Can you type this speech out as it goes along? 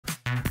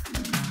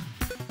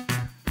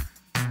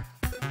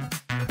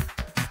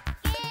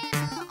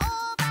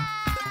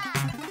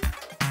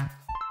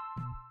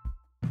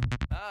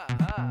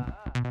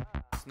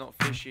It's not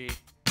fishy,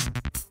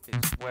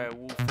 it's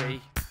werewolfy.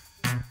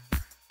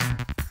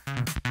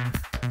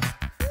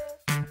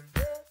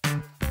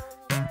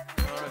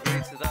 I'll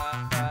agree to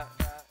that.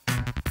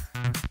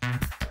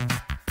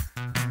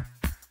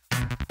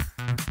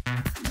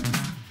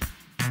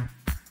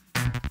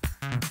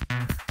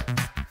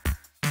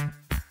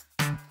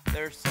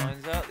 There are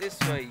signs out this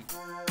way.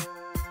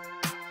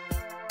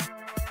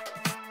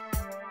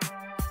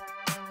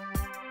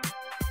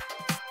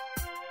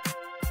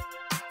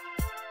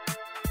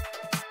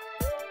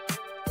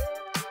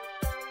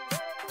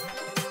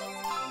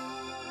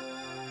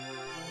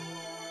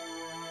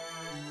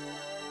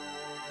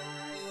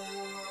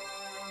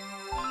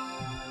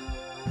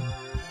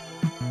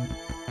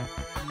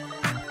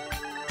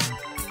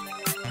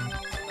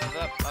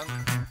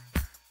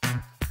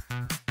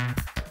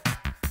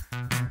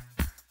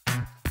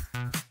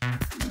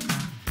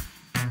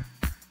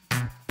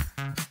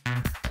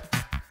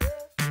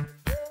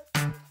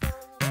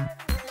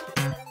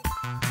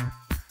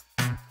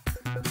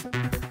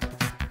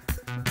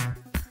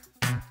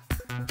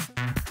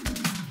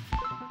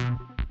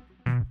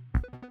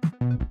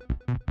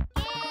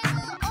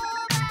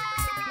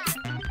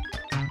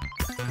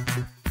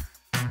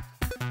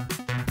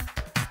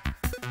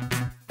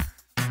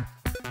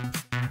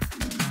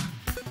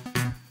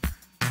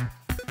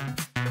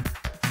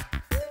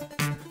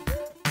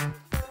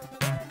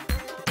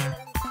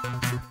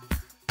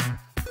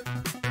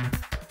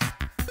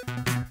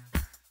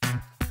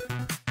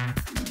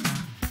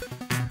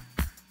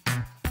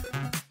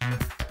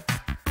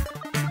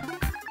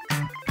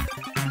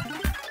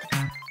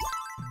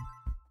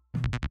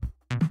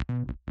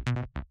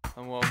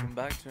 And welcome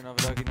back to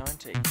another Doggy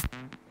 90.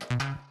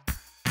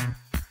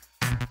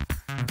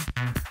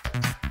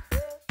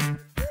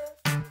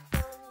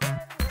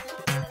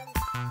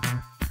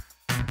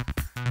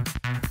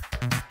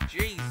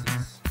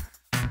 Jesus,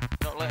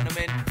 not letting them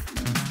in.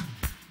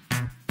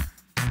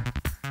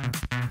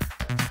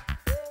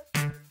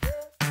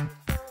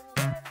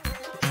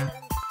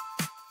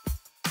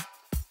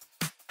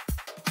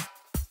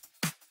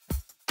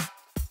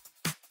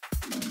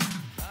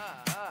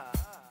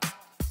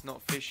 It's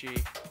not fishy,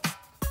 it's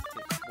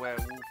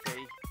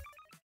werewolfy.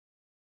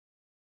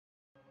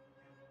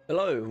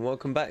 Hello and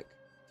welcome back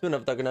to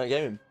another Doggy Night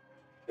Gaming.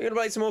 We're gonna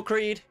play some more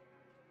Creed.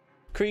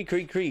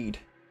 Creed.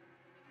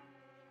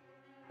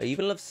 I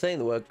even love saying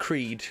the word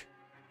Creed.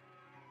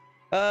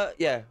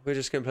 Yeah, we're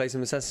just gonna play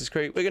some Assassin's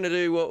Creed. We're gonna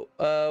do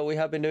what we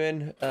have been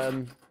doing,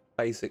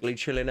 basically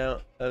chilling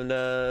out and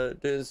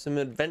doing some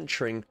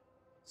adventuring.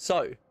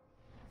 So,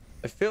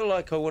 I feel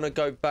like I want to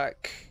go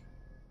back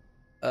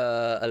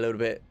a little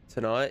bit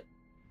tonight.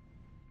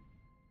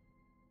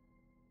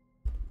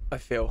 I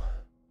feel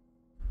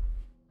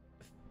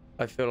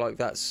like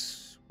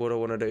that's what I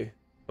want to do.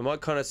 I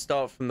might kind of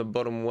start from the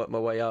bottom and work my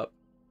way up.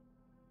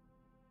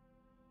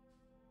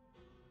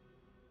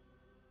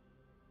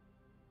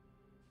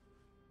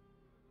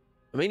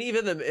 I mean,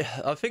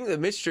 I think the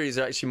mysteries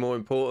are actually more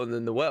important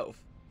than the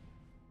wealth.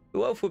 The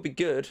wealth would be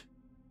good.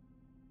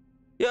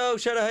 Yo,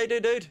 Shadow, hey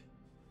dude.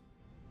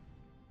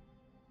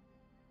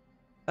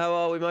 How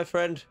are we, my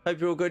friend? Hope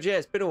you're all good. Yeah,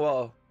 it's been a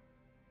while.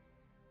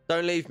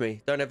 Don't leave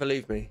me. Don't ever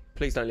leave me.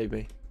 Please don't leave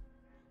me.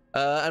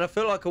 And I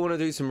feel like I want to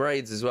do some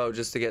raids as well,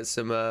 just to get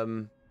some...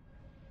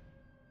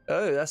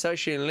 Oh, that's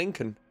actually in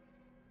Lincoln.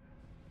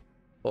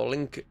 Or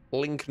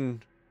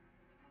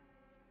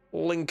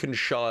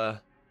Lincolnshire.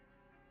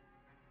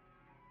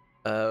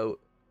 Oh,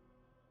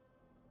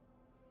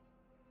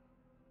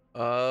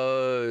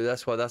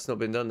 that's why that's not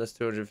been done. That's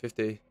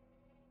 250.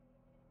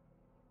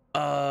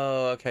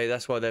 Oh, okay,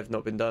 that's why they've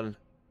not been done.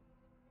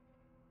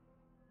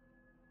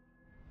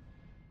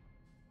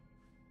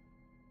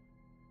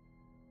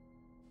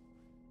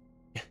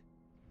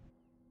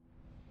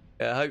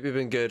 Yeah, I hope you've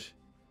been good.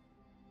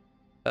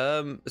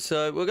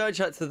 So we'll go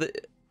chat to the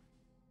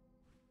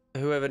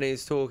whoever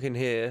needs talking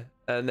here,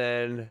 and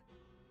then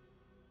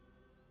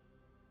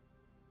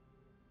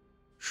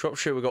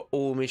Shropshire, we've got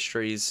all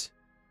mysteries.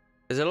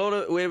 There's a lot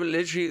of... We're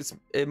literally...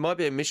 It might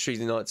be a mystery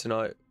night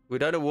tonight. We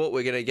don't know what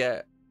we're going to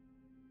get.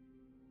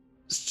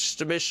 It's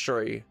just a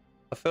mystery.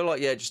 I feel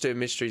like, yeah, just doing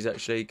mysteries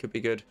actually could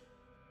be good.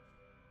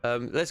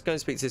 Let's go and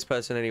speak to this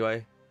person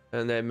anyway.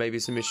 And then maybe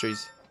some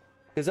mysteries.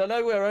 Because I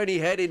know we're only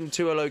heading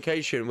to a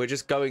location. We're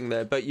just going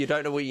there. But you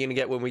don't know what you're going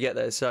to get when we get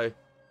there. So,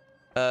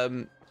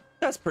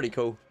 that's pretty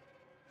cool.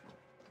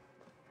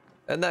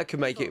 And that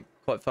could make it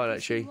quite fun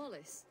actually.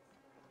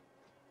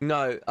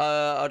 No,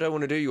 I don't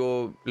want to do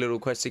your little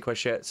questy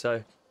quest yet,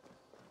 so.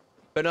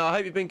 But no, I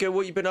hope you've been good.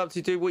 What you've been up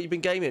to, what you've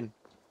been gaming.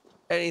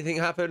 Anything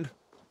happened?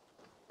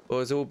 Or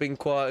has it all been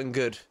quiet and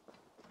good?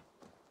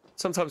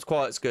 Sometimes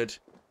quiet's good.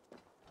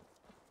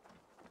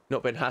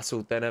 Not been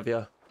hassled then, have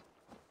you?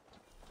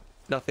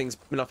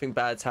 Nothing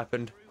bad's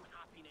happened.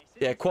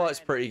 Yeah, quiet's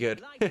pretty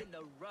good.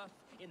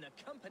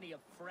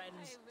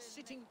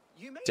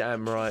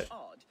 Damn right.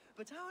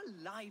 but our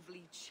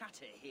lively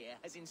chatter here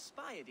has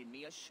inspired in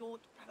me a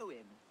short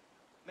poem.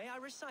 May I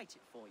recite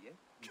it for you?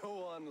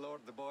 Go on,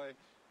 Lord the Boy.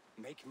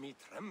 Make me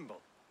tremble.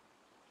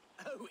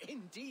 Oh,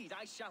 indeed,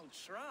 I shall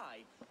try.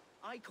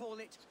 I call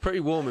it... It's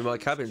pretty warm in my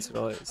cabin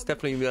tonight. It's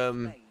definitely,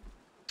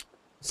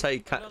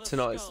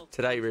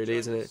 today, really,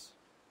 isn't it?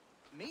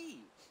 Me?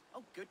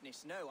 Oh,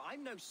 goodness, no.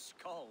 I'm no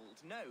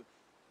skald, no.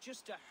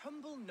 Just a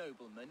humble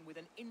nobleman with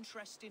an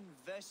interest in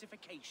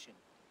versification.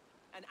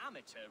 An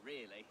amateur,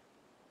 really.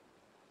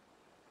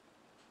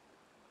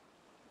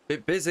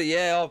 Bit busy,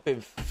 yeah. I've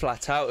been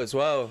flat out as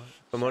well,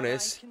 if I'm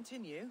honest.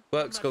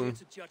 Work's gone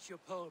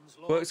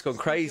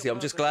crazy. I'm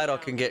just glad I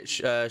can get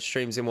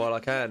streams in while I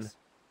can.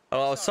 I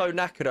was so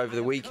knackered over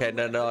the weekend,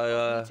 and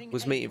I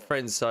was meeting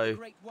friends, so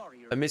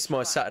I missed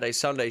my Saturday,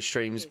 Sunday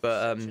streams.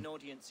 But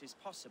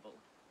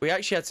we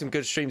actually had some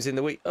good streams in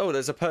the week. Oh,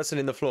 there's a person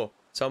in the floor,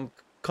 so I'm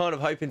kind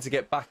of hoping to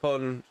get back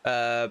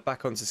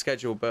onto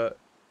schedule. But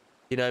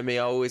you know me,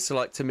 I always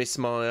like to miss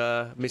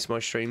my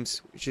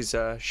streams, which is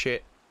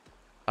shit.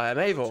 I am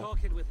Eivor,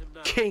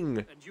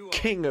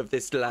 king of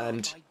this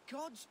land. Oh, by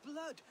God's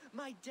blood,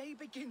 my day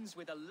begins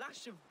with a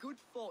lash of good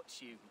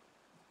fortune.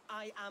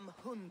 I am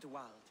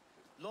Hundwald,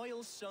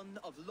 loyal son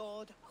of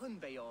Lord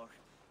Hunbeor,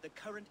 the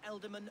current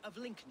alderman of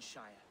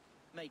Lincolnshire.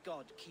 May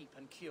God keep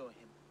and cure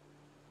him.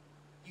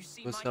 You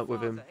see, What's my up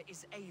with him? father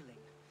is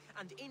ailing,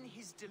 and in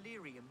his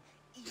delirium,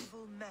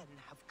 evil men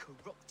have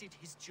corrupted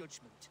his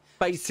judgment.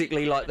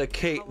 Basically, like the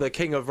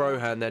king of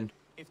Rohan, then.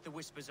 If the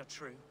whispers are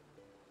true.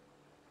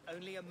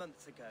 Only a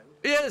month ago.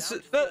 Yes,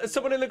 there's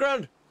someone in the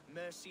ground.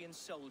 Mercian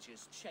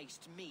soldiers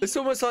chased me. It's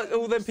almost like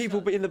all them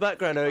people in the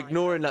background are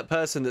ignoring that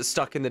person that's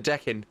stuck in the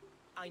decking.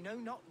 I know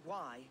not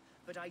why,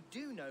 but I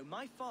do know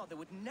my father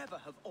would never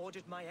have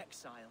ordered my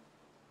exile.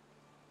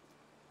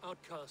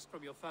 Outcast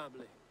from your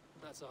family.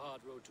 That's a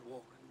hard road to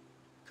walk.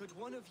 Could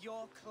one of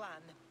your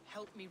clan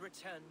help me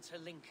return to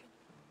Lincoln?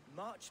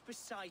 March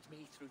beside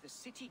me through the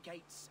city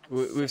gates and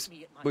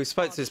We've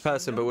spoke to this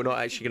person, but we're not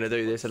actually going to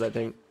do this, I don't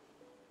think.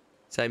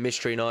 Say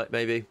Mystery Night,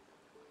 maybe.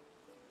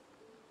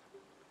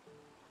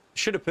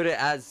 Should have put it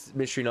as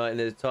Mystery Night in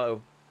the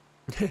title.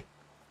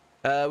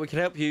 We can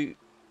help you.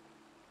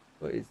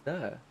 What is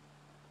that?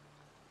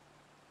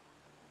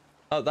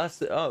 Oh, that's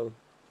the... Oh.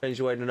 Change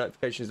the way the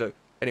notifications look.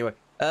 Anyway.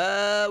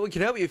 We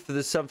can help you if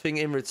there's something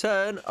in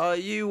return. Are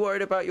you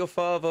worried about your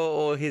father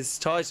or his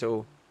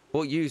title?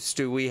 What use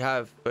do we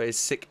have for his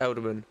sick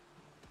alderman?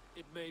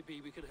 It may be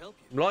we can help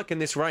you. I'm liking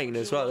this rain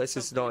as well. This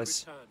is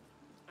nice.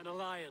 An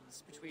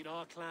alliance between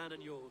our clan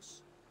and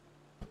yours.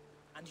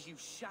 And you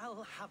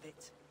shall have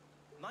it.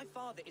 My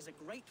father is a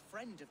great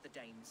friend of the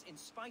Danes, in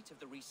spite of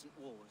the recent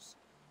wars.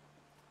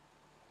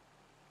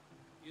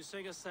 You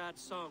sing a sad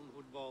song,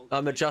 Hundwald.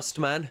 I'm a just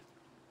man.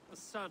 A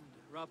son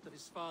robbed of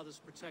his father's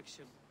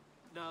protection,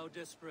 now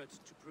desperate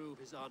to prove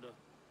his honor.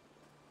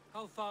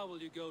 How far will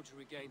you go to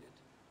regain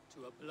it?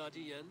 To a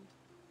bloody end?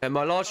 In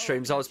my last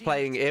streams, I was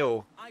playing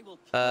ill,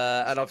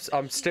 and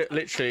I'm still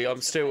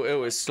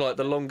ill. It's like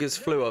the longest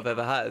flu I've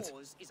ever had.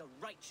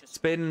 It's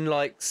been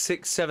like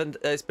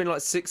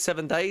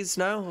 6-7 days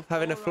now of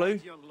having a flu,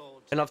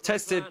 and I've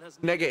tested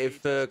negative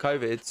for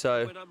COVID.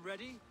 So,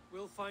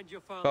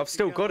 but I've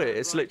still got it.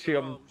 It's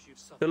literally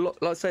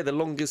like I say, the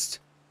longest.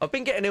 I've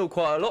been getting ill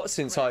quite a lot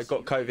since I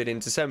got COVID in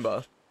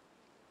December,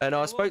 and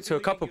I spoke to a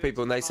couple of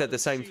people and they said the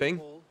same thing.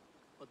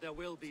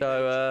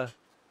 So,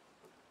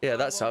 yeah,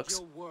 that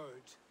sucks.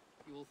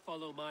 You will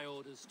follow my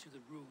orders to the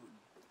rune.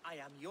 I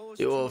am yours.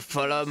 You will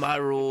follow my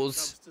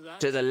rules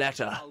to the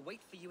letter. I'll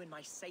wait for you in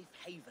my safe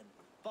haven,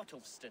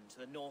 Bottleston, to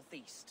the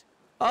northeast.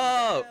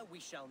 Oh! There we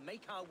shall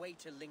make our way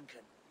to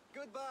Lincoln.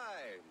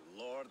 Goodbye,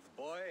 Lord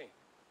Boy.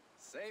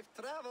 Safe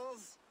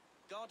travels.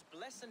 God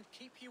bless and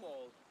keep you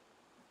all.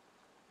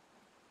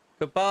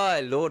 Goodbye,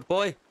 Lord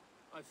Boy.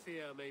 I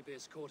fear maybe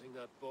escorting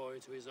that boy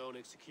to his own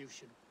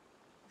execution.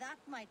 That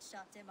might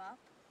shut him up.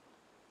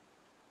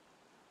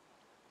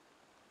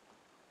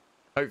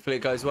 Hopefully it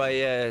goes well.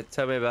 Yeah,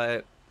 tell me about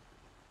it.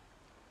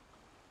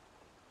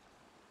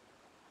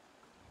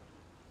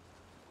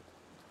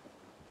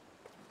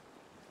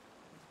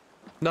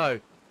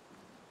 No.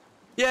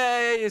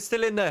 Yeah, you're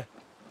still in there.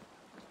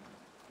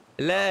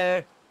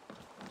 Hello.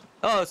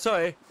 Oh,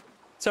 sorry.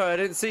 Sorry, I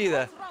didn't see you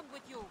there. What's wrong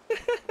with you?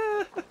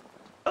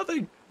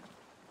 Nothing.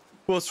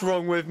 What's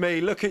wrong with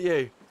me? Look at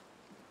you.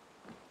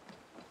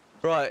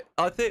 Right,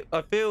 I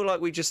feel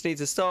like we just need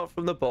to start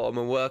from the bottom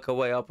and work our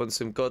way up on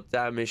some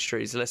goddamn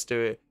mysteries. Let's do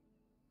it.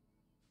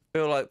 I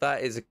feel like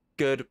that is a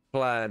good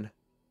plan.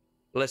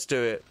 Let's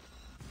do it.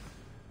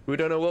 We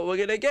don't know what we're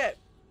gonna get.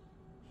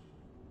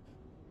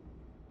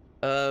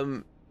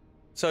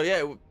 So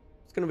yeah,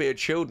 it's gonna be a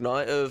chilled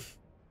night of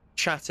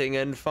chatting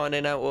and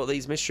finding out what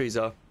these mysteries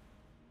are.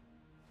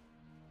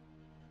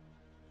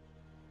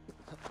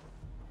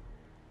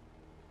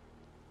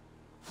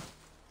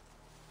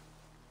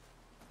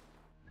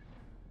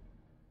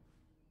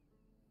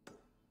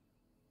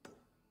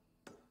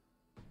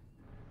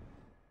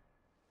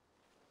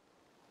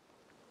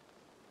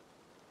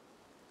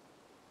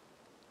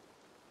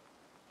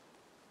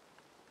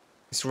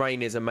 This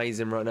rain is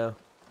amazing right now.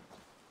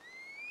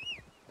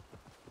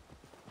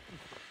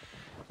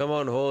 Come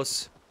on,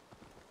 horse.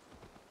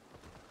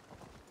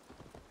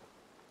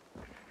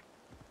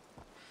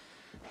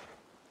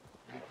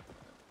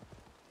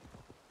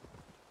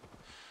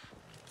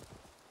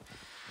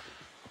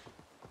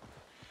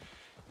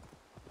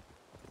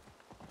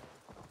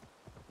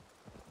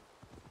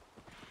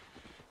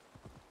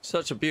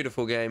 Such a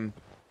beautiful game.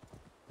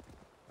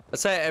 I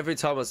say it every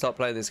time I start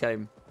playing this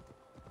game.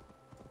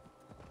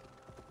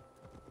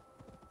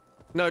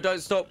 No, don't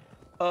stop.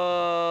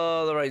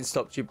 Oh, the rain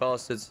stopped, you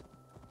bastards.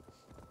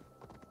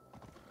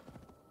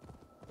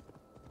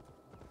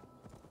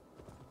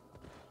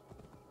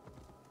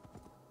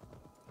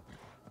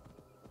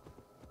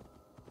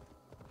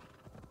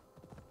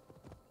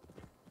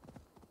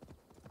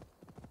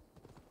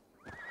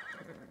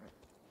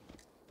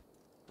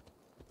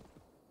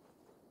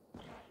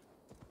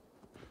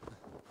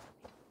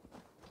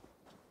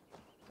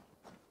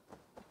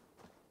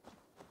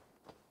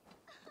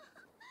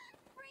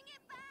 Bring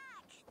it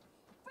back!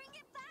 Bring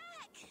it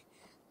back!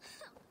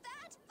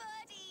 That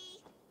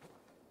birdie!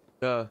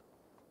 Yeah.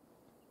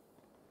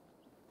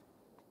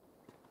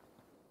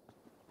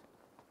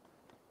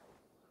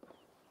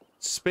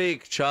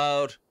 Speak,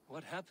 child.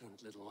 What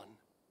happened, little one?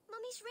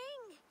 Mummy's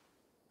ring.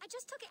 I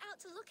just took it out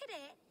to look at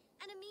it,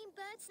 and a mean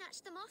bird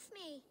snatched them off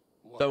me.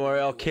 What Don't worry, were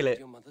you I'll doing kill with it.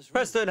 your mother's ring?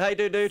 Preston, hey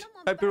dude.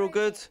 Someone Hope you're all buried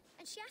good. it,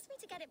 and she asked me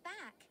to get it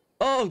back.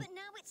 Oh, But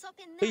now it's up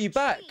in are that you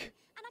back? tree,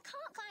 and I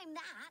can't climb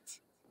that.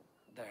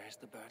 There's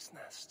the bird's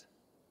nest.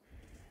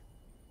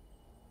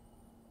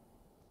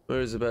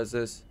 Where is the bird's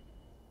nest?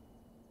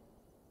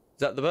 Is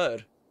that the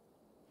bird?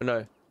 Or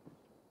no?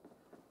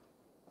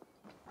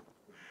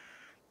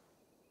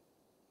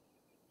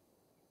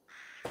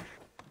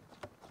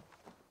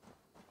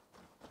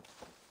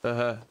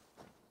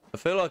 I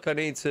feel like I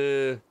need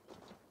to.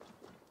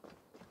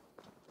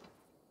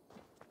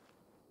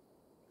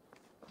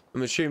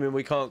 I'm assuming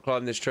we can't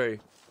climb this tree.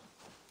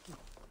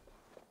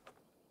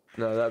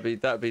 No,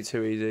 that'd be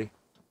too easy.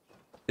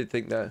 Did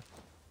think that.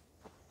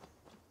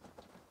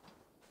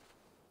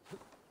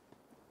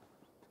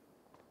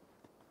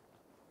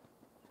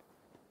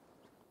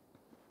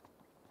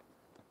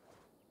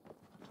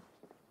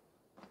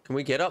 Can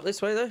we get up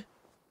this way though?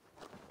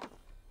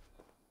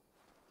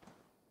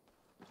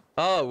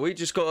 Oh, we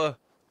just gotta.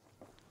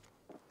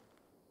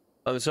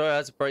 I'm sorry I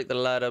had to break the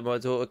ladder. My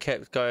daughter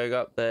kept going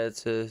up there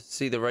to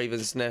see the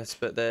raven's nest,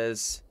 but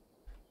there's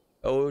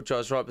oil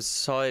jars right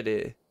beside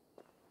it.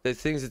 The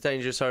things are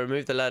dangerous. I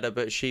removed the ladder,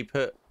 but she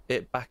put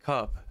it back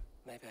up.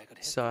 Maybe I could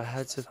hit So the I had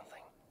nest to. with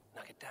something.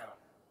 Knock it down.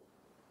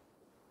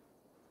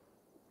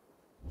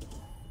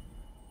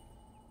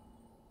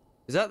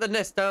 Is that the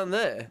nest down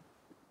there?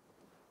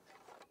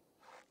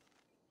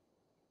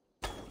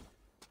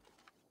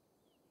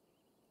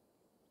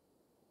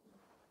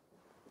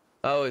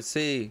 Oh, I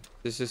see.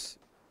 This is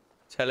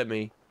telling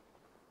me.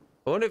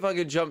 I wonder if I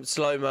can jump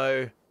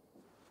slow-mo.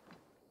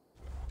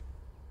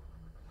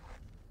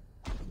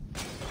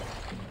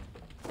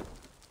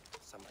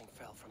 Something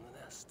fell from the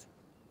nest.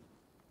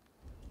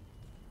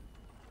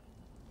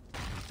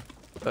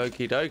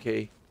 Okie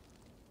dokie.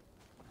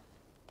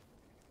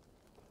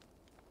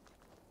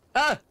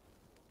 Ah!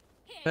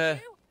 Here,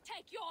 you!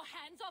 Take your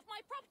hands off my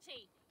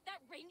property! That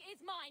ring is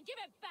mine! Give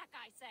it back,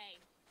 I say!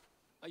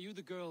 Are you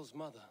the girl's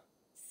mother?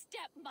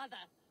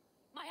 Stepmother!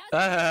 My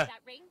husband had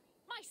that ring.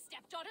 My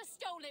stepdaughter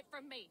stole it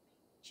from me.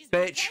 She's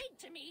been Bitch. paid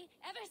to me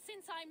ever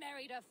since I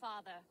married her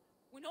father.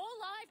 When all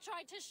I've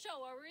tried to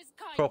show her is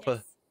kindness.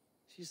 Proper.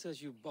 She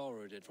says you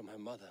borrowed it from her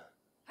mother.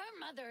 Her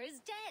mother is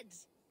dead.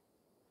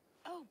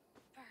 Oh,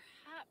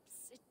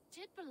 perhaps it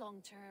did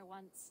belong to her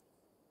once.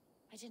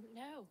 I didn't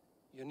know.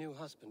 Your new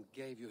husband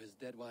gave you his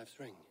dead wife's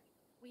ring.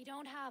 We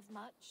don't have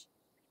much.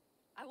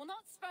 I will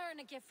not spurn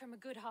a gift from a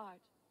good heart.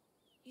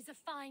 He's a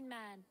fine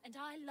man, and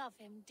I love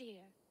him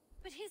dear.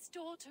 But his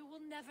daughter will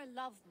never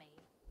love me.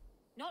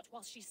 Not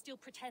while she still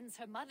pretends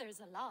her mother's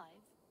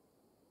alive.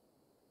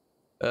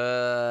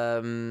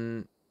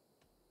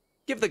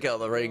 Give the girl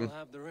the ring. You'll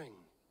have the ring.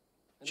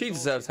 And She it's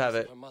all deserves to have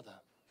because it. of her mother.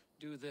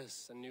 Do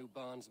this, and new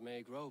bonds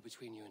may grow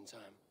between you in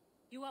time.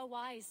 You are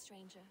wise,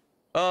 stranger.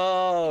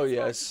 Oh, It is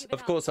right to yes. give it Of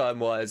up. course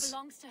I'm It wise.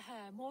 belongs to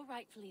her more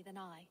rightfully than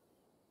I.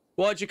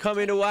 Why'd you come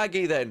in a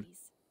waggy then?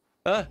 Please.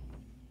 Huh?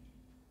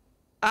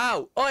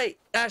 Ow! Oi!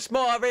 That's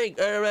my ring!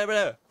 You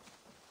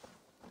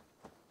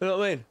know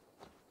what I mean?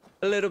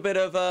 A little bit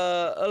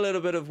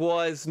of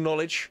wise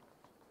knowledge.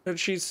 And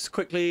she's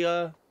quickly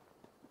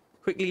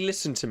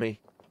listened to me.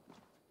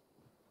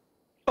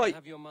 Oi!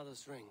 Have your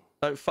mother's ring.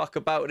 Don't fuck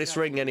about with this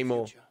Careful ring in the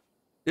anymore. future.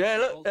 Yeah,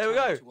 look, Hold there we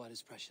tight go. to what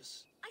is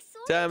precious. I saw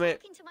Damn you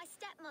it. talking to my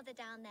stepmother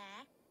down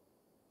there.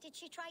 Did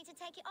she try to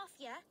take it off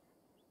you?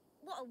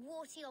 What a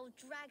warty old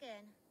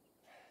dragon.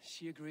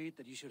 She agreed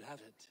that you should have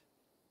it.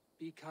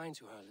 Be kind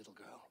to her, little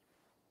girl.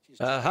 She's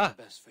trying Uh-huh. her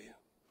best for you.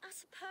 I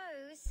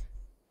suppose.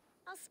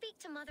 I'll speak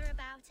to Mother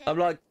about it. I'm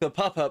like the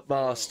puppet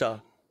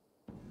master.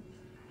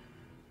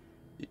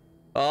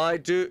 I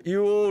do.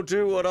 You all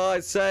do what I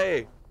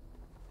say.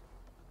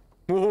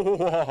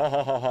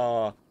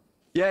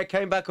 Yeah,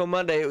 came back on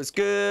Monday. It was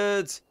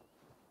good.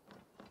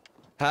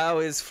 How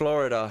is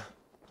Florida?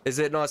 Is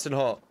it nice and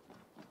hot?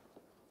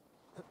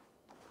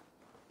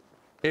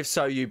 If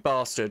so, you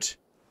bastard.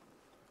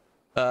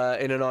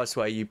 In a nice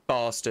way, you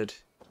bastard.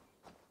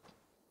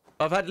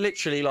 I've had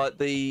literally like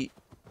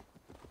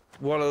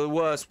one of the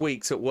worst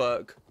weeks at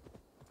work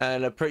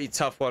and a pretty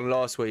tough one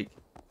last week.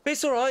 But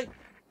it's alright.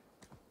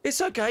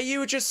 It's okay. You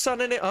were just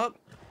sunning it up.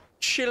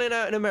 Chilling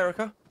out in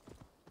America.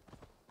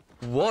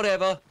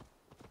 Whatever.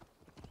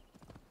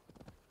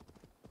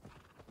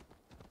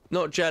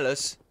 Not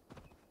jealous.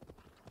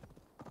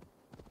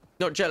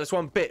 Not jealous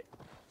one bit.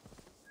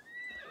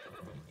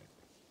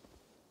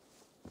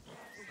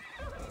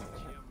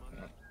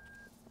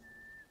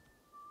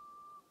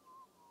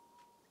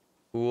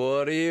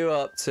 What are you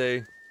up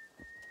to?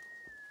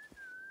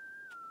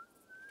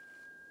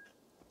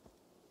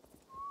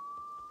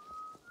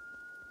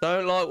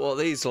 Don't like what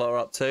these lot are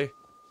up to.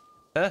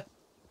 Huh?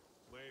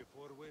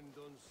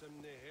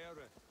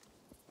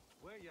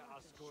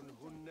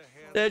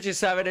 They're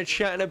just having a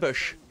chat in a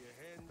bush.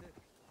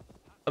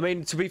 I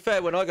mean, to be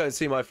fair, when I go and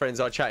see my friends,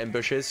 I chat in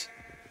bushes.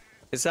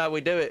 It's how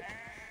we do it.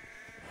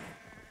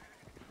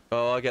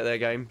 Oh, I get their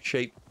game.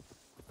 Sheep.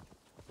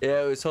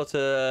 Yeah, it was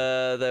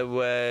hotter than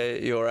where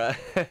you're at.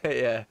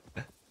 Yeah.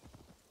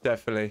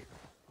 Definitely.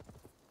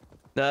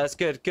 No, that's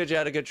good. Good you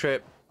had a good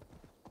trip.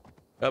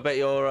 I bet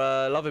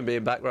you're loving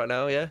being back right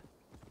now, yeah?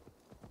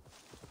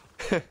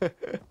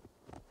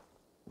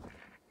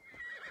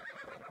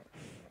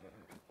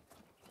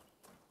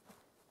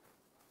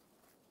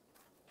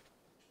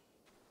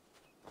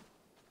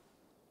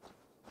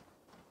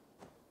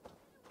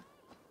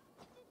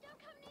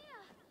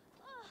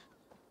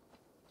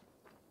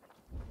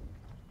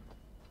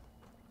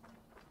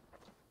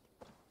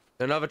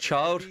 Another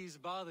child? Please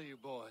bother you,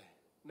 boy.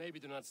 Maybe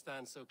do not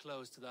stand so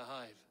close to the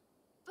hive.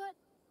 But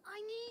I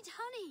need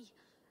honey.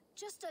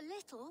 Just a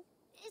little.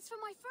 It's for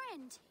my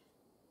friend.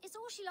 It's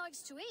all she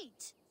likes to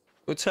eat.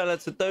 We'll tell her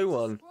to do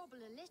one. Scrabble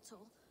a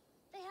little.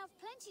 They have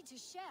plenty to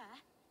share.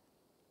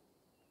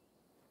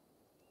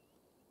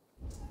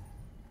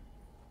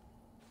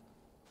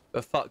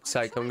 For fuck's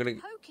sake, I'm gonna...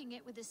 poking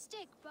it with a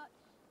stick, but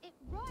it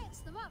riots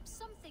them up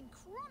something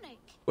chronic.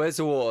 Where's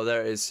the water?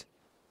 There it is.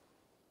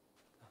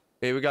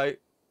 Here we go.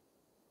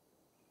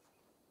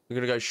 We're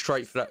gonna go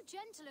straight for that. So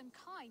gentle and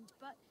kind,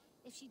 but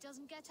if she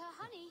doesn't get her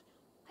honey,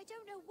 I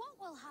don't know what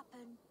will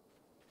happen.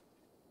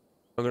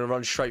 I'm gonna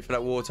run straight for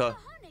that water.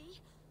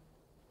 Honey?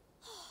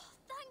 Oh,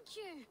 thank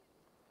you.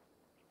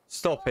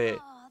 Stop it.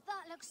 Oh,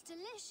 that looks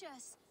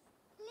delicious.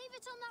 Leave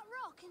it on that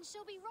rock and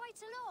she'll be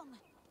right along.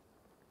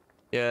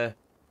 Yeah.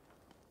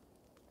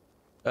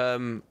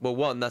 Well,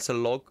 one, that's a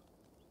log.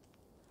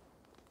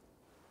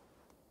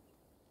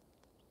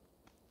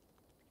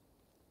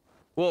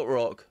 What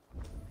rock?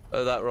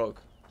 Oh, that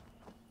rock.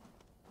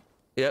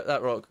 Yep,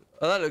 that rock.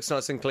 Oh, that looks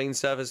nice and clean,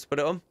 surface to put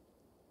it on.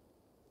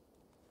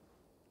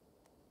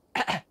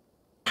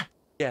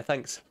 Yeah,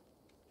 thanks.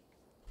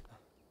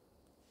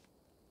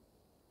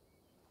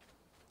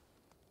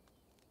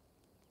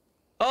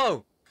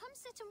 Oh! Come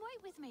sit and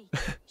wait with me.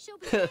 She'll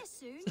be here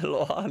soon. It's a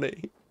lot of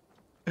honey.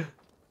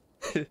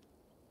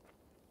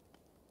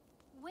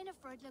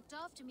 Winifred looked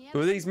after me.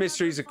 Well, these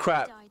mysteries are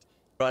crap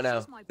right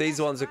now.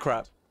 These ones are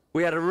crap.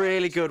 We had a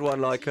really good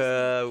one like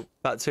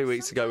about 2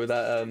 weeks ago with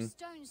that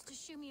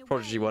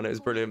Prodigy one. It was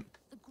brilliant.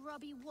 The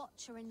grubby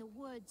watcher in the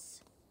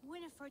woods.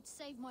 Winifred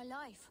saved my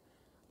life.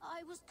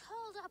 I was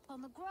curled up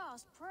on the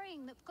grass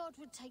praying that God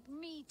would take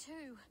me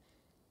too.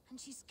 And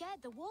she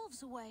scared the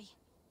wolves away.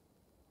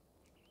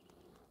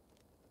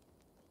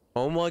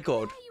 Oh my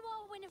god. There you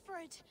are,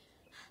 Winifred.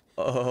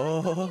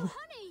 Oh.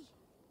 Honey.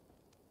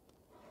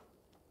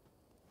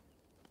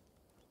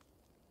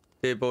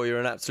 Dear boy, you're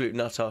an absolute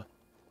nutter.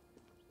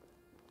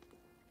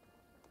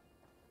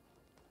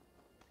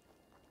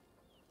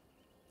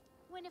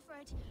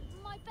 Winifred,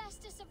 my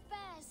bestest of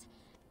bears.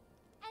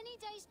 Any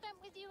day spent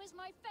with you is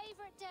my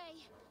favorite day.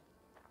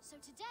 So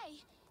today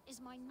is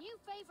my new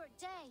favorite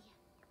day.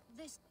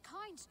 This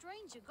kind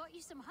stranger got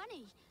you some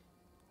honey.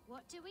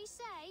 What do we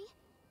say?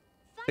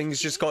 Thank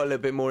Things you. just got a little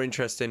bit more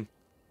interesting.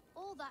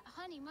 All that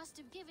honey must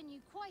have given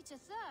you quite a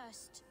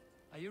thirst.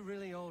 Are you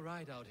really all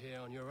right out here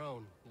on your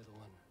own, little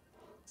one?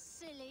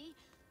 Silly.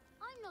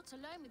 I'm not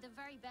alone with the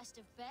very best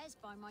of bears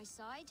by my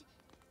side.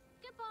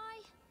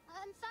 Goodbye,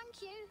 and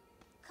thank you.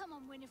 Come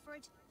on,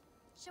 Winifred.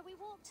 Shall we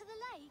walk to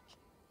the lake?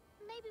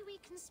 Maybe we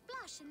can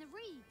splash in the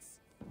reeds.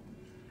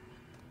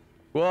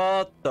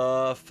 What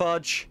the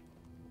fudge?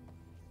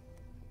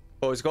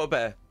 Oh, he's got a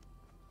bear.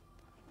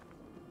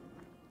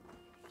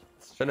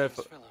 Don't know if...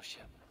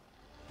 Fellowship.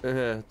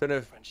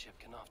 Friendship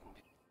can often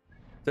be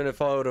Don't know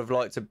if I would have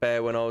liked a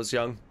bear when I was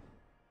young.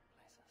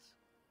 places.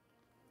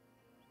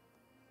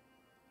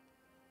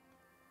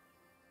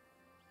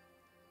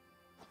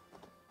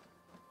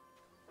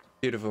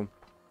 Beautiful.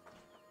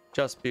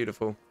 Just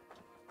beautiful.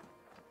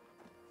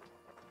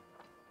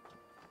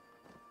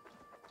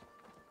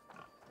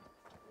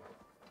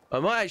 I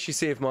might actually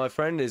see if my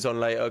friend is on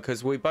later,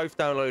 because we both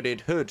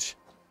downloaded Hood,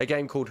 a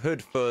game called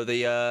Hood for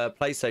the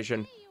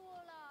PlayStation. Here you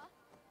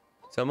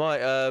all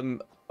are. So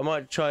I I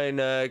might try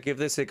and give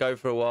this a go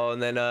for a while, and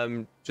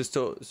then just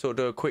sort of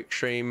do a quick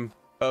stream,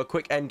 a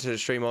quick end to the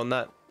stream on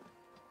that,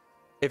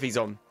 if he's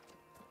on.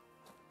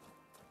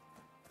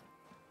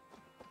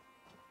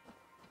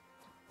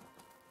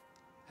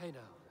 Hey now.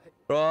 Hey,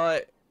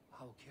 Right.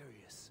 how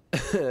curious.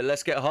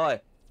 Let's get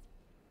high.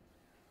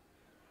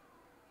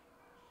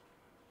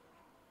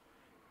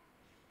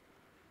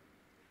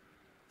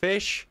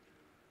 Fish.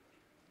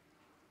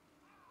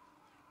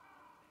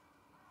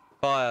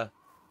 Fire.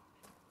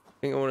 I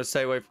think I want to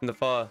stay away from the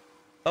fire.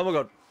 Oh my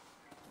god.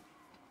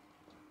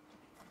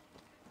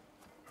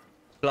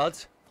 Blood?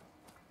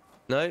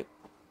 No.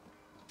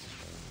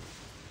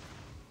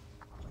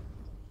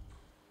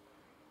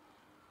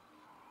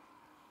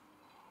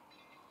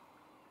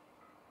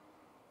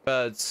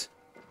 Birds.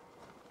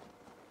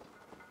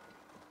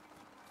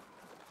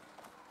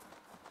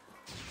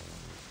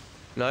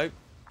 Nope.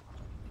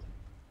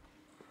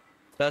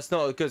 That's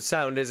not a good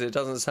sound, is it? It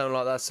doesn't sound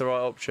like that's the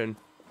right option.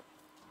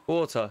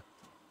 Water.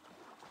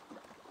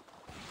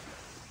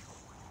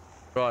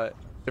 Right.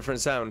 Different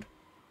sound.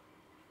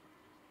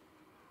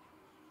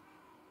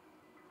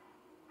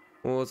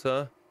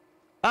 Water.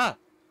 Ah!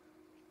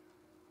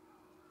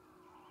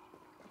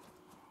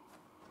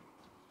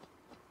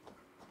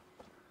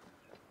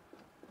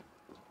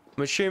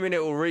 I'm assuming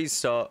it will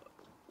restart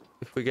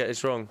if we get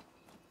this wrong.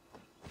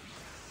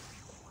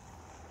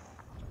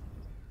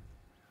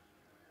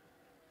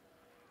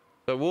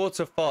 So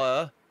water,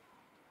 fire.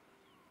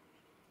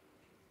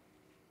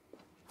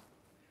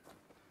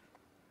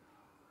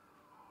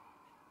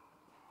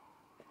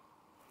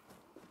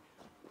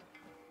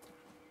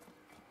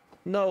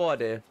 No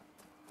idea.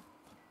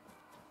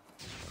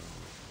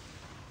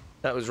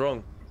 That was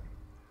wrong.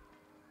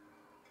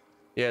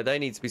 Yeah, they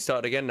need to be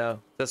started again now.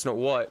 That's not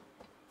white.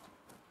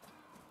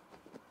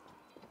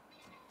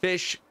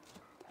 Fish.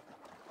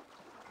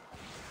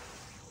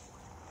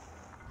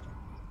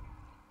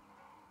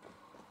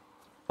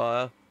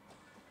 Fire.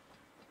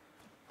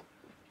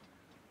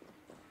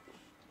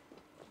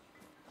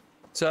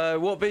 So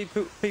what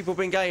people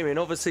been gaming?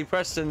 Obviously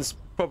Preston's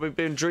probably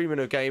been dreaming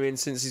of gaming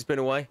since he's been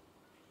away.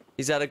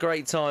 He's had a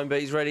great time, but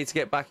he's ready to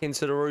get back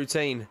into the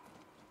routine.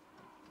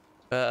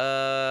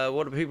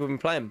 What have people been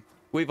playing?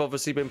 We've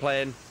obviously been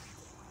playing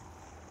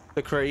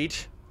the Creed.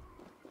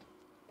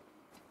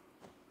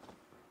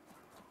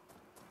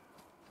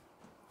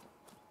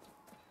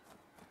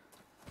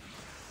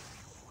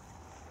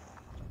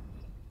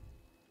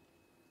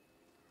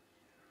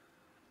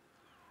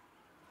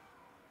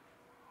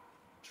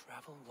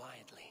 Travel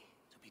widely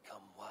to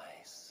become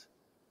wise,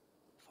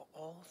 for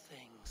all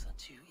things are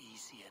too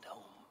easy at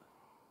home,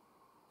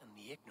 and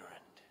the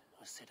ignorant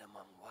who sit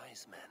among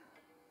wise men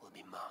will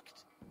be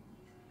mocked.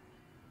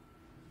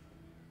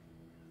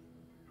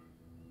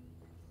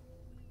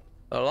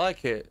 I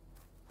like it.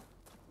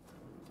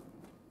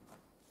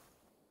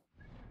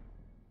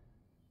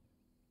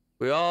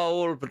 We are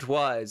all but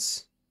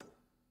wise.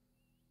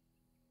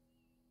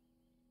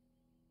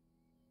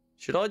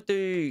 Should I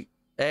do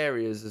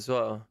areas as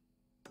well?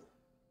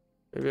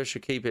 Maybe I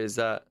should keep it as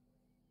that.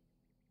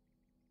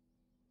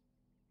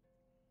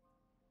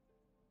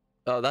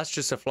 Oh, that's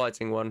just a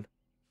flighting one.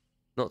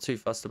 Not too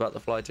fussed about the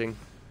flighting.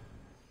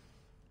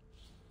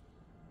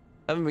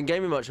 Haven't been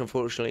gaming much,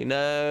 unfortunately.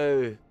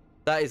 No,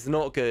 that is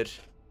not good.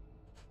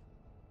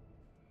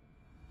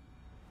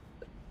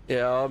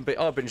 Yeah,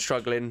 I've been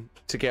struggling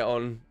to get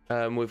on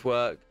with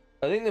work.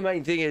 I think the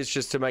main thing is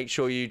just to make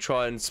sure you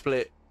try and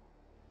split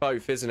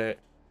both, isn't it?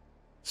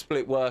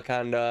 Split work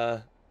and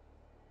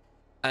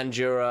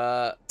your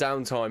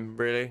downtime,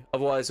 really.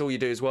 Otherwise, all you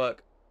do is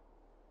work.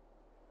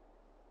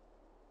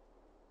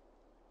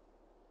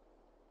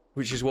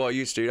 Which is what I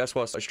used to do. That's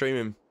why I started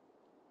streaming.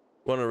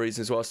 One of the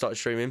reasons why I started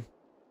streaming.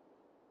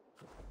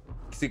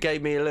 Because it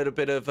gave me a little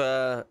bit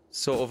of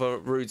sort of a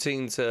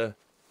routine to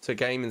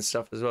game and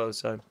stuff as well,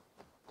 so.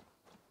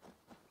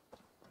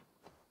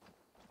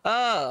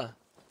 Ah!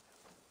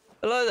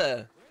 Hello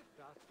there.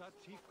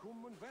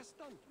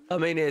 I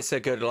mean, it's a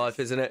good life,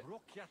 isn't it?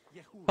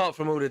 Apart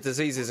from all the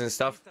diseases and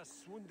stuff.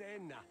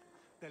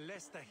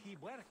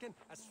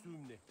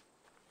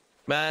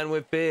 Man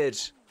with beard.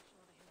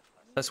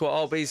 That's what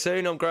I'll be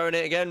soon. I'm growing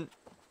it again.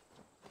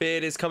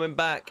 Beard is coming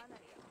back.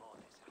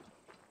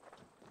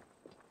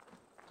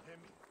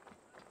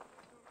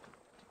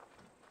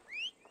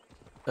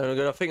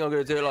 And I think I'm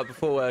going to do it like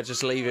before, where I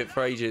just leave it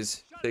for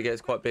ages so it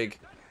gets quite big.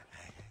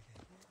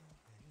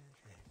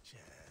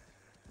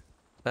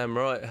 I'm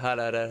right.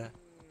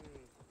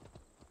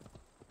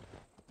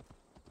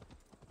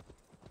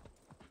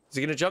 Is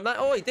he going to jump that?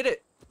 Oh, he did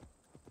it.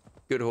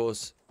 Good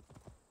horse.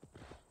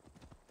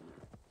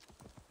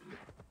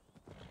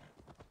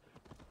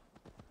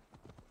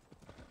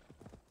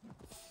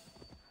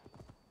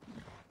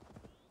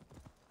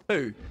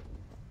 Who?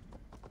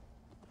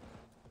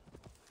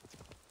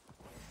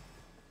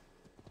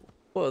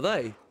 What are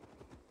they?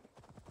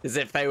 As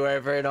if they were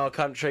ever in our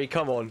country.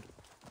 Come on.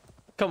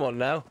 Come on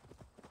now.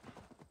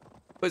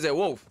 Was it a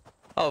wolf?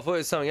 Oh, I thought it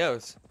was something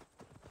else.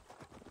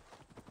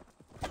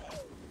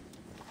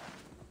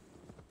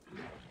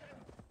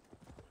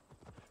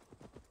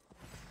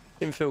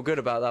 Didn't feel good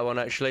about that one,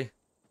 actually.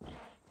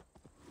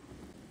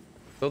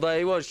 Although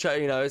he was,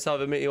 you know, it's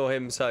either me or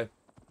him, so.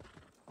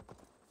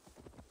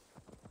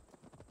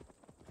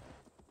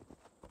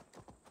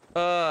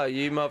 Ah,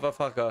 you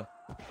motherfucker.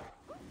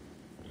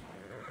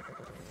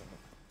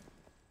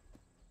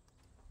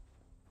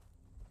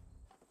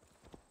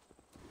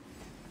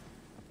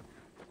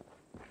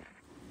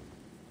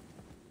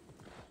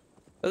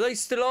 Are they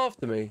still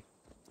after me?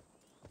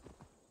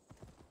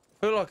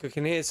 I feel like I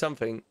can hear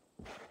something.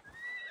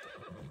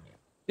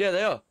 Yeah,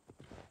 they are.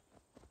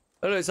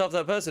 Oh, look, it's after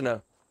that person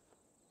now.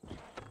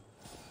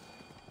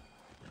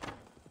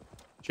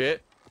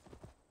 Shit.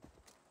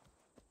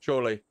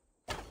 Surely.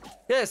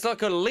 Yeah, it's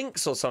like a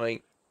lynx or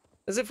something.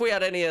 As if we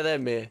had any of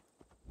them here.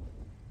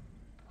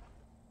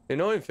 The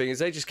annoying thing is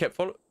they just kept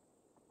following.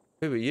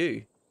 Who are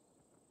you?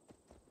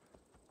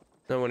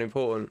 No one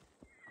important.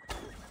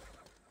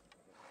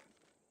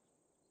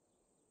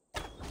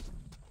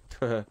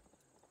 I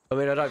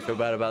mean, I don't feel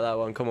bad about that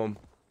one. Come on.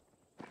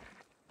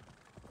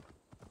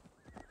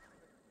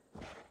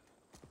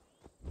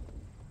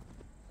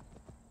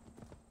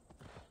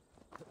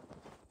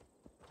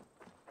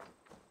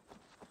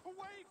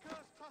 Away,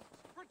 cursed tusks!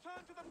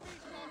 Return to the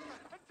Beastmaster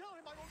and tell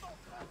him I will not.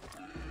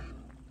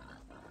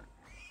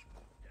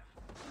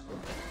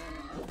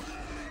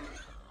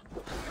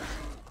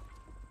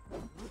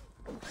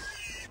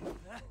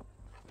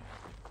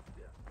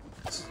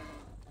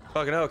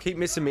 Fucking hell, I keep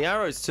missing me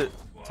arrows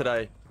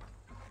today.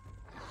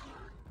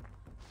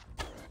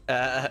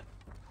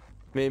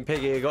 Me and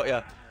Piggy got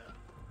ya.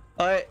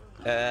 Alright.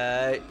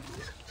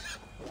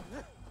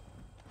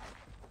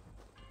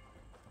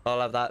 I'll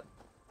have that.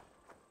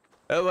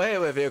 Over here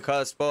with you,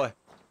 cursed boy.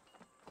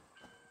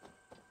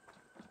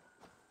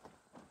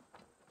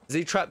 Is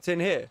he trapped in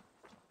here?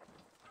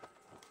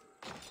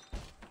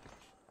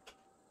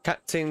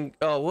 Captain...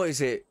 Oh, what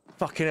is it?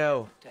 Fucking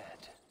hell. Dead.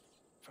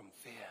 From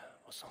fear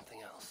or something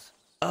else.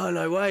 Oh,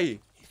 no way.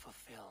 He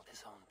fulfilled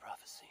his own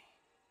prophecy.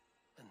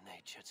 And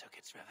nature took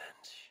its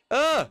revenge.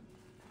 Ah!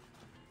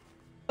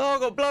 Oh, I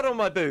got blood on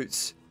my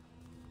boots.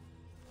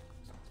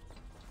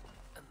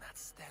 And that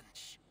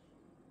stench.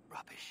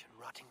 Rubbish and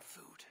rotting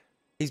food.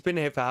 He's been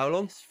here for how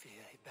long? His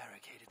fear, he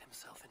barricaded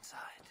himself inside.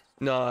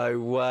 No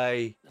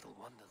way. Little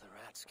wonder the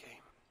rats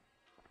came.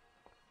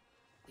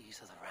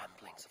 These are the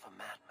ramblings of a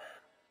madman.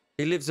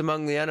 He lives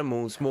among the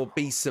animals, more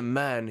beasts than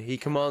man. He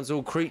commands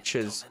all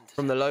creatures,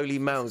 from the lowly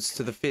mouse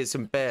to the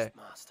fearsome bear.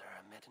 Master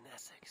I met in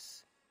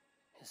Essex.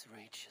 His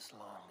reach is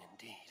long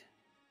indeed.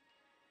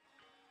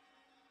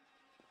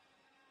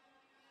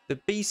 The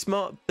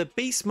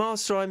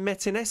Beastmaster I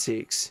met in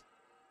Essex.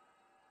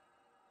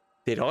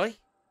 Did I?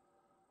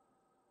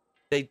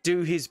 They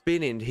do his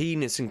bidding,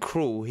 heinous and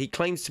cruel. He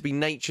claims to be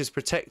nature's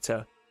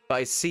protector, but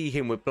I see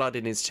him with blood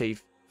in his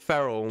teeth,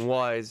 feral and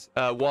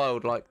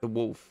wild like the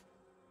wolf.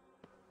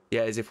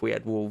 Yeah, as if we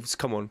had wolves.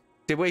 Come on.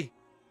 Did we?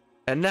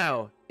 And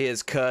now he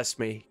has cursed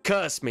me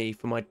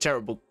for my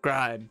terrible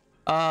crime.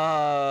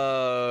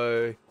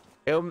 Oh,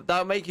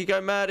 that'll make you go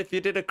mad if you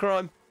did a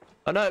crime.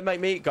 I know it'd make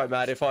me go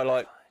mad if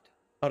I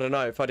I don't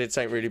know, if I did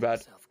something really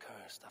bad.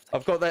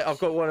 I've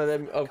got one of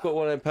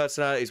them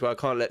personalities where I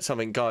can't let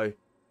something go.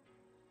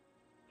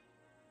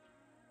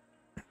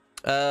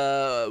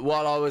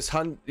 While I was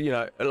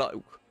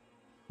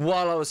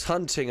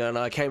hunting and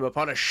I came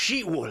upon a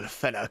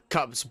she-wolf and her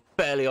cubs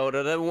barely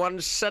older than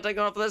one setting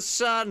off the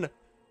sun.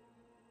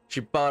 She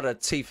bared her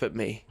teeth at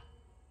me.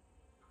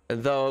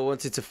 And though I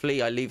wanted to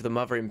flee, I leave the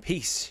mother in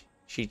peace.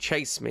 She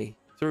chased me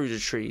through the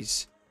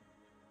trees.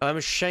 I'm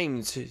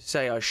ashamed to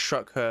say I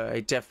struck her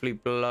a deathly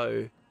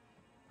blow.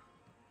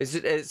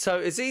 So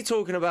is he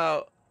talking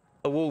about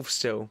a wolf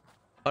still?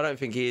 I don't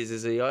think he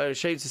is he? I'm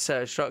ashamed to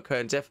say I struck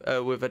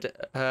her with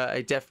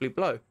a deathly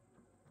blow.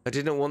 I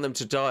didn't want them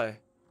to die.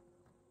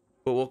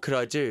 But what could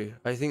I do?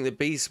 I think the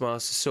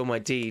Beastmaster saw my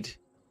deed.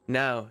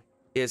 Now,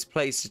 he has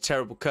placed a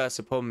terrible curse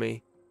upon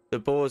me. The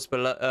boars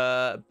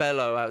bellow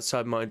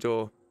outside my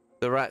door.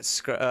 The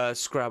rats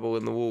scrabble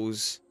in the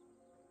walls.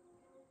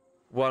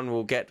 One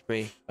will get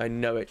me. I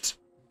know it.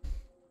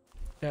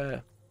 Yeah.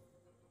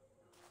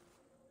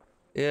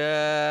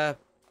 Yeah.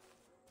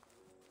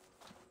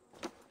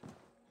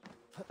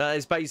 That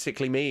is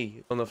basically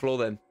me on the floor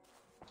then.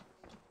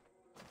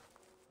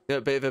 Got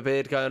a bit of a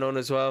beard going on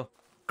as well.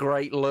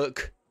 Great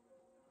look.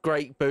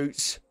 Great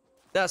boots.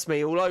 That's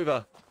me all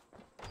over.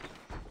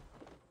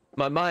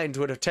 My mind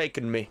would have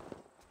taken me.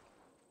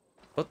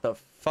 What the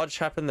fudge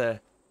happened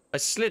there? I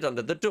slid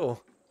under the door.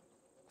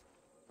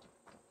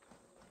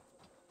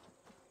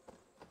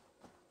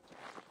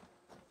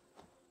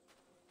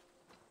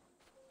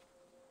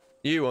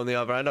 You, on the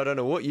other hand, I don't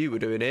know what you were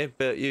doing here,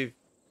 but you...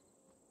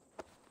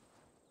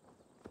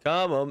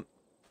 Come on.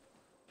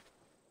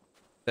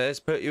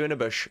 Let's put you in a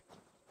bush.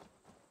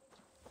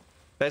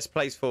 Best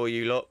place for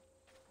you lot.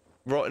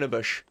 Rot in a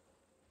bush.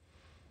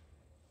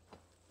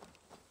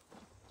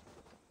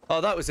 Oh,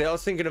 that was it. I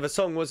was thinking of a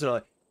song, wasn't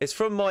I? It's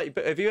from Mighty...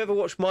 Have you ever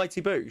watched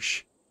Mighty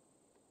Boosh?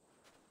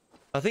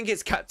 I think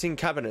it's Captain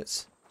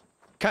Cabinets.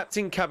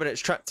 Captain Cabinets,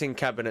 trapped in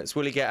cabinets.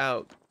 Will he get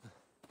out?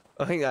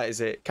 I think that is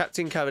it.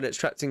 Captain Cabinets,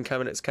 trapped in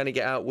cabinets. Can he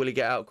get out? Will he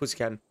get out? Of course he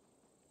can.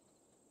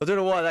 I don't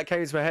know why that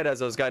came into my head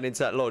as I was going into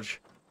that lodge.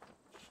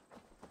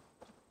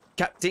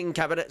 Captain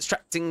Cabinets,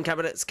 trapped in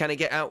cabinets. Can he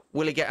get out?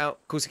 Will he get out?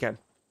 Of course he can.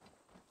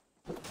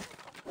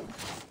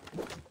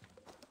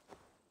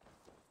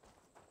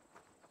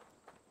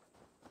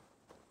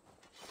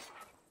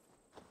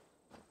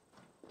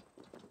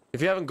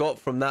 If you haven't got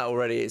from that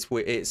already, it's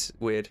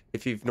weird.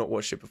 If you've not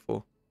watched it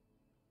before.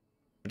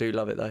 I do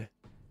love it though.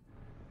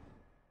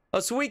 Oh,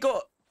 so we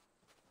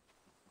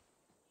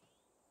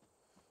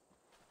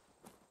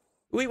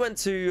went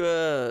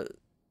to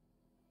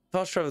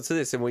fast travel to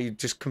this and we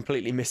just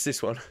completely missed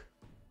this one. Is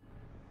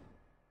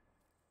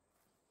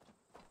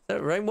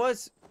that rain? Why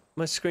is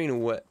my screen all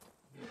wet?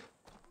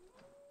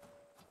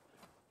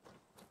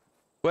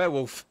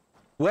 Werewolf.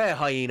 Where,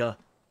 hyena?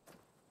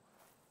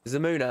 Is the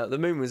moon out? The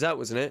moon was out,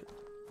 wasn't it?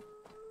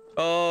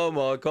 Oh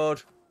my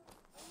god.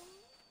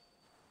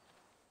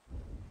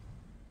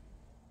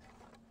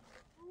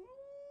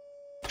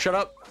 Shut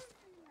up.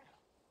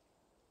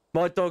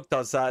 My dog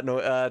does that. No,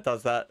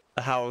 does that.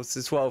 Howls.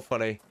 It's well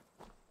funny.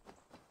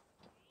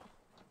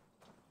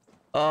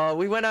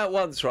 We went out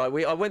once, right?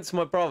 I went to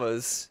my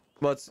brother's,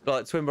 my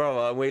twin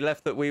brother, and we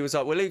left that. We was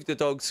like, we'll leave the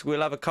dogs.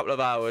 We'll have a couple of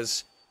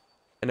hours,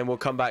 and then we'll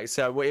come back.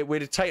 So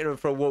we'd have taken them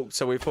for a walk.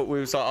 So we thought we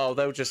was like, oh,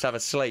 they'll just have a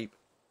sleep.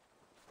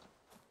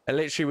 And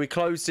literally, we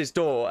closed his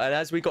door, and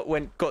as we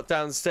got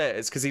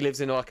downstairs, because he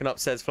lives in like an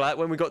upstairs flat.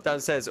 When we got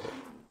downstairs,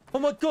 oh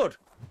my god,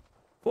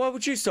 why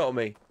would you start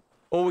me?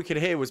 All we could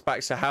hear was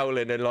Baxter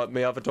howling and like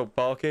my other dog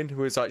barking. We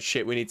was like,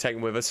 shit, we need to take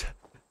him with us.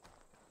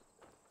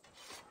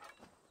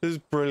 This is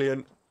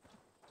brilliant.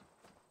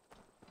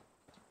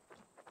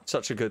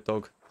 Such a good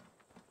dog.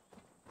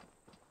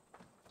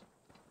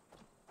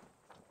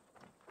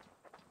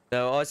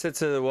 Now, I said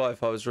to the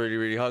wife I was really,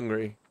 really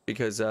hungry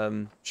because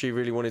she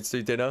really wanted to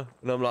do dinner.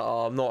 And I'm like,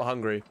 oh, I'm not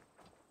hungry.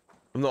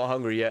 I'm not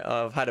hungry yet.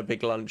 I've had a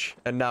big lunch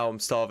and now I'm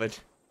starving.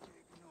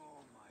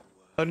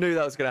 I knew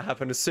that was going to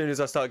happen. As soon as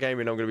I start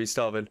gaming, I'm going to be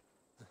starving.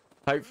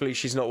 Hopefully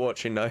she's not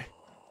watching though.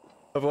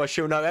 Otherwise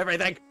she'll know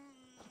everything.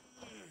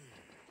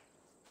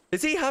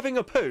 Is he having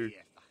a poo?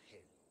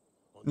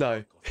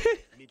 No.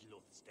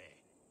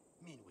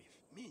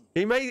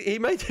 He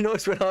made the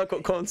noise when I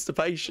got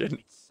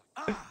constipation.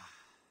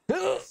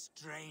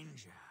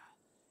 Stranger.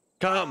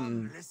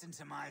 Come. Listen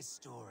to my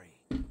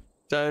story.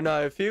 Don't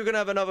know. If you're gonna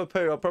have another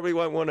poo, I probably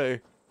won't want to.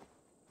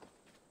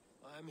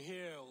 I'm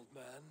here, old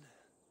man.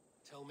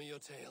 Tell me your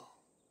tale.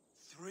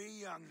 3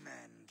 young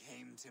men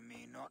came to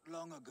me not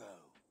long ago.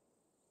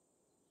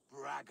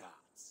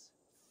 Braggarts,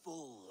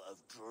 full of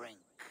drink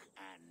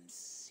and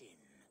sin.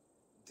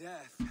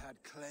 Death had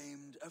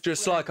claimed a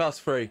Just like us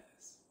three.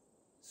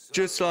 So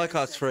Just like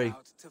us three.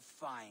 out to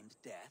find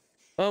death.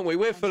 Aren't we?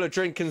 We're full of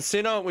drink and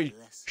sin, aren't we?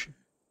 Listen.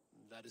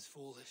 That is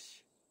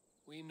foolish.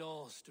 We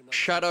Norse do not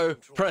Shadow,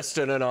 control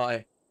Preston death. and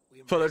I.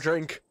 We Full of must-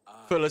 drink,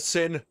 full of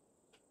sin.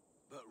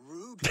 But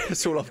rude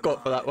That's all I've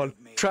got for that one.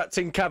 me. Trapped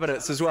in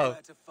cabinets as well.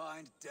 Where to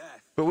find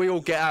death. But we all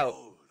get out.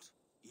 Behold,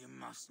 you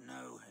must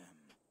know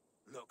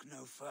him. Look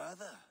no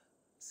further,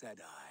 said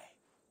I.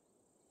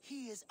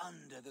 He is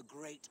under the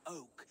great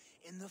oak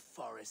in the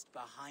forest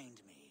behind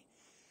me.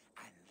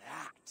 And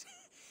that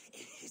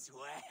is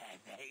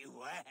where they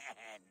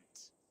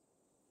went.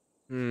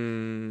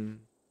 Hmm.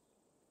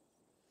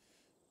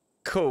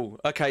 Cool.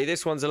 Okay,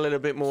 this one's a little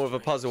bit more of a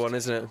puzzle one,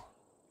 isn't it?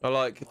 I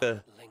like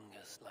the...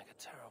 Lingers like a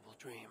terrible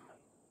dream.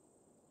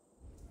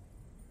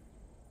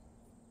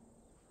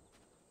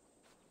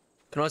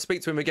 Can I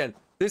speak to him again?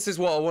 This is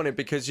what I wanted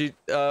because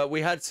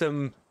we had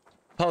some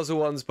puzzle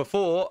ones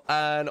before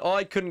and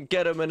I couldn't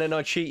get them and then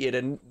I cheated,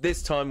 and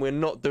this time we're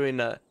not doing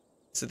that.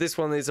 So this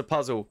one is a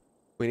puzzle.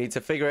 We need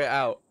to figure it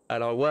out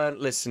and I weren't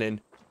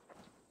listening.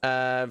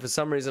 And for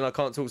some reason I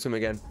can't talk to him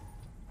again.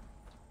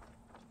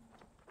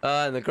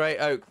 And the Great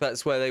Oak,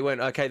 that's where they went.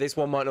 Okay, this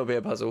one might not be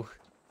a puzzle.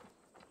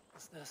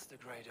 Is this the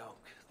great oak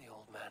the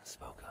old man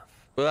spoke of?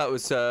 Well, that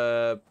was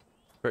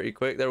pretty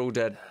quick. They're all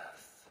dead.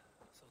 Death.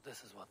 So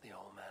this is what the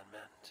old man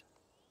meant.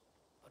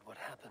 But what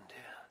happened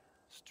here?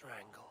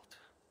 Strangled.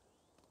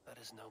 That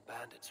is no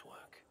bandit's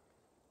work.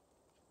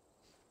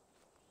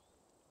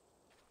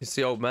 It's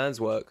the old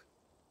man's work.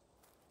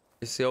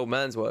 It's the old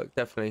man's work,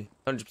 definitely.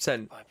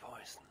 100%. By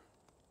poison.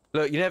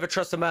 Look, you never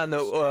trust a man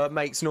that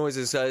makes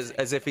noises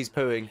as if he's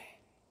pooing.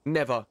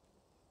 Never.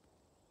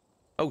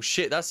 Oh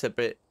shit, that's a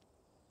bit...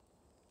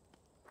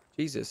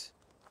 Jesus.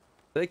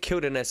 Are they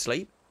killed in their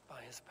sleep?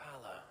 By his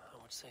pallor, I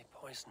would say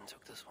poison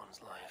took this one's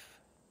life.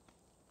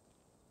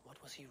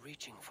 What was he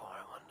reaching for,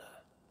 I wonder?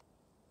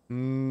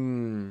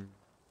 Mmm.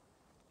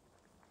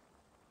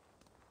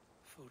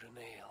 Food and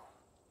ale.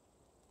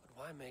 But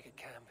why make a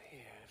camp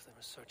here if they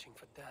were searching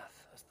for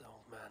death, as the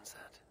old man said?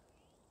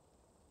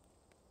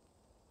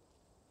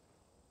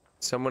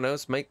 Someone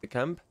else make the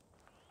camp?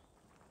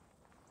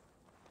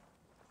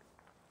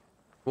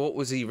 What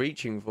was he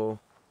reaching for?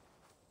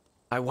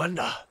 I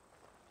wonder.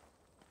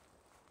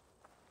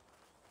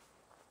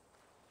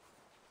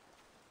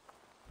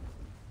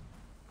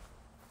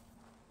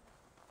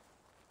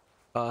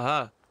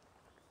 Aha.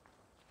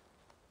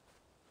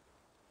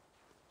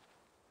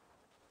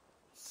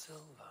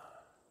 silver.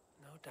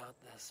 No doubt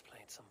this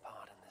played some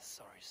part in this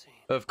sorry scene.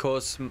 Of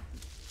course. 3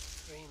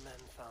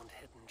 men found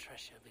hidden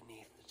treasure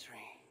beneath the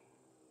tree.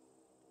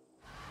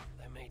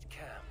 They made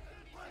camp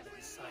while they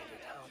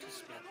decided how to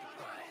split the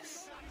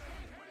prize.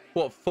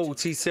 What,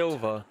 40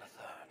 silver?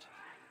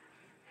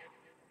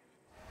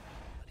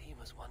 But he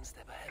was one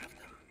step ahead of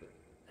them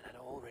and had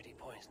already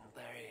poisoned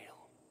their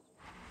ale.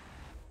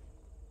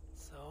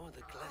 So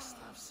the glisten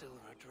of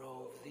silver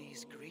drove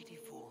these greedy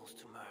fools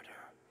to murder.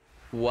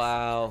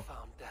 Wow. They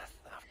found death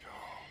after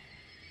all.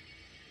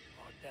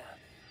 Or death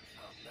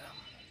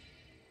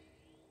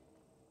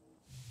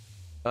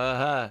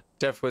found them.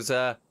 Death was,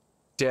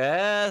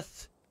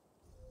 death.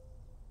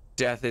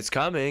 Death is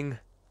coming.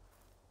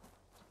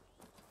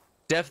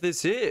 Death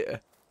is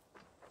here.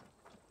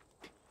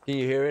 Can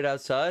you hear it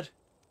outside?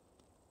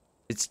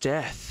 It's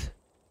death.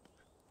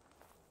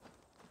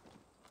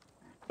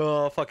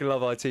 Oh, I fucking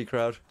love IT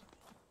crowd.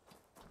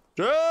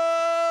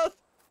 Death!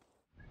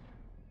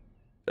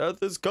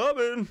 Death is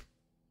coming.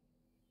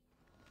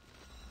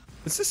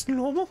 Is this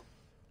normal?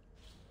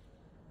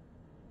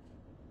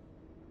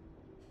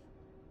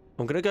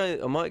 I'm gonna go.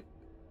 I might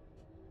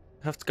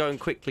have to go and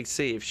quickly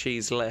see if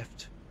she's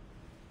left,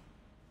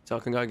 so I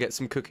can go and get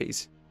some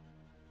cookies.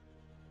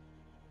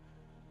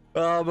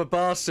 Oh, I'm a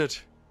bastard.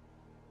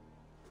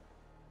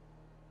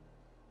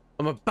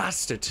 I'm a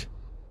bastard.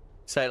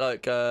 Say it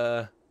like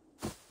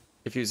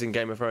if you was in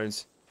Game of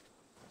Thrones.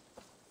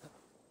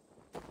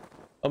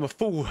 I'm a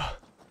fool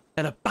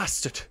and a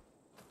bastard.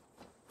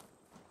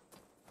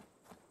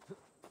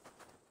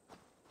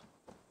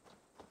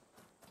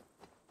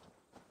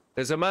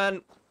 There's a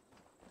man,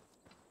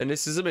 and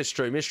this is a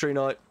mystery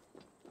night.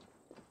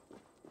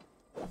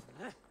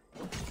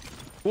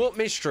 What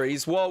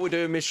mysteries, while we're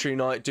doing mystery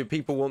night, do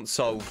people want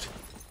solved?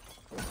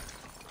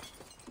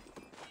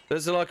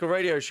 There's like a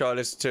radio show I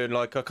listen to, and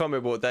like I can't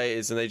remember what day it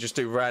is, and they just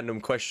do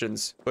random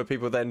questions where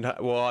people then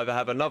will either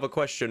have another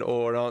question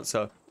or an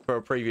answer for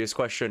a previous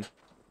question.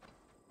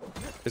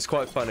 It's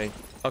quite funny.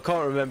 I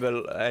can't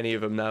remember any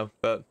of them now,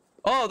 but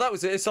oh, that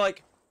was it. It's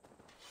like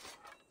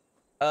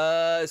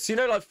so you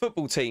know, like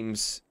football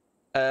teams,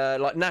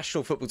 like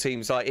national football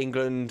teams, like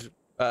England,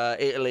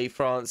 Italy,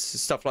 France,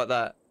 stuff like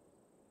that.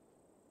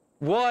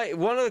 Why?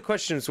 One of the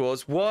questions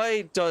was,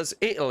 why does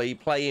Italy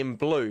play in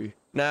blue?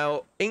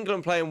 Now,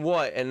 England play in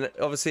white, and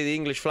obviously the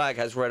English flag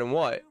has red and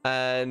white,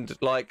 and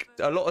like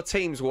a lot of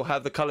teams will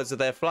have the colours of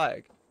their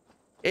flag.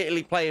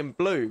 Italy play in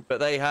blue, but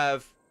they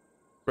have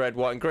red,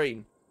 white, and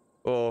green,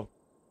 or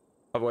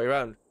other way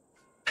around.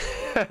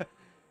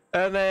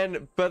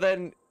 But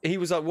then he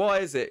was like, why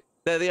is it?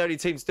 They're the only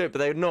teams to do it, but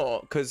they're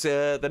not, because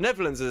the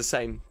Netherlands are the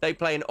same. They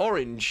play in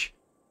orange,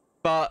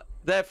 but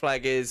their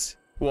flag is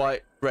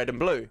white, red, and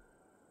blue.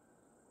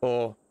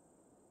 Or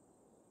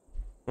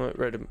white,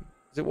 red, and...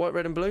 Is it white,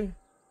 red, and blue?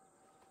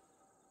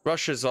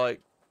 Russia's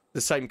like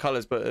the same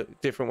colours, but a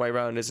different way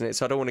around, isn't it?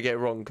 So I don't want to get it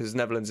wrong, because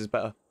Netherlands is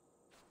better.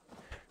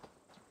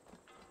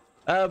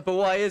 But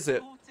why is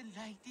it? Lots of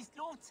ladies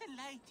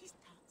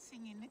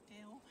dancing in the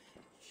dill,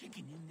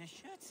 shaking in their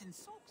shirts and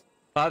socks.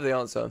 I have the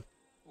answer.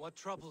 What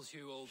troubles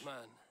you, old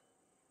man?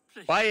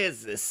 Please, Why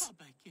is this?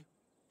 I beg you.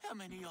 How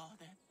many are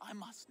there? I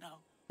must know.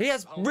 He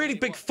has really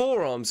big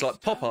forearms like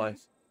Popeye.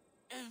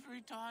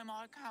 Every time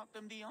I count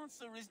them, the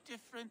answer is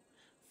different.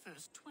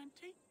 First 20,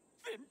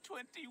 then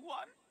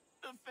 21.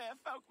 The fair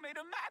folk made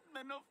a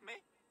madman of me.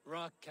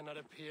 Rock cannot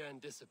appear and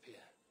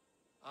disappear.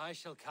 I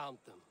shall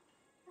count them.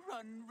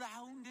 Run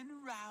round and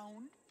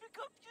round, pick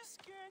up your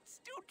skirts,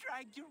 still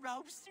drag your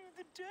robes through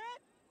the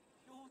dirt.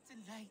 Lots of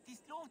ladies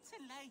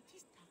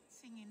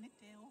dancing in the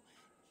dill,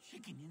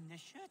 shaking in their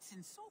shirts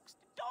and socks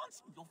to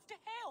dance me off to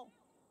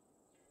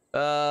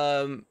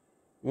hell.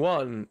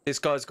 One, this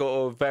guy's got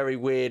a very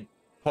weird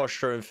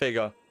posture and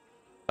figure.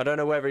 I don't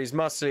know whether he's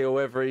muscly or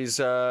whether he's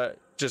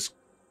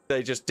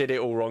they just did it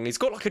all wrong. He's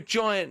got like a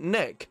giant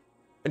neck.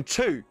 And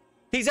two,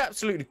 he's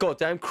absolutely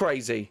goddamn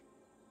crazy.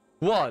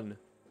 1,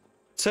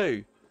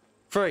 2,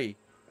 3,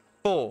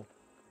 4,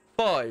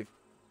 5,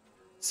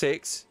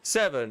 6,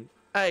 7,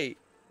 8,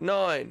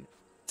 9,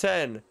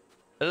 10,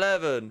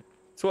 11,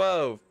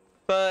 12,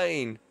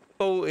 13,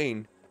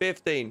 14,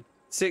 15,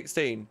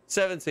 16,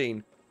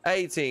 17,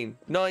 18,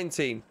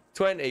 19,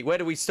 20. Where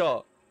do we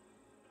start?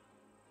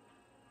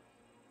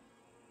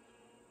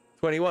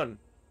 21.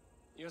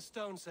 Your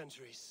stone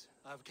centuries.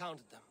 I've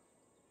counted them.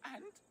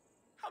 And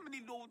how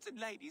many lords and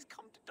ladies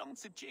come to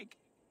dance a jig?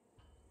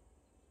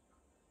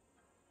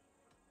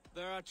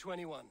 There are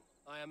 21.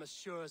 I am as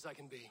sure as I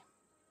can be.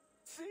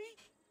 See?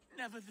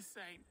 Never the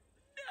same.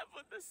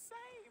 Never the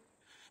same.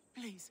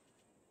 Please,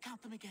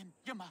 count them again.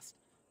 You must,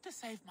 to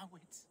save my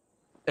wits.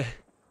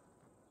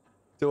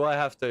 Do I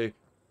have to?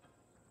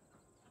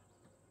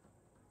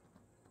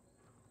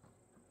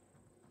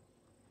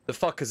 The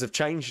fuckers have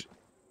changed.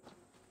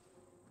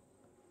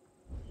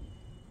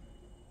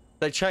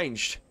 They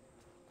changed.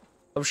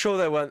 I'm sure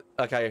they weren't.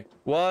 Okay.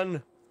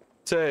 1,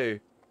 2,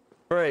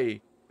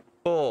 3,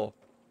 4,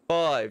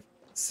 5,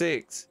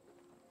 6,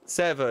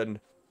 7.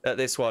 At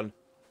this one.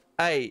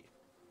 8,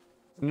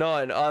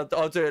 9.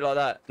 I'll do it like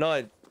that.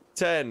 9,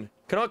 10.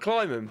 Can I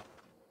climb him?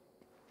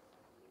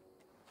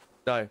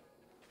 No.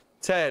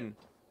 10,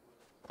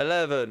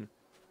 11,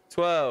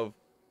 12,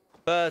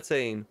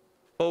 13,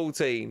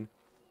 14,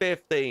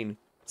 15,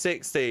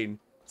 16,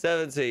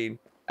 17,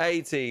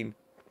 18,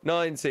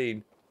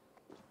 19.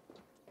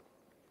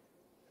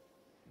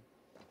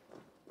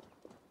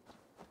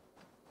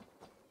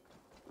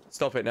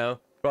 Stop it now.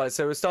 Right,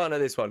 so we're starting at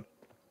this one.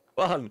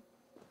 1,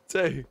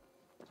 2,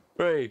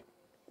 3,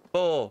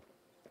 4,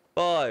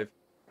 5,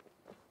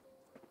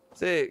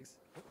 6,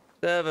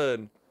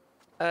 7,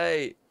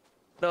 8,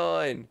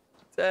 9,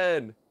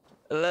 10,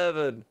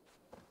 11,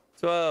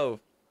 12,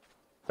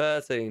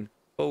 13,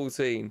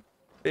 14,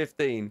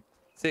 15,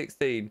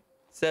 16,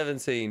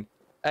 17,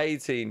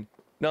 18,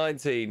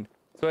 19,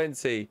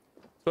 20,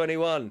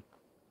 21,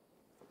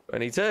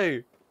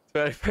 22,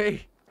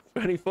 23,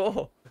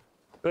 24,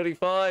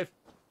 25,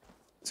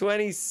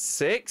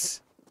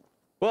 26?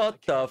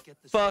 What the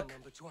fuck?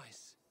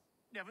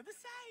 Never the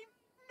same.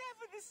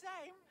 Never the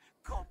same.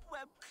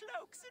 Cobweb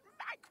cloaks and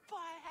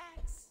magpie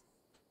hats.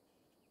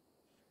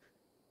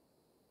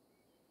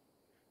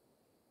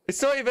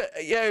 It's not even...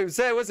 Yeah, it was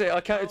there, was it? I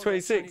counted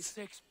 26.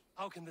 26.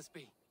 How can this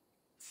be?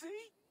 See?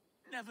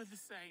 Never the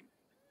same.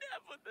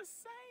 Never the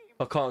same.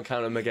 I can't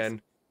count them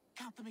again.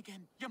 Count them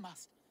again. You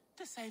must.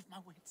 To save my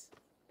wits.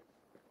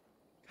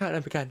 Count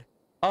them again.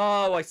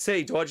 Oh, I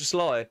see. Do I just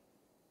lie?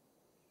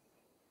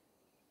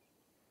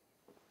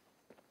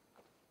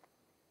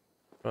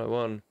 Right,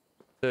 1,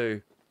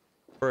 2,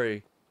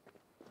 3.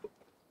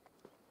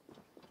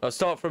 I'll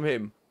start from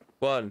him.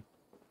 1,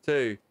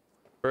 2,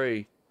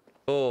 3,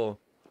 4,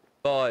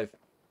 5,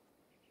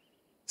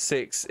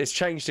 6. It's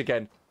changed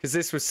again because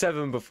this was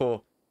 7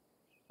 before.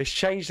 It's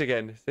changed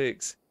again.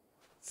 6,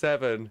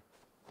 7,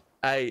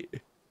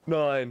 8,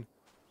 9,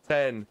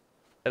 10,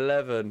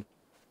 11,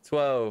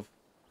 12,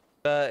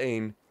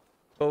 13,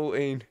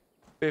 14,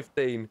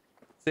 15,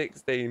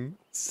 16,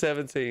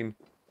 17,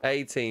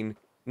 18,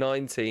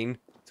 19,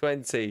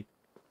 20,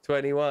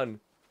 21,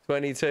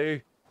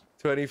 22,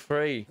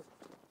 23.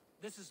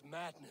 This is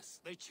madness.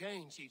 They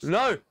change each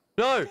No,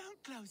 no.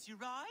 Don't close your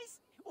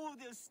eyes, or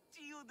they'll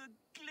steal the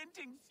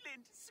glinting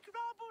flint.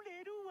 Scrabble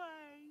it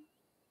away.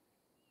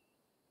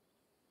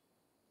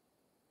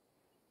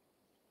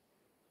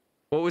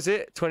 What was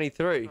it?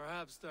 23.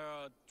 Perhaps there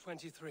are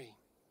 23.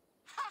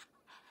 Ha!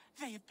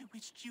 They have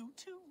bewitched you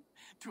too.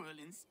 Twirl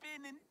and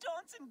spin and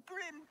dance and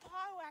grin.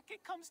 Powhack,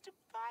 it comes to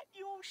bite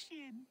your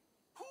shin.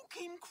 Who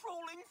came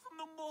crawling from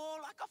the moor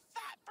like a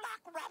fat black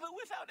rabbit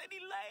without any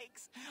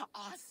legs?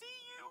 I see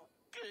you,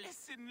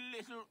 glisten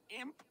little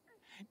imp.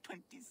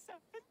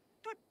 27,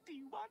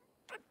 21,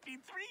 23,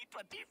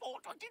 24,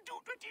 22,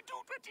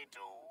 22, 22.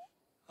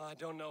 I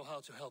don't know how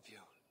to help you.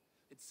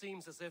 It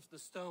seems as if the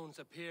stones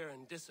appear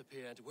and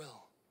disappear at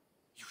will.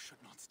 You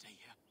should not stay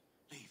here.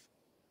 Leave.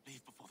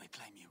 Leave before they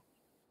claim you.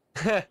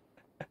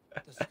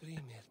 Does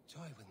Grimir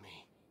toy with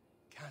me,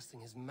 casting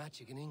his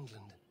magic in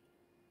England?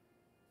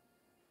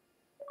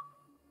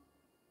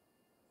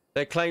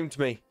 They claimed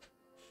me.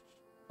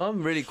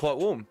 I'm really quite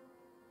warm.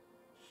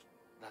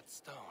 That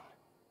stone.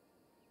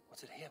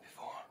 Was it here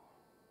before?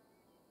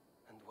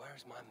 And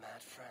where's my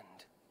mad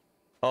friend?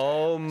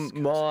 Oh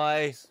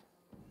my...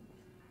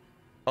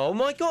 Oh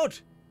my god!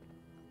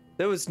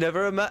 There was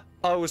never a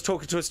I was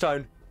talking to a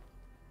stone.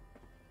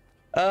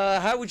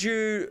 How would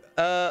you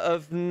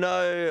have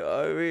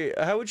know?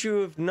 How would you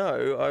have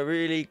know? I'm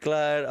really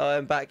glad I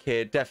am back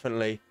here.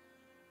 Definitely.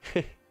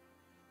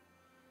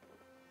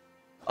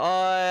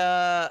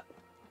 I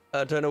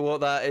don't know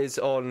what that is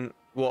on,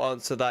 what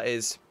answer that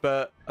is,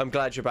 but I'm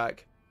glad you're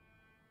back.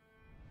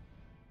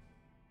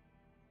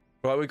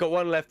 Right, we've got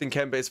one left in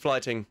Kent, but it's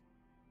flighting.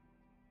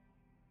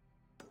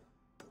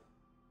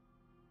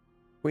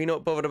 We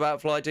not bothered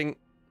about flighting.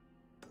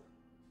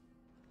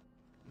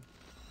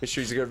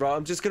 Mysteries are good. Right,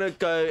 I'm just going to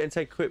go and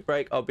take a quick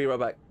break. I'll be right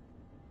back.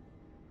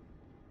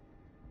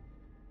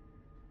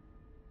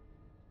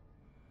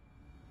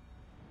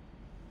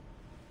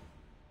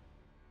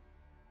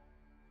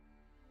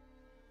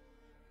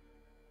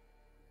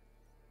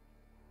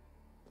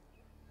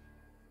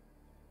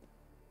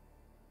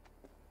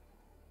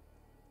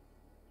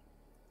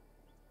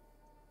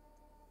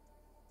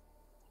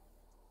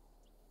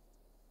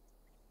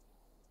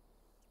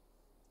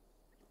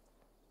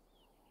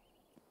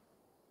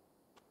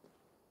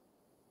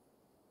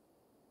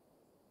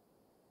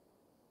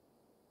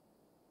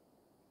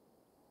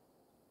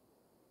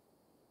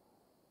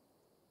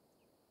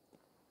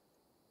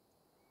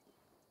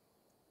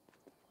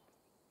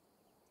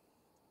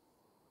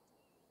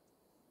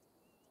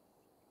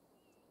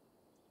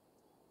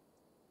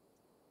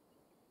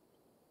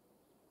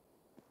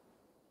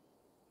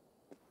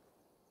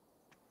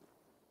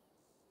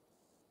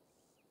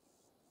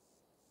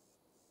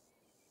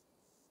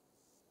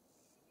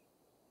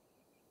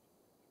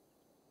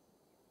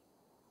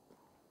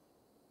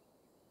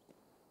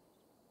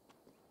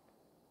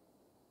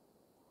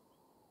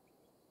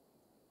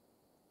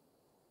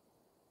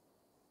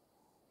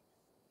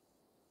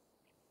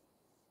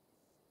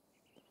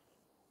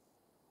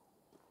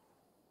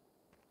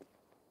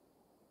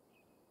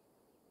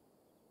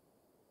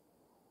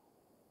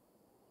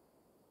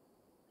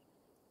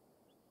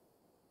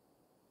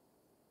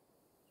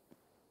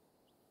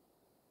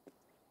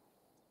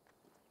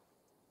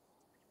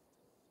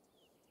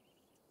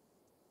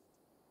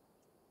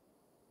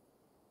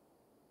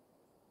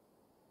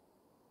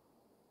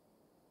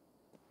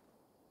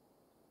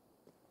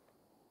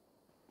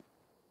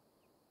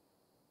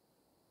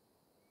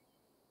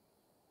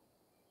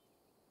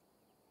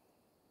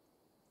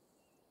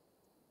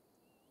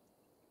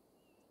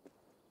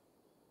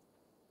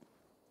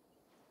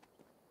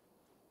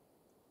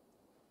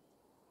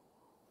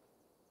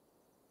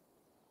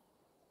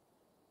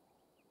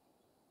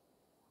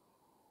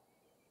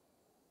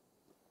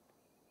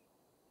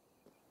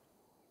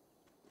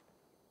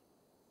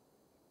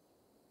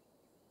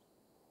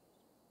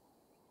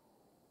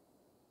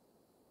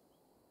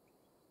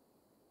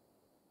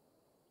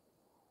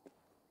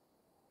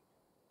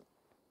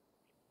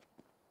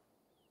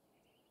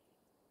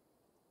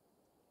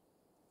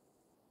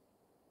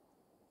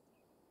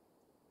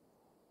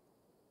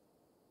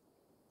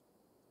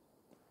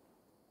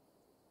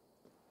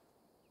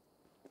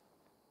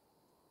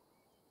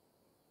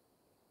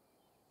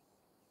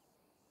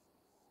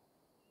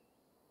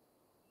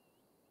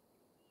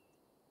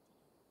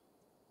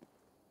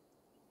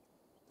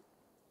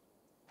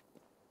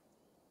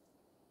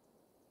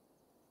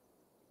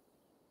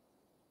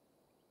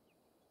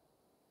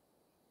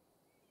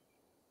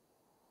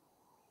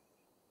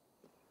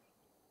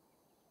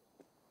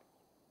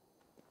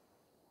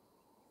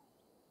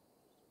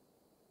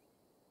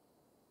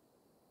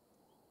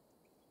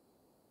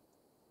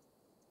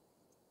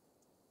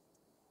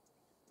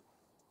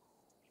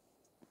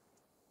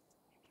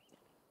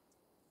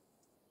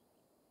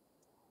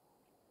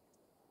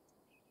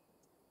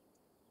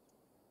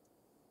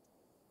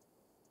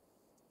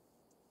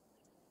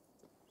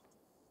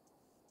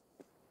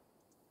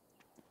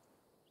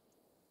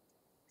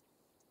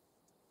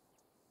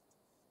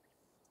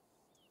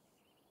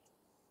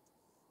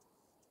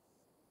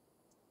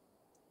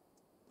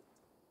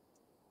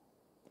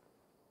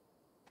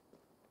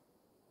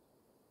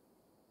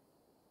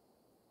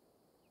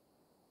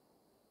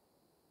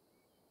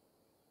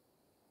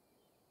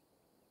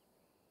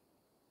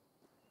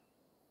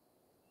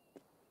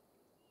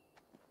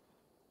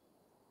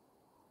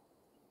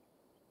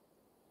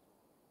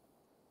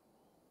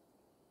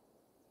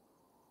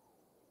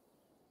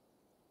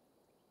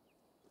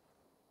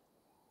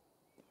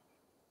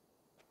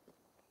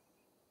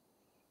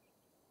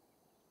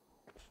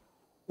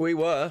 We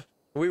were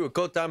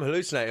goddamn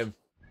hallucinating.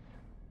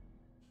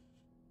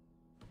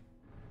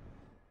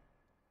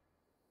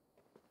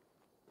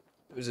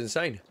 It was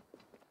insane.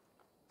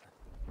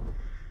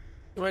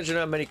 Imagine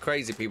how many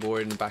crazy people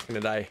were in back in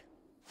the day.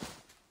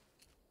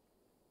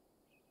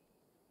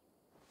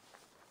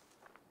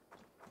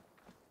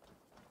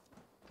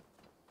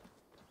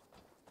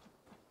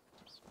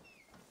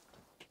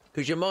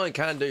 Because your mind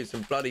can do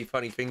some bloody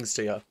funny things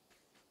to you.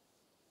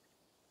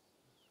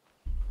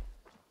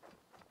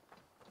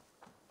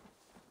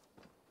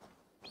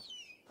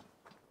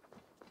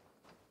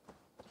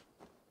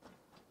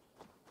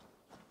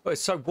 Oh,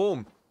 it's so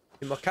warm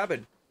in my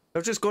cabin.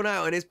 I've just gone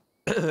out and it's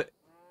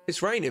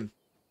it's raining.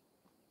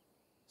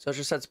 So I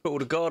just had to put all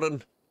the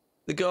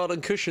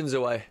garden cushions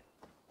away.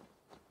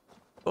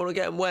 I don't want to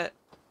get them wet.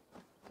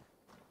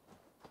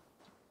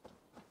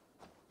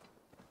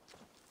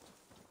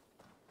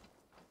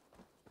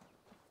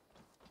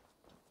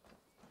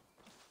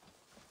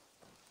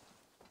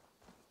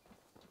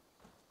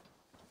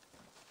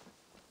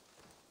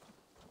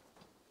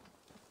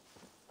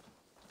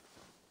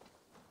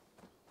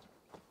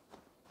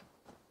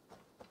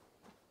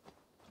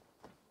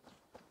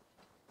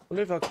 I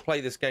wonder if I could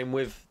play this game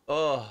with...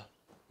 Oh, I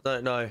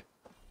don't know.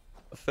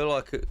 I feel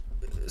like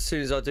as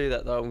soon as I do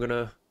that, though, I'm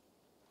gonna...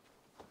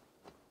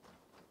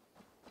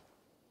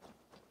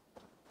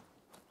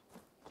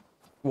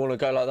 want to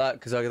go like that,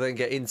 because I can then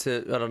get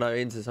into, I don't know,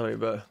 into something,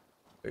 but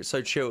it's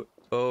so chill.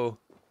 Oh.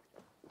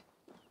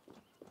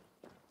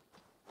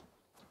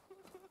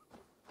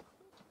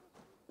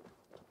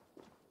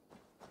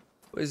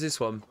 What is this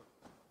one?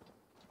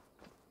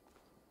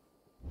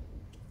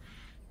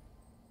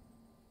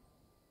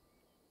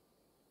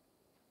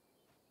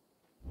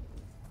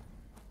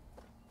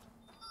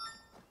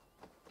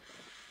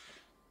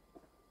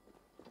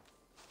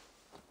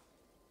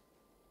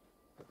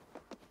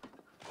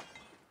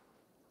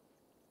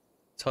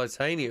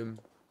 Titanium.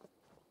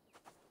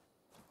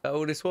 Is that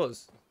all this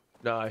was?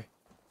 No.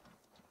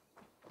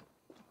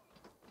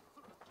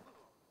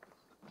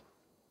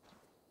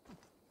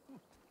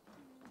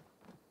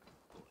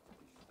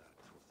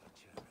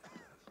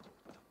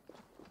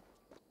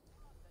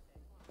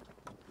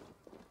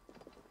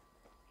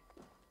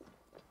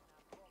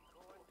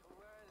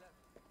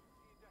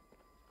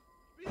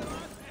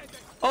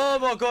 Oh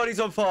my god,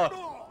 he's on fire!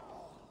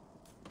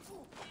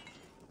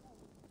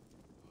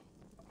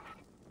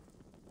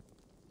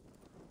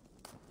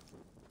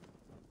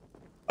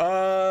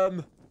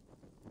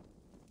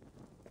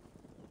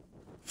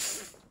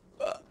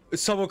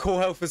 Someone call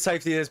health and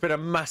safety. There's been a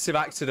massive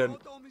accident.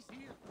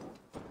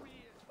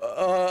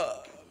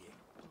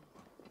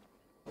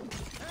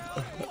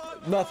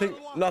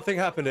 Nothing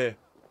happened here.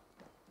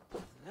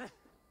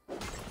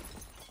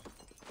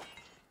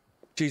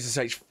 Jesus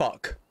H,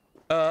 fuck.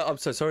 I'm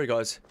so sorry,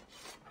 guys.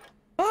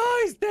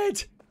 Oh, he's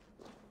dead.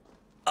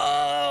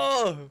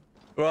 Oh,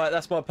 right,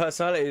 that's my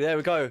personality. There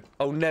we go.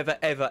 I'll never,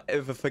 ever,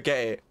 ever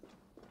forget it.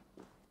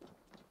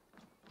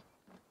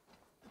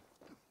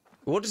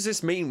 What does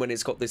this mean when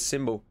it's got this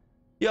symbol?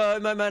 Yo,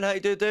 my man, how you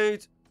doing,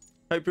 dude?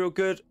 Hope you're all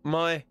good.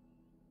 My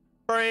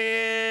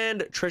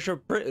friend, Treasure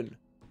of Britain.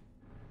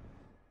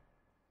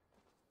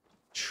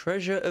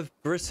 Treasure of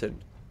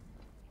Britain.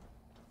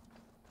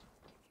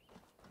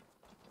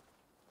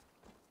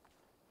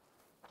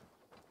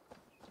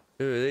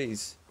 Who are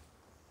these?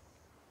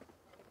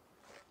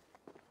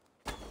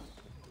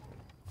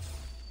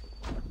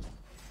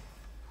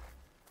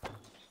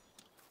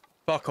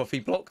 Fuck off, he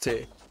blocked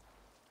it.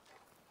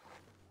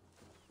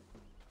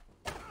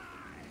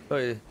 Oh,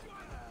 yeah.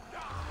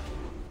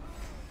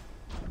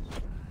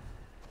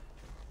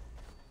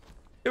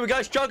 Here we go,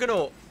 it's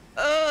Juggernaut.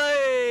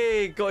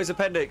 Hey, got his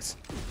appendix.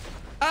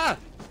 Ah,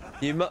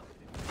 you mu.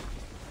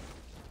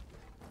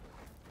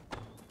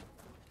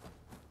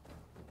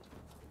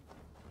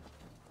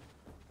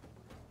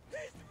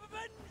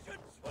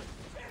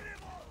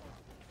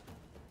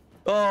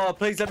 Oh,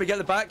 please let me get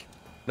the back.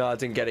 No, I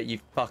didn't get it, you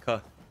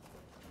fucker.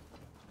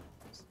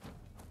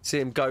 See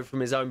him go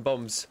from his own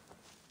bombs.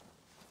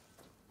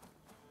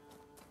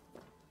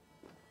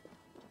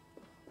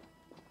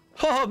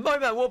 Oh, my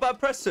man, what about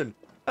Preston?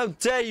 How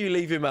dare you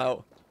leave him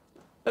out?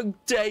 How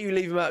dare you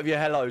leave him out of your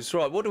hellos?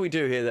 Right, what do we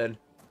do here then?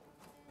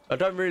 I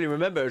don't really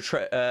remember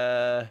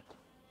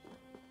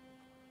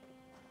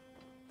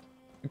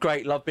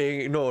Great, love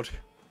being ignored.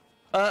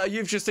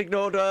 You've just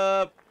ignored,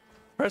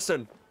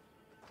 Preston.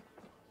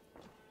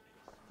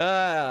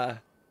 Ah.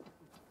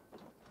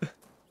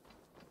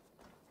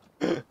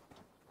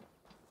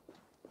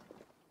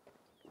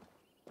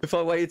 If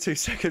I waited 2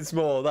 seconds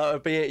more, that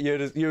would be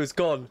it. You was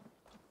gone.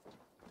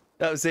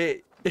 That was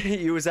it.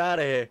 You was out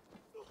of here.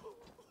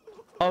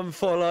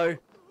 Unfollow.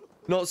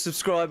 Not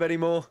subscribe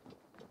anymore.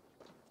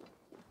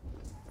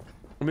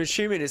 I'm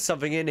assuming there's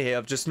something in here.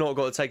 I've just not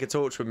got to take a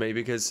torch with me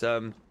because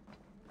I'd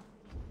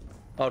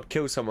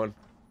kill someone.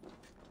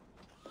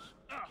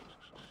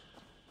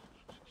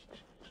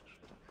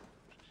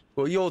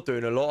 Well, you're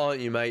doing a lot,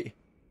 aren't you, mate?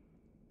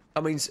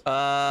 I mean,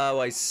 oh,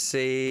 I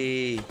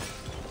see.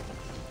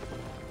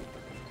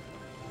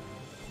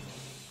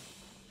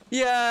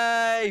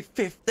 Yay!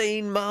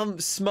 15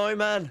 months, my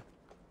man.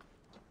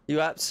 You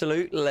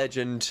absolute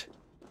legend.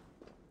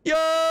 Yo,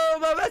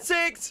 my man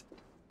 6!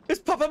 It's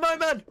Papa Mo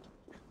Man!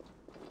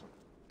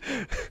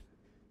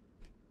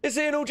 It's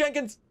Ian All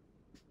Jenkins!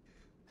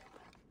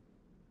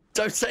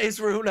 Don't say his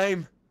real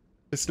name.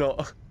 It's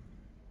not.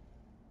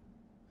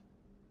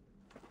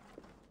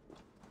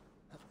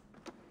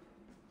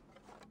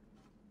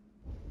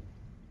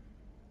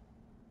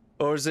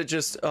 Or is it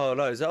just... Oh,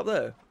 no, is it up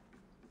there?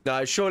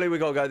 No, surely we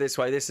gotta go this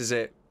way. This is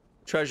it.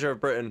 Treasure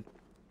of Britain.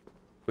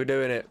 We're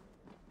doing it.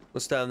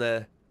 What's down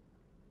there?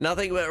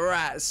 Nothing but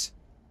rats.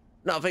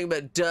 Nothing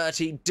but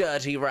dirty,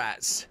 dirty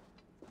rats.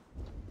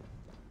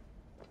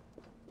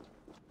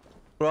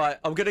 Right,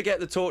 I'm gonna get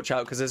the torch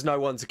out because there's no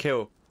one to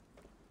kill.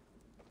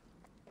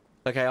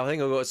 Okay, I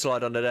think I've got to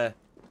slide under there.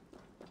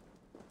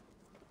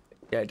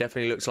 Yeah, it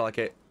definitely looks like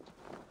it.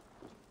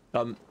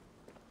 No.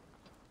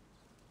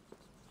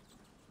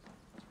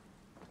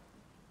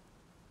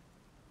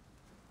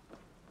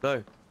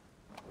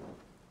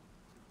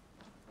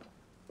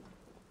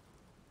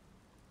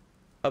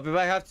 I'll be back.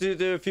 I have to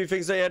do a few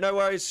things there. Yeah, no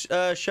worries.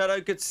 Shadow,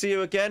 good to see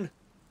you again.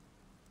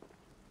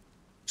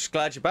 Just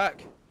glad you're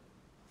back.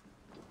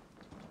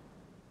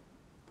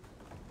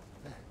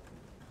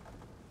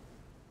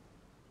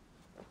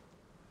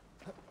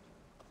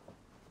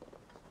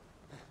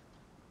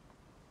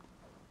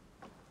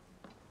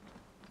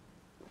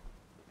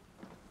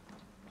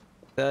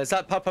 Is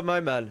that Papa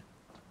Mo Man?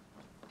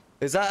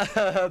 Is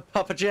that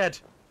Papa Jed?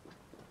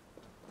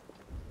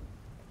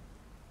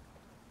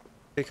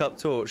 Pick up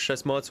torch.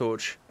 That's my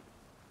torch.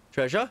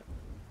 Treasure?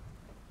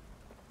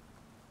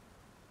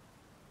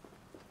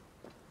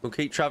 We'll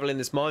keep traveling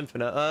this mine for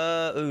now.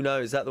 Oh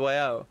no, is that the way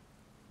out?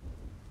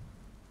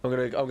 I'm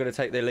gonna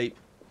take the leap.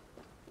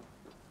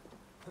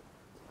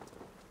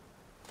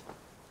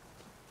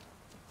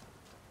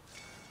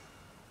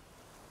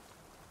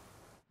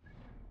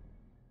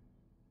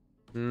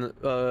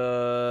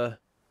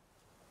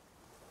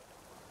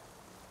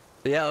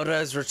 The Elder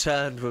has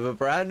returned with a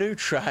brand new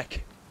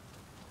track.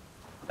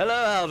 Hello,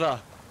 Elder.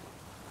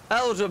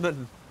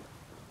 Elderman.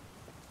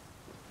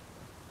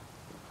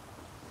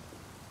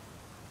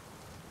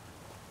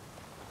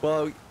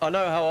 Well, I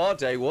know how our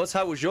day was.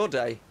 How was your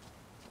day?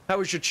 How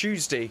was your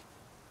Tuesday?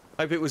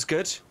 Hope it was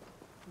good.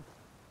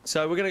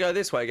 So we're gonna go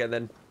this way again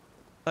then.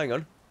 Hang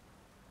on.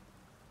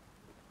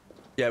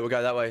 Yeah, we'll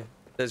go that way.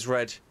 There's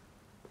red.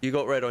 You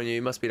got red on you.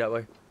 It must be that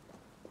way.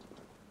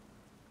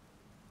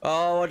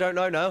 Oh, I don't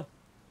know now.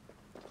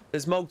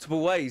 There's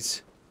multiple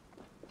ways.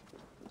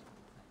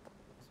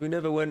 We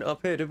never went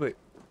up here, did we?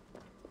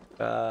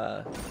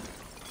 Oh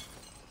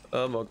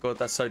my god,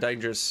 that's so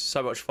dangerous.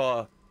 So much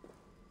fire.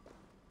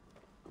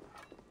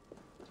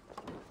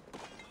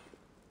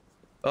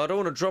 Oh, I don't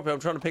want to drop it. I'm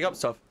trying to pick up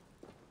stuff.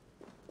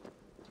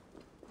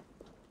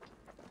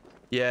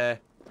 Yeah,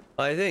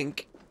 I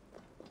think.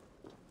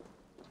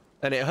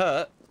 And it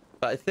hurt,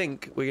 but I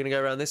think we're going to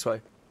go around this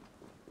way.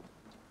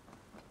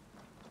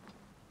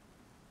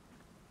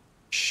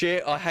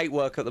 Shit, I hate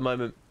work at the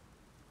moment.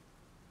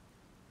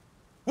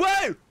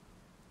 Whoa!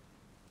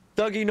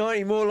 Dougie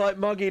 90, more like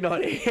Muggy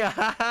 90.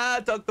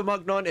 Doug the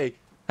Mug 90.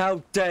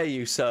 How dare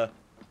you, sir?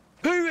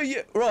 Who are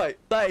you? Right,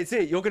 that is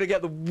it. You're going to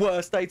get the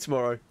worst day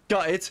tomorrow.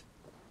 Got it?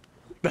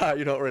 No,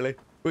 you're not really.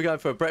 We're going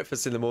for a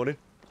breakfast in the morning.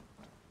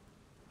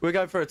 We're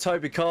going for a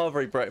Toby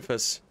Carvery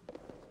breakfast.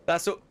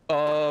 That's all.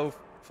 Oh,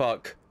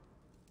 fuck.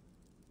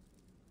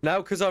 Now,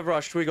 because I've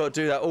rushed, we got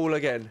to do that all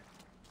again.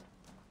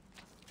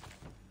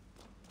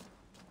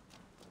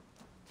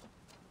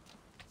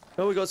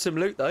 Oh, we got some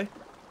loot, though.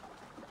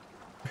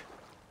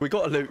 We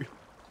got a loot.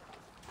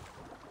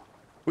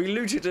 We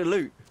looted a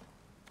loot.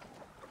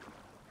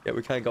 Yeah,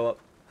 we can go up.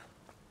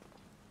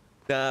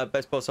 Nah,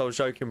 best boss, I was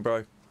joking,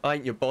 bro. I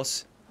ain't your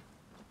boss.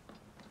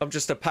 I'm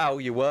just a pal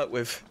you work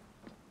with.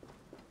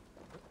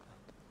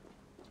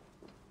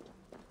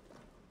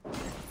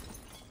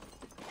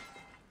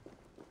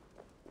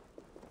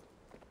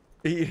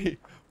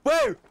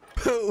 Whoa!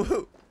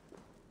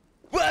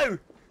 Whoa!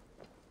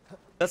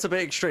 That's a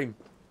bit extreme.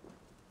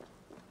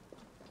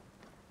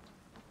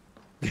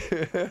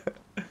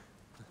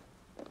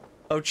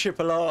 Oh,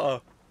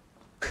 Chipolata.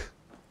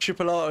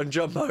 Chipolata and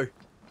Jumbo.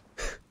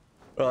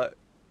 Right.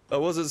 I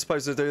wasn't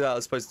supposed to do that. I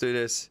was supposed to do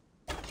this.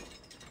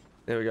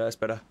 There we go. That's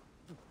better.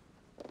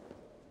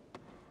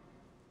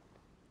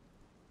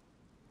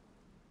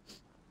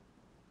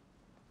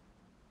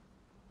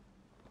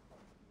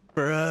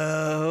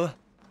 Bro.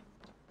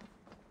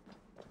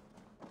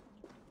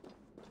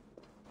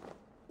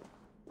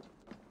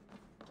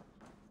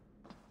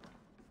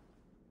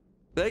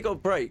 They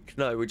got break?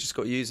 No, we just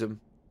got to use them.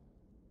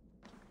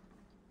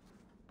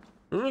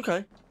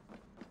 Okay.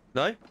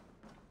 No?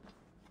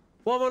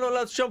 Why am I not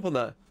allowed to jump on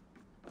that?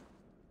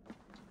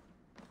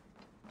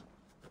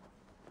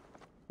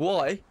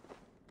 Why?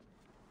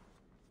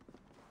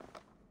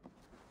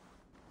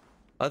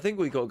 I think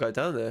we got to go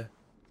down there.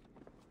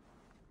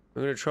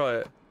 I'm going to try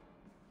it.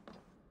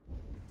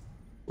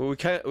 Well, we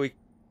can't...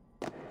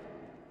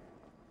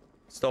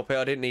 Stop it,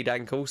 I didn't need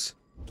ankles.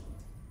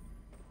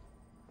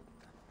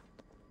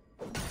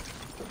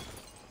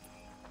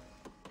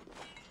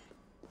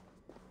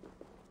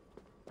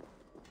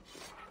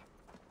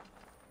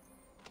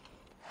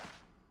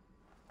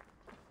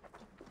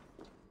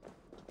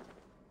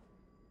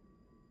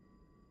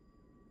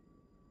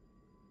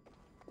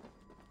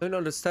 don't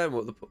understand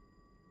what the...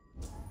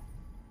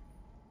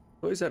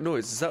 What is that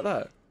noise? Is that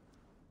that?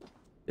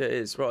 Yeah, it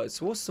is. Right,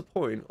 so what's the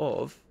point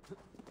of...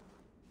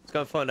 Let's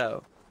go and find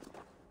out.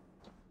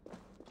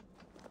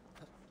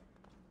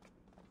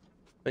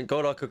 Thank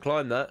God I could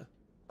climb that.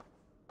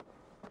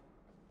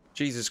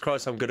 Jesus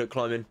Christ, I'm good at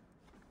climbing.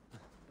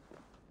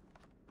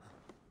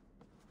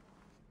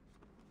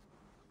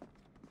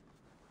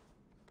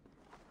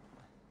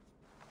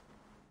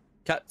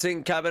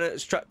 Captain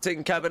cabinets, trapped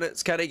in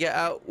cabinets. Can he get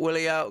out? Will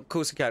he out? Of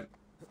course he can.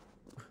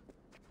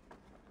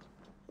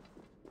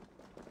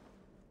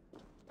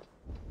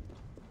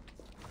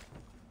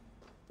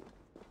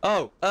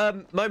 Oh,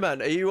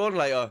 Moman, are you on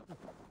later?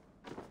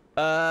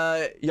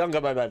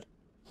 Younger Moman.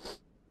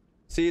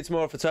 See you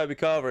tomorrow for Toby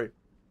Cavalry.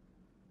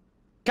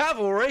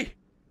 Cavalry?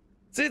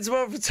 See you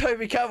tomorrow for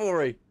Toby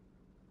Cavalry.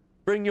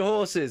 Bring your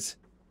horses.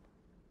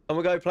 I'm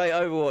gonna go play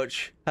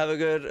Overwatch. Have a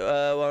good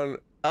one.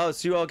 Oh,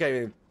 so you are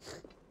gaming.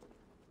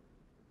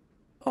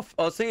 I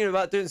was thinking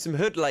about doing some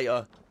hood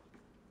later.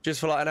 Just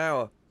for like an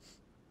hour.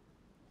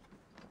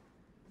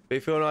 But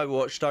if you're on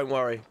Overwatch, don't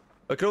worry.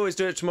 I can always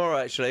do it tomorrow,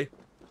 actually.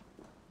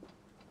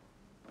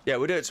 Yeah,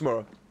 we'll do it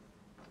tomorrow.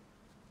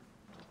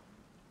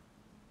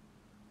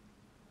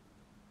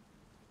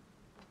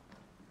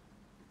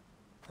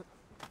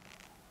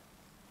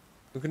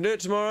 We can do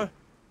it tomorrow.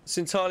 It's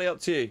entirely up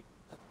to you.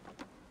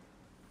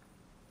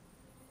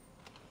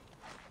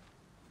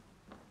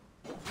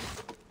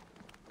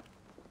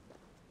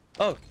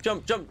 Oh,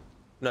 jump, jump.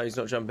 No, he's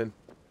not jumping.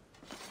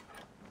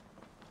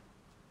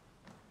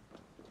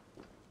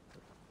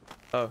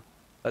 Oh,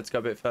 let's go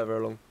a bit further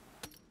along.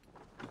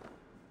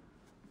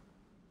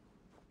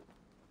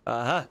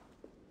 Aha.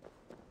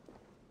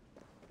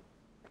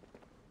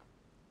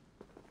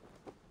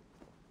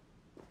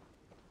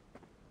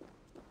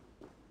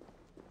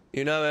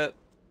 You know it.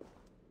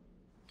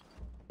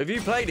 Have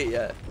you played it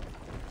yet?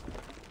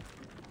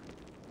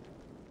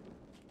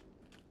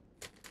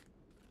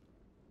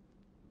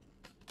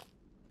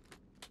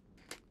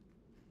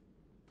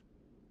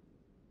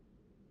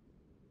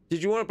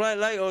 Did you want to play it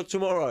later or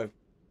tomorrow?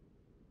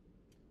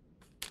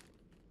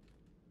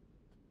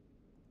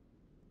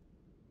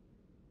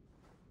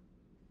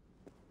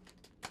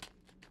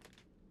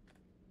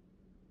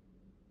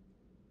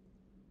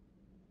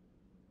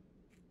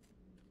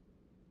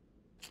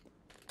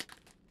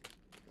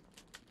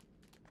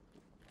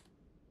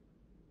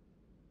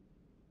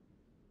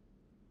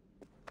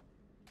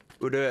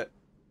 We'll do it.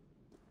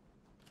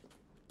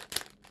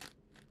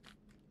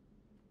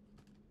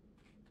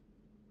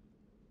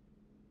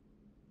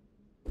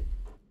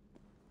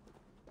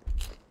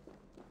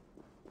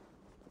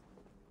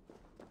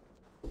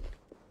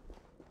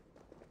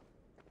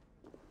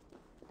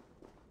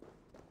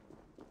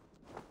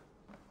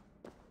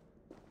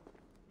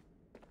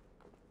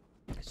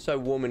 It's so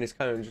warm in this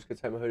cone, I'm just gonna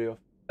take my hoodie off.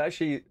 It's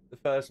actually the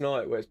first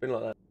night where it's been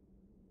like that.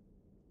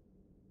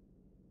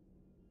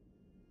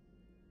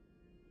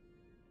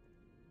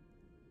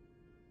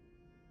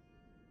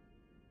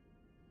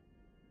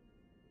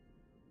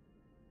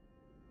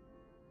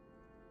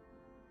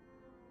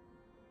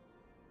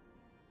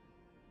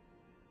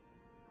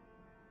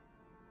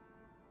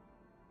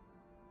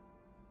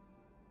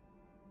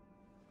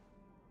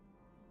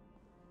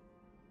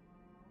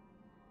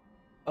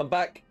 I'm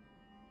back.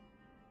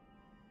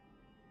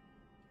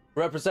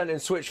 Representing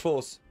Switch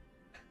Force.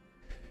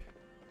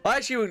 I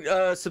actually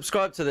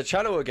subscribed to the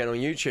channel again on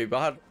YouTube.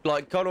 I had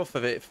like gone off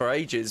of it for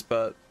ages,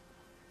 but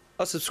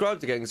I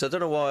subscribed again because I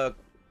don't know why.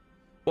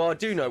 Well, I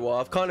do know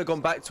why. I've kind of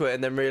gone back to it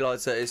and then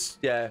realised that it's,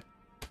 yeah,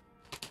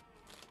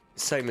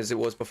 same as it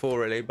was before,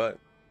 really. But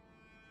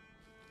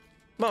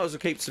might as well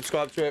keep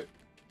subscribed to it.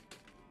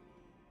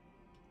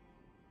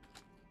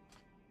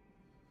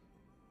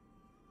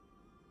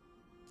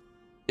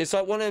 It's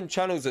like one of them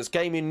channels that's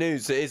gaming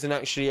news that isn't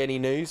actually any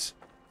news.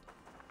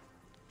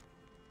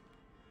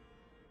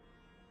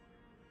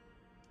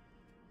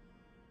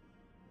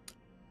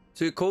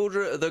 To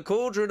the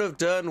cauldron of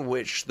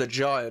Durnwich, the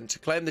giant. To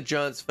claim the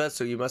giant's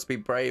vessel, you must be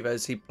brave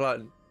as he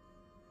plunged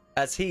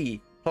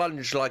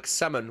like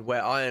salmon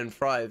where iron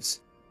thrives,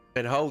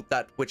 and hold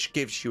that which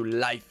gives you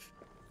life.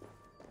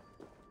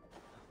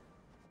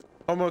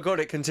 Oh my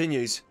god, it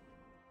continues.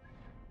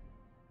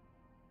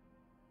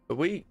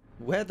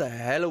 Where the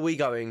hell are we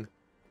going?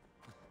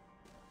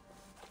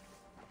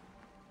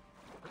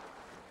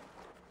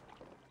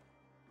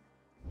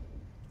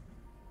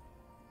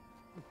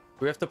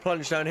 We have to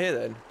plunge down here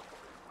then.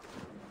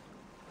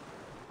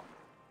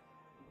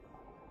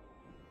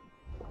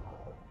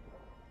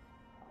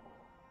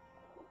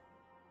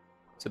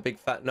 It's a big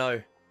fat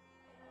no.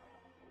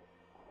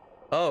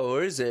 Oh,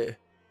 or is it?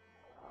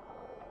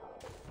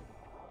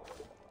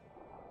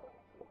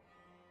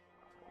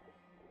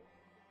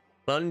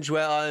 Plunge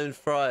where iron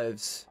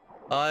thrives.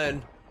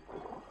 Iron.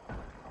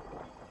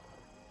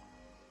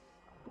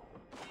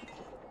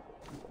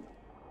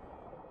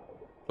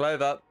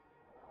 Clover.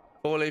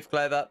 4-leaf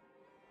clover.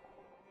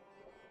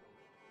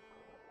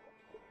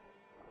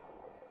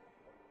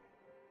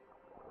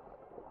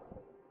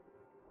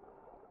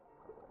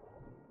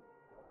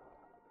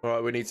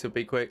 Alright, we need to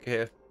be quick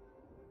here.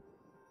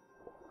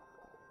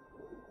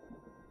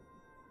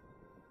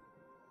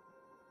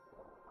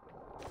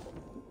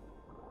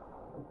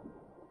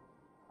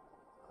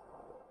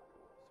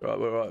 Right,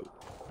 we're right.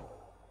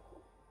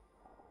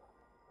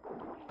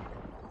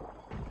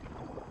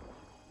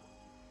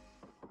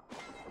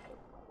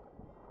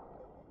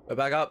 We're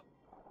back up.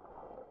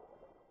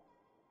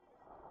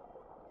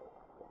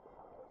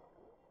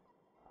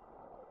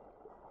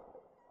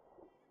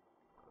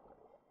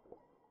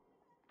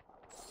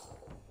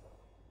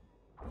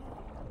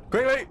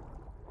 Quickly!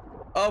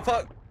 Oh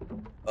fuck!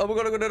 Oh my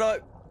god, I'm gonna die!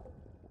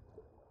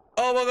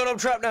 Oh my god, I'm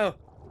trapped now!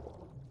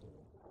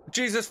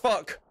 Jesus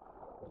fuck!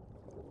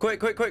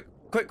 Quick, quick, quick,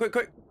 quick, quick,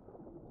 quick!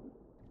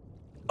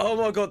 Oh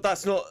my god,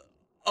 that's not...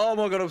 Oh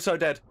my god, I'm so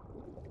dead.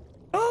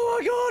 Oh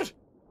my god!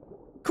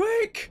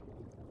 Quick!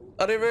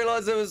 I didn't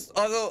realise there was...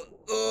 I thought...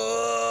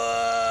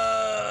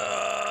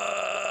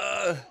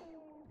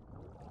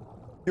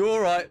 You're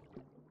alright.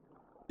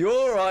 You're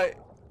alright.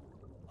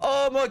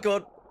 Oh my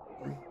god.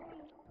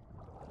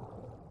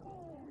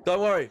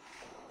 Don't worry.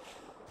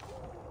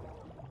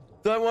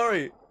 Don't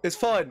worry. It's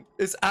fine.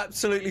 It's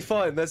absolutely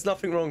fine. There's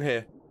nothing wrong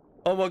here.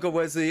 Oh my god,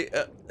 where's the...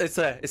 it's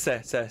there. It's there.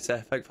 It's there. It's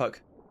there. Thank fuck.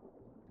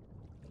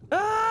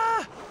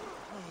 Ah!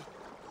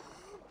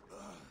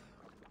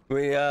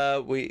 We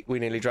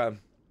nearly drowned.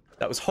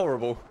 That was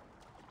horrible.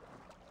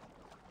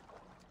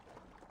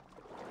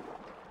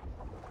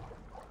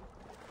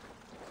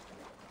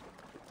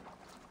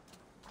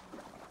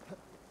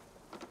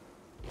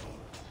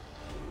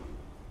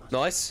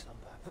 Nice.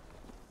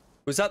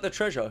 Was that the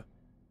treasure?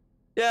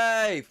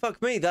 Yay!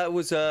 Fuck me. That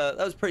was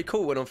pretty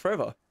cool. Went on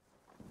forever.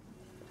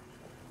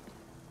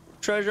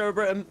 Treasure of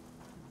Britain.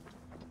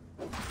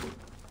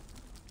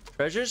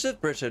 Treasures of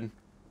Britain.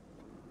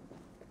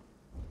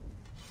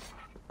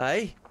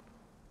 Hey.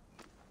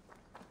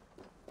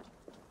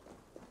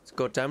 It's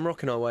goddamn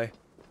rocking our way.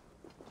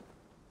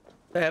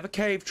 They have a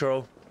cave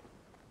troll.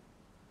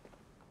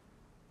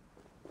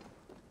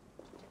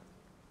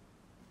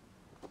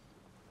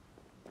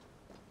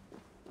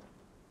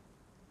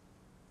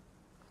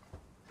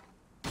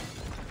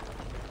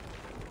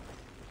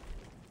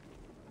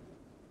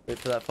 Wait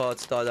for that fire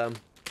to die down.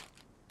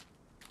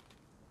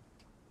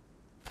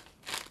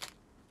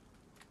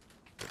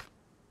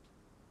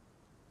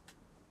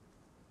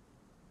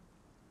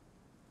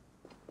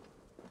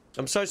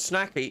 I'm so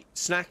snacky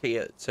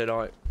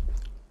tonight.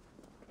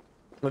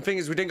 The thing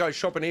is, we didn't go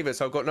shopping either,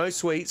 so I've got no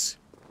sweets.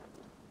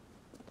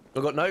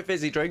 I've got no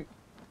fizzy drink.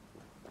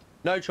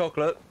 No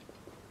chocolate.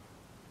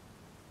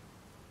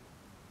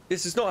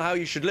 This is not how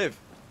you should live.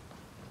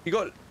 You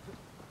got to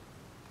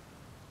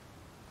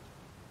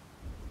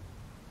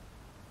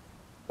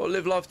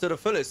live life to the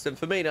fullest, and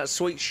for me, that's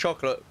sweets,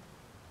 chocolate,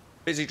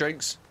 fizzy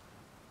drinks.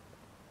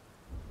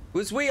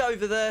 Was we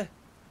over there?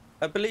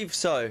 I believe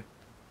so.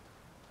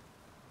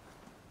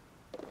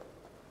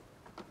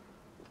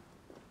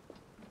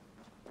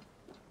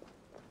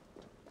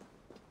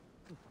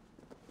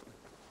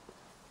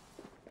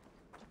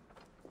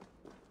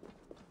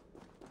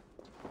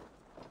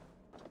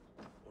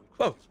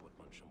 Oh.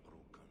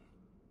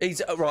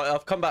 He's right.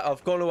 I've come back.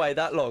 I've gone away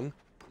that long,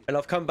 and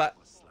I've come back.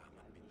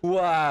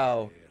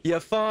 Wow. You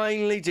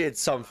finally did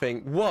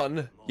something.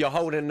 One, you're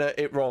holding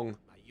it wrong.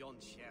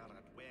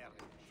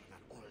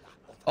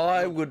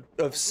 I would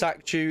have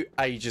sacked you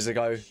ages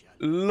ago.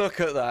 Look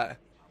at that.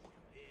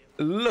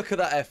 Look at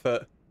that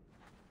effort.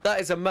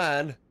 That is a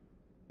man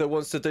that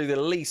wants to do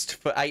the least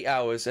for 8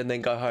 hours and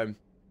then go home.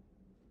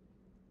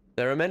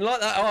 There are men like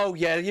that. Oh,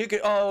 yeah, you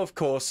could. Oh, of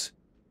course.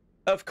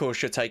 Of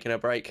course you're taking a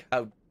break.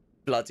 How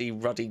bloody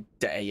ruddy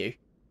dare you.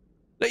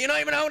 Look, you're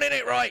not even holding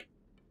it right.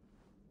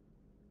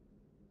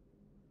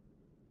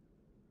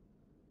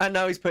 And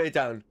now he's put it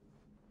down.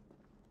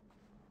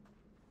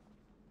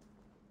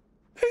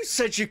 Who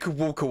said you could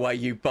walk away,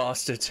 you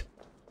bastard?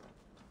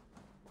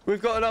 We've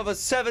got another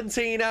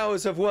 17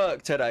 hours of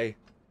work today.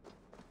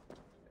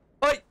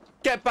 Oi,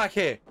 get back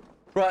here.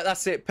 Right,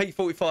 that's it.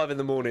 P45 in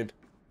the morning.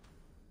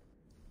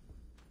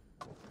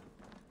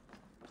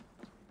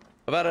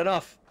 I've had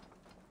enough.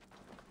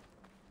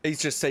 He's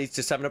just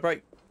having a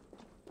break.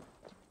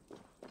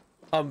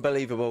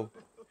 Unbelievable.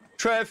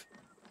 Trevor.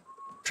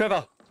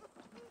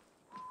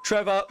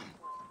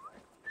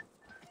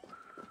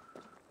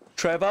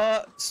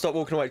 Trevor, stop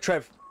walking away.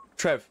 Trev,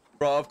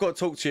 right, I've got to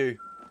talk to you.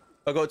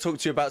 I've got to talk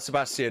to you about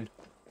Sebastian.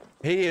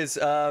 He is,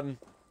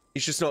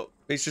 he's just not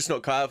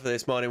cut out for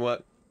this mining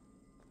work.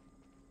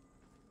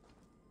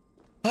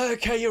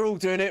 Okay, you're all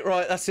doing it.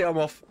 Right, that's it, I'm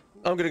off.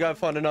 I'm going to go and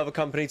find another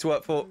company to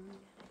work for.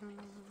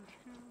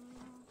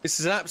 This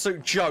is an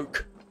absolute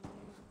joke.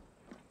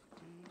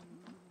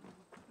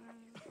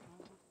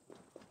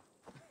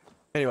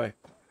 Anyway.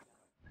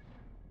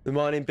 The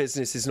mining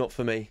business is not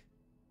for me.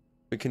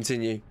 We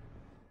continue.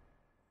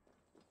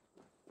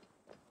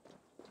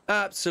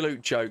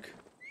 Absolute joke.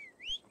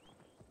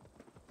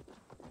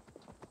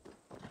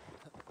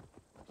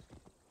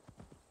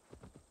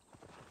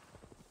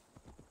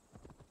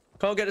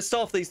 Can't get the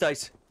staff these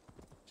days.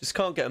 Just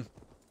can't get them.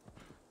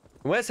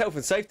 Where's health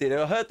and safety?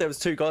 I heard there was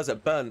 2 guys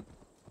that burnt.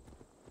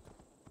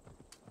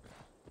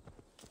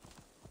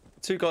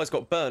 2 guys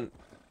got burnt.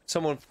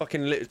 Someone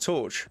fucking lit a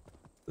torch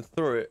and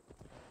threw it.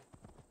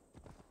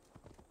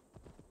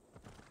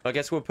 I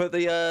guess we'll put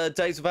the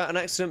days without an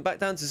accident back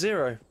down to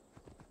 0.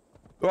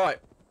 Right,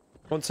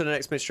 on to the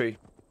next mystery.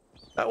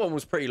 That one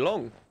was pretty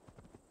long.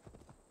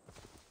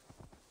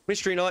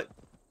 Mystery night.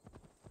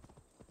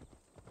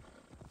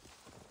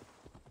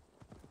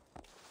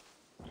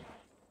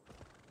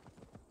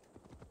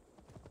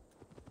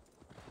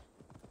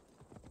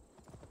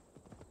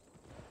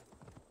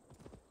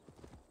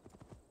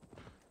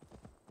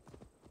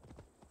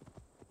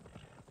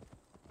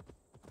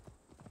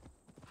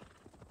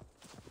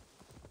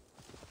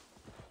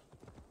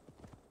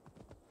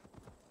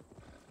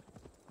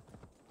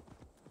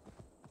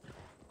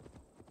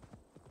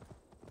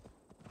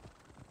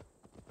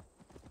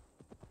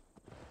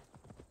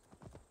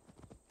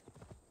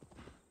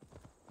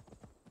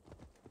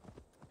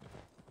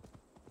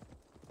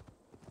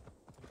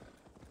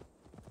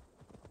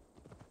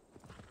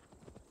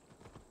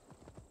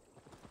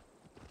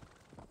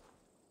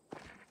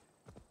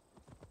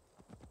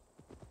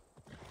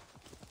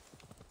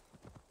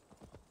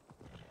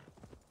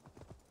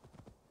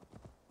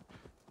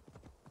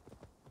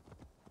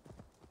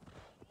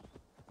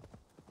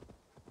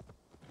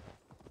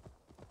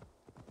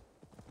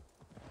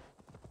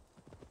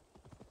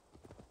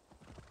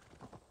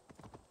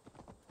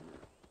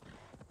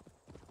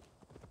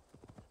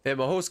 Yeah,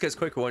 my horse gets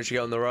quicker once you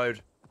get on the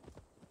road.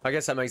 I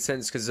guess that makes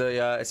sense because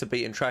it's a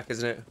beaten track,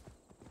 isn't it?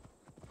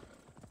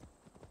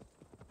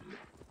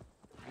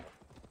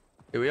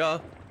 Here we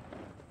are.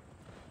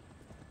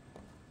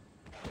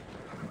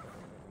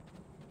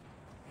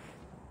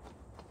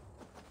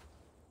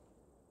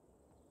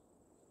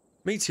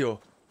 Meteor.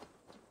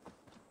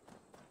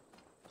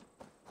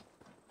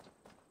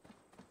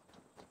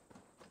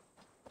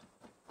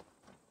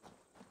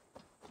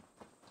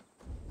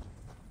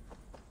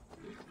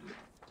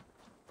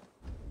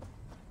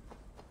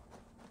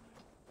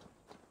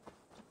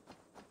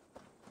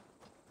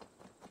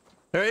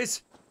 There it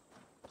is.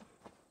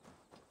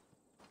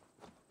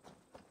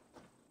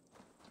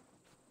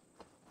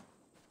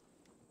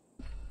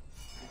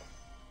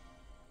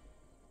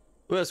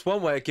 Well, that's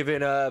one way of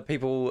giving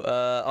people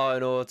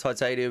iron ore,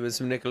 titanium, and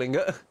some nickel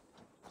ingot.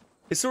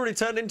 It's already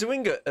turned into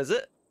ingot, has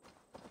it?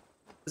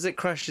 As it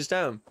crashes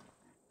down.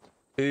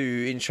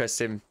 Ooh,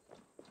 interesting.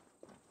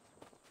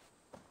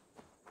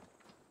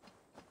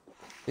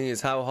 Thing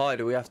is, how high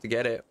do we have to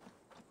get it?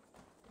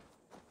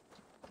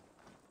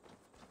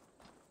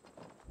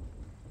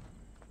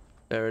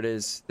 There it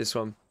is, this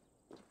one.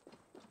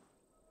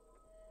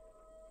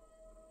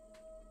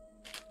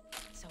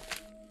 So,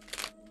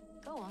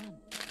 go on.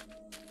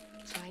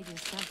 Try it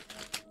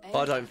yourself.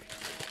 I don't.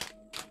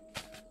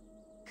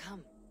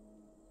 Come.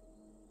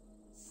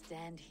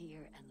 Stand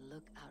here and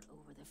look out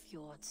over the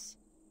fjords.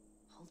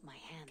 Hold my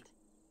hand.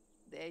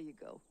 There you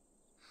go.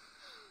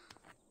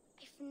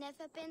 I've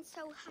never been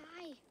so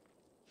high.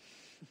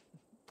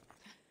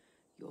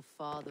 Your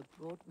father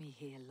brought me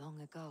here long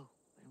ago.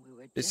 When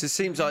we were This just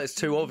seems like it's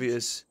too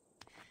obvious.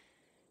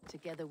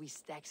 Together we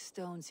stacked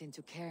stones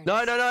into cairns.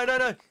 No, no, no, no,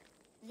 no.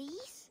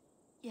 These?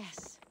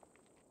 Yes.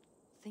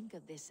 Think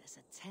of this as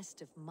a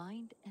test of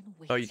mind and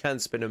wit. Oh, you can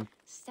spin them.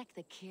 Stack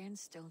the cairn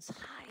stones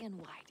high and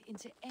wide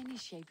into any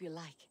shape you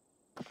like.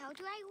 How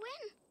do I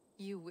win?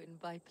 You win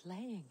by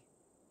playing.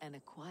 And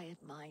a quiet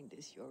mind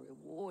is your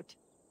reward.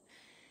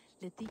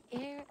 Let the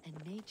air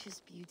and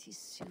nature's beauty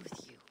soothe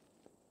you.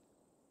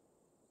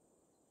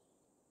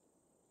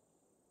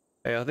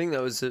 Hey, I think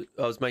that was I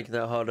was making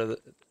that harder.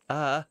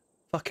 Ah,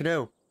 fucking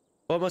hell!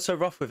 Why am I so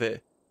rough with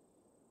it?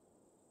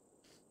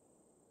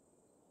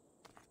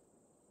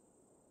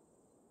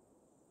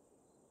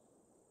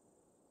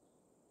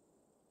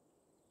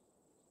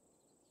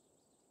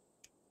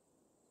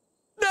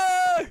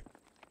 No!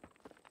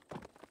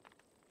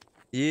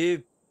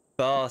 You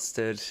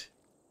bastard!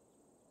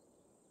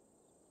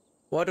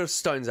 Why do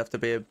stones have to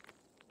be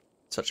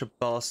such a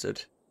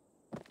bastard?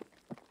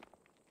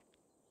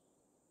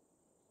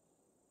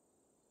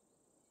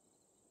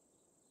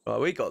 Right,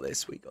 we got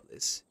this, we got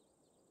this.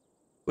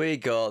 We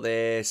got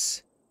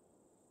this.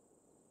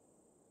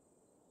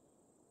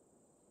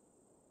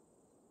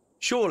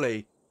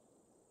 Surely.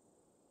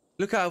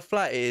 Look how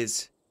flat it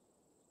is.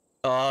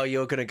 Oh,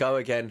 you're gonna go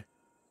again.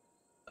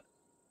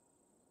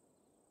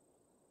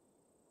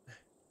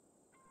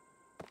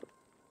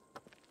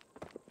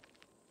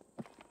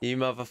 You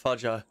mother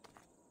fudger.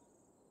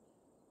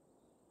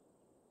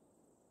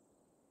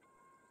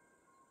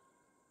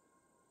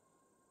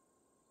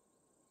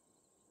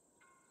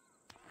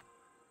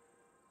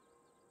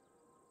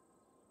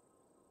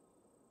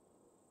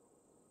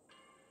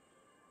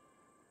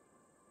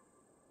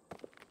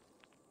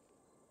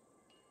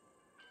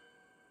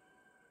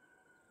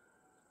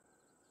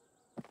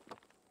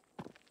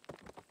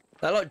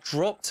 That like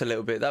dropped a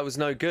little bit. That was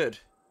no good.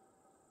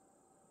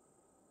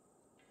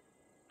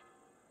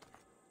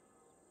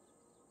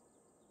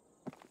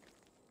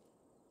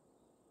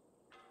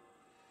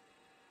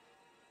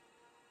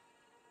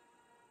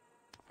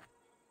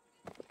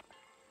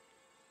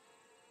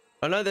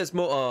 I know there's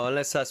more. Oh,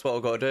 unless that's what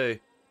I've got to do.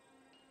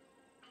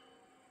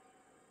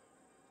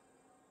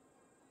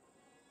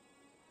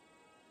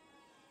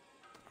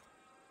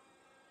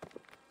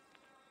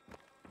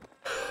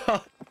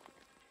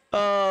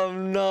 Oh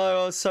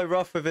no, I was so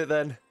rough with it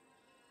then.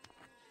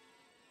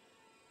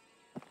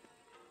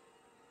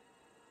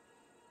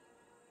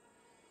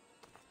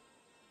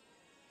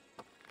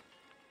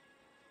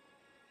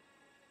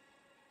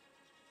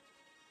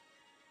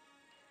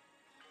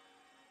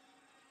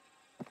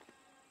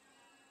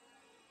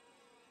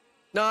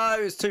 No,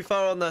 it was too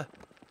far on the...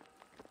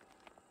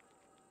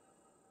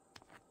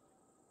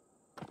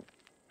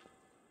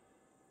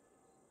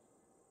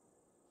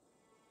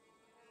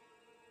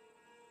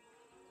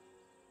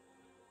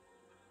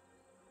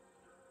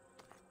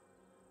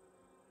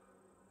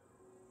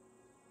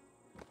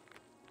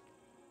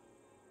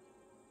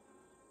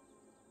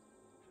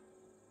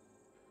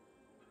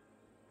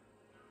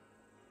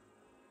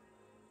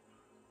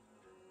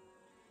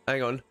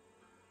 Hang on.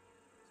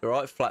 It's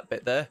alright, flat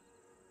bit there.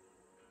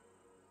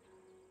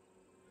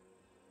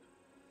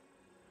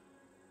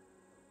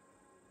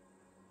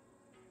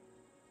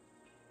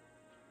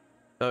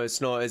 No,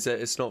 it's not, is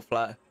it? It's not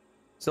flat.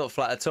 It's not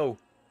flat at all.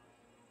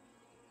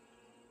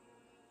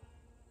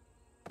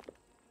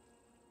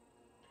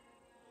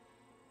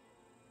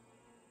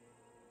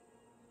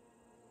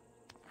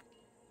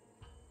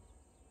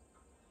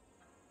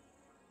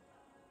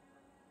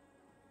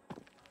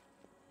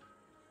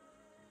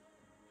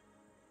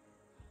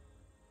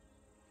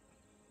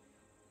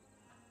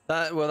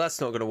 Well,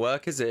 that's not going to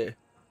work, is it?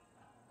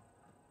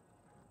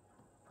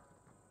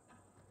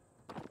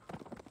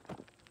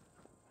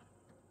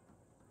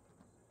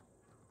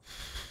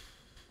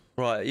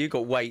 Right, you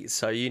got weight,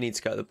 so you need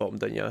to go at the bottom,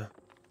 don't you?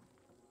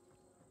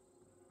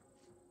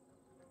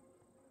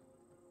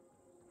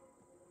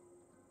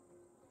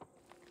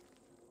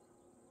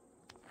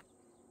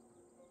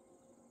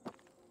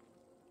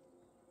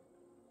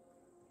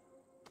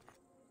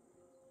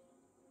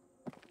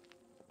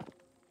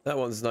 That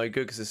one's no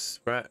good because it's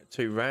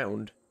too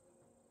round.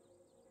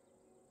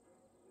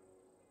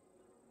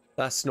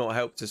 That's not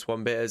helped us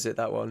one bit, is it,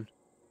 that one?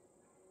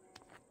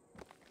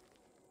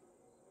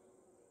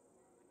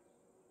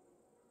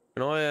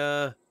 Can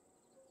I,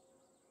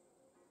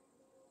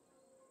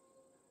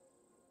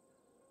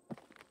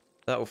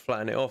 That'll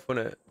flatten it off, won't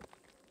it?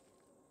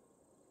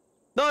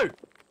 No!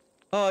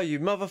 Oh, you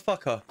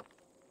motherfucker.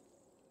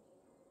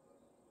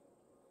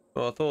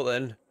 Well, I thought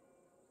then.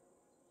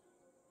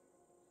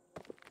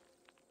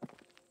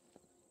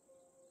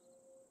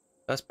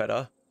 That's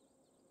better.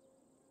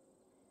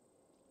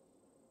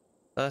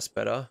 That's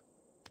better.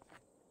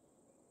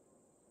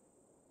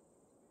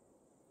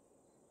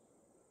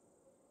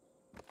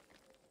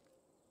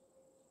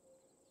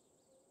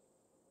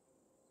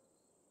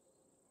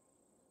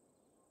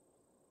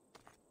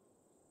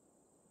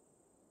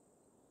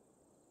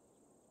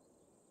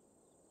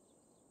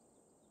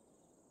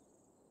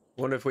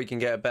 Wonder if we can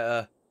get a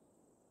better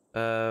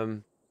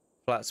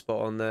flat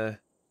spot on there.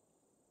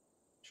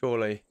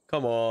 Surely.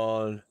 Come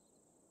on.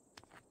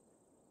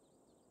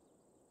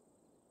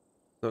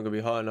 Not gonna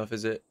be high enough,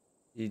 is it?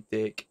 You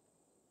dick.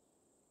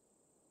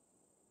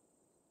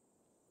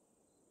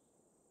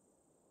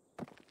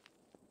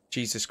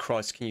 Jesus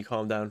Christ, can you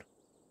calm down?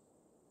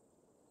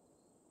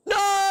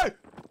 No!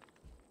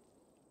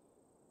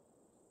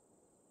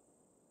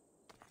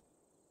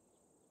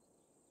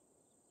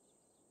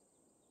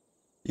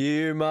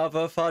 You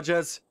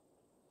motherfudgers.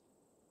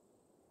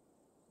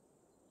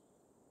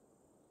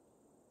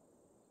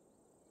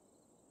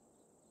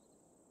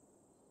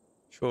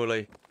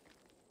 Surely.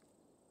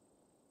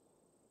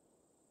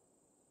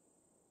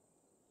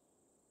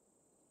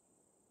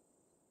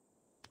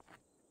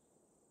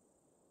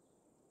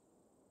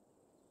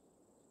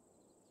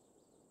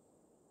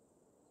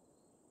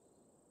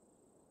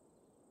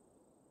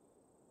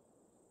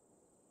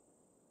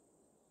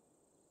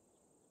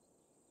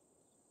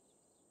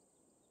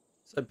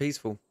 So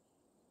peaceful.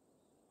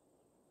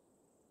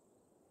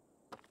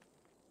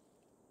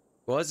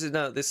 Why is it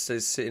now? This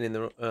says sitting in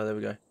the... Oh, there we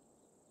go.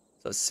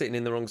 So it's sitting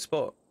in the wrong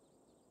spot.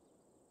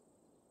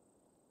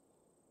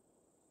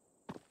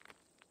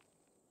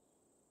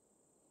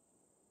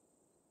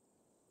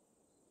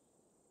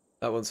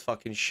 That one's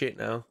fucking shit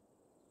now.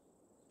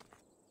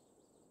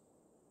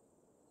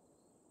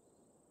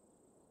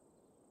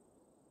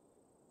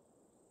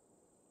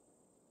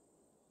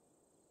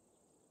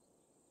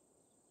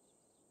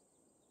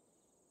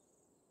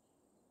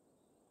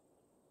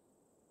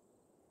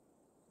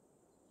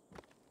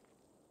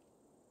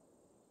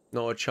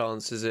 Not a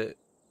chance, is it?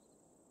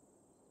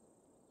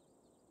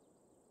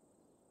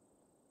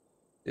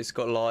 It's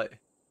got light.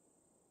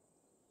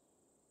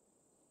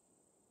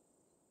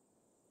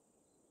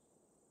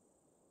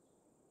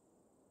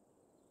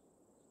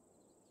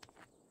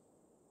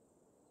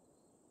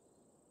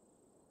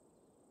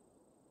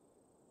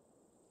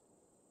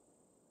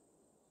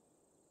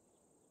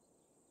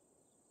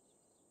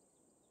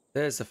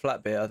 There's the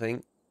flat bit, I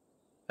think.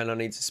 And I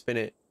need to spin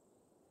it.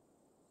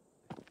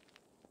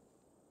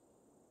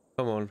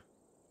 Come on.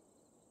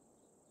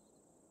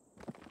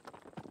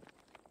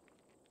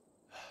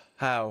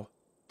 How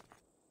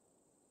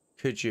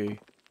could you?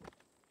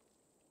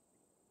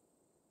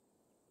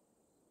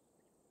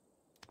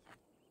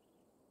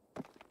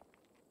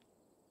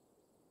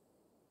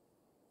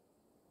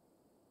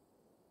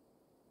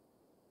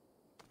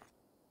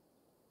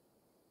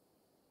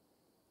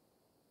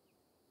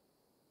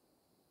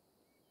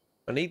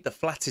 I need the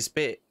flattest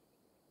bit.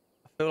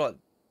 I feel like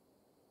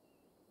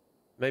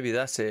maybe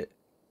that's it.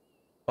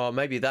 Oh,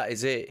 maybe that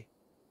is it.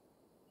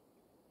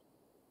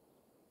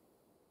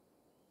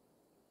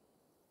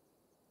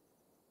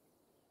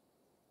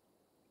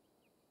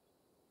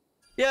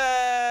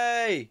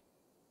 Yay!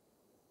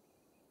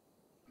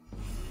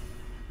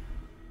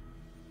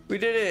 We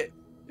did it.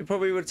 It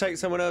probably would take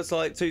someone else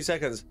like 2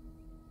 seconds.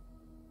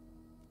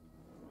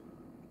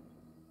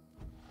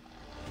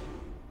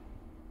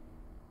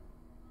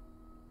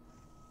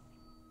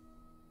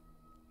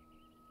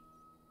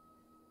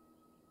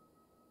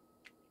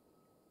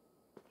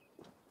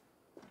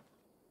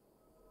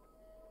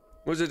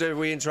 What does it do if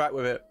we interact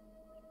with it?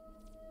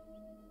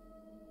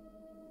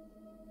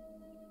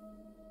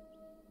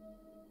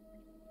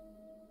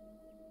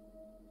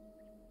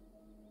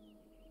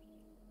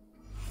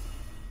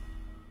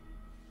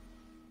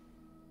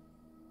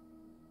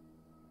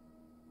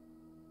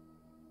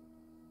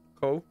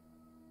 Cool.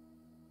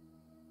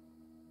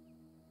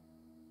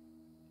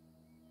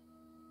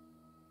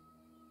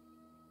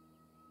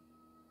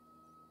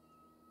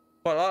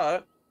 Quite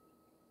like it.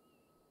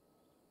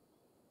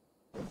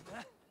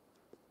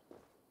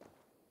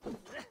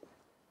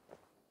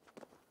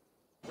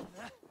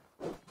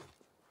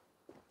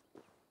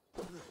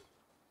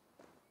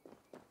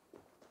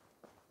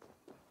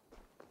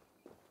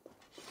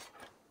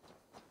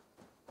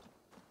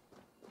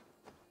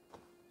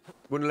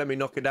 Wouldn't let me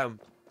knock it down.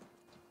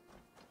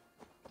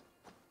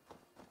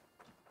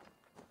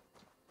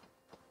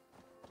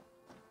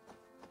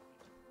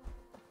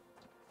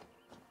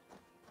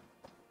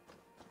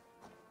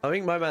 I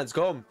think my man's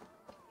gone.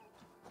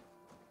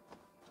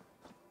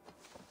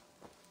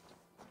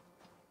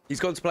 He's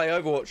gone to play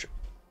Overwatch.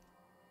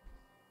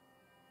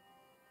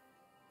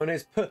 On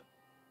his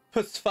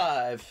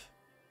 +5.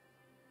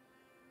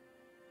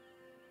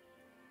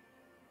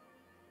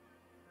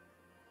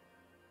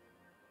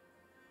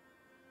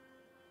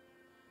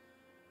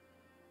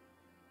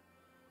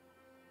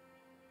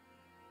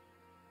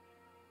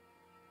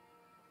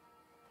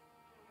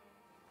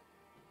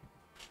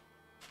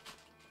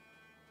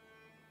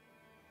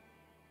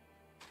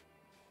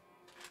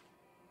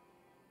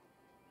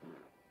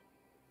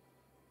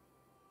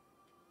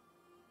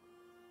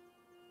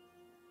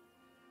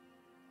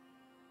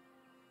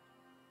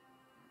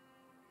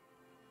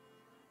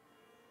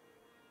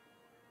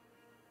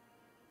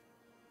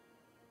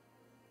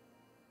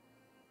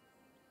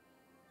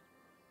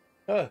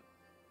 Oh.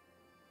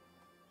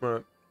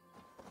 Right.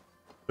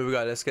 Here we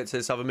go. Let's get to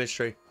this other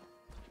mystery.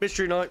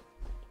 Mystery night.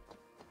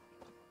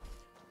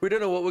 We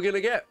don't know what we're going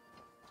to get.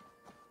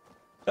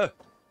 Oh.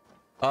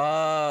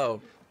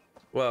 Oh.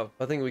 Well,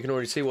 I think we can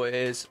already see what it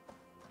is.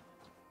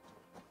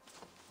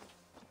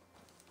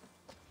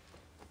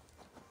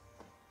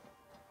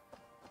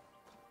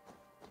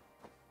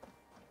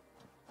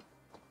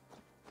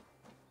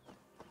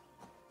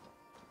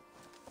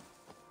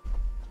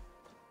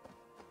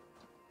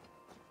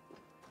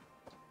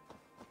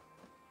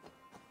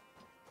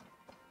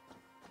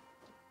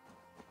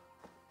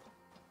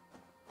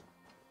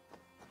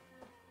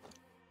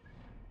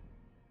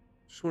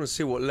 Just want to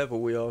see what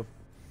level we are.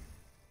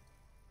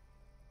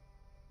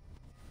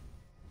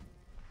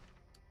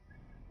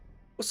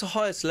 What's the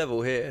highest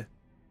level here?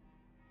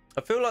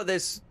 I feel like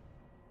there's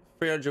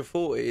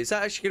 340. Is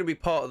that actually going to be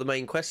part of the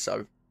main quest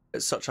though?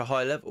 At such a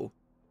high level.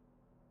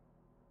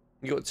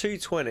 You got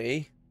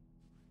 220.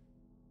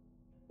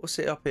 What's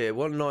it up here?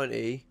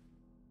 190.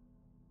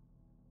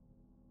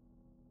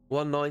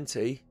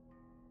 190.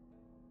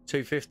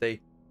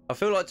 250. I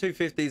feel like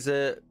 250 is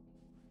a...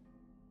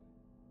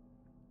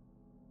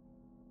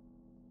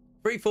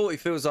 340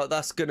 feels like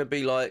that's going to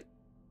be like...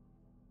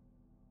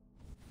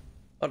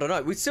 I don't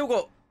know. We still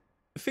got...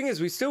 The thing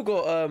is, we still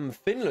got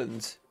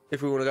Finland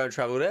if we want to go and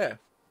travel there.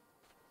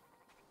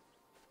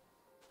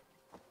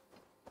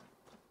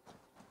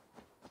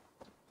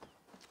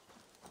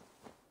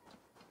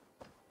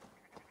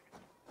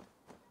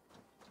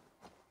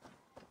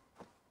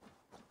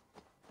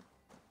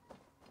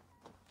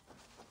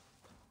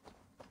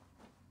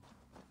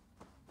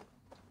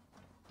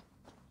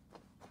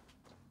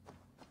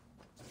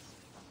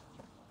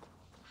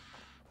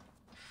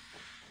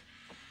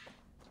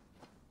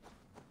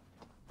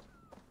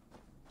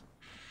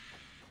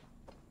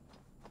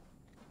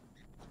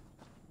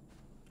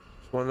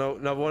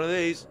 Another one of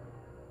these.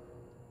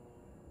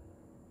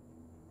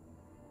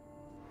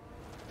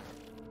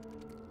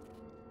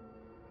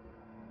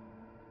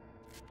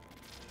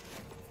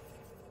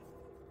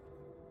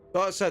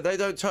 Like I said, they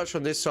don't touch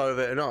on this side of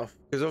it enough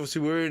because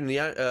obviously we're in the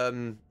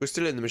we're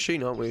still in the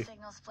machine, aren't we?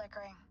 Signal's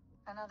flickering.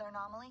 Another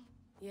anomaly?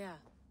 Yeah.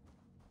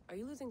 Are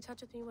you losing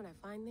touch with me when I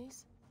find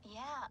these?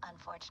 Yeah,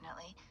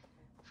 unfortunately.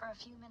 For a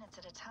few minutes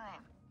at a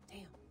time.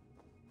 Damn.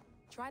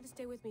 Try to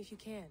stay with me if you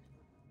can.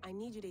 I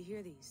need you to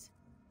hear these.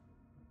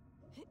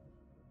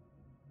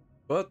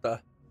 What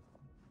the?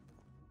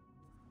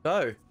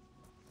 Go.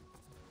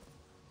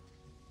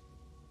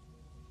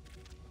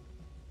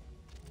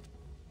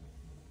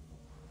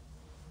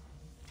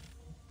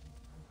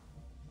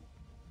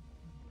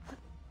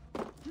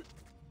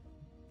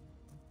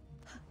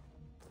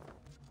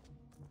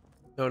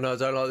 Oh no, I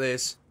don't like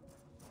this.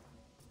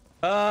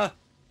 Ah!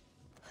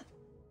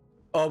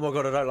 Oh my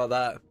god, I don't like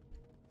that.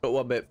 Not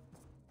one bit.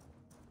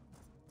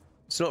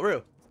 It's not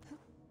real.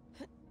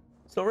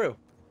 It's not real.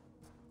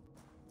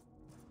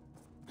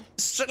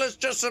 Still is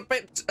just a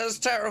bit as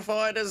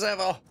terrified as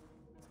ever.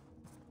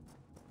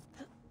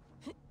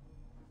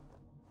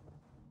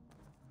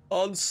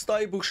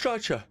 Unstable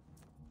structure.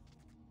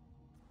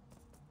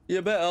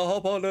 You better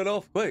hop on and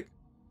off quick.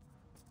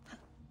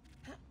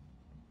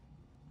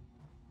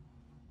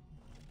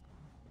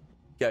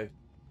 Go.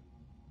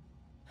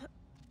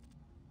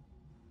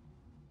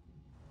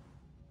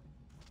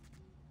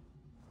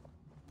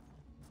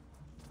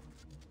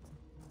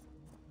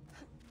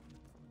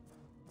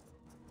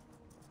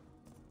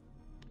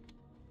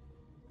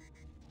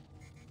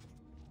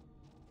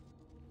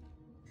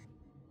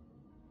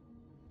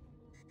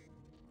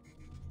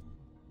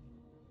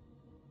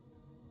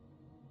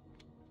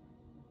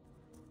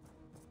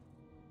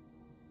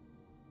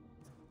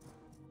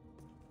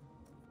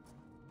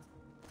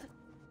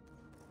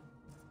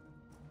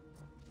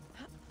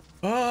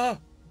 Ah!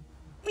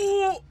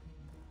 Oh!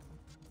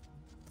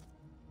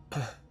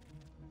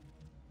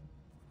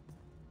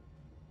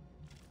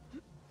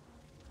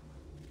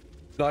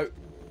 No.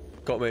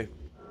 Got me.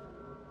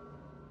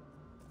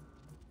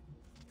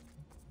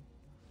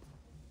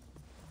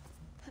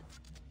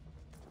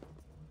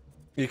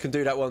 You can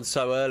do that one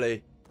so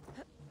early.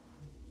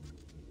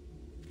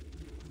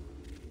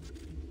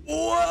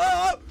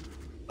 Whoa!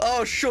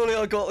 Oh, surely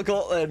I got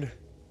then.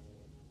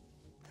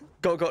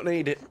 Got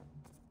need it.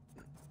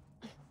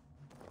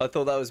 I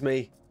thought that was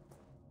me.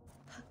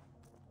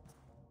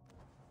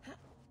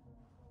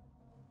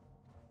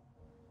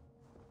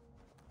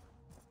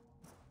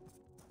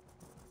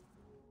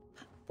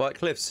 White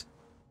cliffs.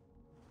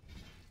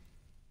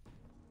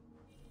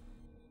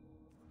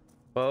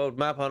 World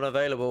map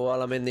unavailable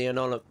while I'm in the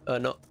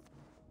not.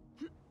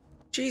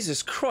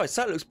 Jesus Christ,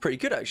 that looks pretty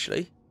good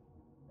actually.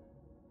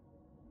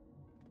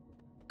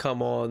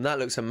 Come on, that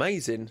looks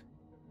amazing.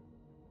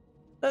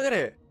 Look at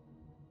it.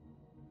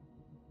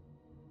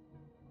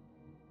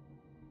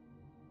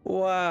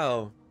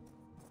 Wow.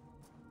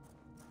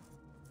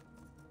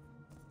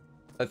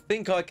 I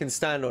think I can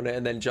stand on it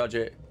and then judge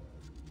it.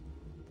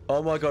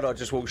 Oh my god, I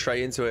just walked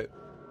straight into it.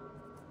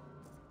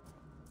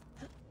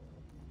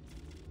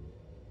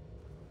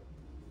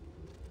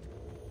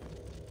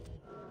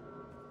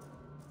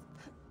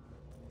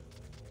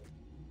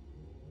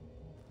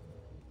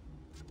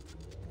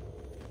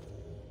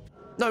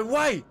 No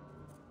way!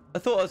 I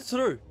thought I was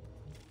through.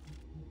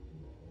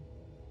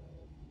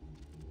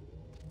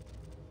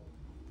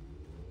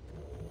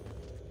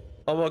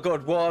 Oh my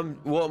god,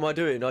 what am I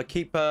doing? I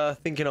keep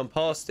thinking I'm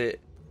past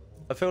it.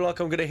 I feel like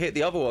I'm gonna hit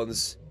the other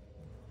ones.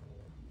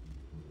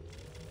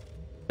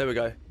 There we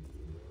go.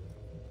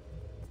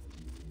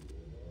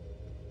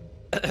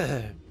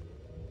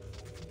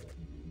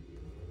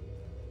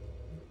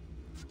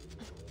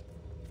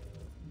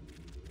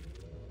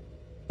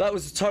 That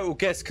was a total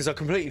guess because I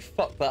completely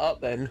fucked that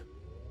up then.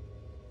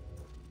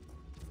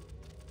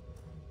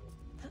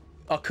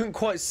 I couldn't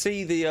quite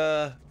see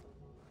the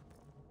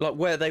like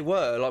where they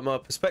were, like my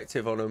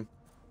perspective on them.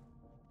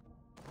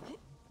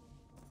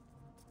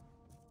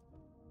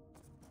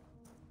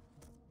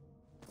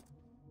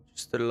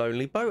 Just a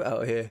lonely boat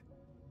out here.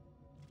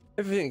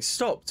 Everything's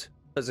stopped.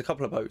 There's a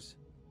couple of boats.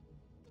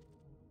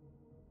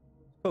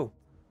 Cool.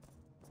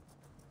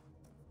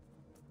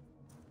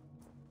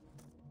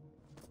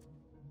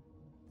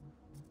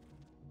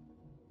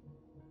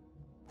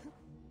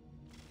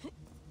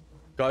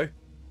 Go.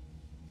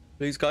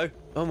 Please go.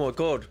 Oh my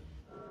god.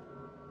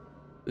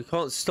 We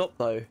can't stop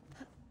though.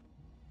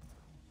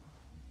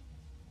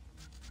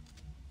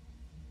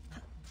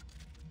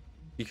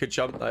 You could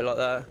jump though like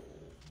that.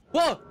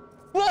 What?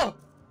 What?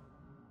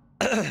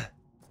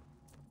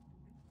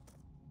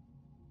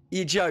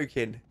 You're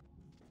joking.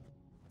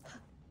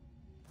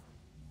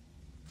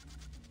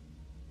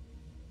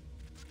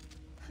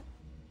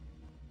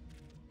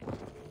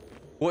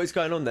 What is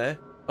going on there?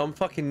 I'm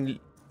fucking...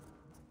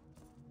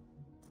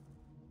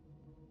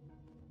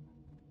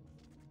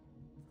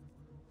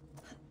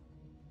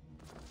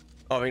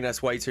 I think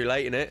that's way too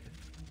late, isn't it?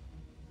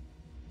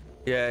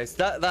 Yeah, it's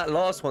that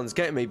last one's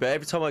getting me, but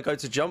every time I go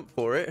to jump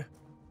for it...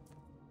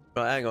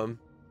 Right, hang on.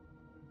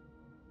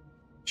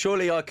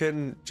 Surely I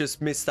can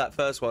just miss that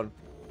first one.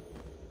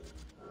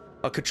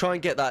 I could try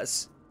and get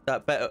that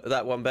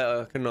one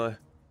better, couldn't I?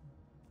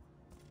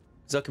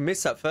 Because I can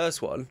miss that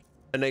first one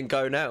and then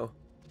go now.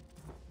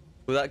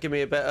 Will that give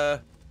me a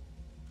better...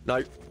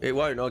 No, it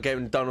won't. I'll get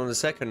him done on the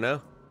second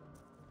now.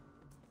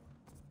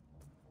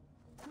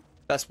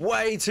 That's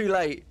way too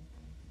late.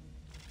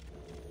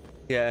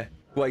 Yeah,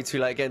 Way too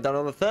late getting done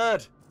on the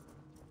third.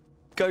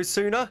 Go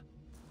sooner.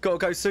 Gotta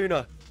go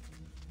sooner.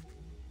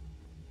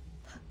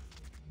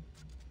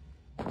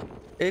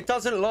 It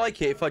doesn't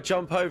like it if I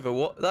jump over.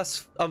 What?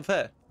 That's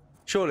unfair.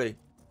 Surely.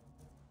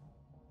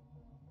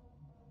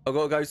 I've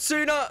got to go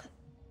sooner.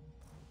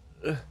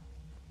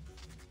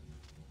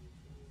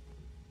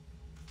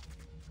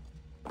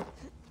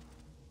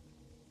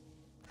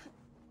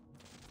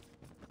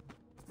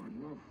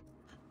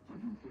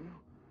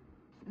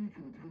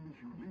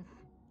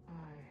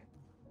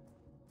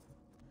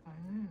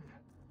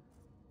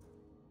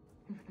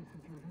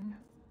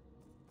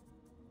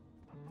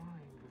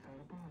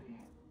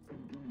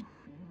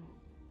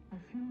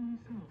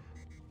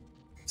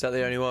 Is that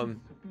the only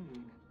one?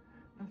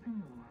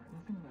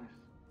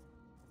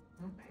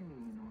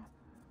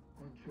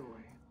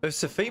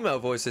 It's a female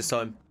voice this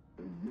time.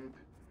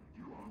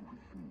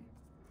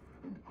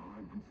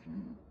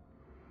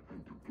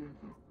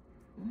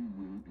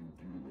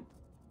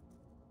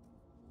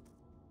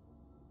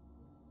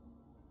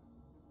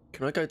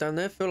 Can I go down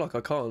there? I feel like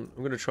I can't.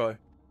 I'm gonna try.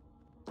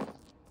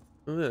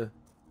 Oh yeah.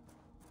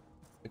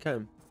 I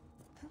can.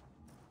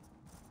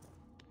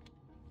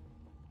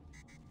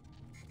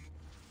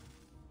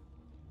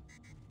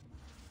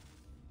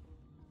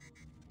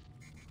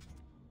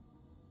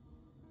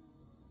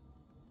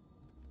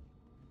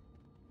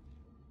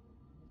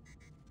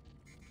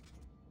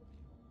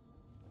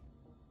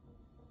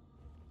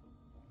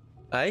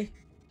 Hey?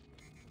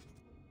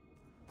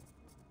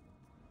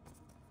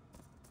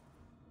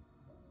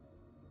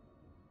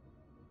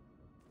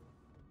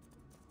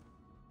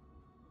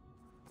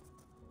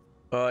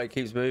 Oh, it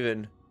keeps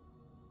moving.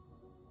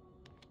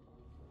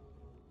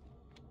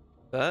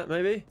 That,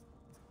 maybe?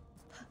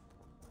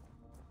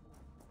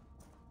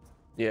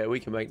 Yeah, we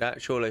can make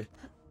that, surely.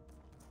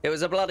 It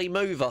was a bloody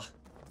mover.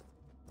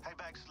 Hey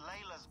Bex,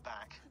 Layla's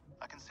back.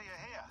 I can see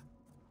her here.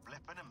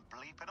 Blipping and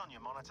bleeping on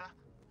your monitor.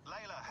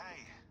 Layla,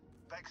 hey.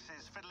 Bex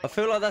is fiddling. I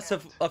feel like that's a...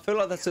 I feel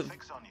like that's a...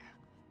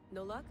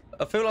 No luck?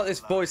 I feel like this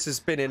voice has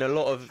been in a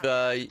lot of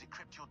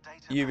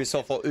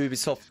Ubisoft or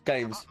Ubisoft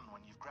games.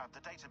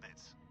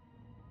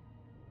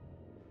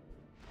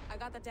 I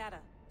got the data.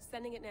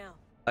 Sending it now.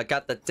 I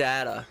got the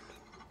data.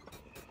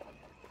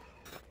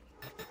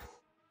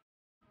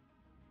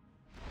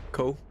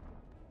 Cool.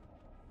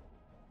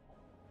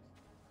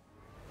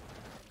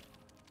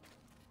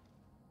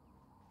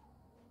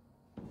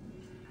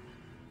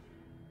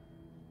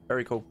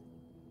 Very cool.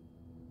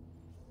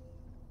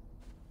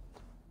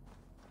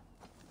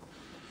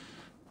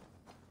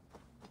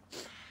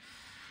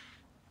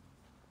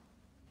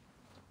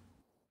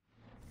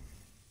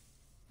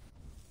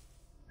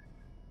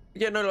 We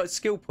get no like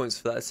skill points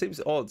for that. It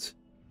seems odd.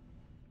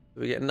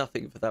 We get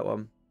nothing for that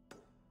one.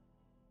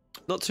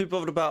 Not too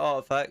bothered about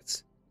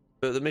artifacts,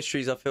 but the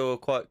mysteries I feel are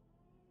quite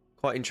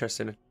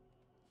interesting.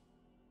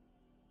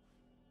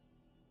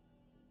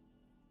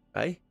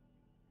 Hey,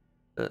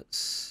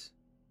 that's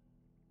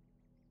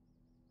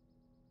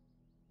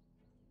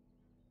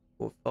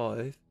 4,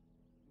 5.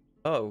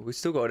 Oh, we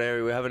still got an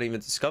area we haven't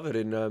even discovered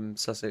in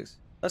Sussex.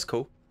 That's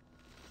cool.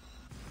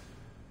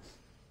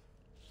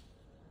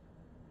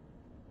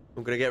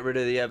 I'm gonna get rid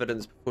of the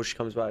evidence before she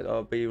comes back.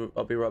 I'll be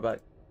right back.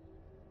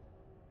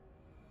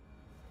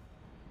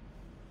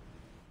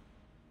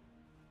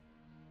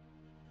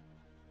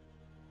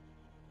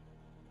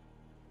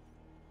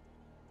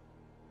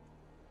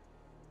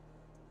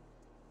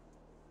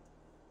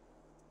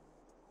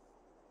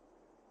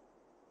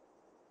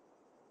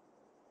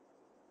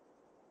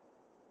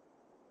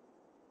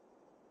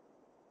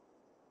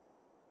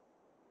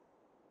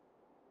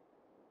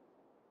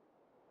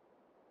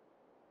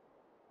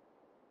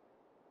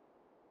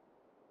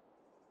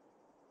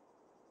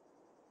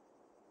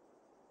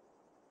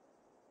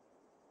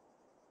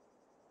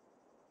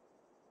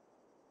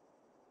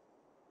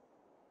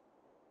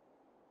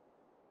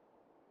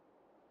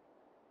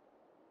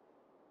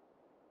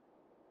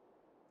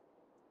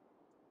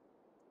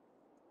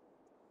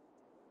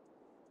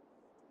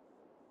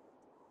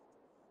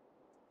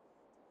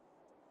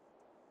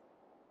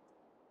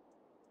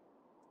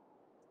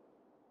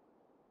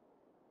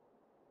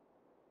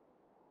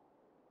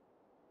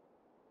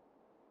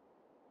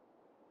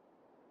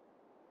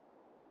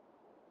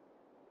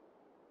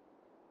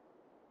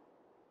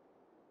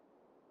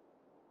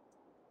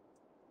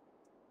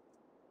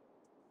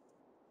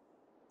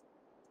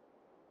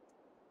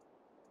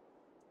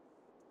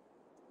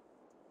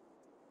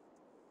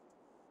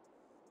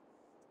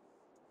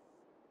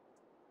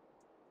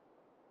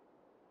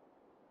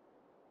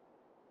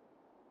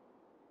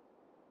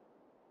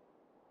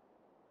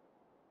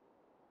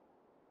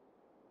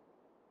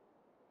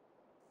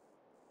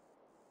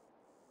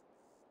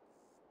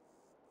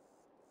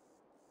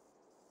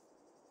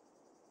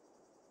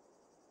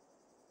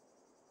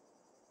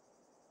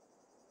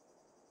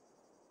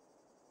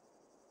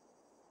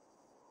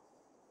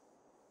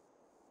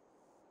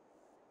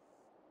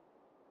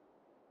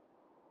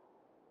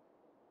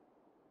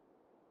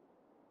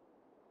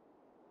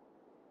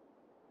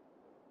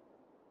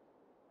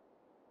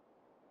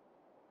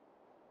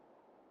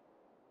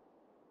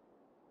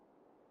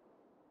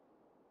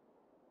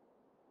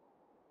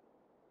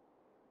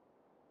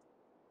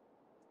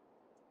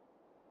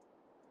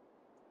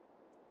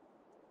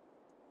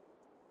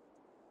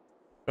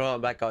 Right,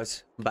 I'm back,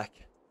 guys. I'm back.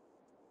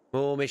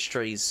 More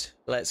mysteries.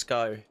 Let's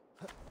go.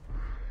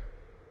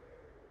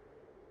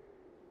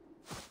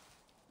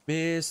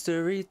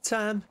 Mystery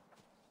time.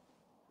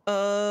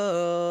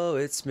 Oh,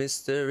 it's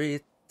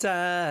mystery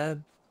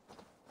time.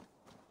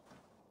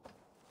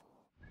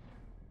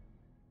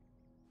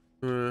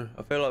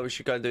 I feel like we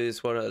should go and do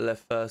this one at the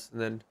left first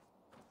and then...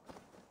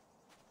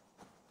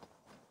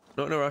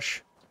 Not in a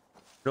rush.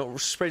 Not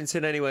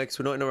sprinting anyway because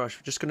we're not in a rush.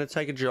 We're just going to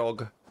take a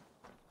jog.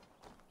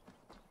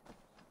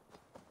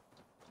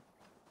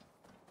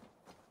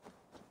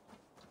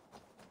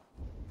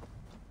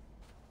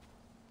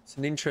 It's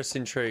an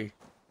interesting tree.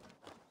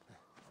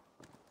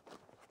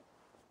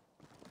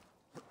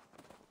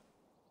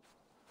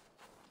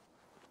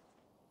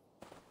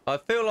 I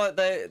feel like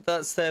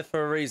that's there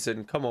for a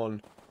reason. Come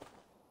on.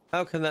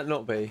 How can that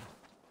not be?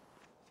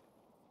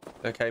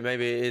 Okay,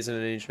 maybe it isn't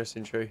an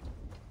interesting tree.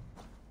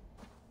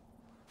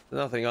 There's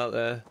nothing up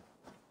there.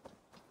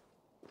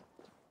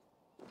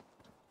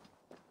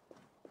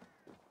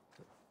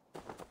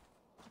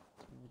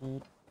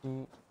 In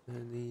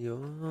the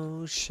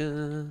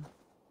ocean.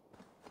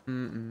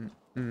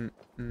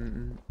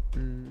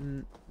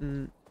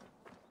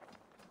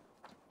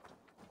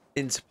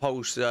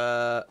 Interpol's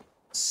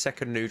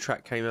second new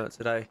track came out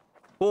today.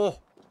 Oh,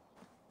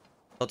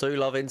 I do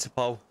love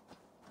Interpol.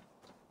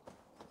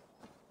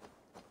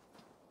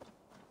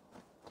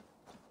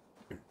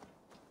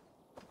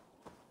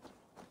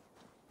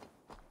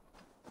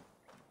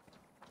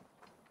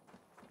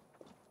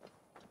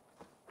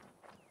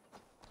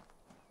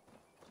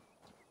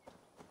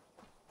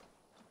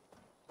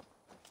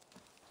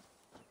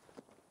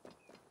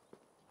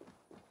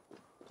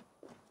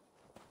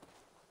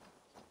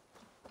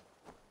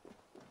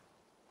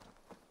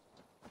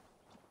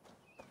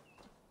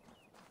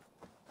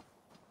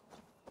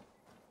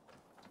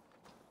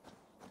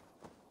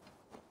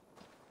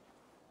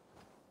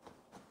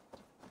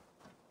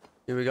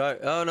 Here we go.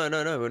 Oh, no,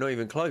 no, no. We're not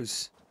even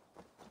close.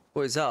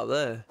 What is that up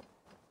there?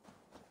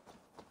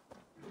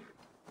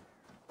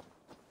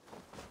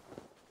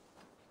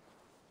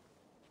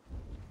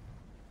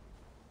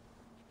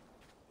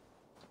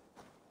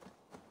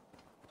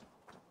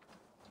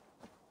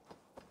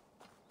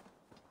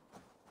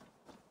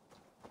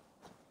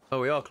 Oh,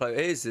 we are close.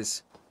 It is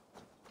this.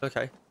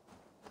 Okay.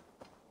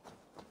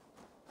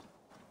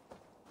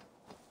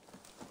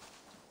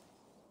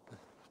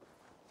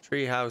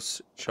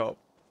 Treehouse shop.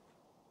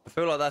 I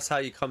feel like that's how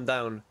you come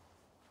down.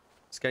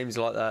 This game's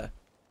like that.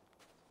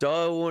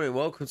 Dire warning,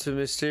 welcome to the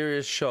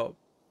mysterious shop.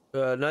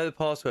 Know the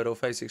password or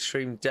face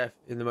extreme death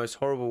in the most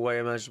horrible way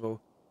imaginable.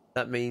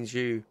 That means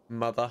you,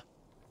 mother.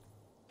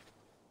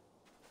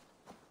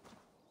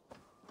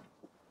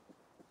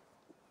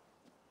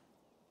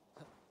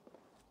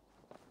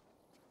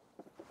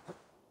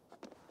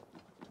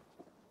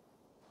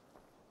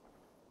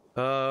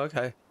 Oh,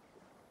 okay.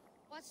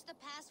 What's the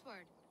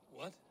password?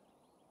 What?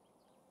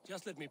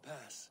 Just let me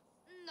pass.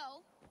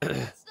 No,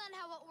 that's not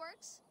how it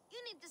works. You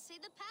need to say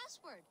the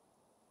password.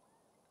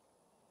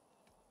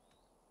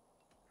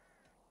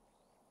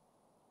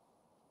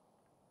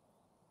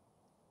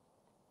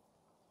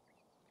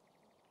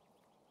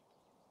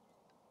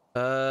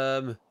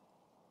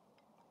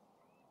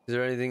 Is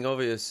there anything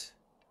obvious?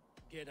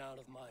 Get out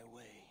of my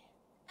way.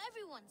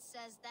 Everyone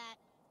says that.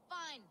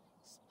 Fine,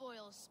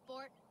 spoil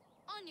sport.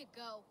 On you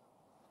go.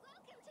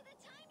 Welcome to the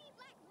tiny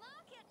black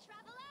market,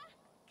 traveler.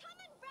 Come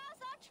and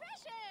browse our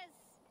treasures.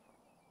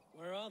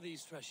 Where are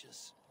these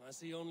treasures? I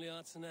see only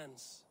odds and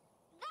ends.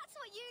 That's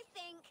what you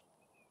think.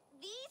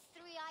 These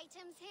 3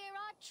 items here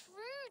are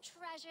true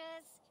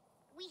treasures.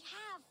 We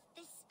have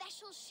this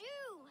special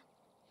shoe,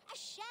 a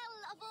shell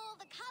of all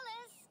the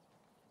colors,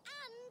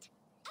 and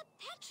a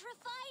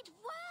petrified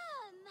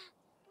worm.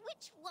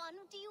 Which one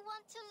do you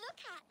want to look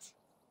at?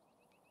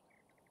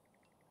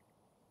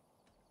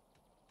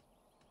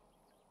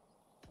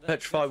 That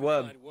Petrified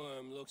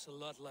worm looks a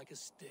lot like a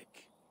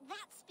stick.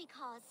 That's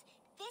because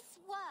this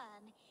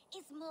worm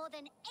is more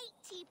than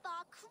 80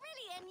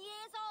 barquillion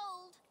years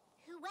old.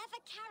 Whoever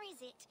carries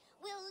it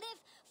will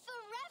live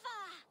forever.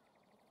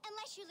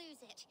 Unless you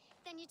lose it,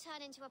 then you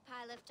turn into a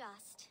pile of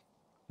dust.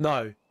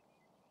 No.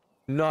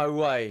 No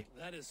way.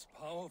 That is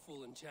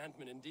powerful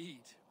enchantment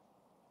indeed.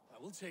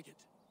 I will take it.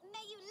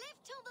 May you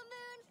live till the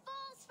moon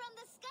falls from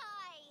the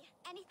sky.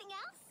 Anything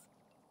else?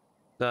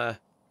 Nah.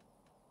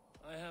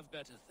 I have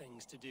better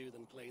things to do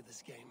than play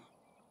this game.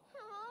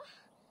 Aw.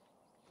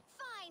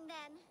 Fine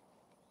then.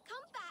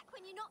 Come back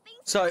when you're not being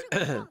So,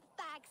 swump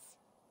bags.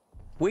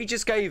 we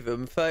just gave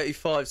them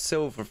 35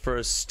 silver for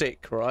a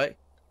stick, right?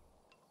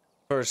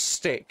 For a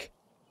stick.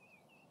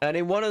 And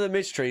in one of the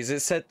mysteries,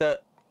 it said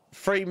that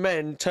 3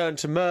 men turned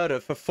to murder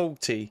for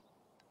 40.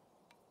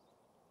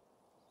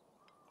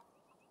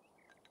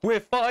 We're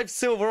 5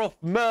 silver off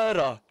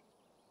murder.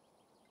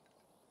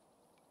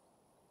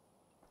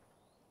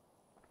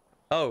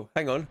 Oh,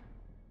 hang on.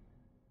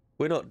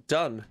 We're not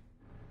done.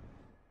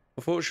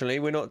 Unfortunately,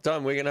 we're not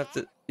done. We're gonna have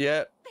to...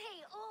 Yeah.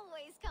 They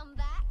always come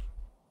back.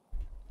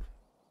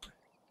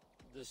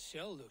 The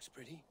shell looks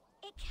pretty.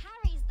 It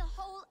carries the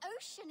whole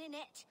ocean in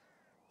it.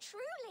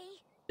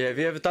 Truly. Yeah, have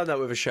you ever done that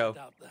with a shell?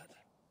 Doubt that.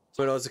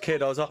 When I was a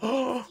kid, I was like,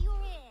 oh, Your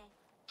ear,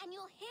 and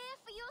you'll hear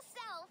for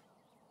yourself.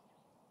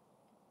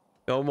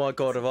 oh my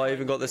god, have I Fine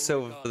even got the thing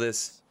silver for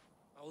this?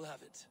 I'll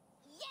have it.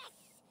 Yes!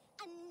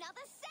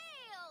 Another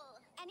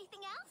sale! Anything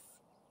else?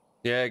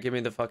 Yeah, give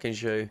me the fucking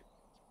shoe.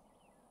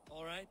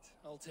 All right,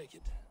 I'll take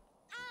it.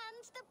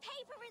 And the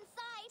paper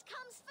inside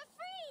comes for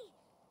free!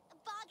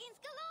 Bargains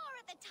galore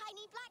at the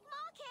tiny black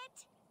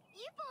market!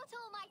 You bought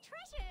all my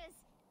treasures!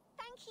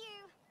 Thank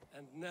you!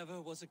 And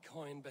never was a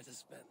coin better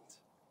spent.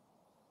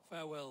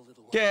 Farewell,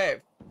 little one.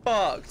 Get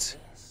fucked!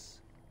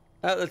 Yes.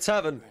 At the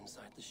tavern. Paper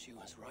inside the shoe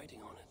has writing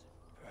on it.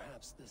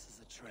 Perhaps this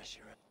is a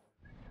treasure.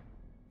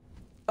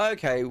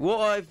 Okay,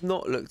 what I've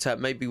not looked at,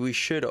 maybe we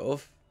should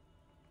have.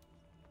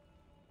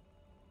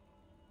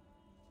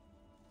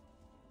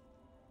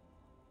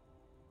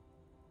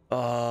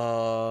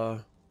 Uh...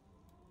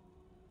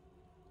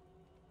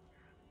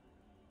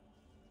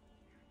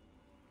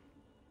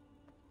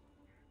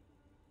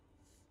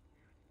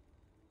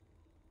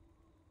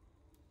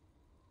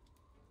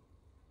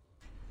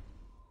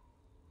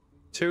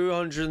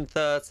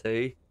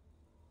 230,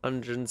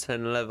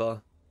 110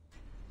 leather.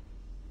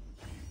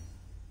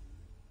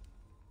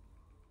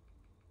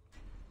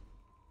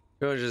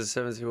 Two hundred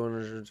and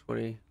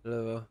 120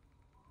 leather.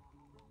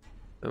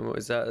 And what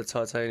is that? The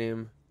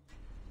titanium.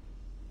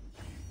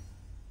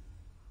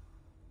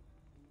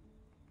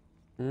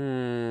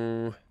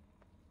 Hmm.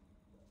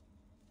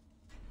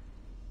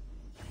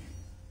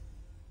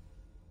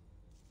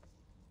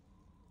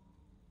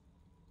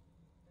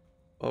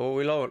 Oh,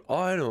 we low on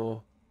iron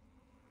ore.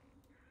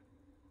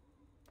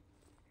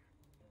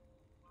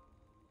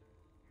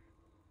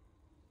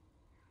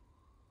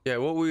 Yeah,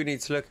 what we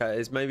need to look at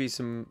is maybe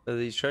some of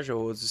these treasure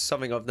hoards. It's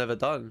something I've never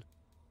done.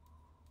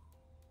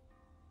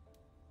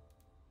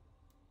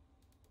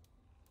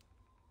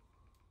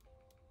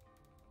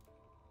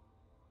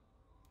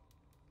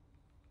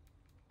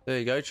 There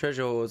you go,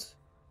 treasure hoards.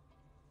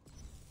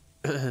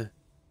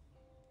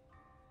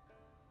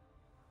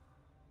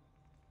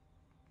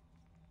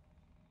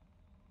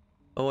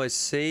 Oh, I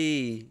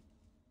see.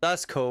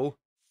 That's cool.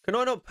 Can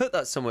I not put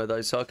that somewhere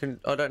though, so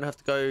I don't have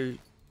to go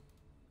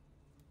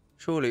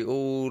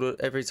surely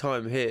every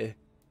time here?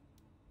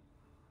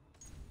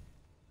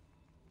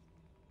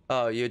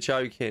 Oh, you're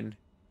joking.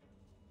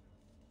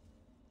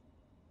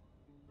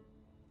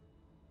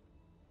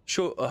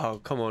 Sure.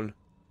 Oh, come on.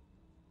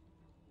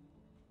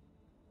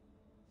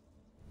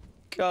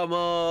 Come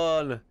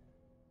on.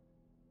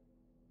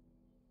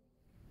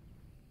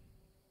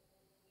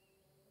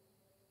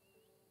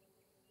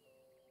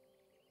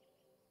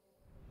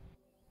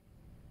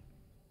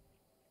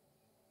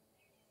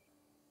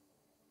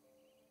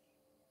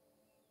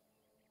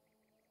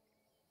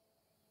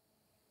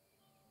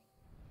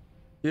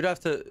 You'd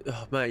have to,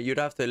 oh, mate, you'd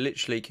have to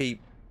literally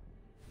keep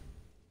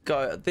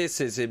go.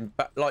 This is in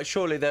like,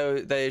 surely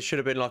there should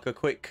have been like a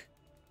quick,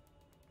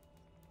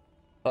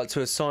 like, to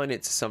assign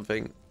it to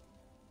something.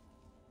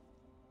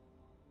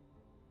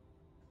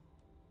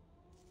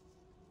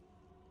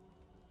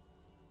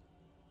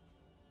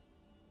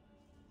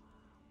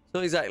 It's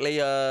not exactly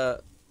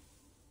I'd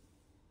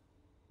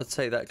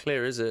say that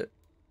clear, is it?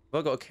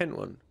 Have I got a Kent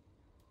one?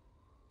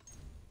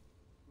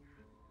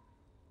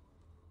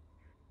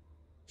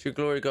 Should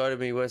glory guide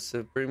me west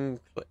of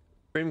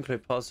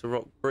Brimcliff past the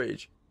rock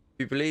bridge. If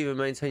you believe and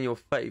maintain your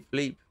faith,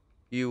 leap,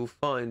 you will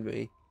find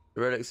me.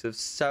 The relics of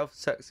South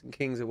Saxon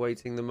kings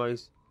awaiting the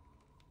most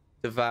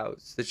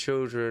devout, the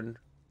children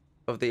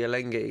of the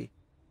Elengi.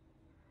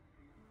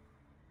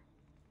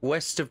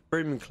 West of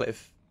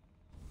Brimcliff.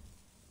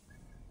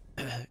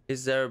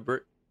 Is there a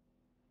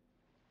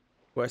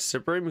west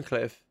of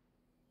Brimcliff?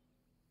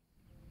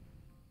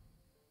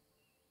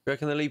 You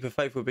reckon the leap of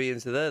faith would be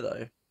into there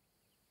though?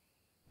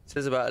 It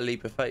says about a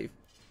leap of faith.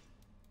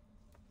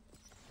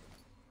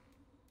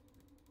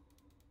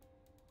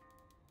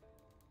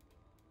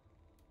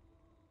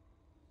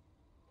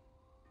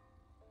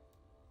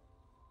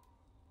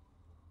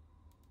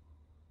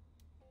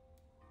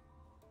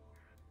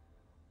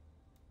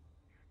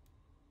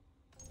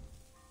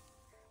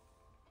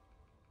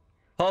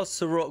 Past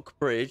the rock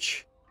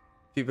bridge.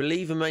 If you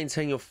believe and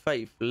maintain your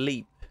faith,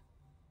 leap.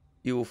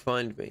 You will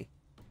find me.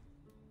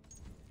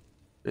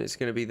 And it's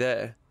going to be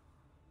there.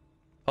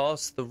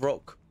 Past the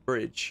rock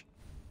bridge.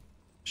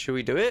 Should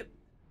we do it?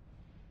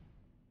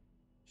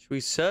 Should we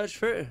search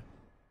for it?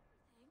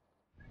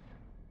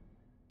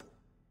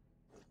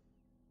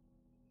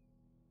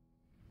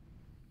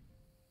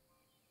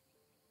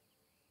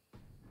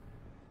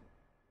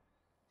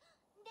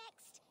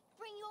 Next,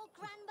 bring your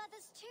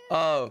grandmother's tomb.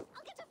 Oh.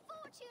 I'll get a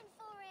fortune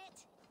for it.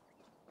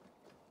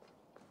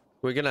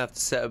 We're going to have to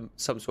set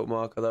some sort of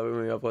marker though,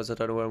 won't we? Otherwise I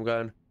don't know where I'm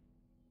going.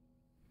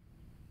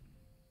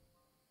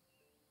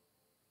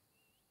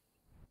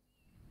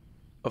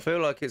 I feel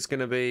like it's going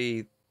to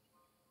be...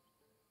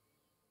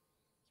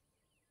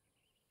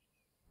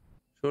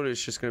 Surely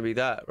it's just going to be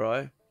that,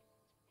 right?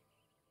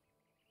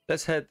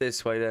 Let's head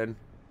this way then.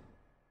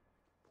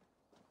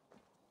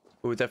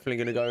 We're definitely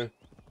going to go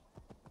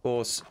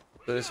course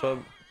for this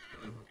one.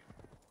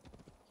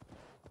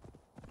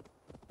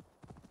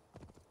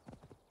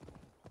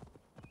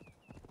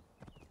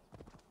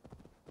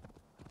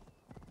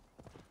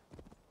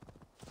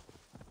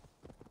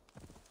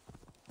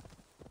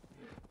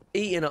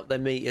 eating up their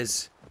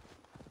meters.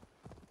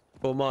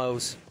 4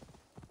 miles.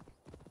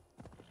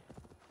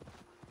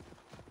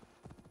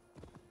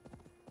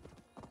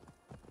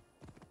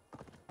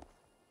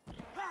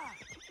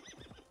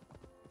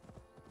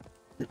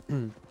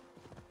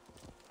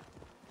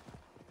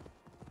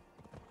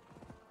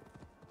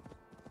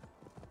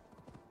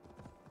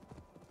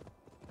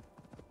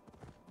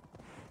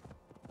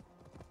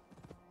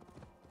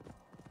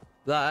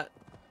 That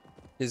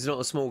is not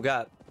a small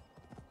gap.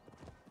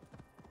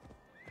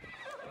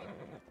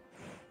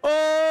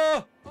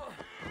 Oh!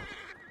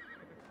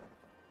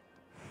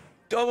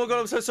 Oh my god,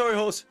 I'm so sorry,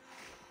 horse.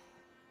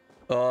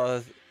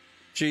 Oh,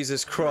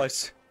 Jesus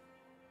Christ.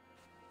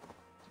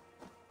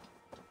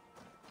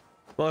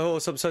 My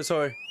horse, I'm so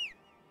sorry.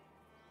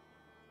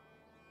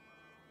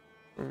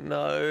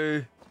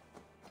 No.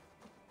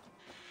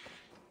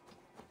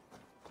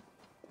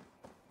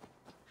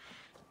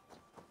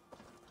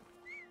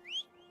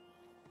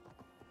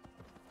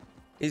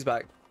 He's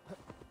back.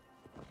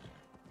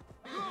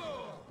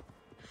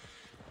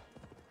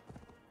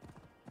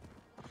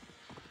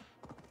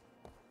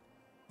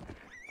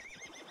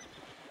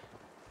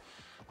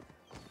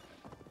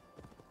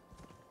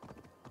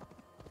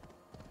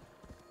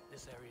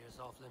 This area is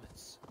off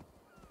limits.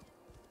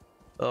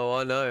 Oh,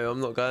 I know.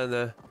 I'm not going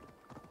there.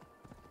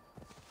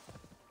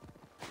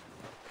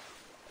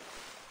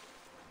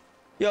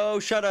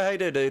 Yo, Shadow, hey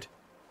there, dude.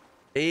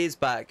 He's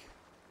back.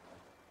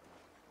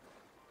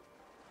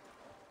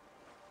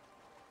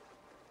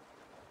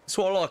 That's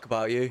what I like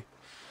about you.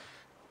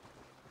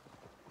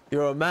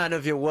 You're a man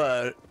of your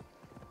word.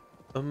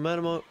 A man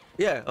of my...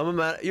 Yeah, I'm a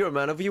man... You're a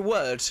man of your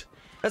word.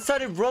 That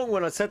sounded wrong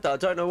when I said that. I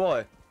don't know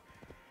why.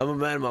 I'm a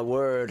man of my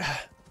word.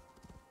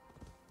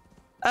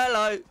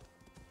 Hello.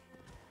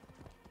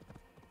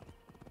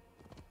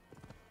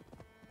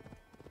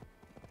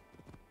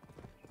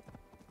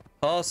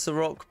 Pass the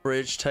rock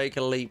bridge, take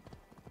a leap.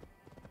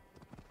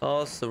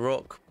 Pass the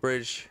rock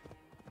bridge.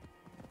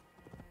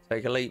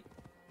 Take a leap.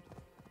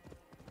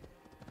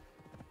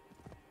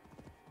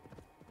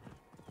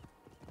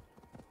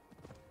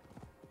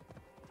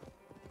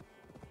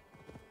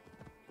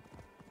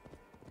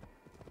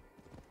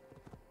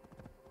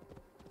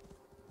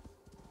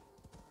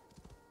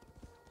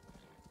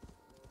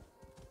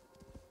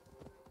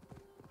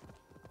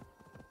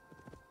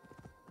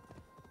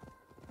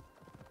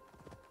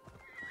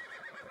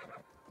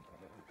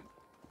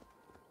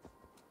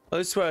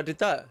 I swear I did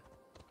that.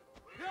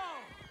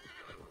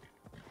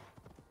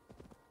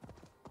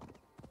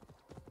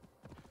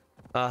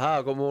 Aha,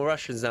 I got more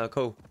rations now,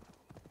 cool.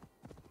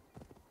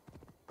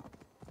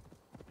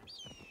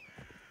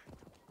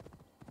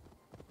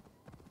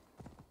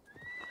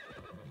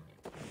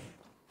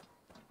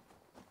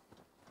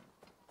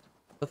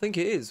 I think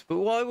it is, but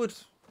why would...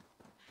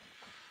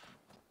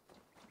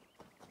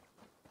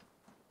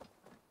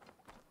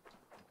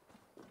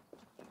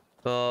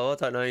 Oh, I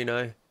don't know, you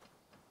know.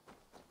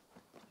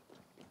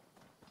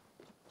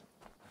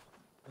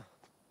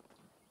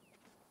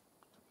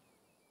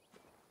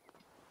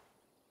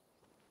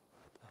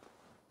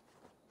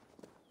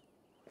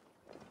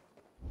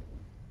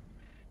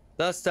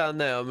 That's down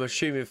there, I'm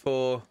assuming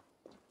for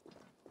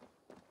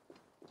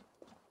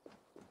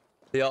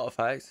the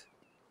artifact.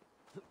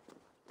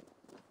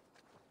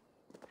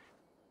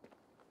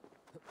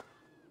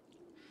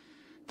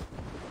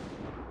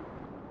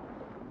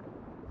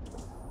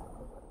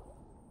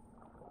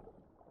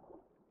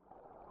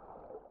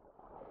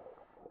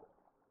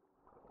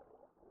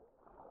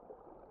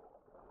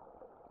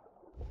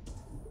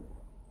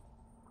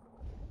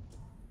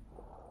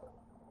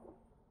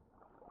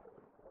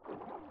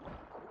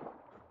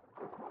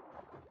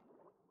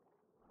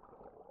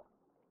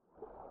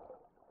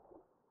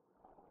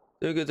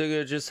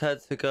 Dugga just had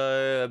to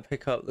go and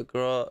pick up the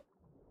grass.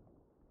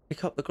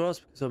 Pick up the grass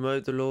because I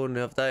mowed the lawn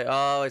the other day.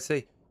 Oh, I see.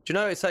 Do you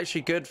know it's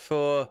actually good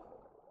for...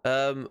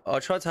 I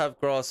tried to have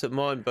grass at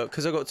mine, but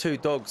because I got 2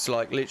 dogs,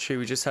 like literally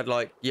we just had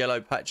like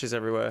yellow patches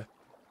everywhere.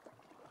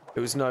 It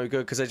was no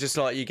good because they just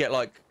like, you get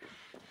like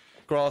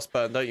grass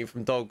burn, don't you,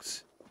 from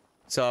dogs.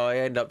 So I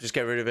end up just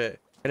getting rid of it.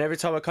 And every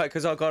time I cut it,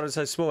 because our garden's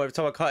so small, every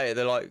time I cut it,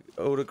 they're like,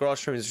 all the grass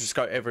trimmings just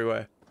go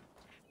everywhere.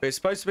 But it's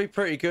supposed to be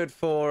pretty good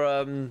for,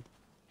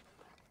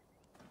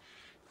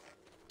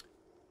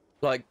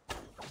 like,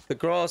 the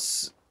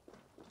grass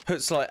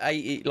puts like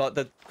 80, like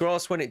the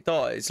grass when it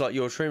dies, like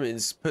your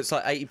trimmings, puts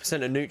like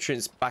 80% of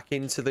nutrients back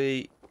into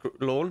the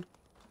lawn.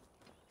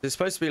 It's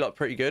supposed to be like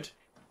pretty good.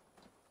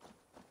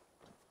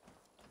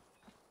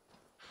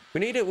 We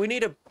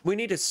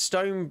need a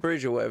stone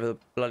bridge or whatever the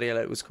bloody hell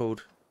it was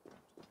called.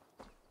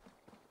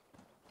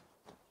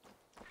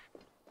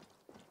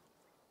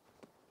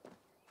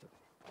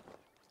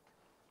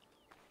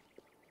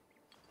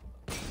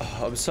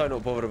 Oh, I'm so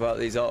not bothered about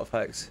these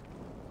artifacts.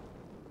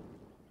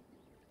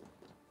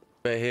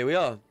 But here we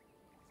are.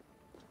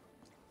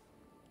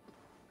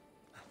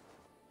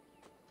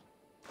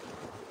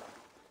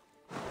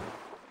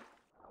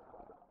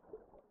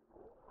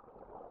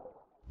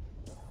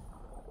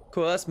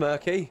 Cool, that's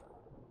murky.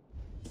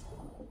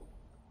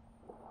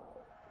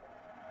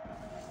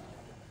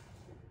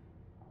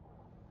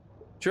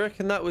 Do you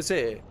reckon that was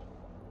it?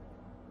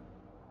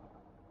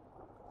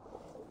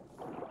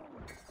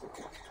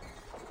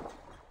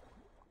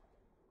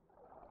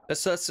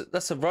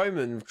 That's a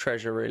Roman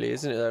treasure, really,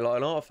 isn't it? Though, like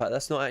an artifact.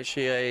 That's not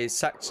actually a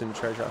Saxon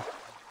treasure.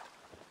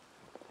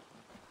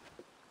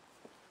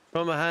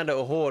 Try my hand at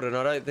a hoard, and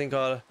I don't think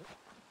I'll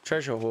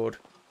treasure hoard.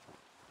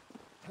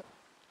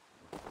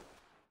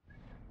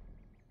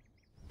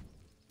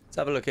 Let's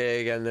have a look at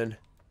it again then.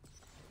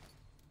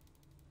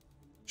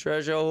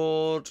 Treasure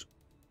hoard,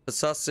 the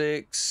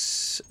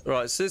Sussex.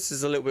 Right, so this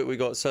is a little bit we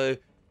got. So,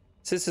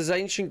 since his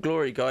ancient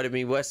glory guided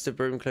me west of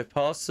Broomcliff,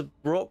 past the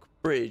rock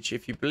bridge,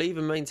 if you believe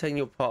and maintain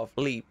your path,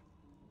 leap,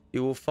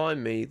 you will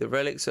find me, the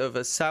relics of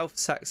a South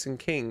Saxon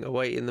king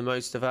awaiting the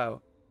most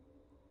devout.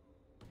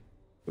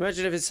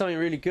 Imagine if it's something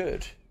really good.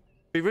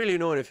 It'd be really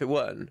annoying if it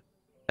weren't.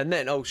 And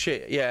then, oh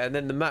shit, yeah, and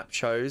then the map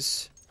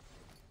shows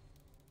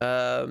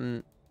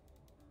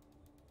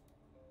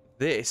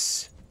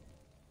this.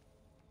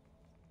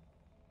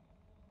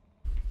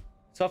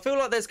 So I feel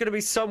like there's going to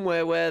be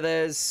somewhere where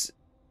there's,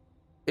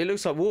 it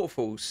looks like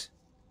waterfalls.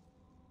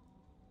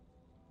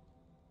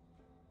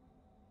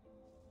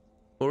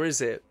 Or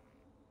is it?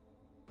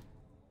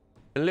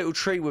 A little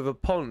tree with a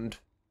pond.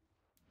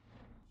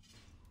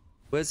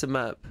 Where's the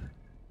map?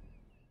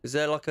 Is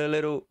there like a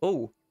little...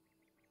 Oh.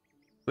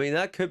 I mean,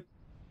 that could...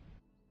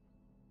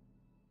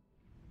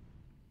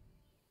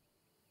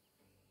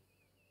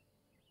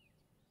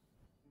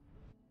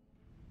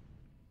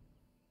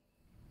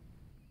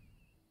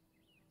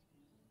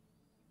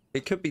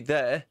 It could be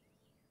there.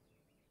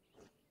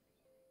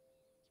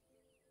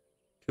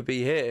 Could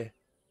be here.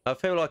 I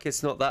feel like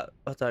it's not that...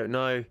 I don't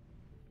know.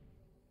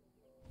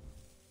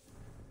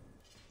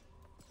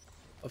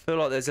 I feel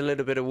like there's a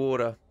little bit of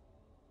water.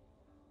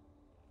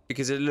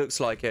 Because it looks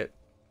like it.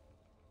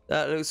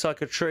 That looks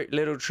like a tree,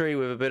 little tree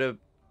with a bit of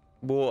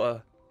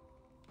water.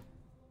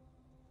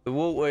 The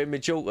water in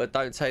Majorca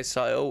don't taste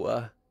like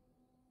water.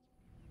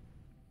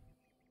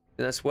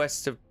 And that's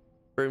west of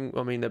Broom...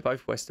 I mean, they're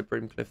both west of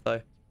Broomcliff,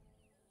 though.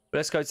 But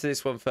let's go to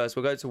this one first.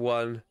 We'll go to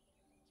 1. And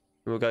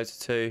we'll go to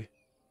 2.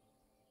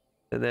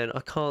 And then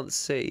I can't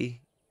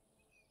see...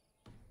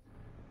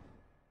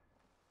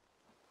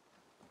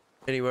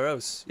 anywhere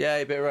else. Yeah,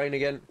 a bit of rain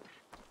again.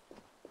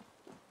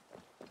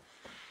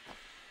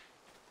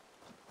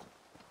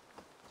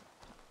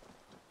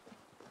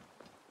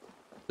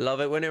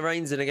 Love it when it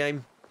rains in a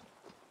game.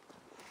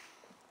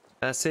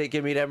 That's it,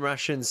 give me them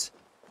rations.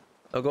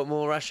 I've got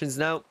more rations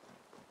now.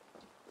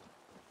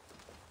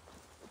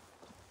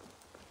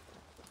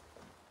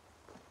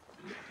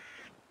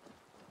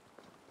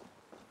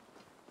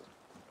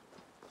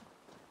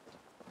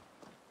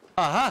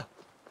 Aha!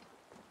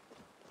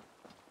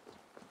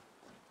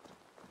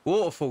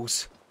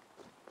 Waterfalls.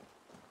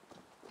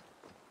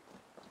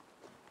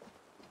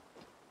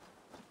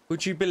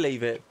 Would you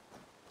believe it?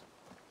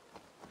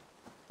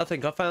 I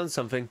think I found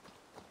something.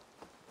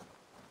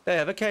 They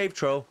have a cave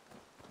troll.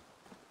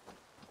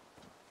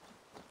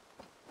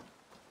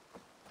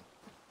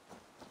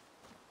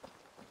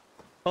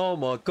 Oh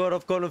my god,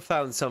 I've gone and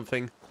found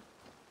something.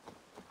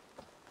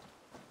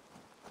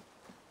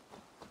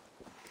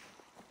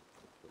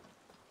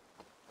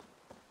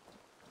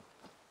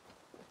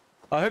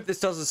 I hope this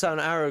doesn't sound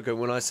arrogant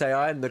when I say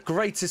I am the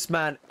greatest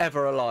man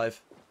ever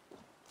alive.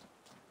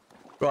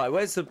 Right,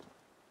 where's the...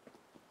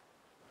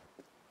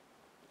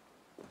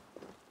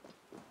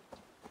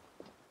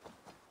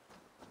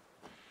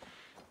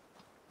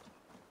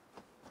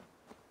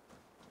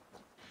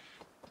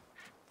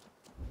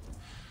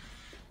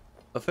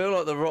 I feel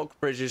like the rock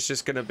bridge is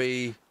just going to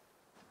be...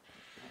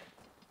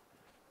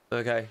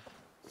 Okay,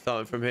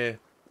 starting from here.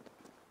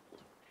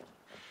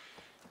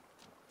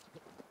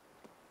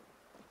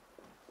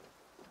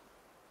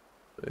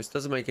 This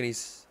doesn't make any...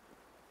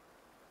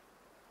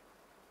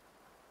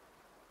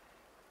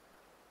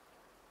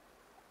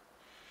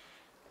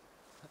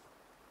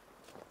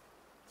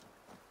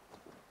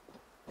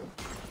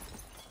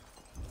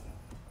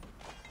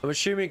 I'm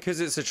assuming because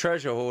it's a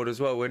treasure hoard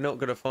as well, we're not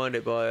going to find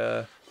it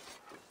by...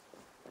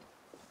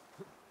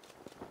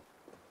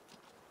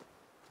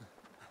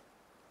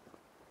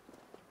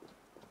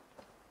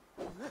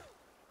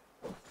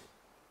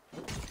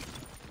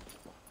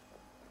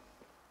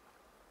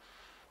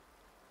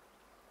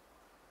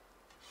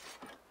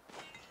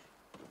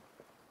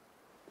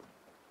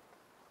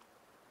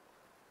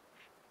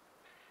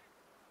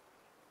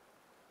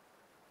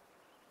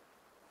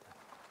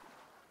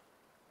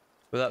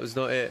 But that was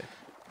not it.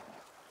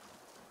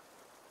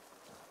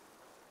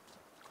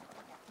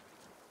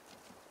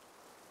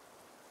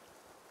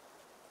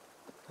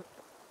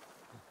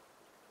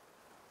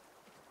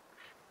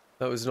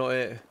 That was not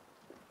it.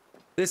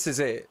 This is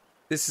it.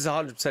 This is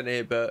 100%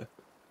 it, but...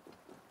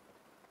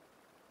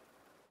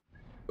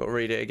 Got to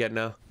read it again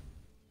now.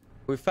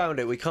 We found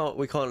it. We can't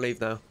leave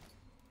now.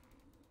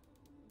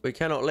 We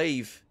cannot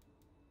leave.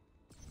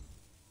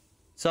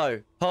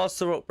 So, past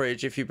the rock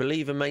bridge, if you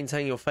believe and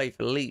maintain your faith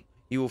and leap,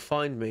 you will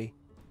find me.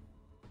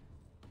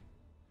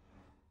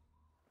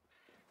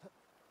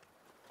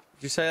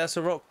 Did you say that's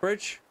a rock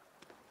bridge?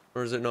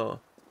 Or is it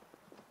not?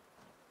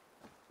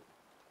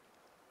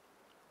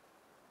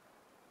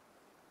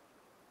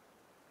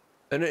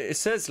 And it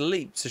says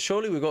leap, so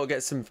surely we've got to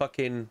get some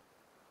fucking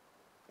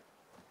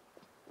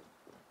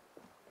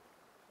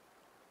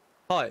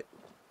height.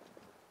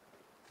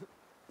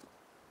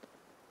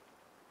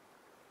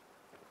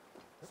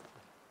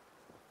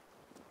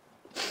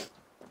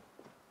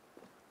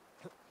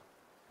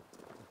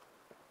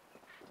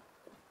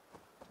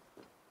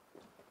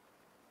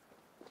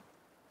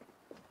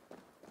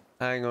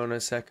 Hang on a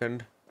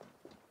second.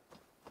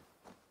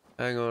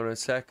 Hang on a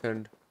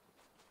second.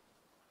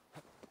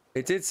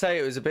 It did say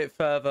it was a bit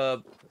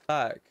further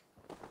back.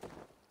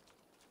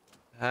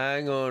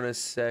 Hang on a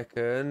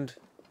second.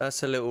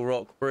 That's a little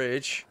rock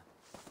bridge.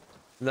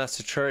 And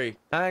that's a tree.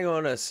 Hang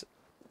on a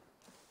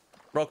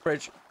rock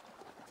bridge.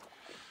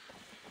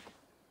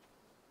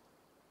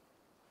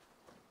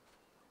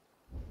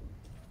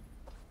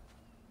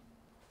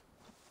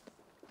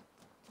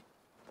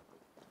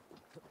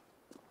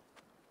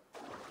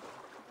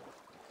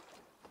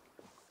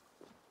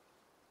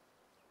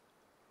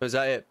 Was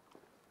that it?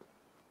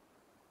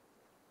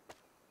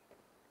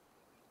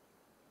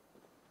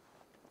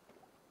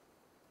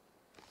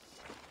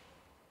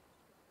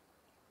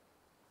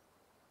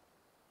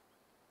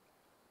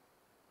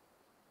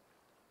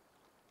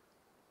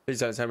 Please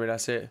don't tell me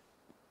that's it.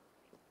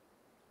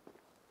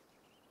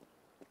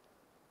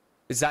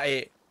 Is that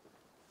it?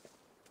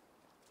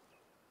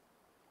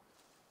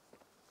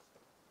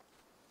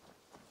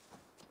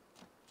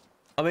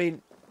 I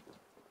mean,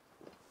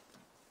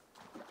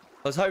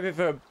 I was hoping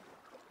for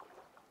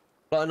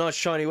a nice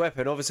shiny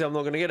weapon. Obviously, I'm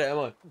not going to get it, am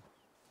I?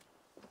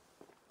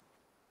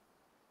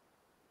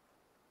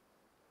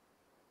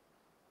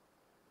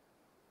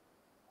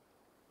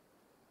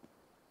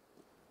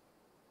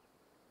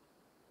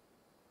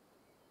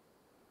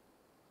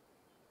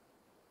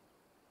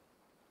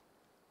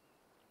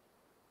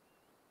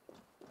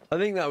 I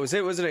think that was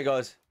it, wasn't it,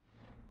 guys?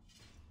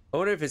 I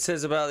wonder if it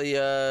says about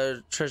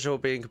the treasure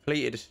being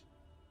completed.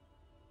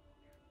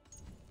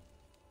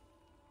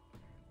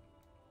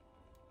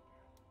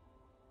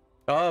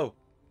 Oh.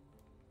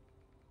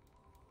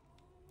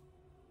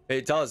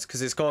 It does,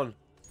 because it's gone.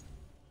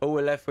 All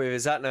we're left with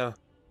is that now.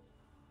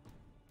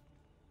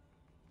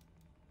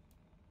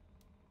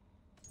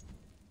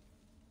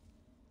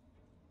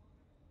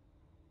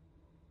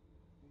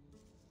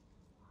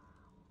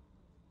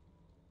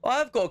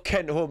 I've got a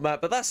Kent Horn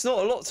map, but that's not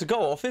a lot to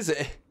go off, is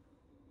it?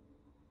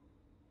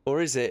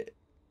 Or is it?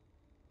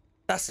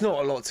 That's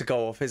not a lot to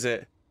go off, is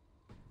it?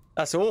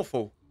 That's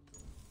awful.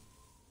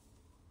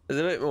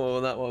 There's a bit more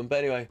on that one, but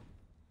anyway.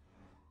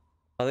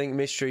 I think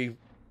mystery.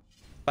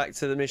 Back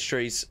to the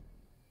mysteries.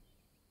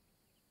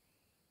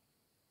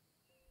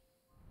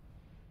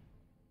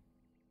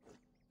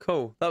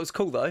 Cool. That was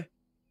cool, though.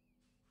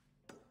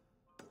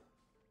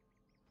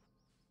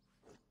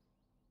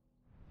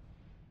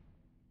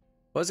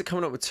 Why is it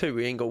coming up with 2?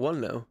 We ain't got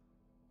 1 now.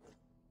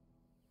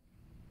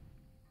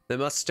 There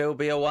must still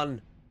be a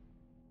 1.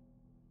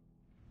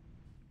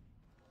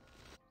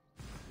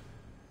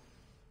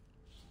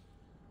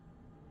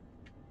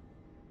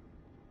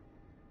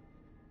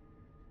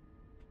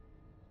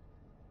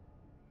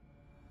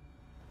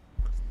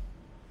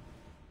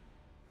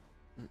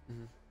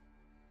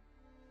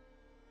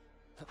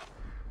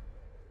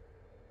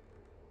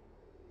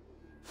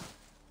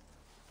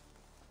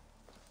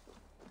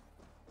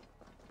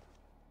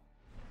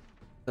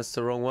 That's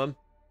the wrong one.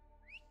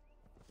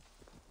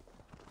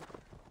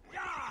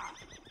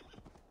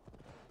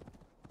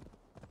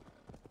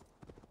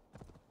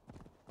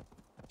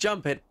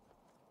 Jump it.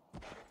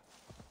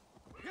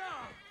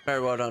 Very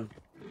well done.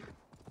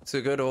 It's a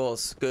good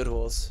horse. Good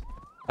horse.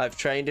 I've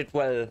trained it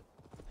well.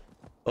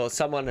 Or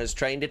someone has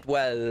trained it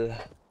well.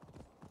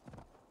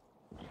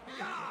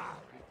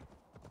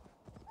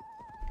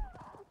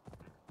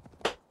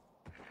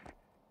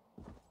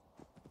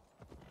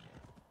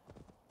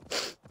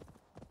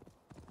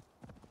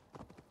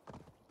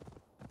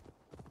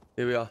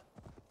 Here we are.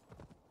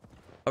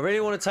 I really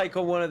want to take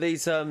on one of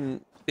these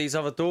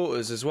other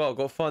daughters as well.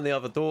 Got to find the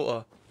other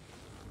daughter.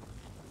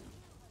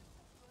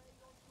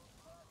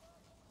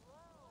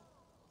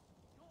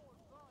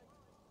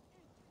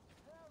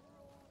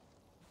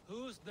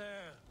 Who's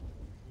there?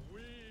 We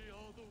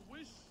are the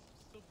wisps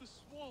of the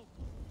swamp.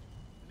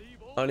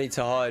 Leave all I need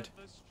to hide.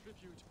 as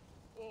tribute,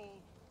 or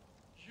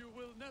you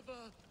will never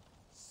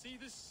see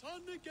the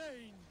sun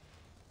again.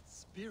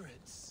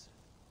 Spirits.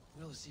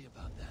 We'll see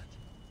about that.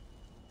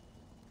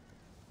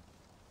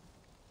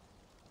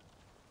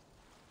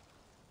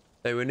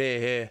 They were near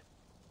here.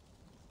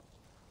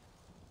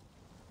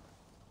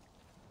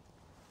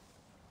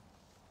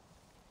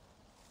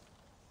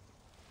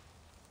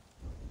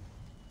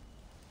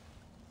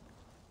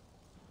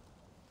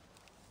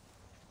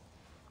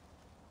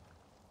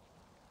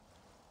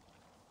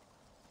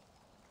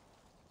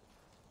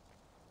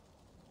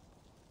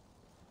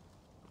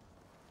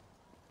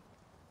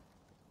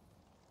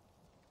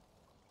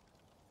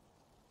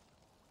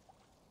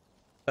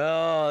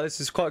 Oh, this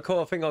is quite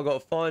cool. I think I've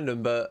got to find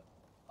them, but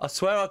I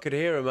swear I could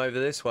hear them over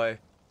this way.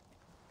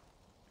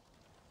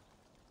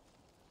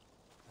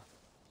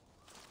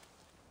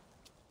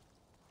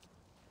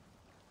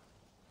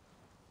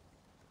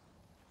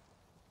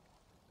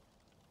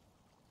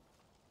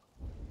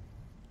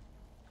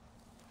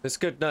 It's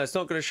good. No, it's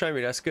not going to show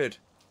me. That's good.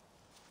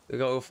 We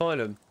got to go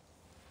find them.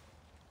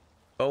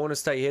 I want to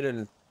stay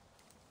hidden.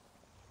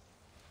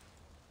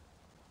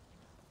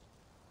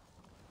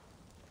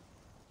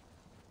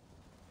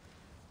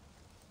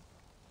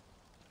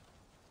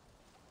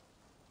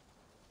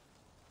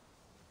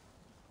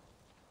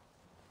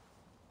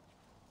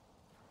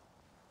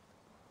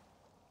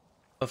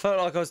 I felt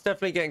like I was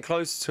definitely getting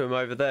closer to him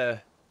over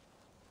there.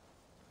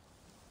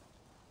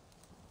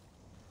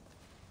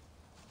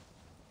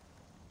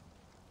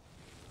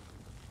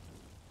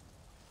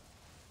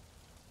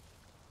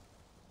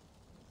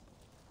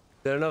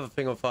 Is there another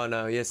thing on fire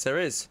now? Yes, there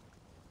is.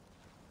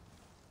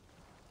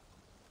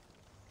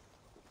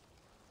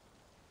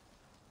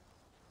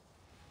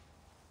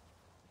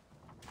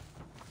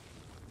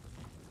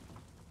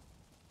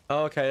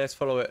 Oh, okay, let's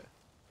follow it.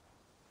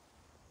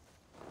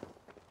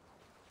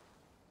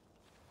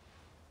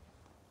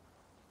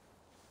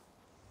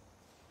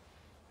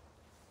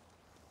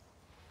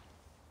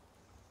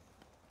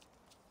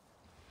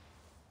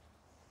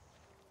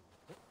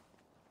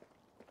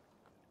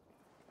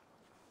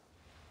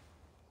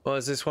 Why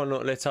is this one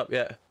not lit up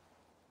yet?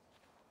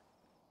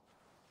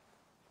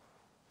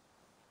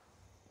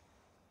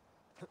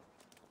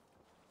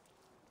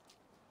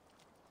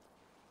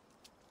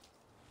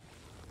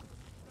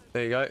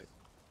 There you go. And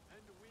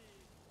we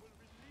will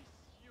release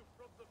you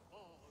from the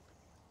fog.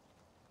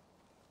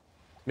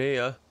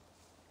 Nia.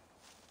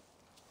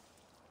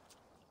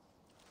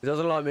 He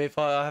doesn't like me if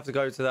I have to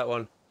go to that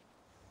one.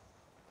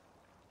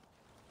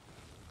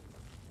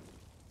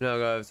 No, I'll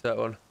go over to that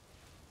one.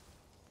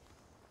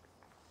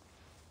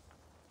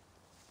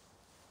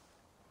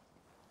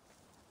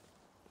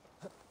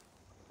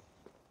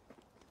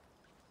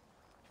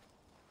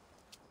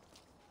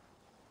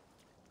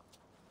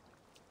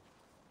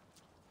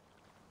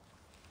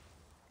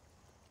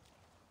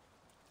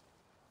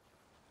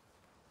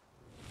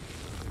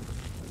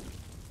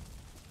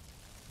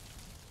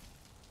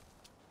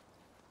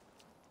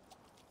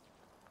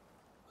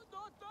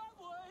 Not that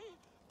way!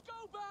 Go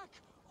back,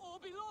 or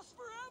be lost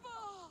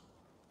forever!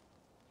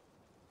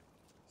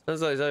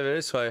 Sounds like he's over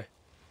this way.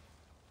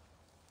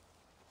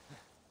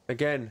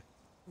 Again.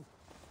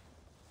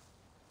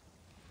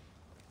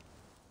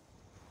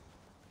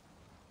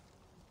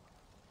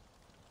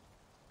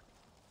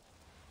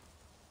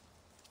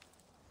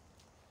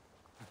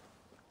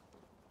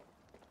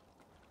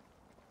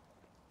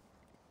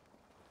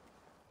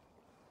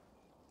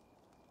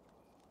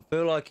 I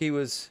feel like he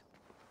was...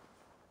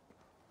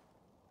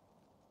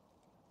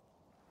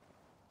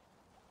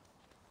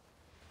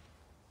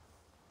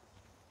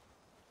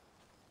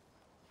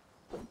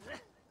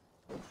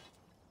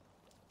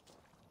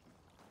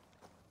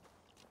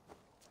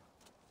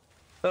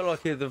 Felt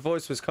like the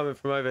voice was coming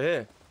from over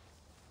here.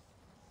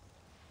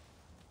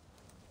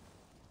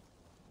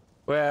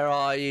 Where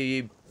are you,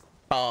 you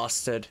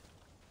bastard?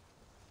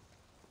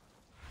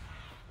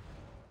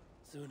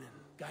 Sunan,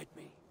 guide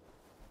me.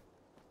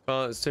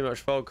 Oh, there's too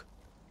much fog.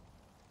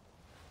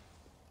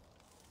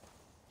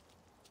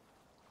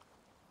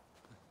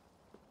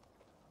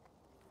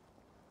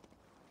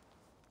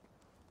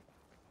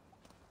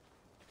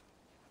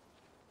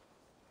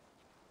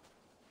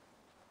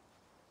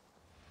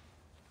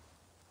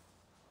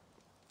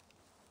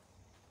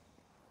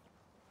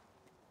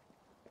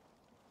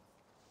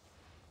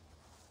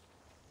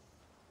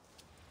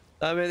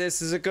 I mean,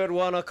 this is a good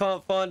one. I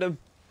can't find him.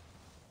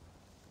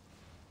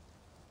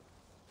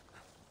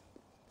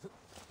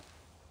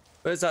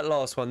 Where's that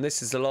last one?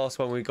 This is the last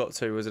one we got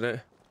to, wasn't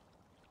it?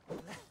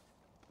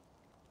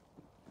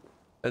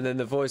 And then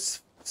the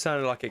voice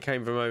sounded like it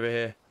came from over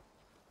here.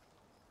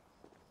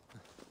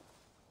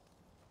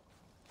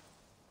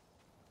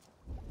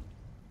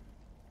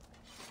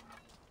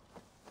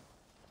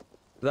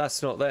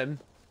 That's not them.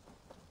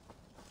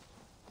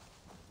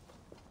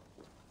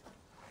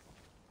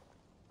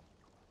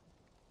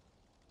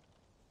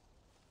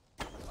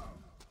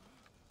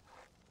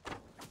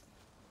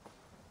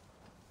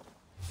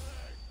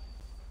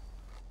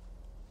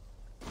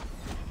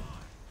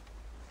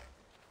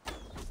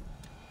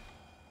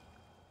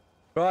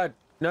 Right,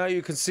 now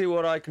you can see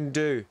what I can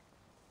do.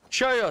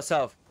 Show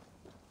yourself.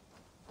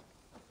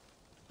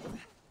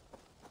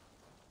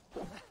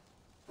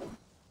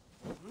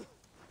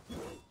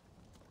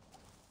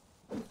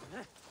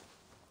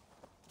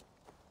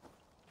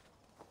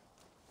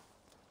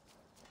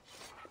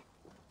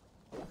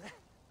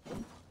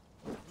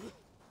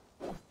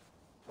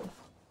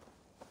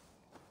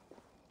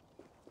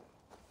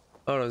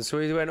 Hold on, so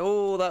we went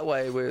all that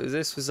way.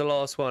 This was the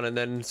last one, and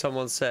then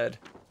someone said,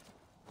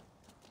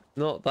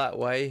 not that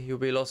way, you'll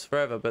be lost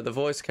forever. But the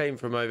voice came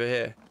from over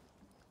here.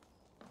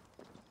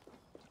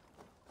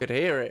 Could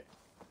hear it.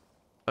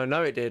 I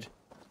know it did.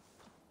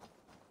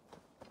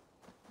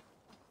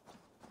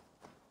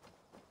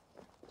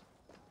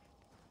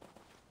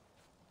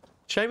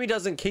 Shame he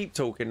doesn't keep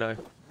talking though.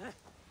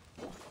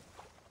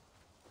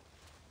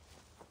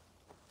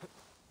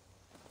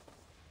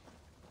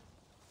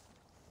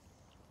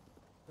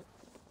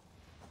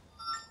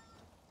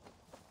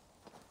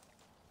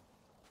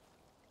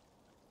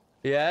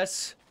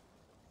 Yes.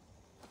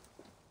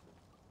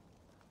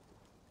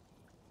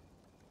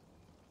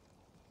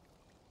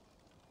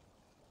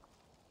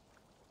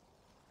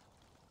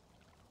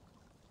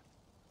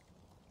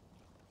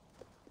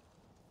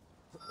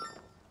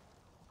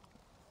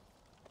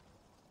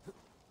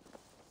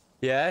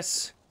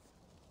 Yes.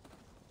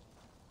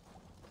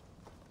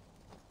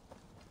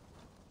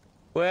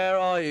 Where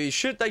are you? You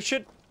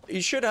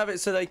should have it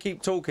so they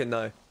keep talking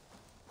though.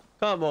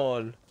 Come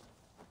on.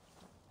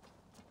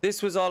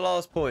 This was our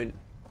last point.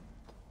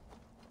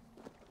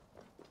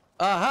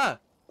 Aha!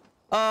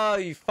 Ah,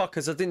 you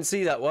fuckers, I didn't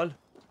see that one.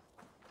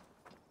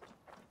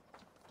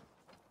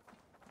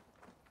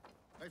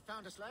 They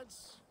found us,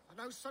 lads.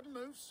 No sudden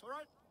moves, all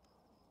right?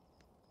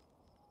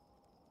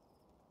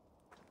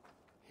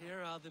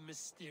 Here are the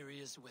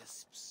mysterious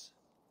wisps.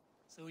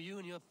 So you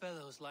and your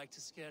fellows like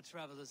to scare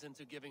travelers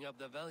into giving up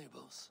their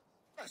valuables?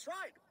 That's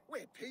right.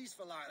 We're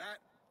peaceful like that.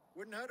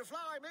 Wouldn't hurt to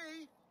fly,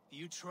 me.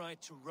 You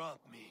tried to rob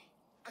me.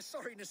 A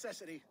sorry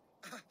necessity.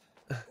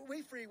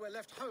 We three were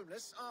left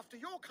homeless after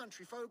your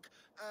country folk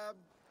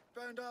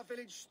burned our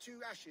village to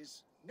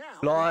ashes. Now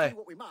Lie. we do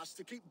what we must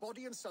to keep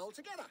body and soul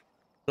together.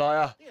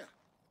 Liar. Here,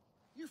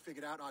 you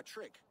figured out our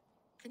trick.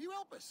 Can you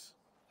help us?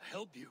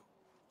 Help you?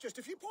 Just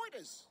a few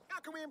pointers. How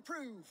can we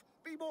improve?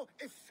 Be more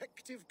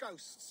effective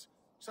ghosts,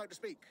 so to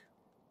speak.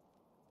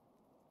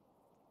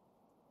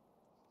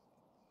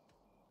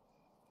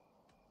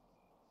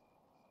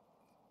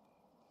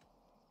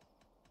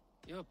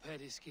 Your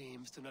petty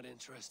schemes do not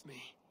interest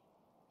me.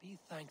 Be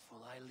thankful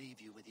I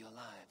leave you with your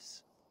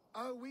lives.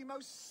 Oh, we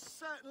most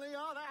certainly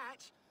are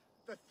that.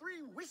 The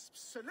three wisps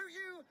salute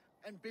you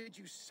and bid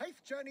you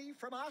safe journey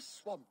from our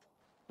swamp.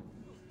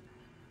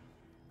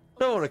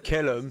 Don't want to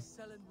kill him.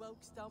 Selling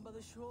whelks down by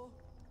the shore.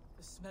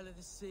 The smell of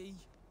the sea.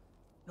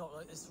 Not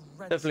like this.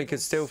 Definitely could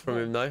steal from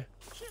him though.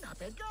 Chin up,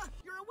 Edgar.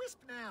 You're a wisp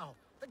now.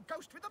 The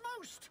ghost with the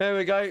most. There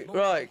we go.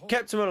 Right,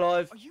 kept them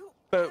alive,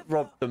 but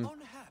robbed them.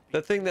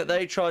 The thing that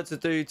they tried to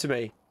do to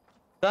me.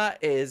 That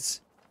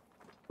is...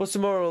 What's the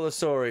moral of the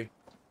story?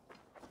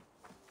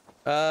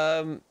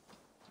 Don't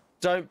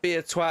be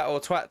a twat,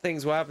 or twat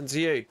things will happen to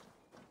you.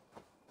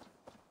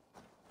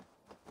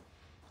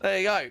 There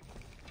you go.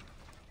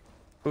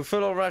 We're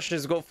full on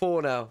rationers. We've got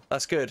 4 now.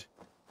 That's good.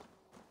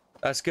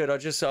 That's good.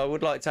 I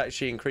would like to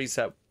actually increase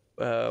that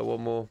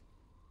one more.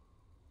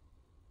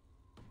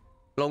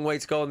 Long way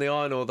to go on the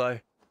iron ore though.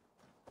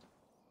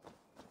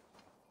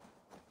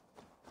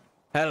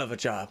 Hell of a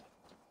job.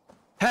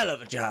 Hell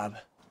of a job.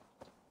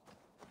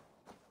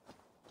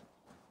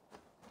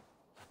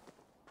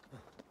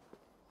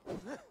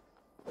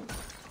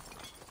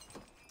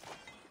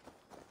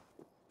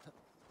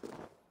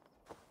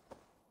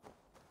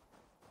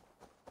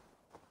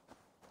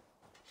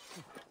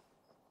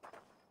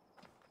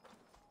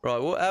 Right,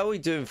 what are we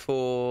doing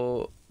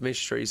for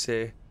mysteries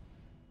here?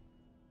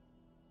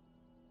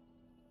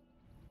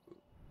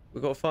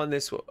 We've got to find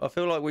this one. I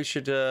feel like we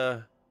should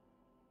oh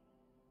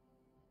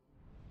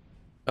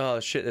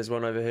shit, there's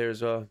one over here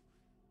as well.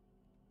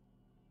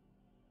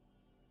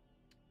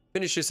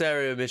 Finish this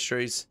area of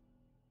mysteries.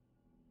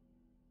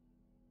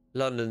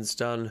 London's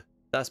done.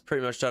 That's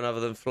pretty much done other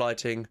than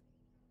flighting.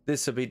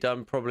 This will be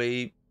done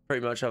probably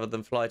pretty much other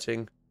than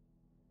flighting.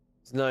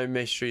 There's no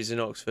mysteries in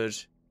Oxford.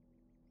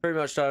 Pretty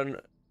much done.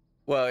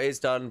 Well, it is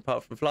done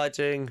apart from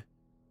flighting.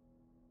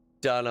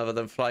 Done other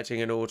than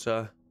flighting and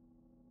Orta.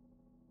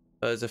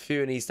 There's a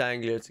few in East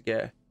Anglia to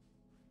get.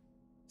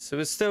 So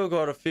we've still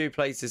got a few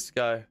places to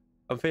go.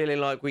 I'm feeling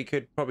like we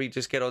could probably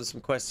just get on some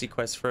questy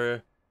quests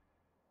for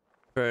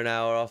an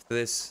hour after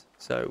this.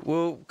 So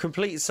we'll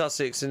complete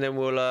Sussex and then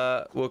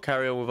we'll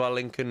carry on with our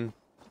Lincoln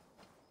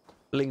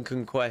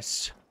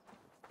quest.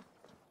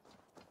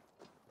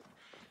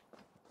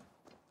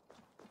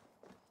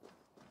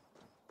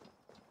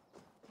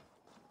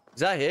 Is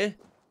that here?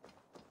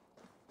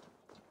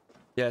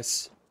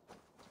 Yes.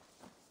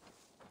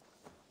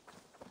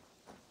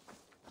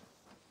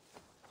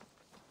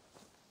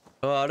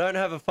 Oh, I don't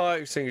have a fire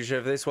extinguisher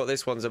if this is what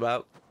this one's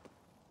about.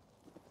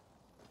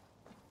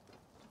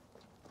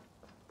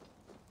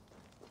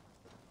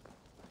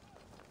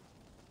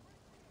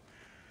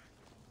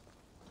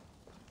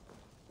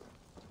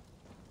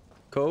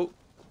 Cool.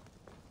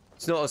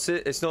 It's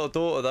not a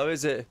daughter though,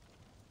 is it?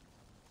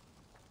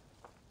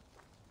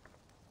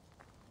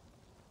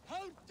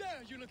 How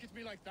dare you look at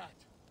me like that?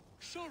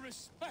 Show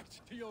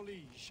respect to your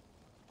liege.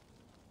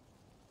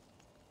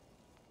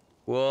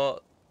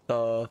 What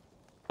the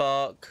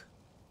fuck?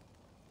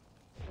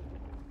 King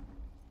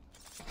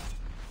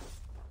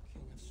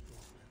of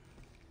Scotland.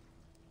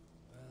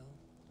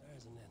 Well,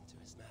 there's an end to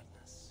his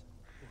madness.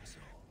 Poor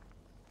soul.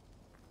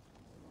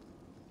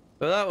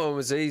 Well, that one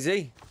was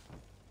easy.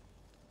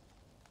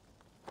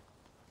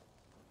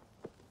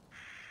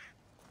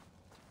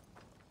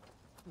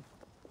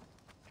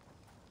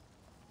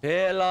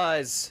 Here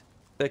lies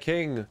the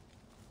king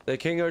of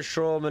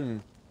Shrawman.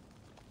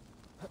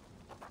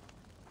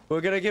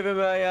 We're gonna give him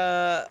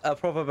a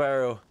proper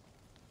burial,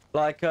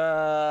 like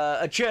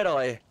a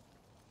Jedi.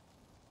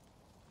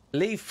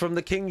 Leaf from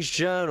the King's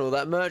Journal.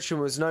 That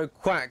merchant was no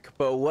quack,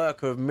 but a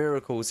worker of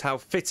miracles. How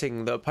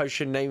fitting that a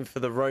potion named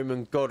for the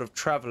Roman god of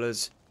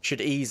travellers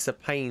should ease the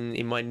pain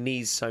in my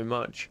knees so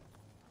much.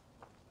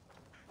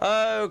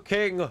 Oh,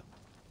 King of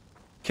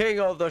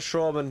the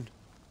Shrawman.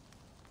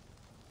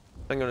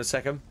 Hang on a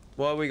second.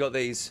 Why have we got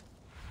these?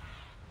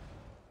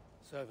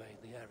 survey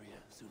the area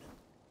soon.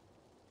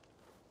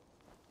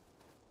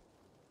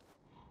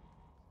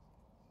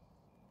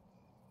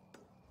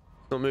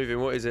 Not moving.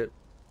 What is it?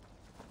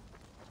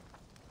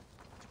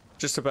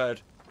 Just a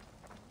bird.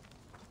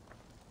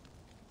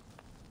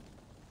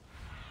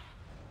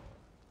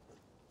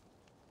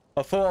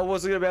 I thought I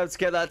wasn't going to be able to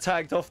get that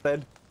tagged off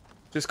then.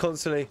 Just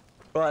constantly.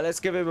 Right, let's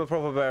give him a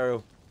proper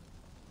burial.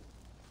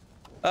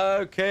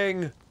 Oh,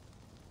 King.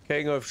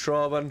 King of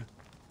Schraben.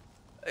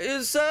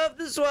 You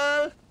served as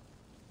well.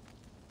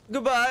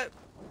 Goodbye.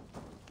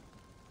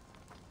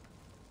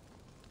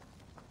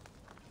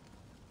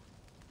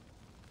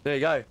 There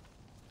you go.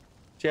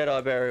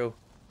 Jedi burial.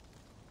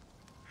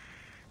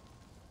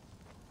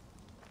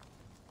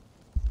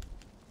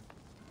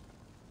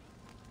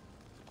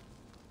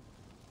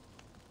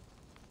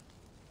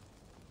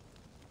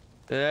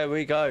 There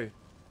we go.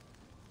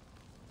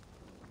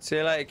 See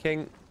you later,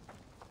 King.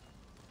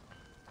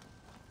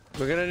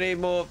 We're gonna need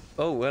more.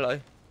 Oh, hello.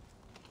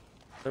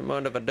 Don't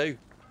mind if I do.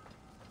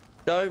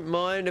 Don't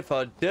mind if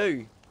I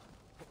do.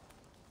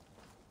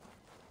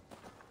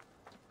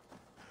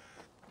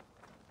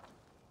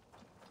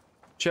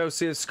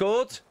 Chelsea have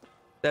scored.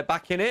 They're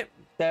back in it.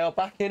 They are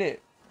back in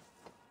it.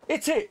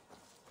 It's it.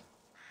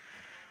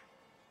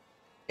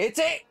 It's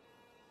it.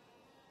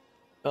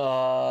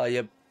 Oh,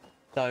 you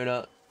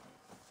donut.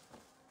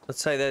 I'd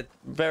say they're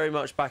very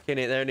much back in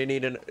it. They only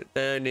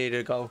need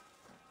a goal.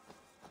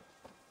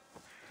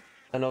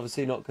 And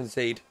obviously not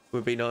concede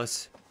would be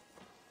nice.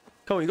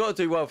 Come on, you got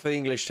to do well for the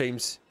English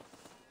teams.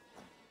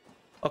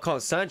 I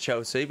can't stand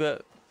Chelsea,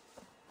 but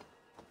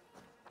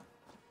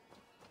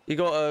you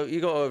got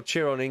to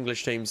cheer on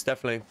English teams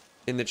definitely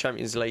in the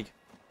Champions League.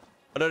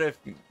 I don't know if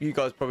you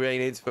guys probably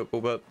ain't into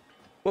football, but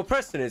well,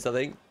 Preston is, I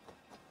think.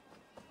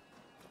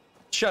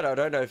 Shadow, I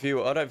don't know if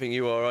you. I don't think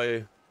you are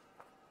you?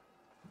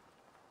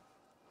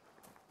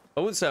 I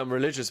wouldn't say I'm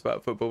religious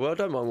about football, but I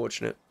don't mind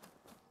watching it.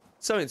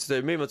 Something to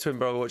do. Me and my twin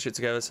brother watch it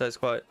together, so it's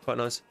quite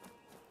nice.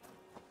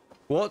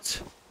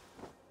 What?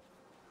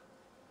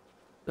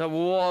 That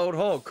wild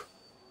hog.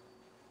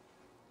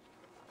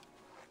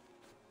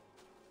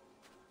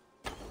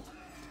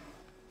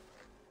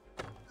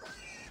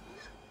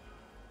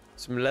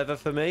 Some leather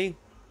for me.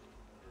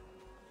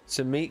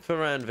 Some meat for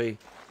Ranvi.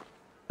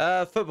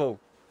 Football.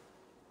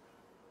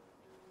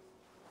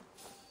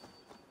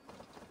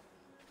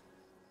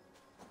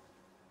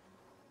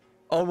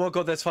 Oh my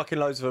god, there's fucking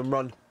loads of them.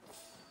 Run.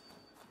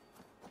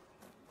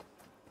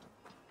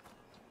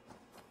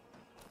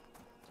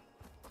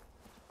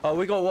 Oh,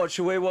 we gotta watch.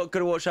 We're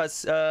gonna watch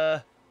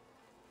that.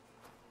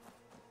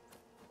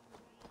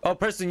 Oh,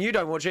 Preston, you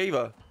don't watch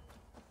either.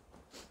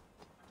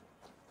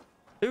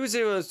 Who was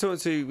it I was talking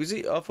to? Was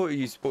he? I thought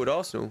you supported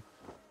Arsenal.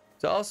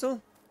 Is it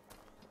Arsenal?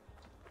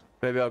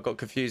 Maybe I got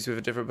confused with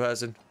a different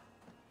person.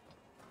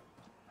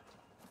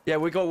 Yeah,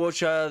 we got to watch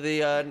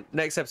the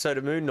next episode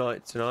of Moon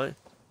Knight tonight.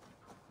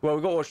 Well,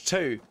 we got to watch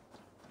 2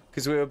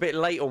 because we were a bit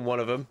late on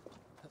one of them,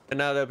 and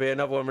now there'll be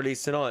another one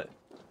released tonight.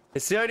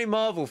 It's the only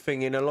Marvel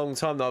thing in a long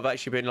time that I've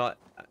actually been like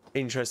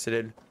interested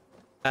in,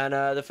 and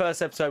the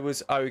first episode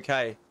was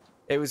okay.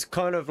 It was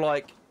kind of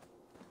like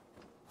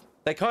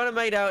they kind of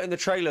made out in the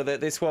trailer that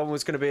this one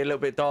was going to be a little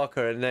bit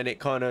darker, and then it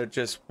kind of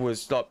just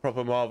was like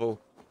proper Marvel.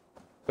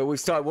 But we've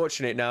started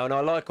watching it now, and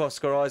I like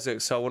Oscar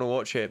Isaac, so I want to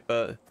watch it,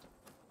 but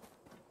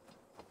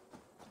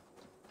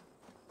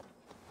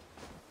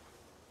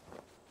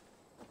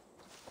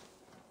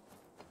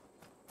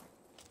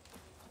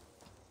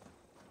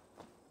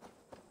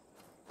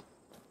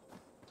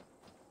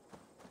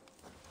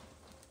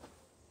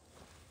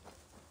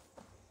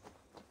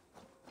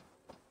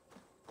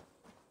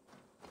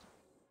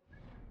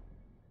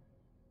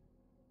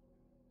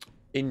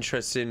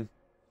interesting.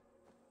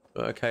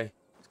 Okay,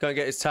 let's go and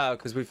get his tower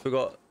because we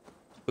forgot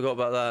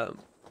about that.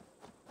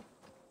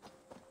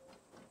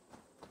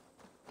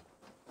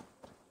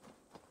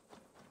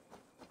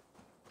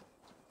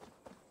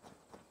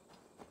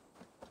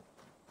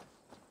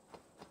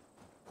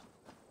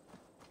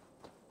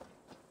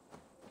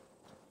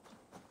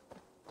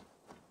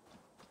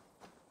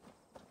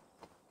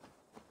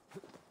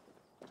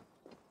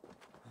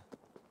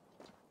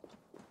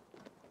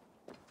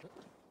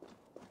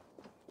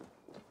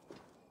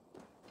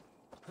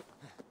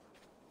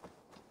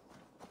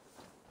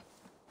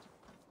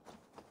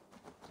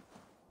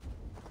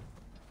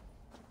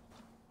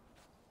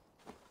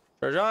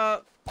 Treasure!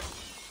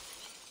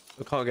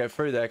 I can't get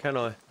through there, can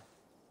I?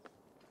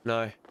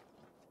 No.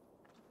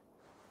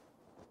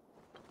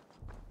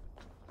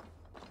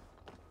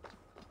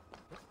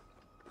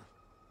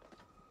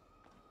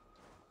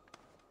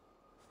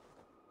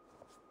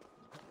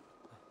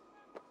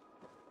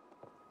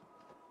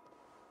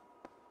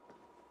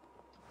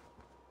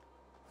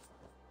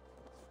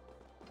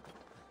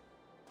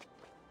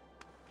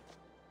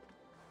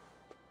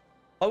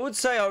 I would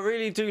say I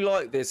really do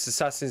like this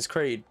Assassin's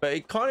Creed, but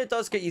it kind of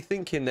does get you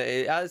thinking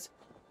that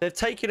they've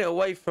taken it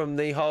away from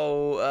the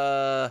whole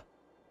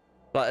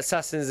like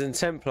Assassins and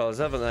Templars,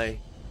 haven't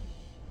they?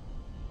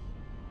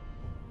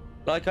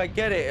 Like, I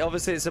get it,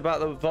 obviously it's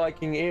about the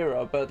Viking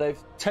era, but they've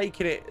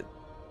taken it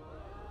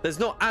there's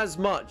not as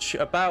much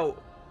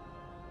about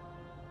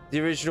the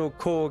original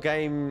core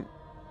game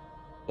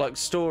like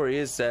story,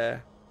 is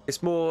there?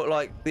 It's more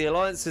like the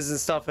alliances and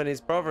stuff and his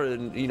brother,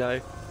 and you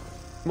know,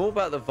 more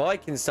about the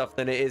Viking stuff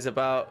than it is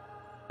about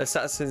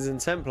Assassins and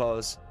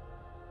Templars.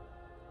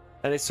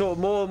 And it's sort of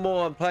more and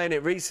more I'm playing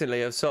it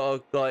recently of sort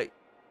of like,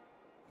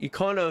 you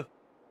kind of,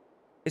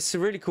 it's a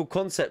really cool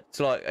concept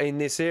like in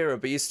this era,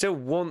 but you still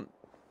want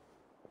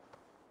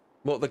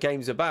what the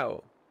game's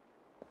about.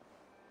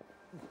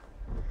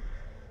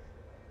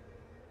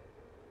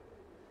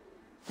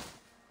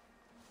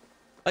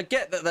 I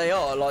get that they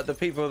are like the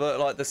people that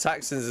like the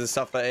Saxons and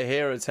stuff that are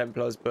hero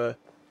Templars, but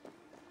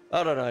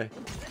I don't know.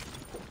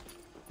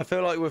 I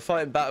feel like we're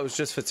fighting battles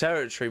just for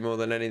territory more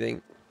than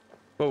anything.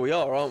 Well, we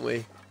are, aren't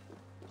we?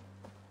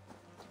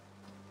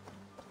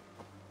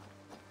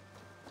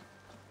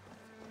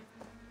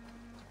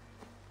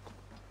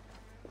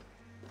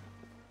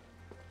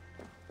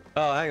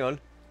 Oh, hang on.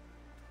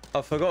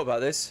 I forgot about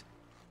this.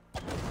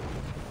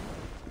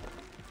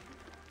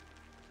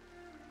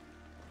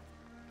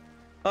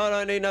 Oh, I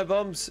don't need no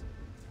bombs.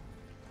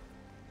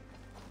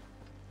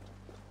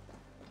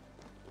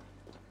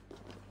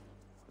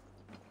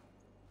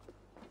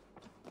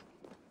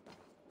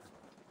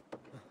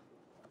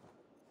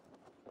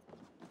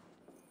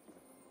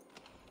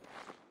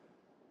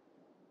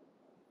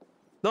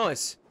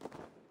 Nice.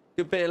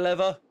 Good bit of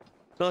leather.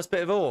 Nice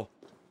bit of ore.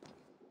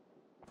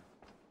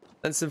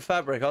 And some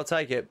fabric. I'll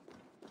take it.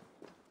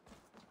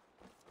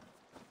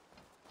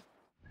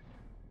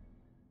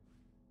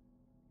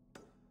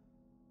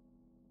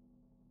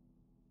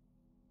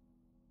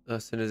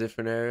 That's in a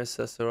different area,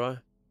 so that's alright.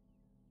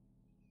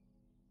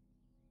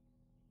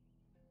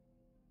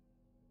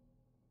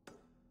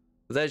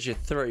 There's your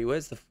 3.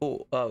 Where's the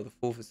 4? Oh, the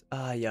 4th is...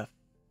 Ah, yeah.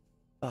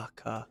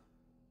 Fucker.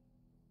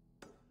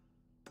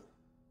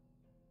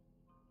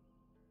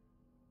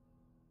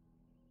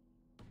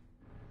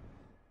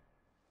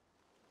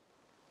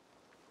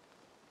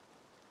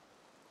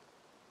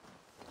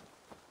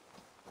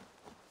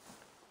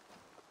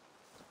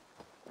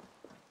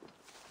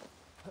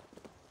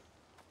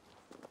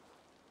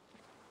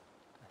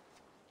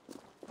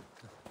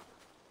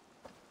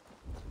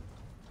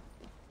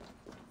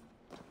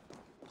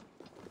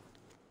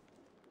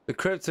 The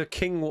crypt of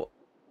King...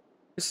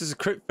 This is a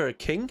crypt for a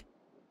king?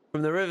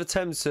 From the River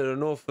Thames to the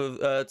north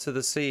of... to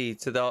the sea,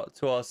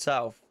 to our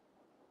south.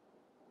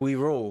 We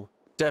rule.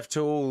 Death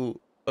to all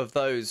of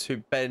those who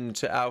bend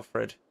to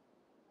Alfred.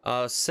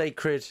 Our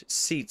sacred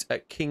seat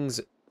at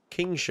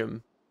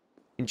Kingsham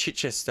in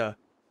Chichester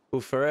will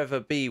forever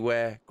be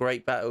where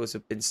great battles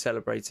have been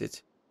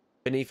celebrated.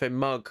 Beneath a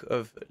mug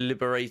of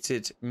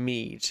liberated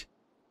mead.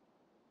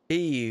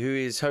 He who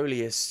is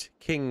holiest,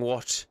 King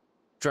Wat,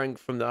 drank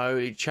from the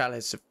holy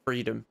chalice of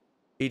freedom.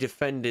 He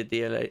defended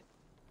the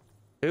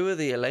Who are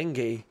the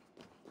Elengi?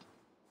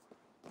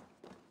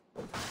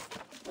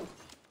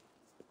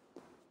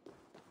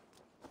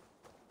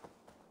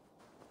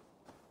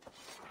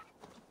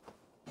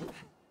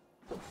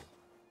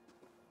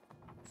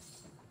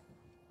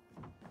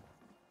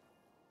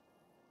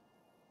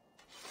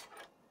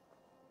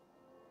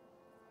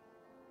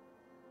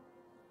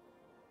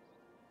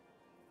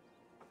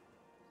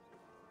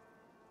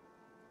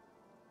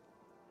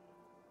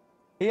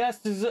 He has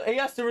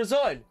to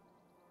resign.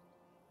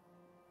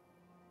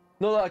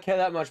 Not that I care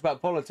that much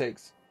about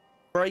politics.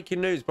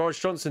 Breaking news, Boris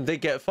Johnson did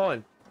get a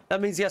fine.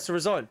 That means he has to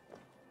resign.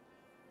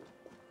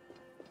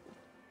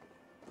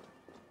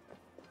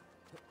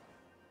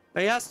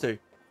 He has to.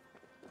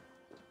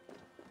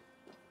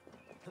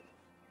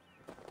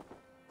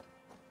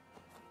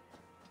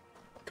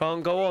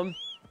 Can't go on.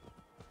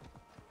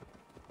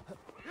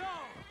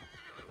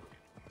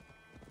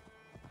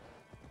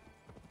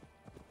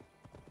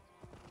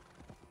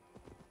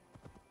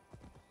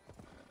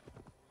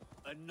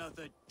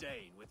 Another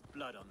Dane with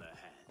blood on their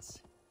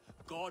hands.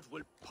 God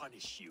will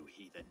punish you,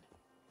 heathen.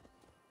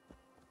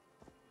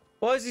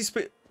 Why is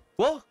he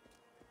What?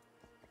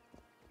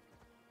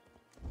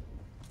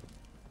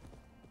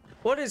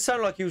 Why did it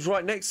sound like he was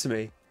right next to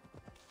me?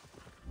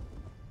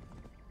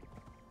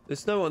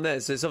 There's no one there,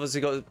 so it's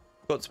obviously got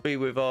to be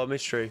with our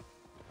mystery.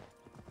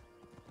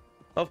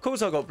 Of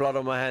course I got blood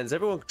on my hands.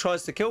 Everyone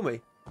tries to kill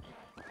me.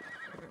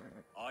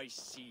 I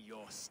see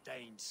your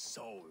stained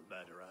soul,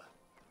 murderer.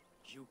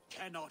 You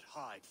cannot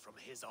hide from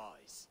his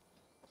eyes.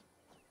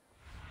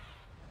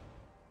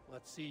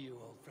 What see you,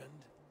 old friend?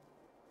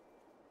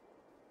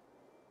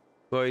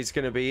 Well, he's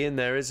going to be in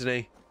there, isn't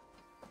he?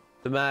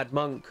 The mad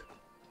monk.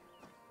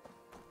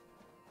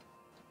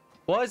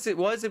 Why is it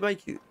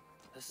making...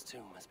 This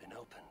tomb has been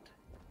opened.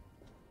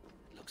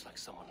 It looks like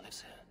someone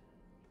lives here.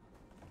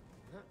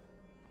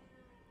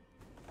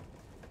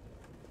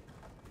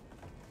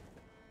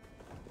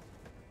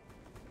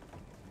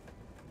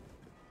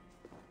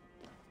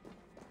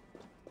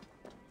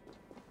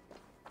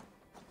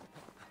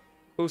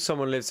 Oh,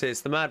 someone lives here.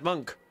 It's the mad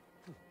monk.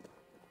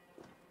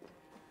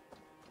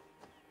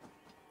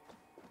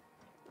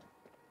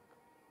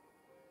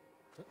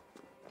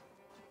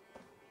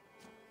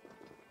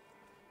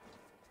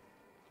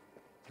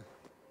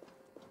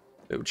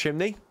 Little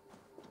chimney.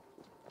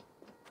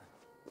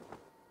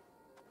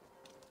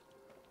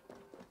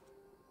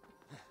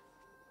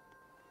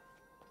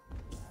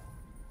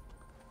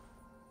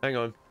 Hang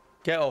on.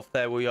 Get off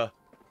there, will ya?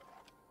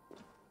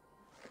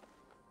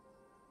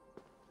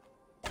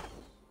 See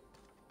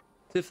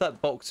if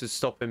that box is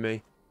stopping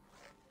me.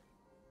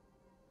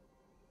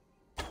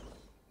 Is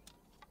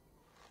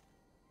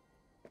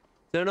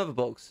there another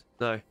box?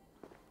 No. I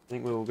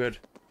think we're all good.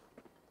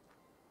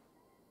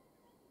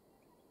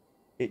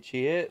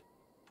 Itchy it.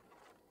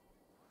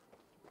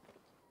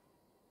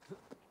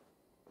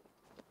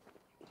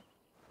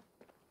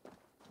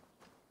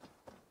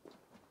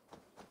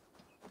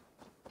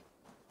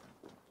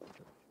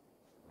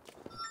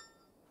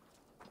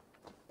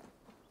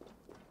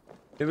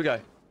 Here we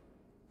go.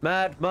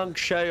 Mad monk,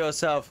 show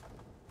yourself.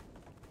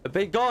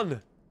 Be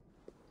gone.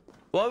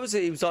 Why was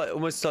it? He was like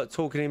almost like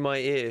talking in my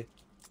ear.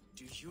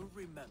 Do you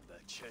remember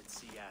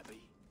Chertsey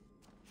Abbey?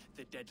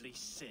 The deadly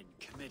sin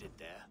committed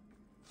there?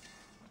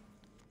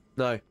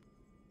 No.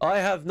 I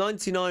have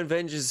 99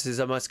 vengeances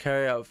I must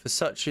carry out, for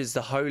such is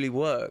the holy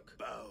work.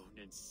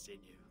 Bone and sinew,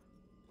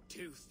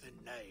 tooth and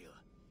nail.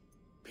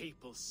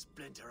 People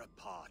splinter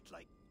apart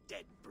like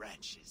dead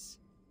branches.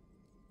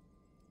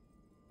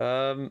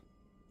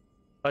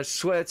 I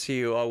swear to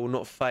you, I will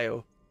not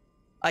fail.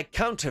 I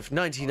counteth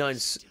 99. I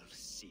still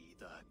see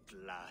the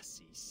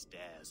glassy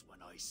stairs when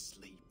I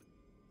sleep.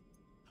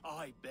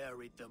 I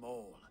buried them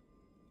all.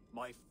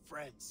 My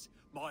friends,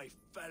 my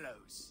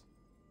fellows.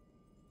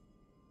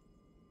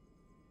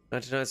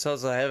 99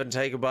 souls I haven't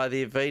taken by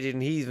the invading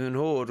heathen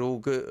horde, all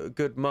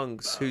good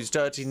monks, whose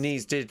dirty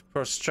knees did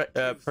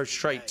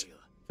prostrate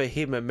for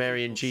him and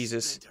Mary and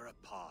Jesus.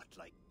 Apart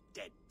like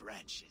dead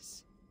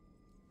branches.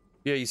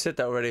 Yeah, you said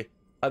that already.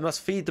 I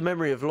must feed the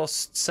memory of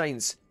lost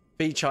saints,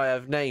 each I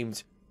have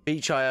named,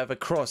 each I have a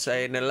cross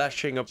and a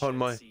lashing upon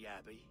my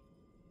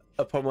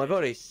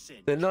body.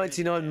 The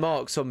 99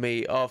 marks on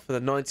me are for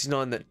the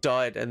 99 that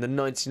died, and the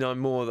 99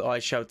 more that I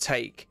shall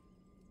take.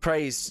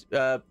 Praise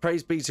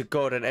be to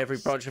God and every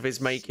branch of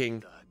his making.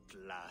 The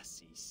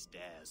glassy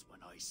stairs when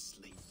I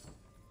sleep.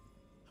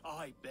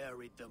 I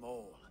buried them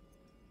all.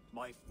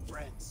 My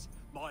friends,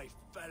 my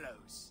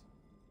fellows.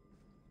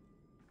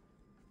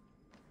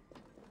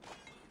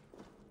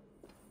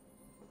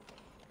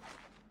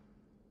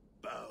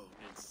 Bone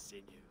and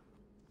sinew,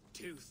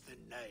 tooth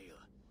and nail.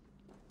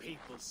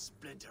 People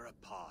splinter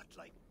apart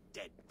like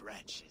dead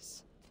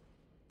branches.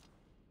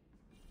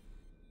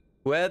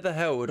 Where the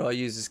hell would I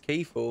use this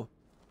key for?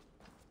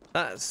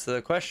 That's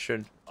the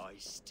question. I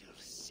still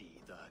see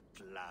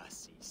the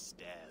glassy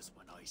stairs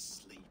when I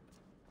sleep.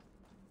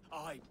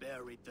 I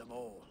buried them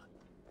all.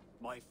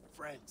 My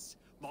friends,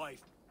 my...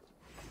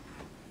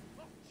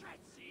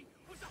 Chertsey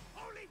was a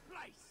holy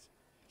place!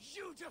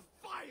 You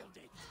defiled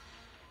it!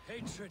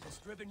 Hatred has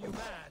driven you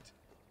mad.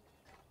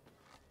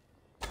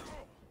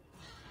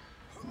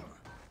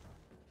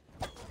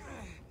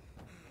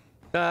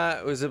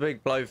 That was a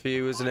big blow for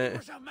you, wasn't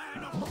it?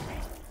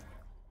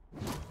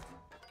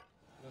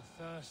 Your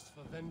thirst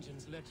for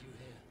vengeance led you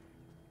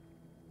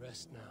here.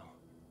 Rest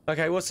now.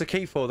 Okay, what's the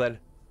key for then?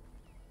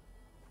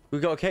 We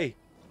got a key.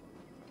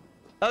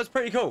 That was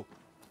pretty cool.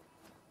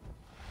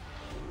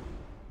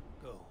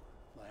 Go,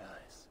 my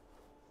eyes.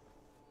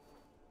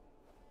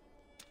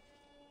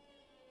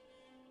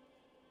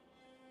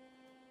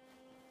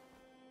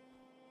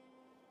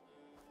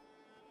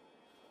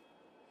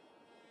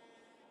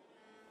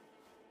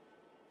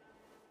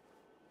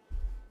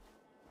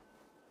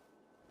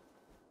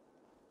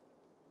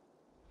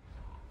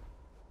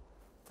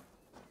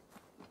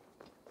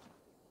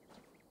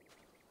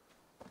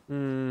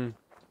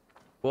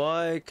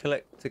 Why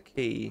collect a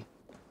key?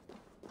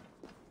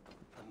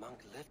 The monk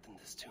lived in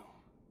this tomb.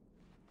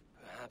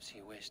 Perhaps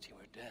he wished he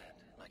were dead,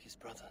 like his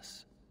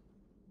brothers.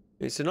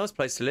 It's a nice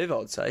place to live,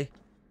 I'd say.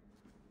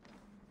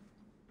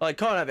 I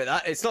can't have it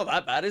that. It's not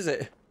that bad, is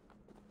it?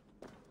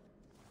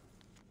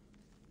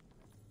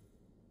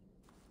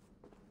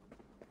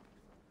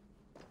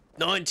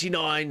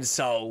 $99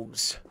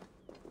 souls.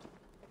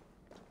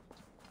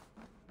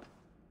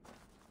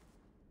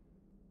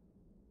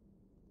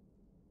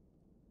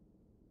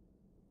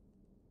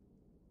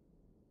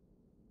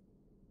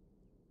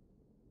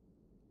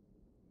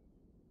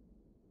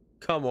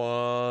 Come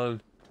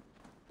on.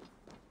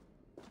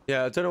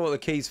 Yeah, I don't know what the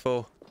key's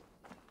for.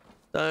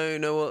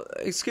 Don't know what...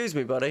 Excuse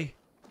me, buddy.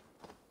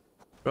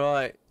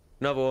 Right,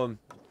 another one.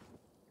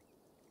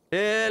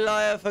 Here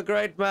lieth a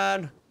great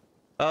man.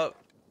 Oh,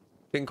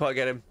 didn't quite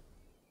get him.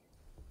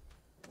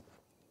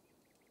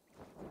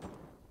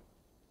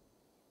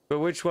 But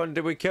which one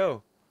did we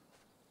kill?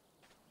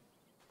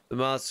 The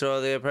master or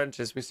the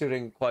apprentice? We still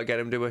didn't quite get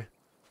him, did we?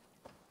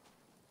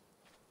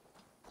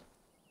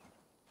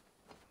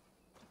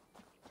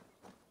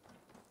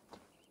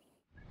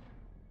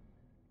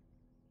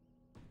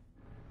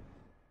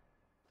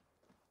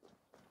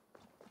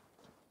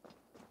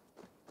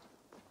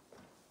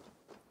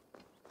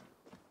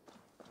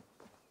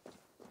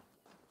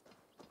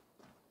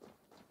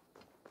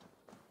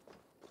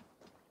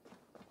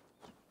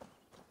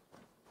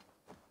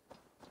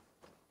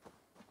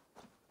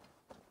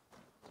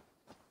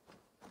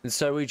 And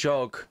so we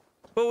jog.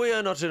 But we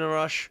are not in a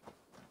rush.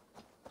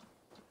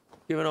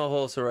 Giving our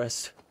horse a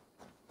rest.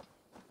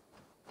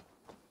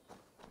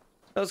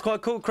 That was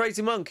quite cool.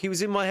 Crazy Monk. He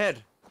was in my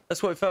head.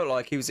 That's what it felt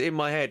like. He was in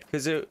my head.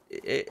 Because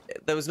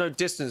there was no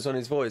distance on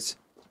his voice.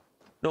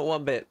 Not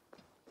one bit.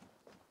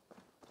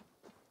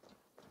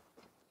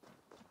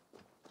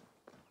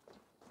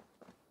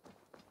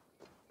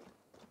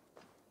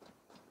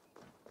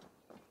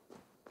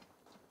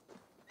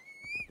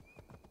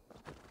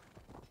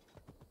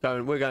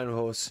 We're going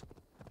horse.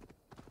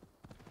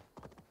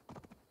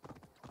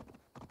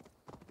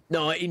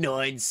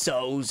 99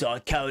 souls, I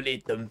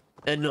counted them.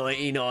 And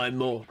 99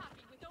 more.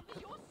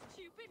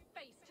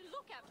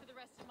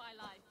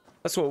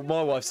 That's what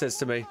my wife says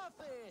to me.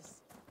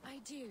 I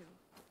do.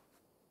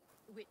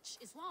 Which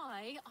is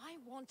why I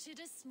wanted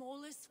a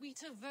smaller,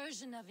 sweeter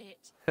version of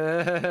it.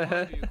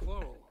 Why do you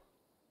quarrel?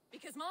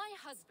 Because my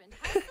husband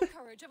has the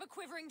courage of a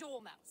quivering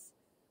dormouse.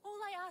 All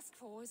I ask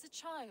for is a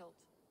child.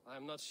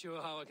 I'm not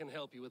sure how I can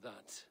help you with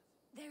that.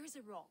 There is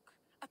a rock,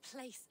 a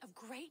place of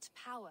great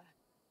power.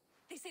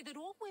 They say that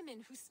all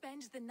women who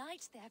spend the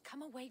night there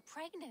come away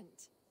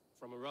pregnant.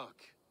 From a rock?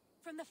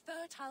 From the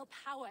fertile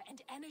power and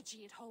energy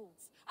it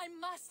holds. I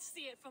must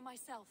see it for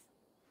myself.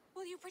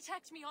 Will you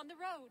protect me on the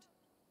road?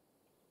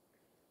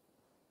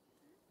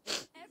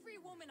 Every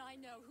woman I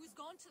know who's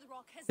gone to the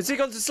rock has... Has he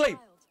gone to sleep?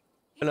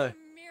 Hello. It's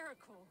a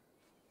miracle.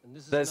 And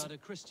this is not a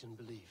Christian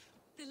belief.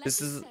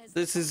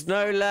 This is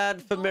no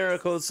land for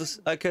miracles.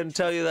 I can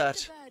tell you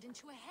that.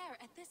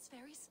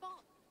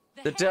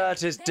 The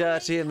dirt is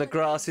dirty and the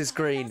grass is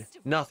green.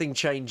 Nothing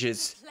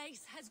changes.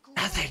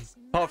 Nothing.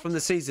 Apart from the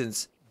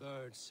seasons.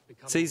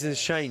 Seasons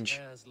change.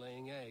 Bears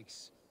laying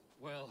eggs.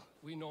 Well,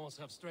 we Norse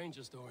have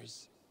stranger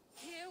stories.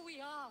 Here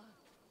we are.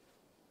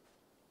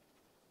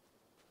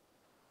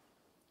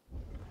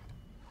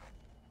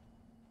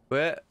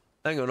 Where?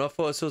 Hang on, I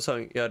thought I saw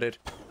something. Yeah, I did.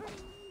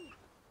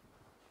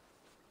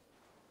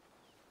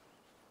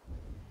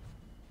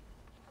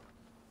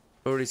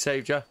 Already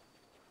saved ya.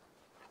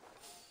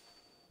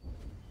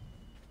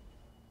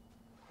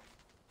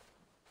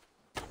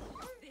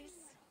 This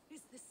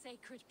is the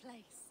sacred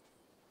place.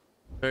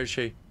 Where is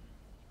she?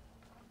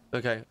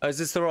 Okay. Oh, is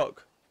this the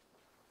rock?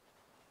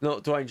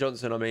 Not Dwayne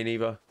Johnson, I mean,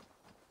 either.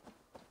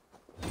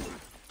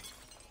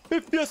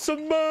 If yes,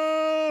 some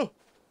more!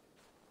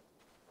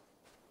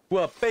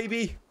 Well,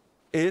 baby,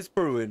 is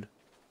brewing.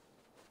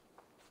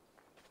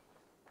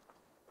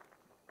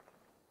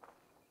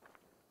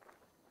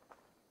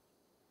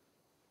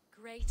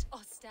 Great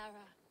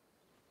Ostara,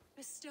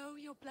 bestow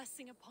your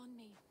blessing upon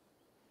me.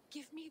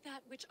 Give me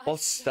that which I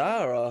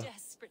Ostara? so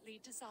desperately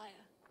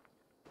desire.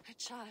 A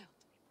child.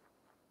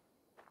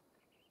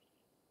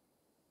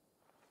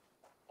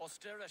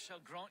 Ostara shall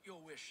grant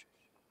your wish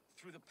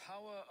through the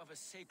power of a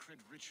sacred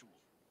ritual.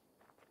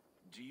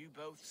 Do you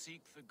both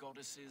seek the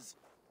goddess's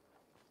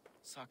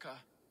succor?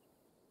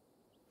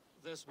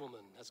 This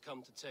woman has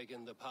come to take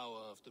in the power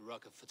of the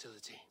Rock of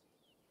Fertility.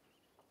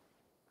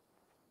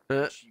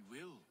 She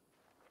will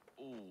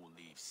all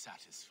leave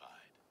satisfied.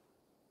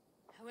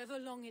 However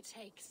long it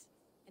takes,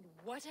 and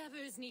whatever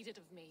is needed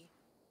of me,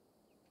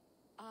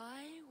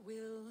 I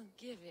will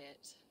give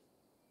it.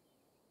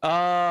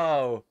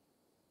 Oh.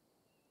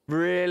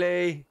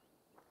 Really?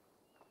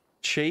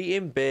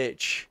 Cheating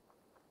bitch.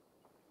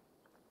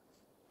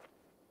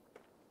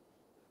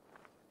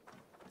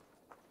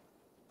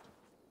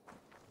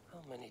 How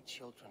many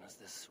children has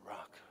this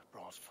rock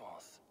brought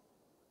forth?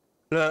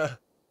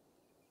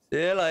 See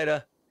you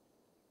later.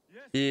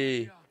 Yes,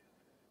 Yeah.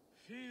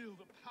 feel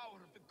the power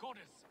of the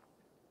goddess.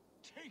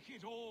 Take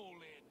it all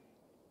in.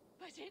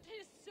 But it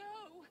is so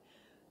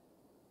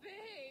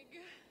big.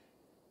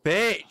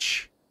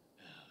 Bitch.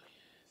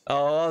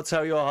 Oh, I'll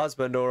tell your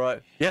husband,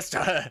 alright. Yes,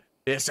 darling.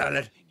 Yes,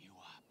 darling.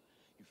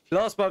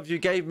 Last month you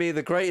gave me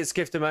the greatest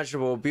gift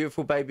imaginable, a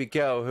beautiful baby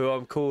girl who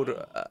I'm called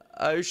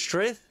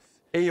Ostrith.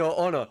 In your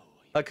honor.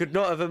 I could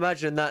not have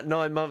imagined that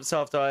 9 months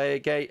after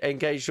I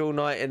engaged all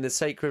night in the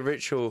sacred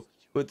ritual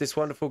would this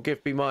wonderful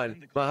gift be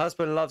mine. My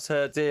husband loves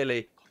her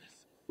dearly.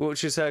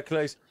 Watches her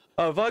close.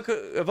 Oh, have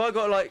I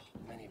got like...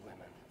 Many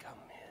women come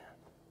here.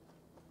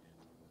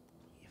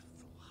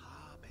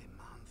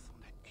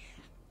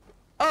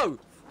 Oh!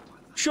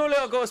 Surely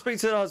I've got to speak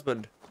to the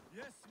husband.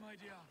 Yes, my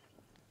dear.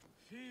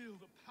 Feel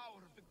the power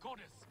of the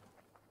goddess.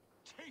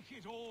 Take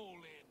it all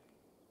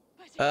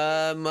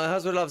in. My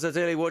husband loves her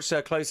dearly, watches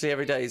her closely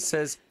every day. He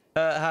says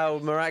how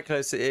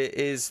miraculous it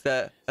is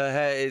that her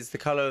hair is the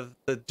colour of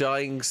the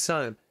dying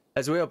sun,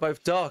 as we are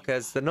both dark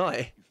as the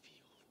night.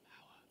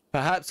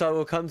 Perhaps I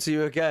will come to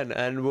you again,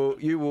 and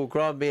you will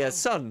grant me a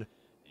son.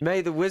 May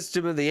the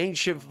wisdom of the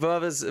ancient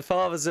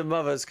fathers and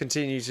mothers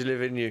continue to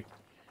live in you.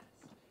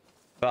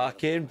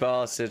 Fucking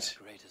bastard.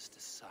 Greatest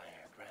desire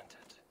granted.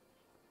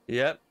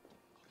 Yep.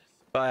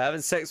 By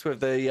having sex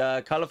with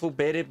the colourful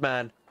bearded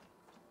man.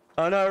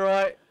 I know,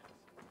 right?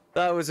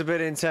 That was a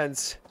bit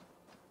intense.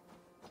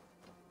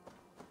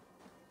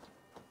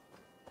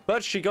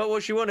 But she got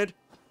what she wanted.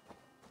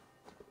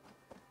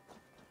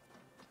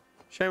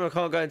 Shame I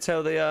can't go and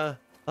tell the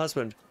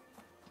husband.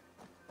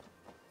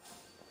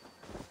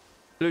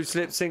 Loose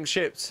lips sink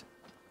ships.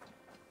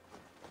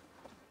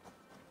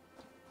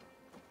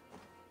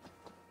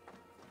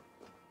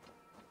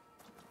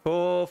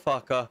 Poor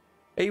fucker.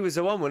 He was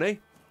the one, wasn't he?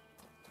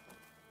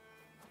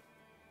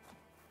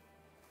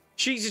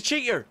 She's a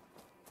cheater.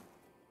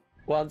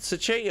 Once a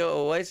cheater,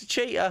 always a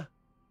cheater.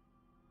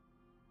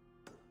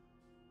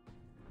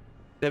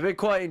 They've been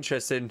quite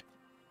interesting.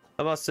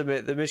 I must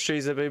admit, the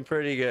mysteries have been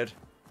pretty good.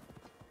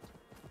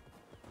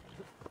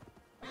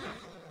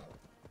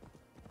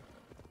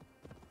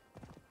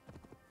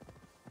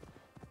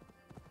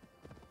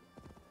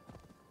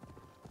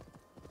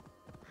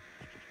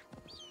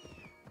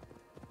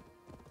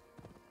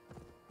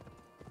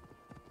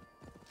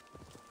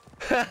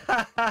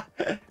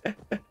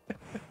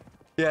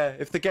 Yeah,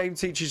 if the game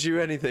teaches you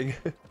anything.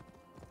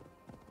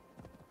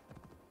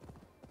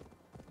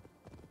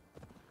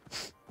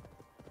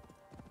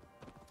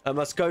 I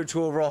must go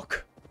to a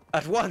rock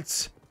at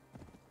once.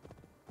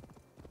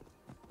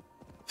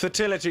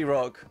 Fertility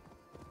rock.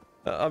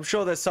 I'm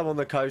sure there's some on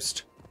the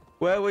coast.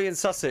 Where are we in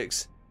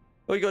Sussex?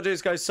 All you gotta do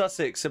is go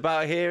Sussex,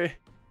 about here.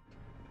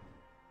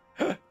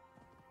 There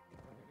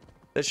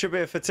should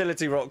be a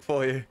fertility rock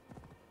for you.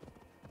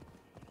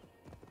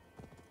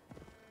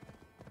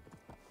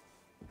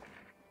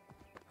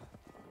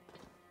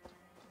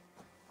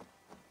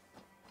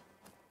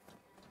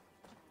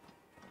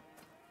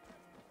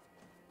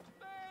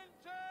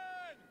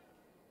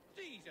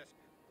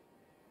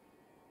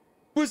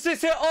 Was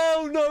this it?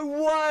 Oh, no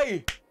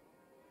way!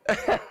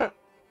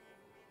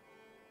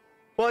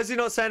 Why is he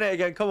not saying it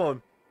again? Come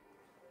on.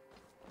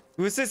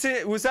 Was this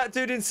it? Was that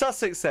dude in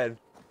Sussex then?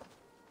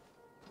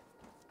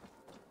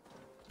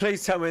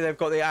 Please tell me they've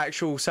got the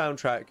actual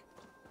soundtrack.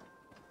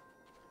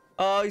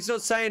 Oh, he's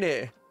not saying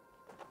it.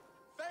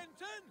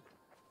 Fenton!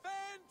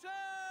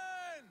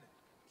 Fenton!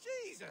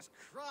 Jesus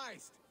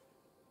Christ!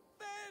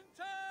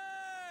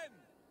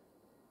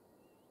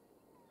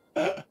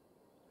 Fenton!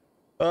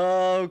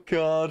 Oh,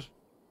 God.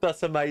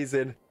 That's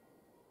amazing.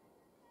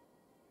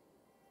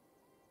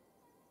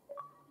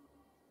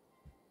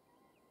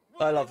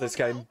 I love this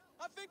game.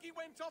 I think he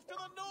went off to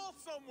the north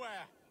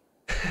somewhere.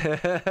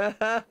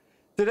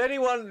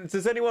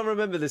 Does anyone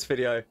remember this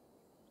video?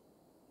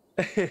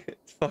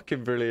 It's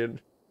fucking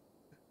brilliant.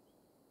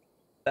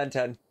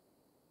 Fenton.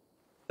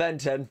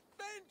 Fenton.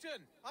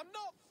 Fenton! I'm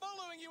not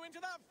following you into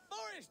that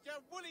forest, you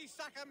woolly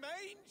sack of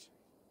mange!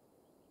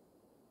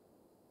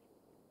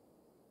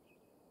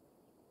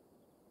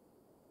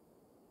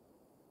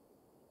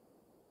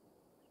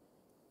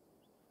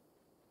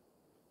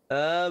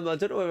 I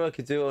don't know whether I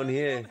could do it on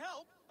here.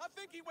 Help? I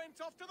think he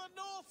went off to the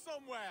north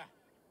somewhere.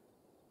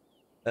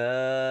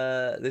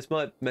 This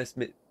might mess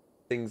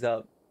things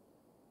up.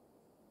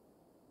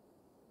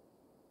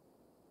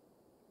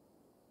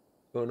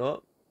 Or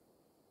not.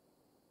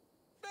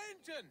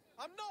 Fenton!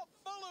 I'm not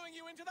following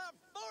you into that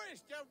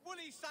forest, you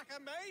woolly sack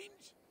of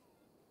mange!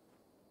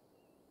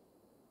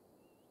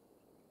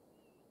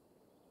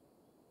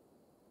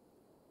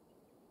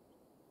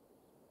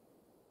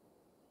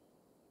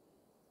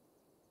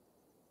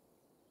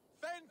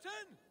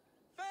 Fenton!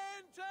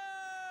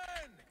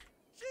 Fenton!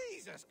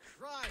 Jesus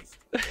Christ!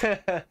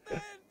 Fenton!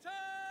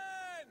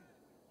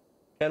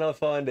 Can I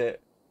find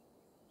it?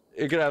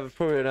 You're gonna have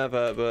probably an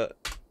advert, but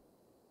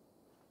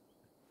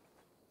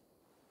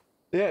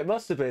yeah, it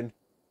must have been.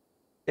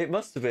 It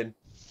must have been.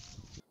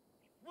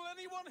 Will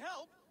anyone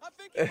help? I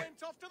think he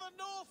went off to the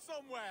north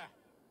somewhere.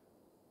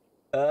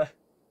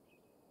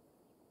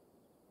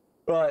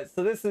 Right.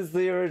 So this is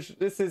the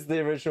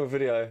original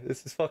video.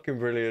 This is fucking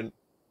brilliant.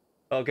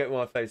 I'll get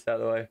my face out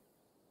of the way.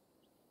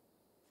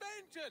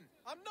 Fenton!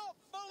 I'm not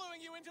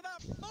following you into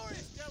that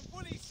forest, you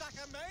woolly sack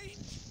of mange!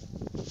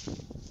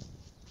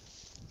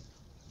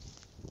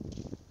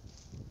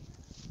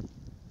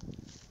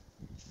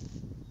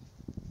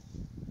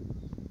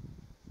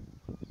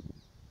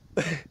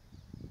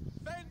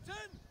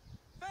 Fenton!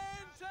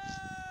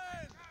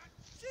 Fenton!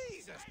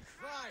 Jesus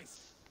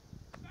Christ!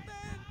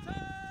 Fenton!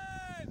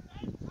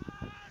 Fenton!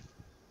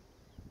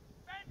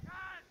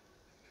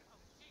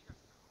 Oh, Jesus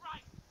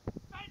Christ!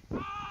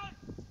 Fenton!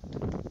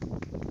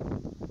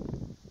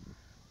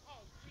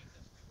 Oh,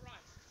 Jesus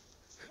Christ!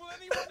 Will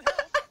anyone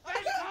help? I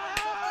think he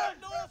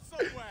went off to the north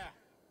somewhere!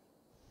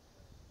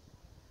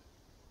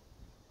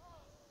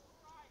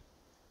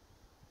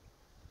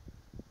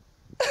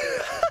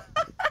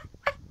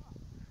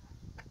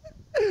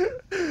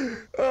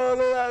 Oh,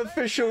 look at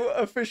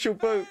that official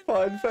boat,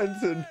 Fine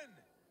Fenton.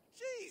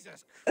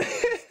 Jesus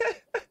Christ!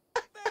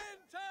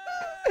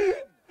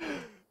 Fenton!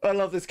 I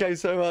love this game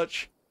so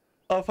much.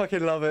 I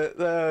fucking love it.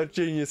 They're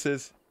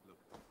geniuses.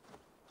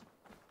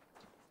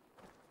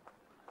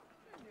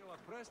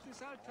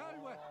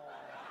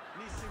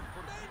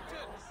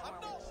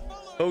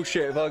 Oh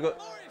shit! Have I got?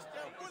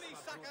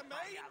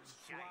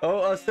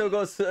 Oh, I've still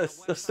got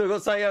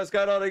something else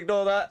going on.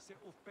 Ignore that.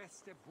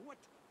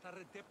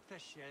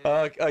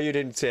 Oh, you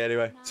didn't see it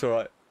anyway. It's all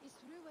right.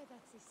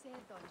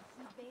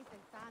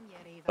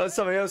 There's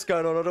something else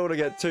going on. I don't want to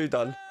get too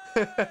done.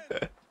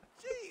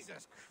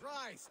 Jesus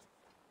Christ!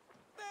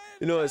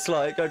 You know what it's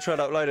like. Go try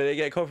and upload it. You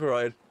get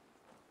copyrighted.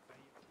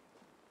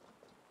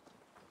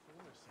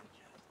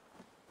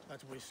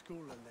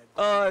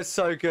 Oh, it's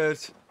so good.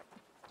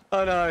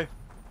 I know.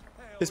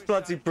 It's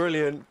bloody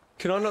brilliant.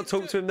 Can I not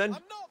talk to him then?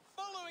 I'm not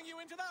following you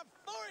into that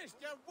forest,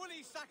 you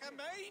woolly sack of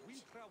mate!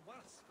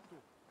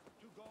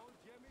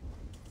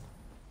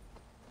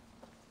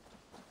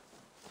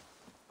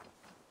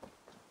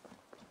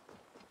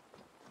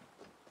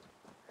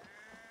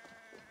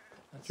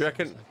 Do you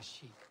reckon? Like a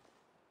sheep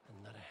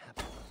and not a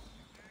happy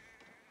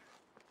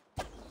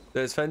one.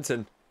 There's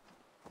Fenton.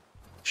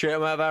 Shit,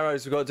 I'm out of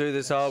arrows. We've got to do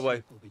this hard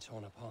way. Will be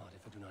torn apart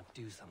if I do not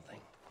do something.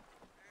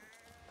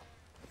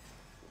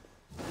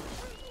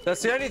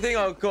 That's the only thing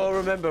I've got to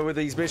remember with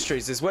these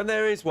mysteries is when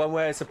there is one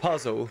where it's a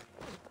puzzle.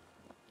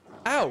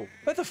 Ow!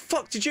 Where the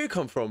fuck did you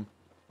come from?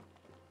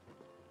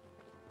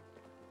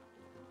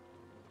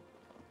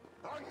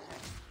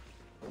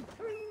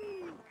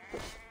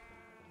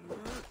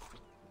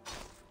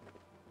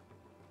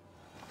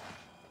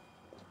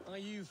 Are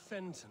you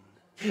Fenton?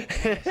 Maybe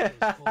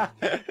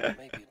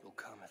it will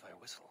come if I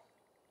whistle.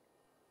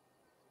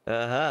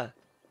 Uh-huh.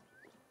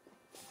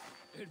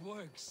 It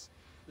works.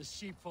 The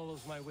sheep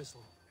follows my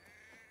whistle.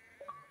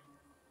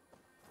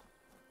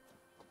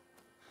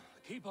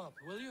 Keep up,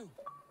 will you?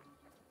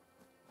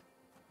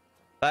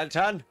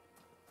 Fenton!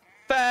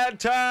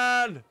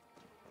 Fenton!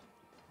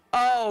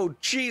 Oh,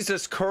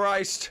 Jesus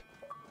Christ!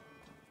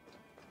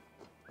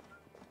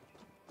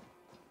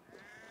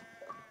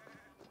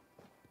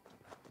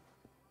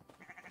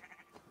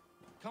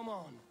 Come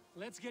on,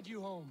 let's get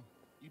you home.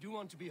 You do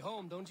want to be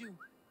home, don't you?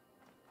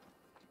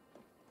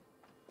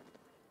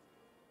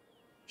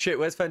 Shit,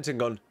 where's Fenton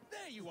gone?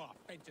 There you are,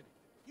 Fenton.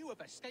 You have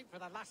escaped for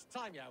the last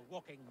time, you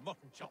walking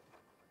mutton chop.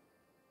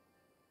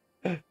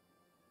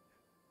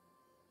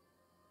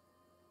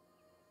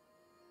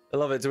 I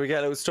love it. Do we get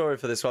a little story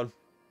for this one?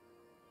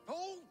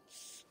 Hold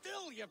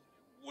still, you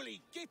woolly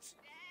git.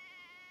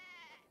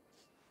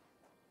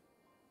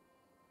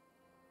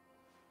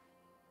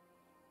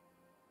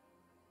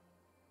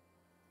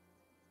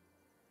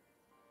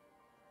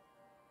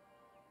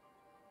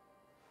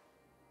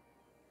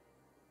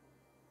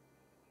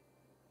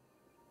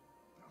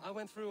 I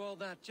went through all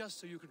that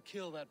just so you could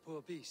kill that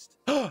poor beast.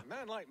 A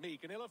man like me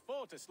can ill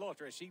afford to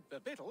slaughter a sheep for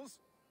victuals,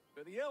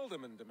 but the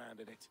Elderman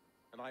demanded it,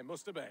 and I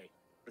must obey.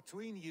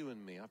 Between you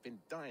and me, I've been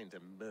dying to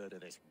murder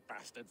this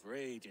bastard for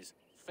ages.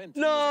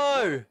 Fenton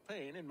was a real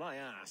pain in my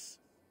ass.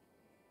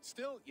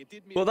 Still, you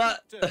did me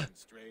that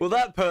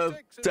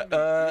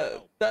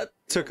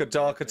took a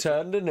darker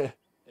turn, didn't it?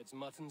 It's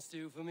mutton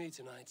stew for me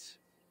tonight.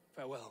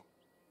 Farewell.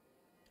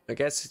 I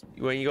guess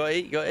when you gotta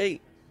eat, you gotta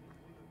eat.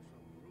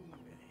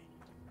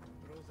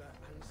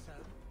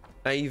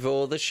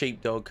 Eivor the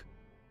sheepdog.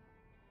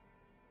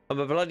 I'm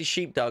a bloody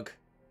sheepdog.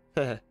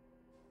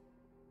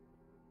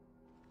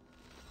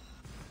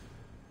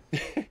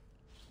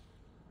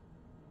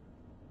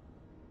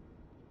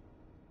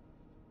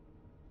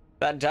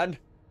 Fenton!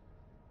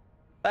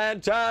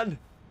 Fenton!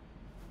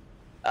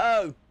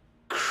 Oh,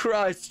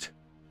 Christ!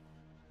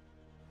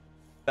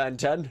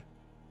 Fenton!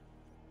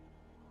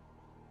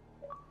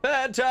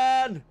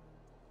 Fenton!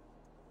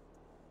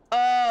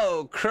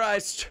 Oh,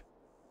 Christ!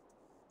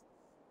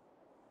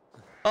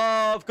 Oh,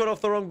 I've got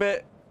off the wrong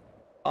bit.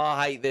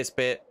 I hate this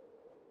bit.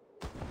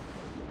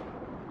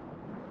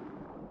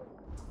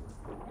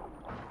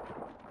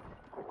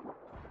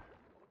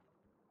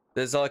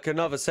 There's like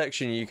another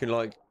section you can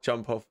like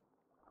jump off.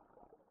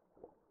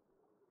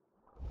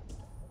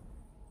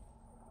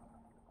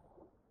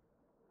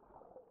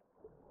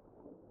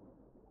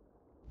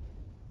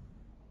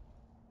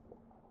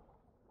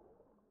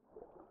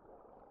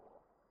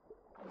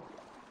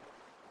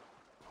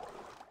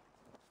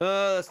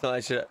 Oh, that's not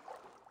actually.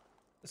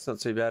 That's not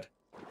too bad.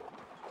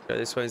 Go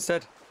this way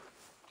instead.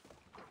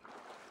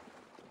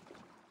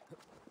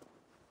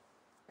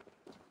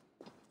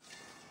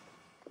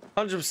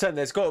 %.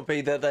 There's got to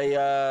be that they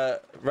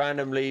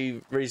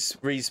randomly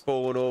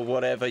respawn or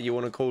whatever you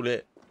want to call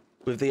it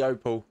with the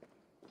opal.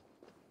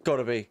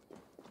 Gotta be.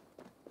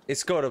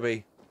 It's gotta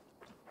be.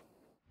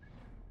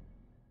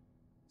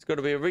 It's got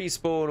to be a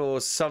respawn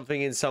or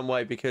something in some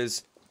way,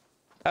 because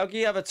how can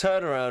you have a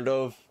turnaround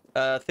of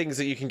things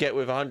that you can get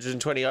with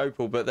 120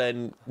 opal, but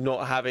then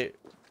not have it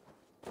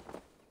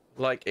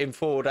like in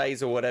 4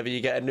 days or whatever? You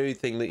get a new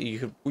thing that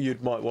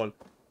you'd might want.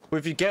 Well,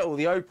 if you get all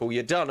the opal,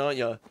 you're done, aren't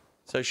you?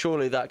 So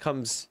surely that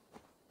comes.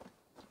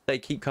 They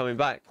keep coming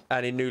back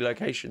and in new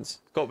locations.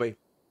 It's got to be.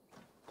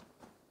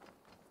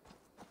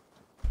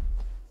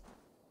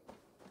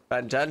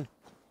 Fenton.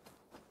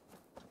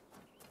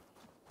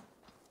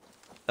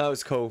 That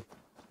was cool.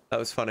 That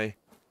was funny.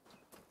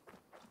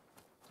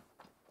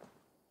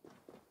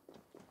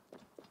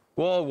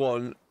 What I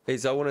want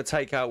is I want to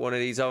take out one of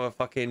these other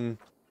fucking...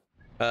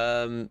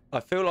 I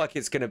feel like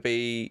it's going to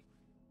be...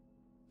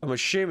 I'm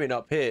assuming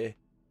up here.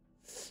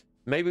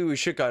 Maybe we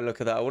should go and look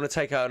at that. I want to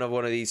take out another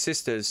one of these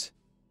sisters.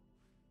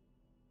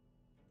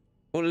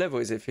 What level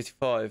is it?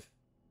 55.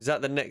 Is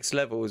that the next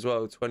level as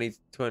well? 20,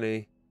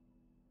 20,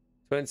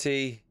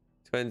 20,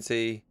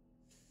 20.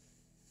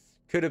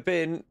 Could have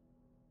been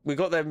We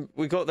got them.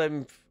 We got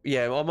them.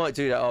 Yeah, I might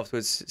do that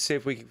afterwards. See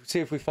if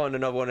we find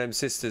another one of them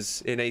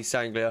sisters in East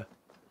Anglia.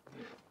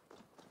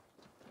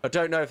 I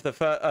don't know if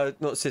the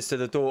not sister,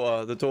 the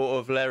daughter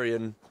of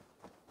Larian.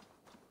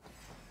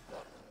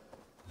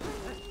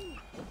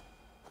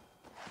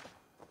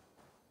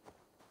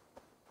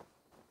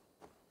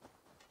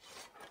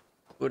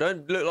 Well,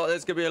 don't look like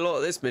there's gonna be a lot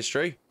of this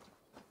mystery.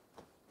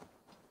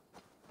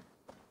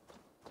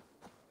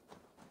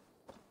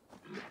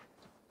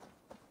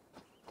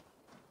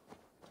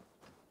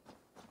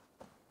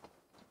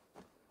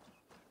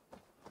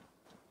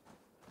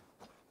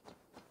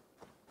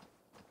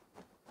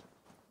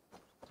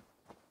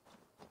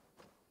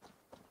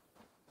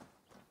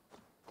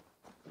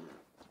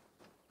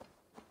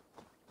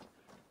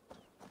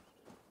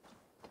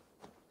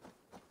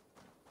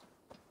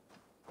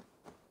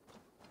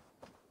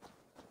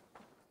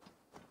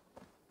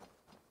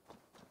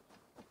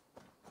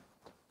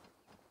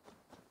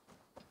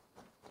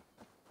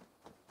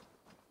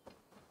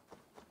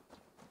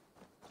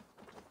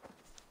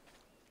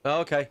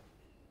 Oh, okay.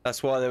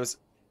 That's why there was...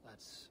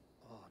 That's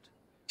odd.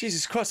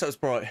 Jesus Christ, that was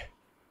bright.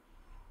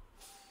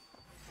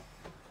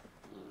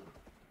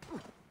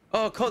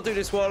 Oh, I can't do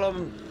this while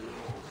I'm...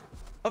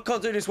 I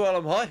can't do this while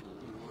I'm high.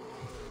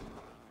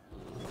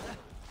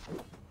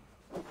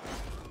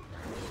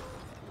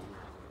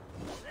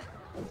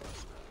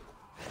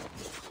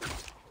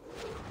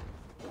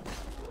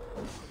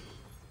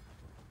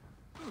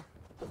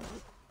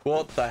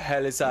 What the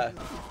hell is that?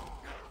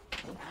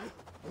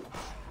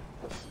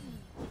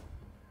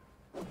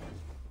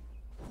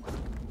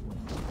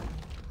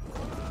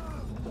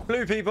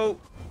 Blue people.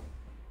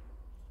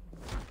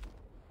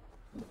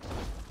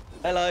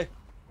 Hello.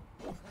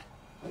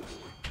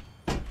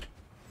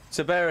 It's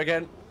a bear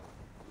again.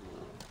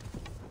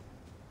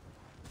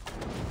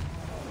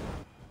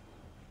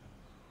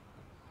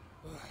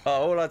 Oh,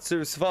 all I had to do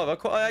was survive.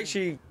 I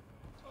actually...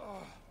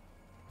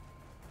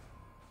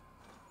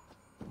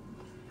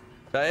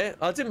 That it?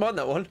 I didn't mind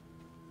that one.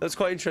 That's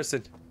quite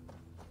interesting.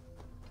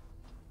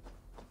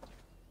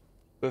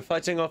 We're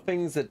fighting off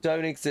things that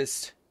don't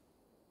exist.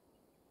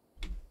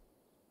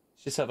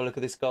 Let's just have a look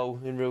at this goal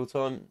in real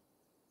time.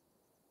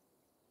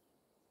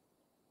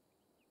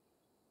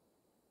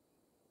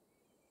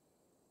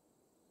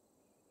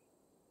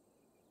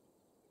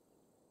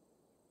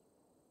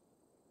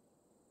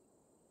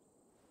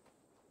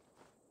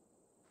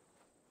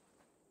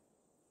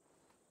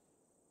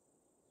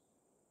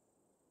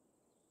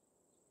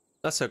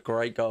 That's a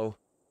great goal.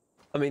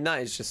 I mean,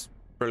 that is just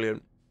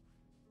brilliant.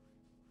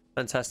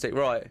 Fantastic.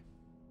 Right.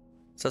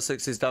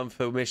 Sussex is done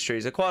for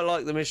mysteries. I quite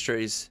like the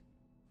mysteries.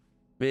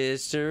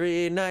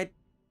 Mystery night.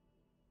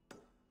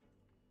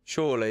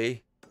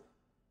 Surely.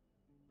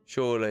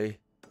 Surely.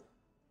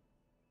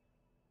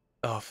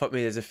 Oh, fuck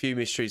me. There's a few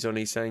mysteries on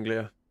East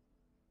Anglia.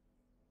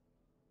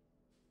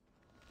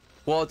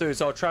 What I'll do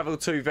is I'll travel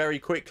to very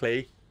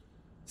quickly.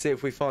 See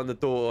if we find the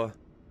daughter.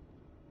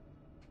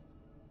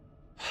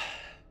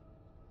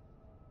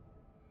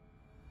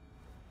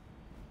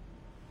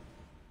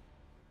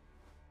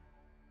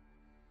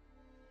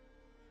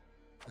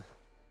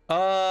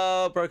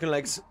 Oh, broken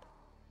legs.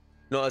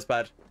 Not as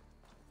bad.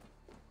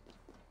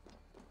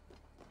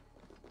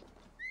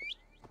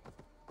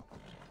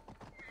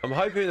 I'm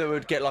hoping that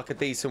we'd get like a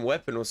decent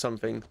weapon or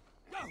something.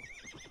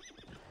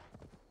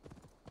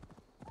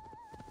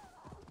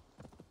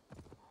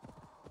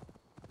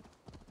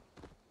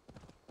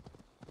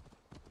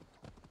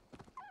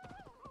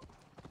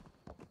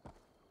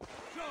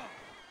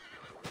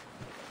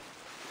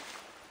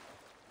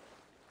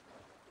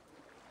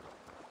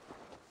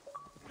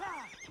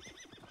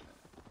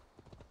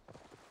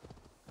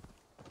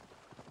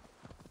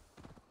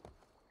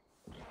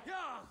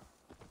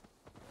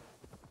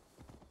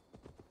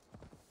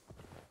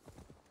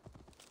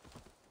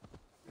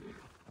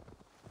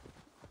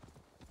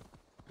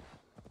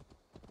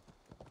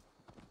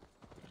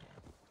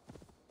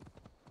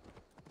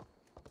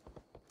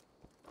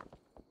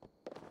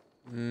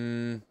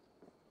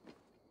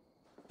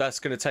 That's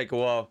gonna take a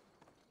while.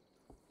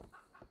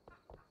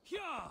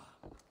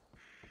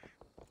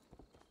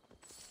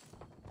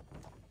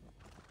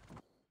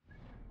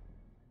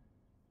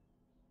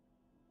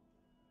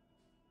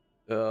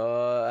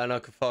 And I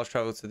can fast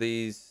travel to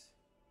these.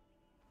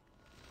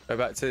 Go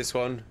back to this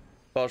one.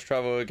 Fast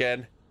travel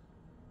again.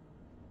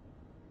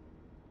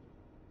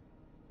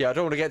 Yeah, I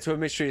don't want to get to a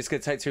mystery. It's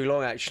going to take too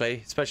long,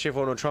 actually. Especially if I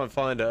want to try and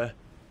find her.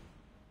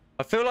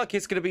 I feel like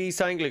it's going to be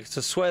East Anglia, because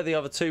I swear the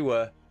other two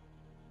were.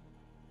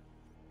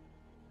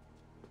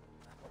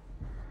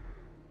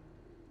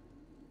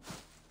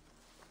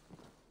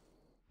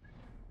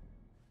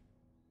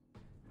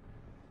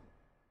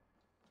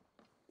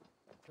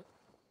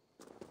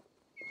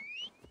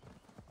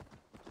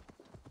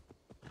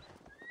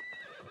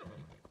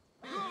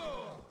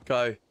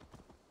 Go.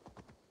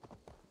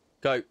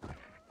 Go.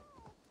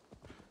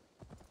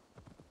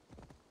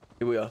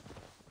 Here we are.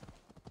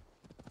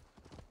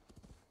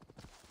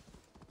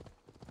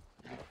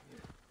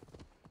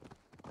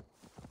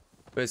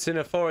 But it's in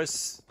a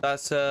forest.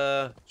 That's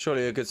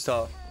surely a good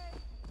start.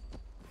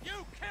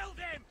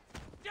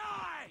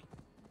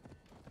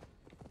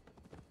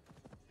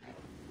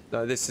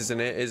 No, this isn't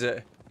it, is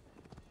it?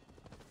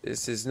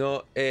 This is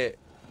not it.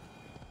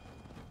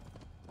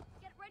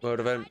 World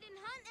event.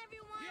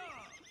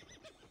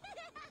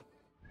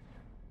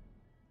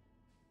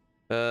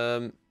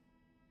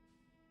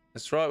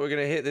 That's right, we're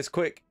gonna hit this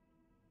quick.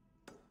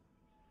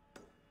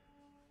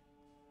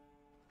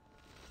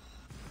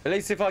 At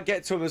least if I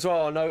get to them as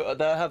well, I know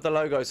they'll have the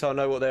logo, so I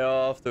know what they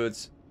are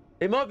afterwards.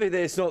 It might be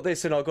this, not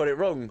this, and I got it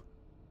wrong.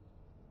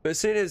 But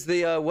seeing as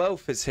the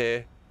wealth is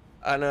here,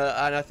 and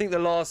I think the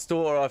last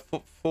daughter I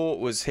fought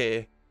was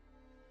here,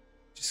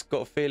 just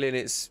got a feeling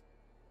it's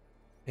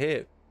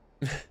here.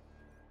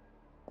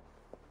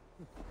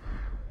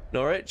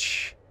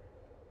 Norwich.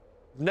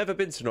 Never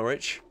been to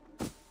Norwich.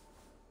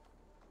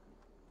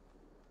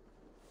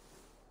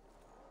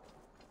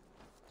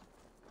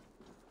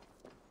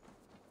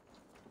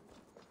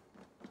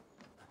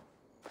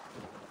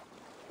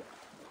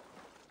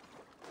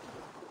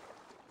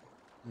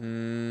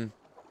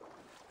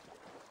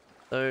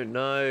 Don't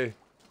know.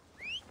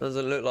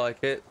 Doesn't look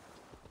like it.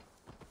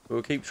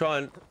 We'll keep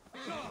trying.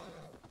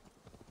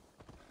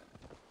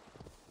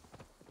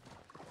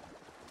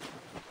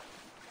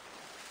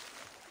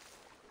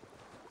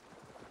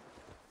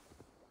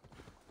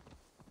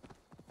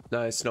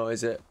 No, it's not,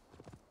 is it?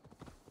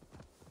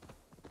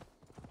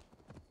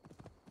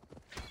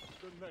 The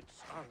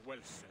nets are well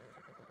set.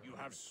 You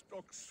have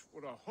stocks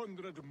for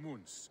 100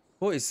 months.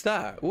 What is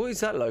that? What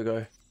is that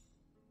logo?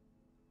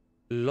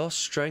 Lost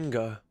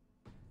Stranger.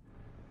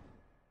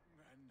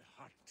 And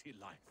hearty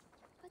life.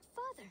 But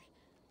father,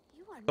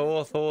 you are Thor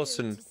not prepared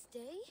Thorson. to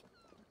stay.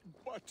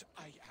 But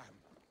I am.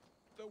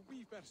 The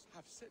weavers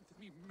have sent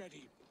me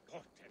many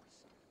portents.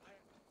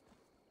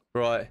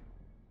 Right.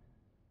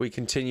 We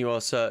continue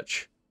our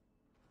search.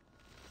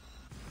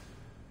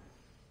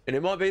 And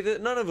it might be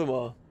that none of them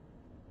are.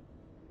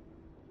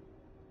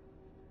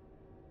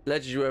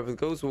 Legendary weapon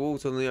calls will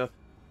walk on the earth.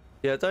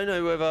 Yeah, I don't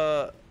know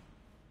whether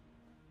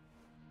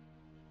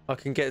I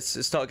can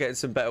start getting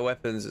some better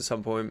weapons at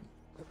some point.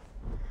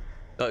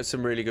 Like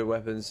some really good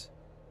weapons.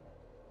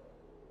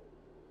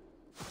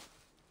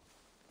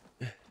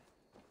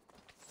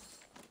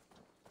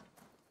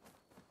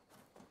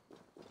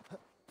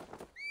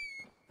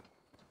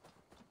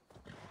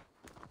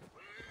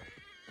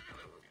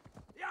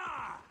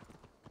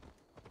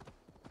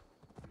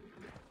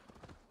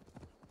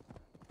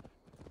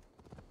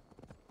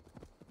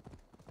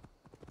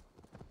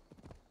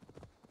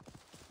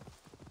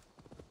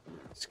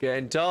 It's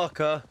getting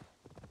darker.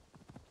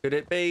 Could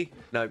it be?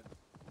 No.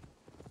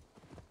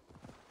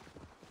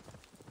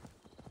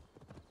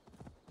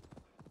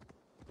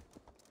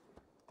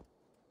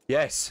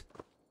 Yes.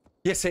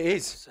 Yes, it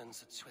is.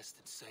 Sends a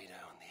twisted Sado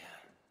in the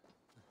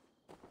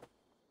air.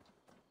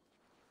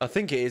 I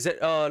think it is. It.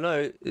 Oh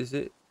no, is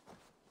it?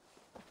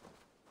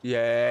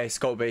 Yeah, it's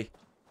got to be.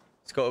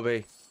 It's got to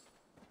be.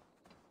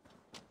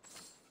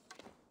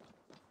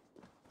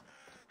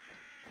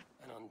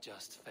 An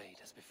unjust fate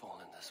has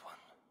befallen this one.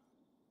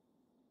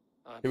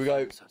 I've Here we go.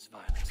 seen such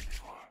violence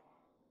before.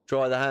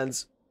 Dry the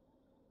hands.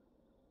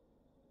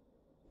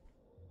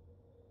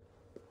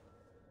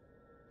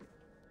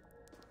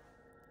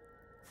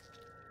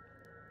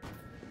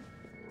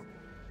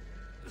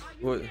 Are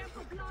you here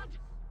for blood?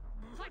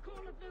 Like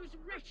all of those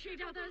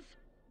wretched others?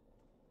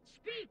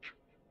 Speak!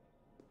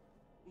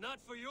 Not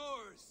for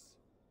yours,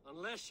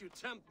 unless you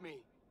tempt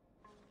me.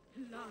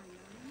 Liar,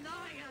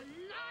 liar,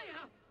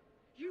 liar!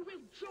 You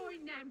will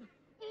join them,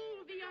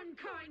 all the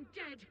unkind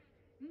dead.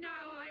 Now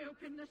I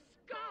open the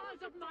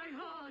scars of my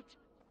heart.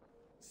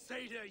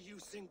 Sado, you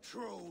sing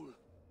troll.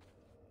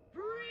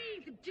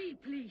 Breathe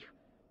deeply.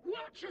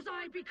 Watch as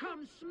I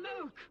become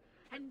smoke,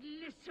 and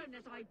listen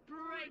as I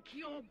break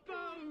your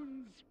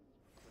bones.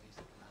 Raise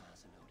a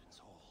glass in Odin's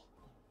hall.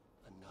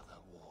 Another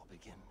war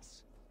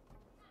begins.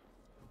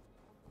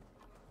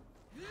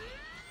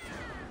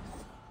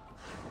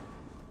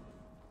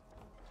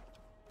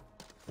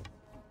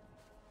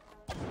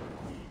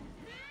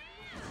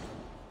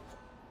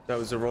 That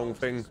was the wrong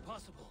thing.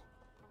 Possible.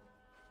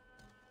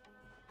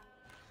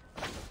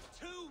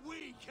 Too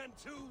weak and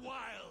too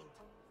wild.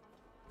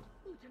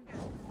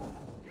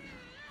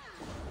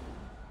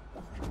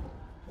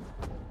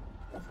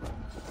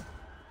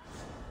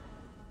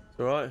 It's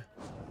alright.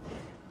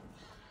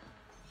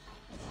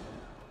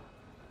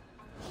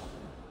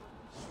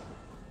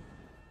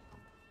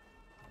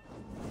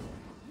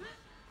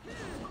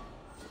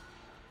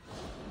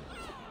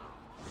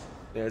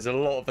 Yeah, there's a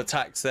lot of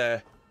attacks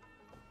there.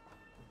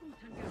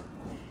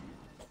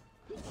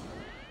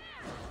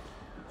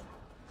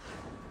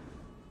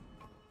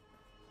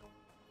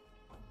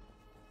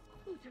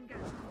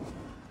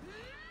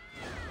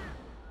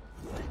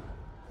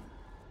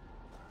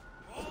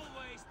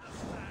 Always the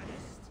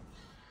fattest.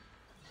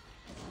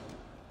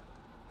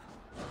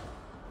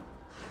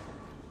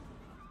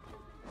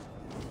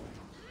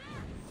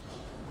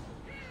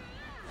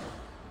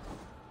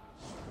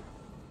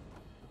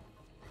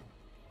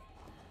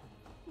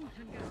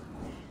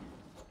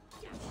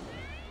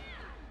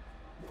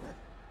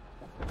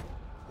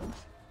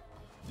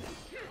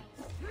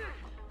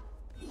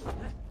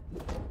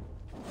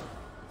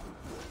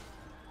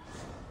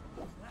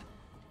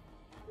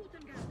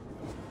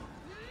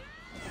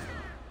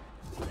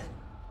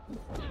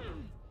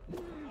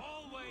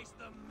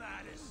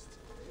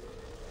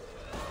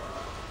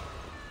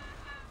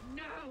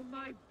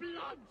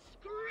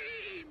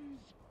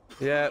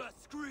 Yeah.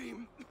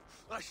 Scream.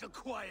 I shall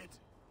quiet.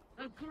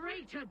 A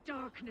greater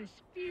darkness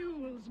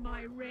fuels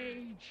my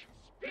rage.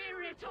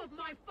 Spirit of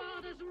my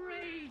father's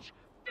rage,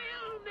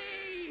 fill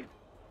me!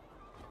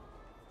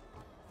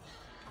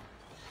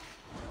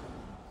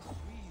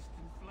 Trees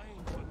can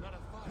flame, but not a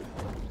fire.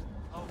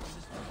 How does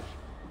this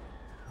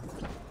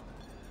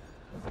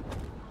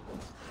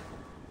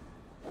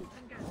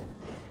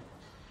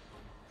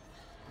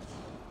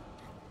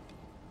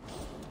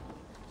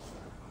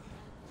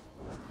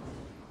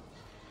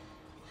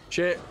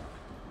Shit.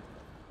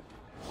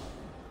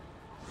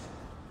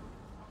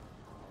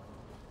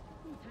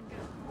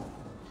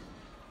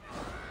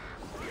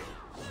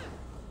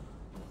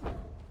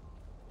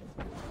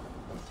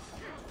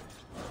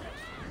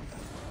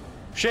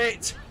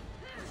 Shit!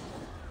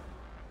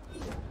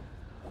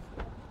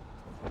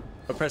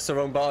 I pressed the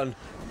wrong button.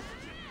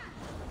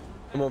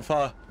 I'm on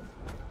fire.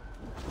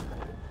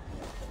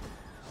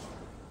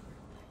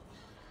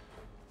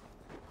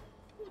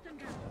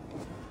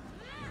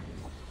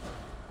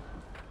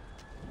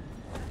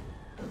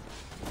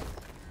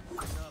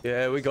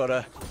 Yeah, we got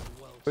her.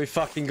 We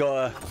fucking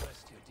got her.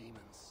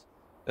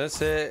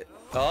 That's it.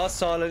 Our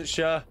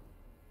silencer.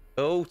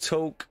 All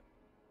talk.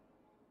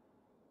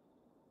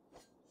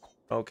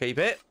 I'll keep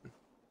it.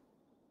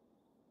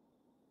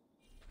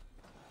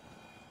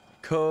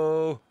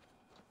 Cool.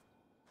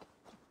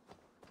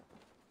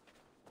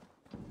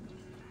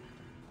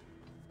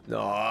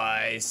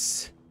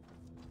 Nice.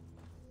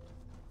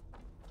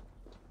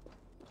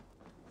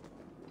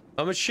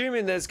 I'm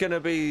assuming there's going to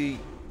be...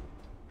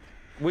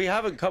 We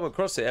haven't come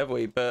across it, have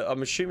we? But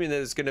I'm assuming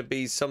there's going to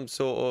be some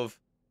sort of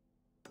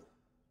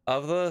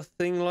other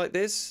thing like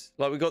this.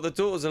 Like, we got the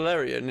Daughters of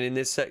Lerion in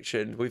this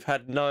section. We've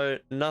had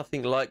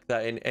nothing like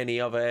that in any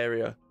other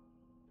area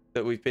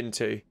that we've been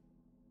to.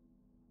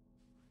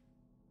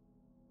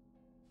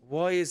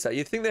 Why is that?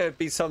 You'd think there would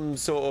be some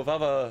sort of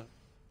other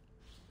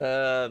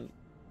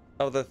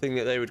thing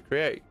that they would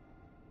create.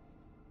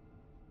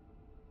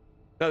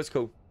 That was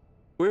cool.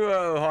 We were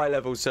at a high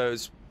level, so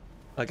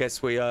I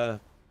guess we had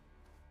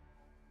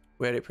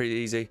it pretty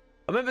easy.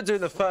 I remember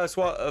doing the first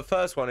one,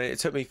 and it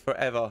took me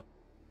forever.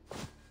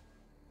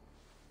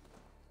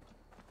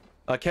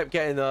 I kept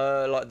getting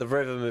like the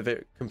rhythm of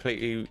it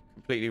completely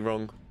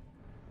wrong.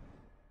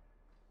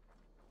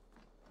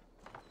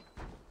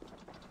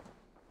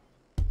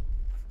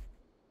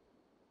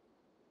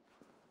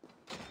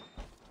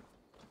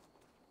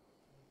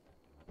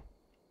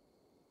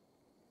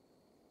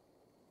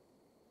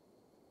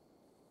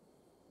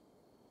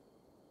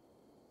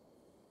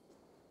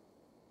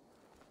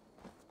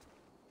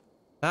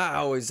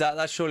 How is that?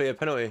 That's surely a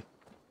penalty.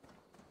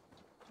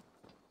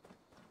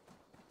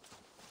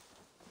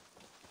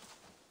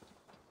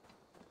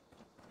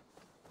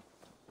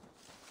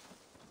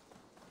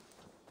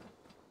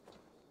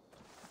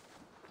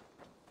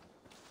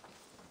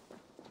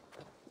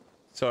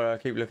 Sorry, I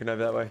keep looking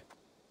over that way.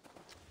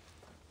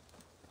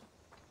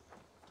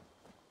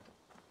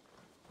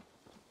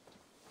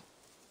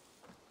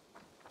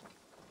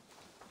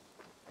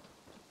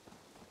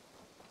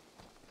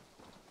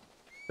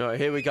 Alright,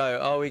 here we go.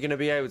 Are we going to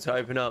be able to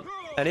open up?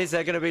 And is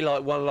there going to be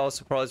like one last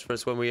surprise for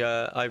us when we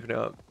open it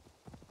up?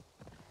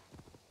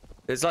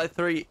 There's like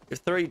three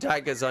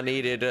daggers I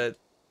needed.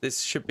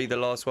 This should be the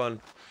last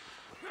one.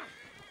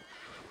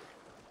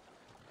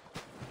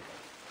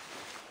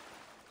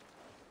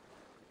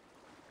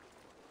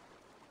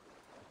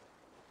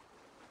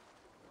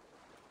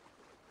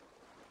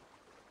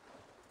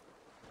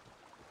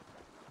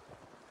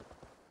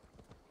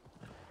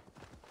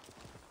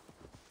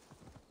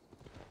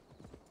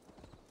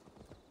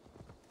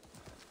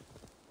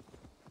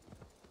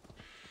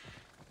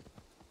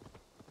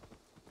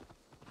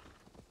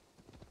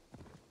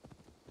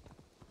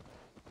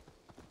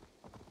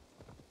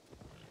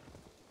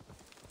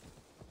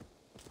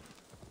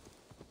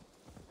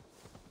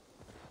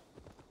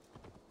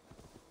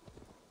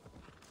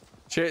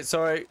 Shit,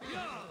 sorry.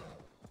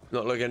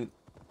 Not looking.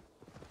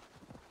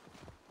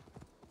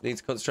 Need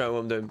to concentrate on what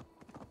I'm doing.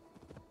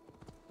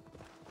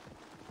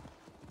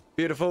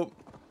 Beautiful.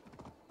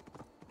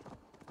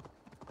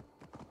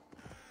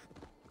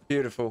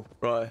 Beautiful.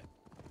 Right.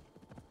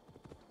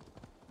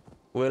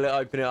 Will it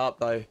open it up,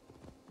 though?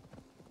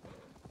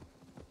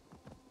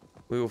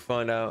 We will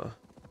find out.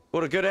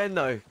 What a good end,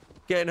 though.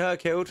 Getting her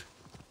killed.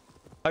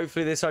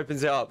 Hopefully this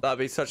opens it up. That'd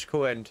be such a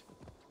cool end.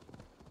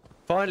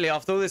 Finally,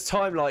 after all this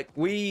time, like,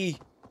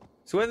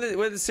 so when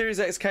the Series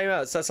X came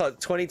out, so that's like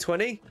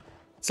 2020?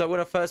 So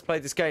when I first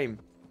played this game.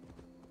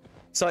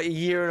 It's like a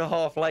year and a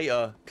half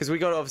later. Because we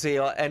got it obviously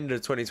like end of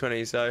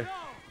 2020, so...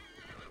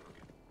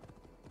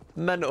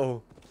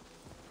 Mental.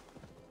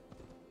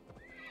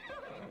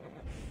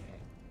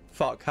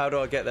 Fuck, how do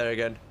I get there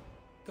again?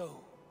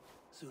 Go,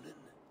 Zunin.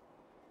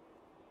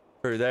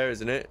 Through there,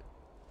 isn't it?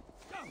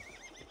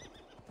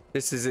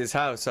 This is his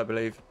house, I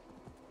believe.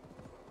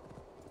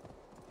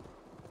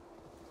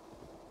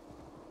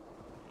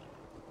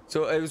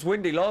 So it was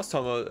windy last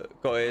time I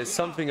got here. There's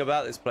something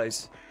about this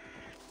place.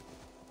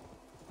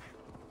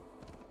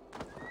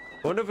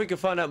 I wonder if we can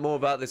find out more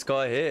about this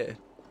guy here.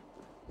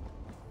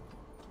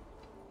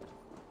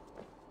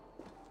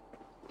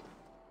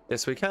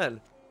 Yes, we can.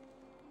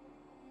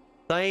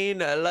 Thane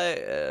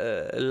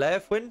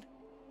Leofwin?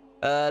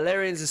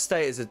 Larian's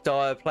estate is a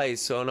dire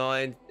place. On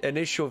our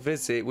initial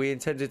visit, we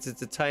intended to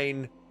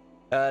detain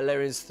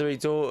Larian's 3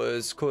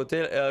 daughters,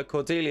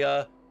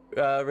 Cordelia,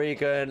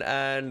 Regan,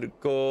 and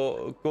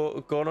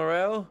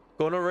Goneril.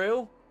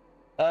 Goneril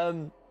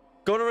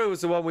was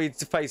the one we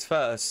faced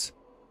first.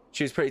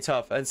 She was pretty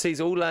tough and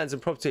seized all lands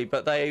and property,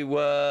 but they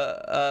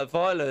were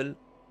violent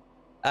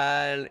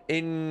and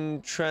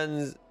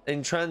intransigent.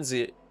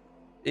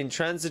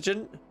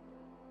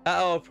 At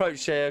our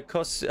approach, they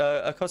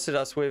accosted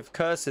us with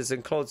curses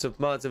and clods of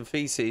mud and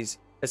feces,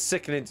 a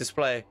sickening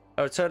display.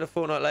 I returned a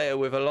fortnight later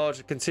with a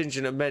larger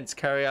contingent of men to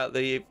carry out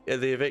the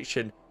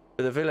eviction,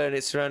 but the villa and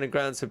its surrounding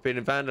grounds have been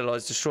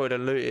vandalised, destroyed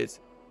and looted.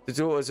 The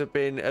daughters have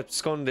been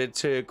absconded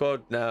to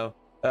God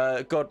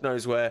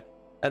knows where,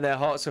 and their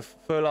hearts are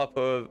full up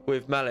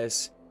with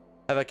malice.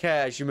 Have a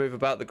care as you move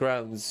about the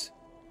grounds.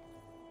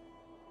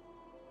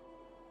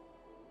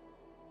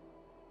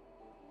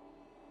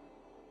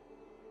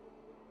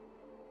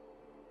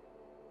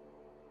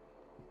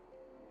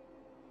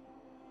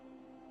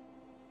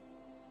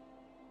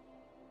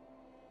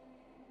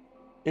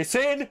 It's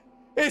in!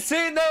 It's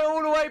in! They're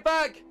all the way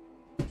back!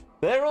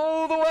 They're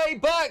all the way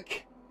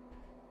back!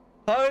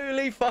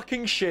 Holy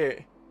fucking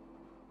shit.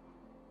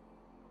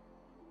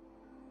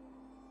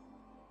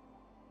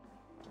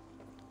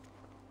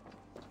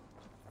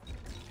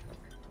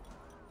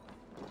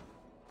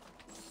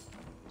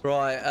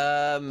 Right,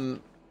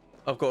 I've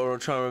got to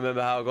try and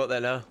remember how I got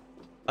there now.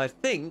 I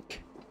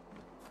think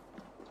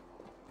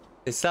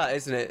it's that,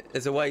 isn't it?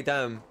 There's a way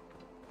down.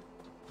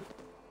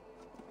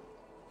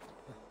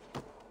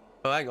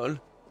 Oh, hang on.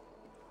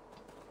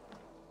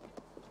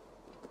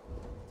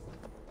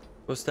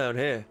 What's down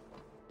here?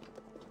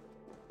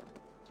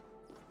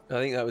 I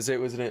think that was it,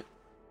 wasn't it?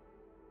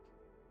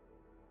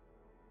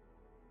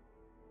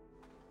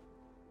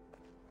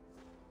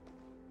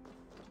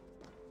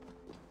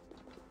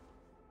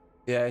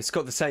 Yeah, it's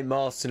got the same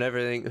masts and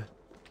everything.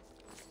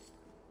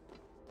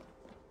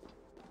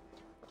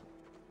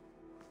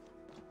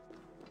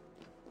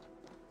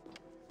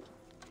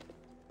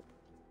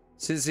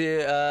 Since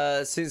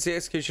the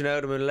execution of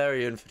Alderman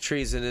Larian for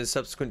treason and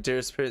subsequent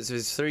disappearance of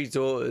his 3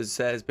 daughters,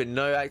 there has been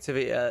no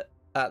activity at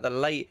the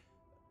late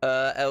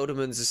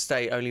Alderman's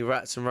estate. Only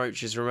rats and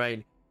roaches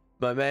remain.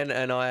 My men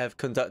and I have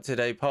conducted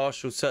a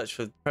partial search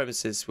for the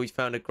premises. We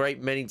found a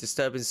great many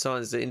disturbing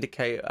signs that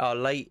indicate our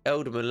late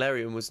Alderman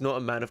Larian was not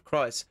a man of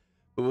Christ,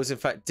 but was in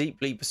fact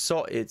deeply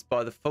besotted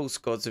by the false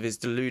gods of his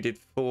deluded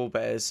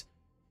forebears.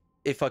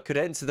 If I could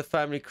enter the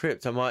family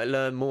crypt, I might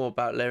learn more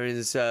about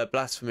Larian's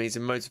blasphemies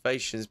and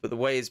motivations, but the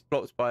way is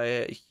blocked by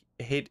a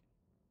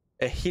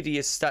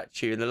hideous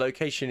statue, and the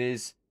location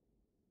is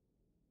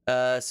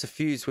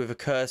suffused with a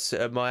curse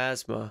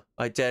miasma.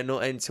 I dare not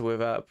enter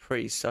without a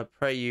priest. I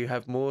pray you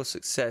have more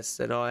success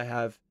than I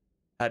have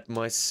had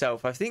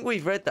myself. I think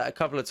we've read that a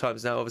couple of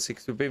times now, obviously,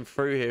 because we've been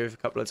through here a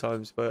couple of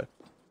times, but...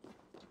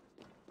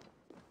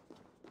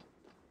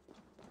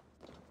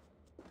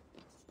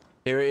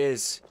 here it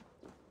is.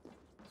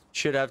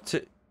 Should have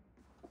to...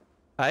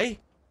 Hey?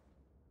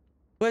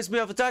 Where's my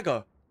other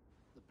dagger?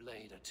 The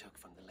blade I took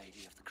from the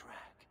Lady of the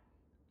Crack.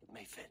 It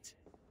may fit.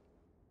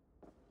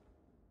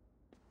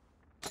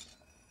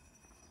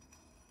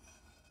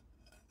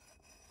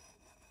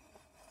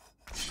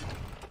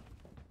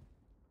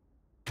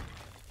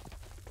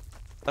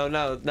 Oh,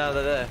 now they're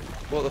there.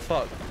 What the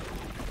fuck?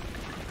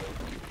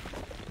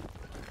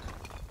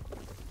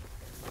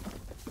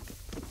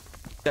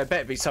 There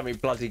better be something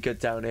bloody good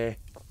down here.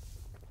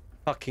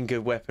 Fucking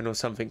good weapon or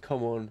something.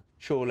 Come on.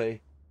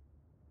 Surely.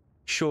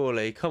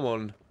 Surely. Come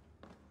on.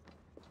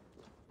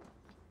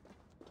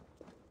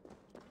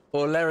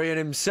 Or Larian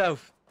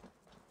himself.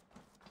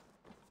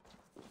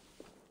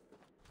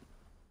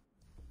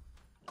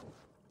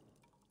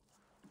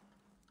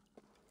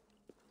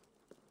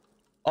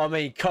 I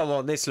mean, come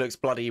on. This looks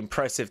bloody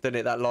impressive, doesn't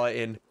it? That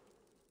lighting.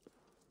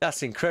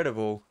 That's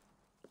incredible.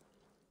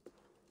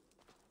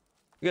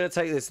 I'm going to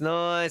take this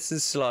nice and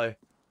slow.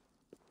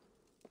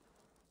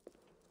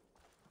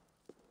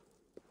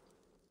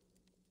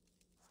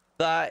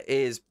 That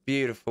is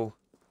beautiful.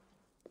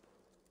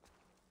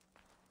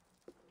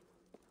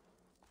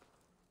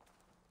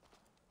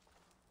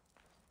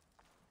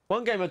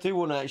 One game I do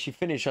want to actually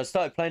finish, I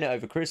started playing it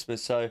over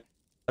Christmas, so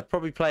I'd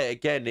probably play it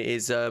again,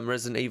 is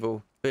Resident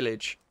Evil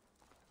Village.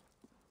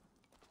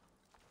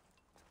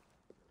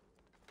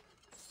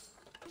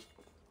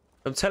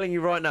 I'm telling you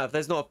right now, if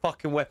there's not a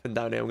fucking weapon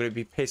down here, I'm going to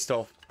be pissed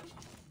off.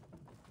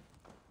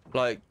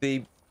 Like,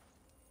 a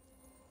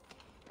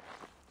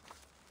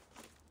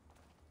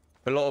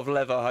lot of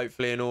leather,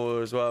 hopefully, and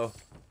ore as well.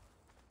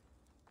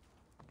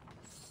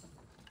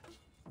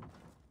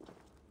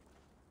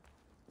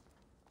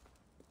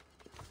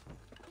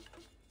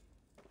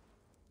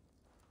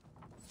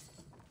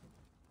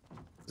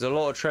 There's a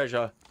lot of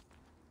treasure.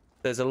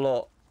 There's a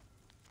lot.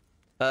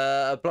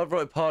 A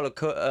blood-rotted pile of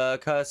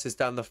curses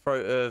down the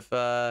throat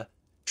of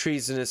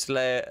treasonous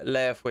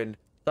Leofwin.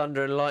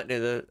 Thunder and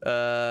lightning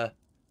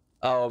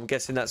Oh, I'm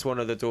guessing that's one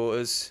of the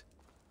daughters.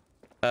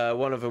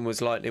 One of them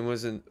was Lightning,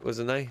 wasn't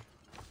they?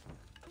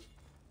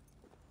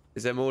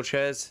 Is there more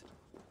chairs?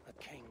 A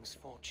king's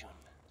fortune,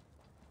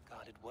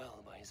 guarded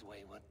well by his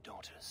wayward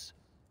daughters.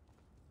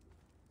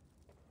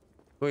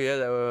 Oh yeah,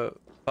 they were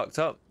fucked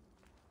up.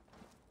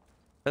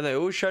 And they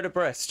all showed a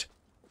breast.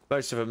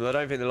 Most of them. I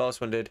don't think the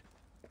last one did.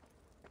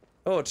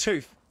 Oh, a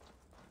tooth.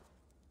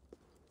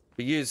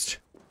 Be used.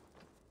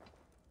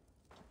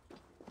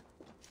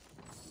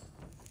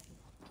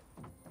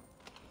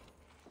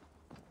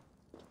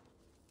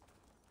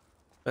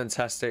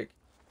 Fantastic.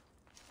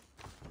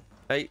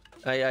 Hey.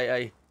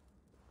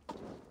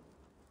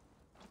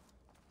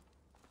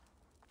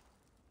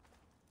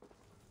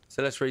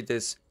 So let's read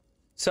this.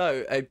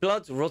 So, a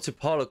blood-rotted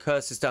pile of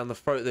curses down the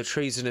throat of the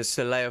treasonous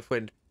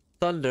Leofwin.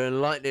 Thunder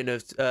and lightning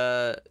of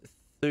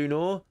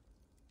Thunor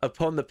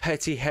upon the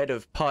petty head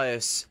of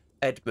pious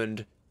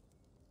Edmund.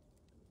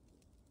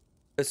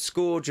 A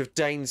scourge of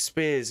Dane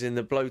spears in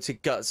the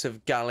bloated guts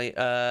of Galling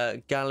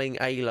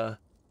Ayla.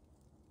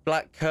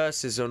 Black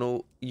curses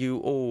on you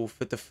all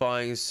for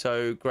defying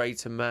so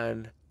great a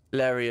man.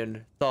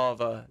 Lerian,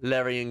 Tharva,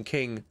 Lerian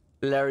King,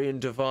 Lerian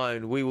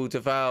Divine. We will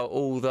devour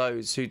all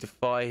those who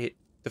defied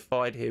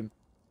him.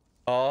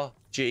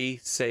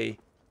 RGC.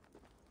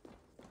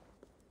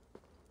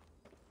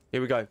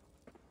 Here we go.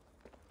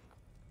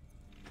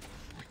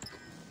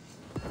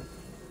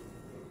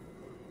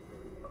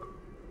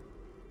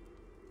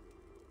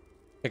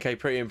 Okay,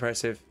 pretty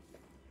impressive.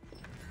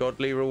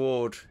 Godly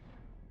reward.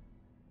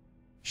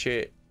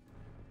 Shit.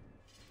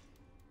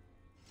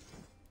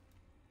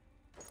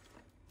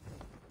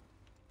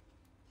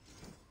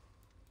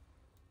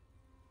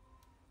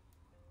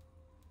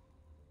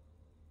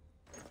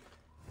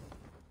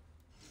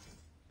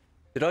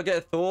 Did I get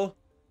a Thor?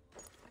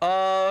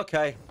 Oh,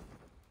 okay.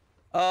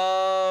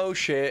 Oh,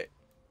 shit.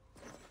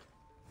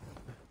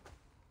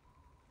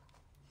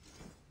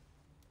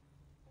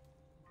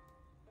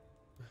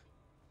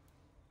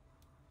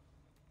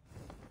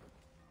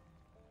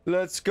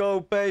 Let's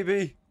go,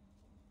 baby.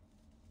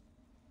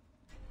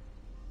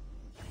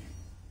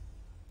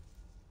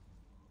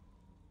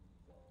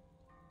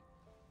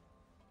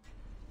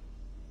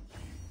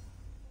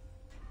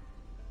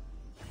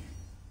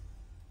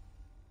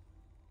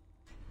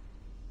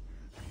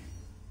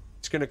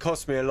 It's going to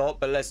cost me a lot,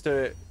 but let's do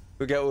it.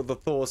 We'll get all the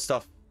Thor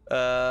stuff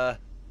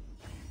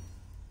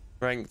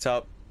ranked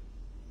up.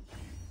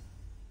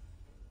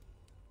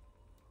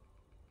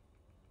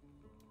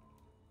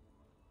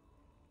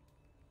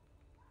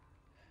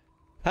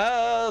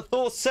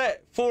 Thor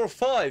set 4 or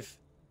 5.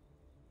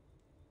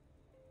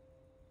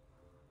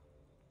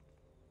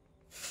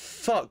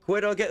 Fuck,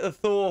 where do I get the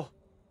Thor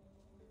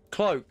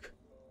cloak?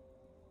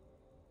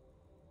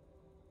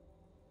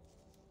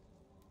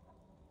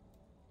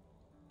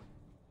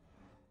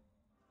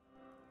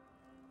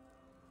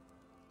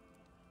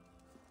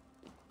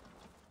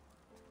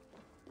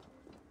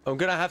 I'm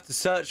gonna have to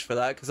search for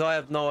that because I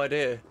have no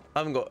idea.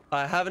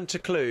 I haven't a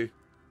clue.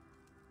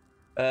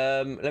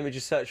 Let me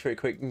just search for it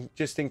quick,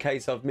 just in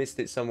case I've missed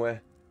it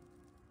somewhere.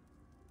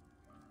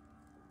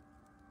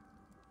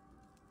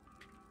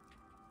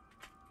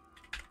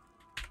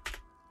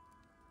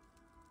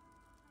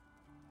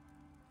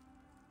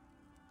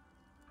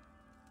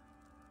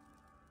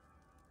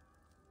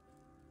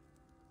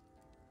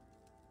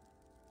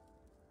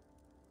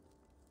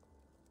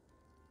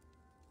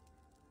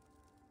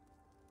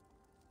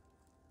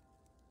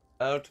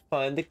 How to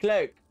find the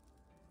cloak.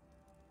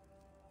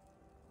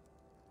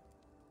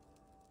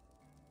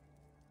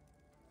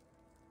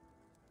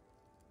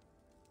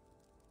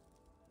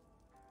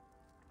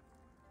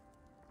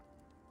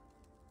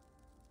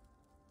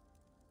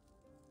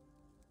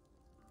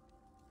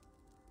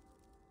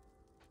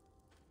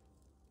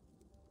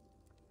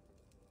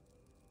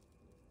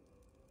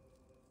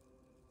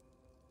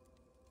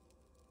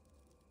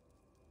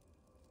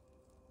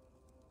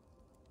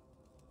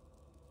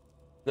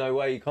 No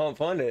way, you can't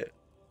find it.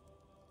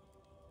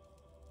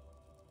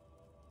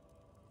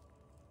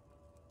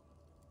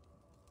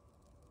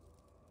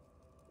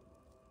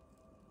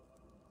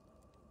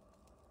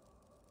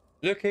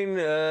 Looking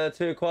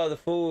to acquire the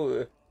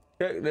full,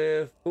 check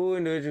the full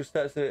individual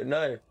stats of it.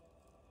 No.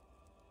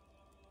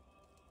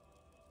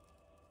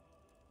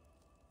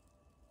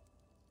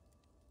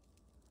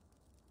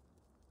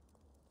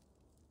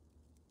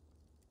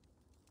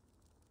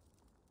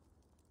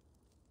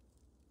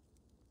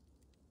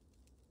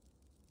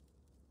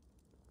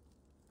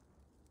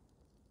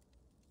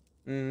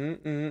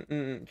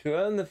 To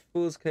earn the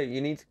Fool's Cake, you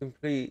need to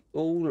complete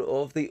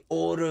all of the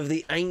Order of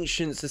the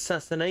Ancients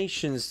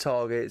assassinations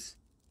targets.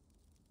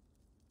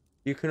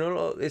 You can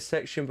unlock this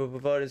section by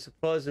providing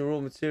supplies and raw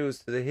materials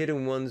to the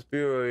Hidden Ones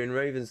Bureau in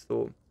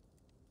Ravensthorpe.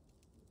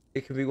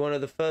 It can be one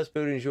of the first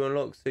buildings you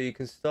unlock, so you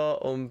can start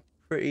on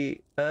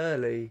pretty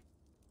early.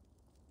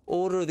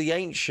 Order of the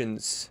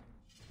Ancients.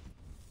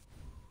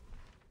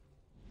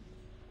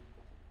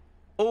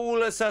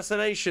 All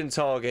assassination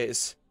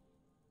targets.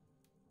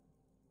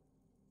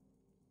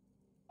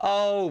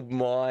 Oh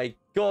my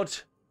god.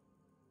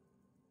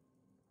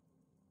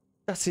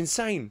 That's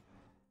insane.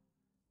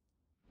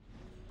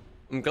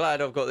 I'm glad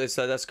I've got this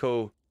though. That's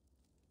cool.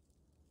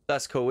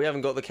 That's cool. We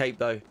haven't got the cape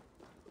though.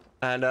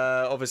 And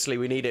obviously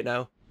we need it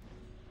now.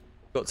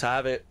 Got to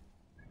have it.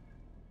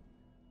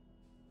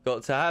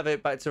 Got to have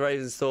it. Back to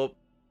Ravensthorpe.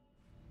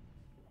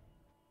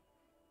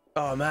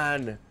 Oh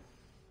man.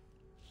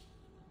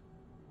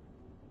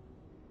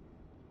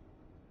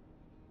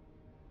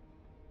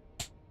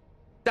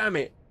 Damn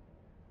it.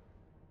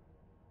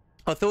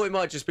 I thought it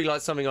might just be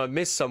like something I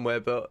missed somewhere,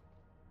 but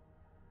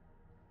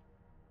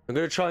I'm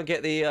going to try and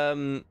get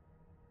the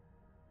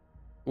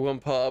one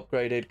part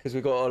upgraded because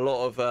we've got a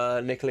lot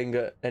of nickel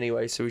ingot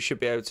anyway, so we should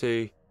be able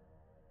to.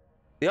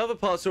 The other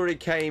parts already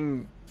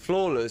came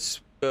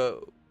flawless,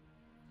 but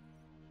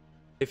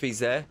if he's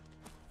there.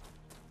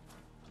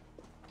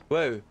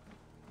 Whoa,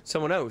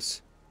 someone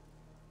else.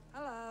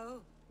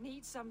 Hello.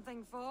 Need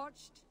something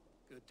forged?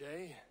 Good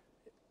day.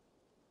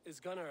 Is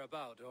Gunnar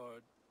about, or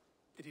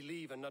did he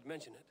leave and not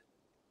mention it?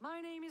 My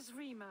name is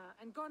Rima,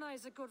 and Gunnar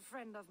is a good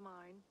friend of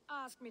mine.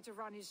 Asked me to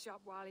run his shop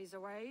while he's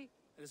away.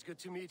 It is good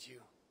to meet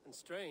you, and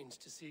strange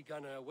to see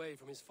Gunnar away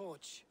from his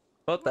forge.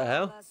 What the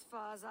hell? As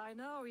far as I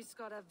know, he's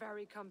got a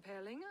very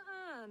compelling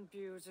and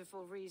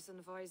beautiful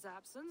reason for his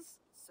absence.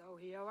 So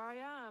here I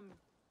am.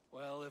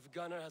 Well, if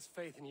Gunnar has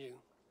faith in you,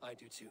 I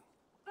do too.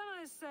 Then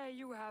I say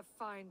you have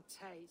fine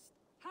taste.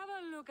 Have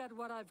a look at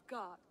what I've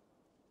got.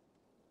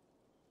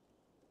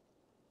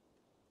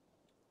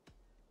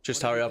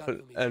 Just hurry up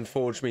and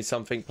forge me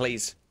something,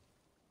 please.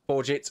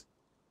 Forge it.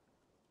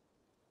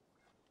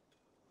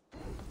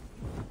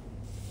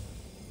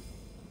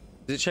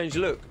 Does it change the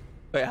look?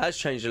 Wait, it has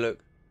changed the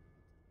look.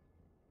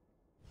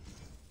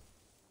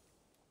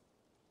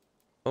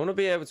 I want to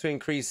be able to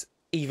increase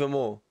even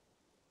more.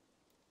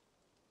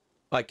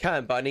 I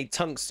can, but I need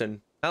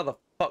tungsten. How the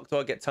fuck do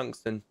I get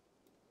tungsten?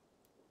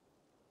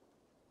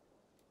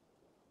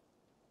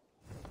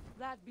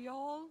 That be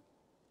all?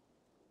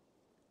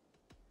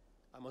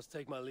 I must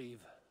take my leave.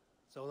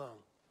 So long.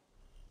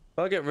 If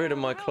I get rid of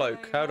my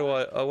cloak, how do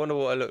I wonder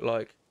what I look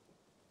like.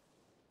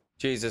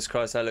 Jesus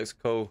Christ, that looks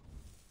cool.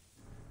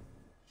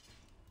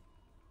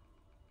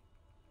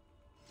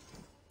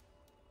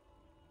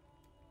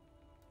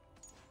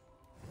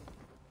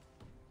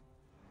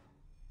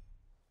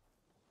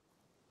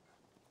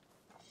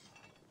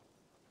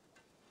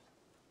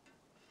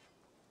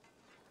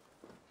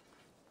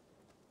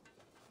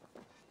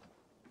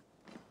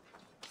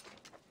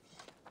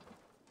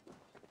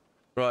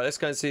 Right, let's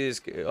go and see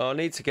this. I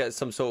need to get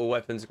some sort of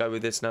weapon to go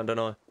with this now, don't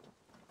I?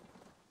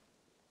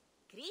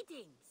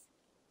 Greetings.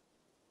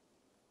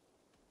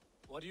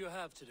 What do you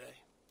have today?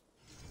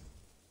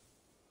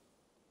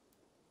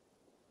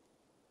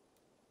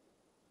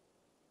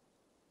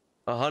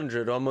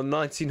 $100. I'm on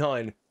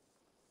 99.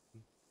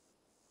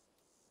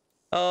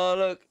 Oh,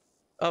 look.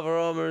 Other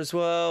armor as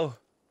well.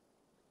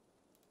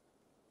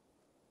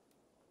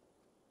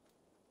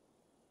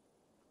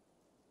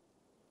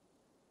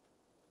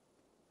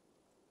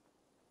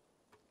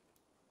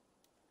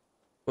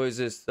 What is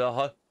this? The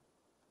high?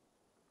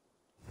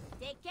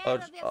 Take care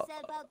of yourself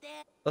out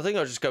there. I think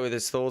I'll just go with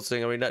this Thor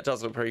thing. I mean, that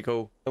does look pretty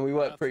cool. And we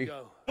work pretty...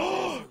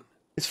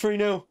 It's free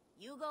now.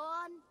 You go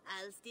on.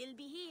 I'll still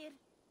be here.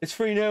 It's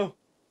free now.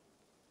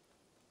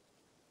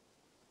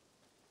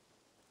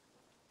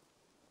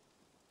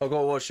 I've got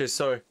to watch this,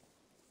 sorry.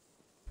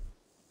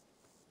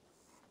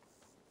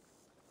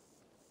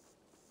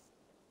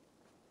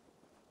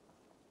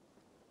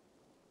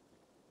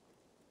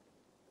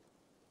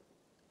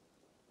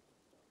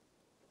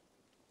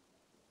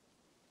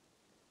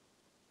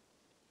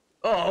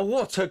 Oh,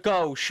 what a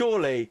goal,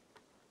 surely.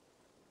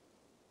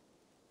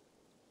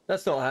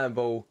 That's not a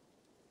handball.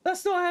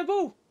 That's not a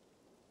handball.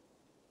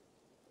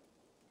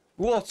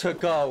 What a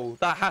goal.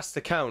 That has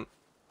to count.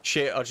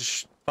 Shit, I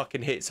just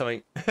fucking hit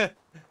something.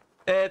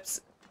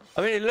 Oops.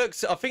 I mean,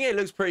 I think it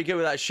looks pretty good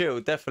with that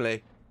shield,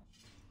 definitely.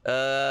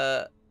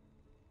 Oh,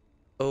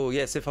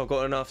 yes, if I've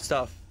got enough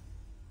stuff.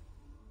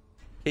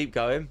 Keep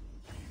going.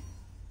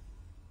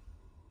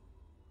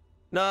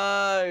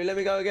 No, let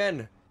me go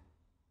again.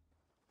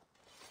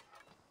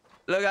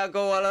 Look how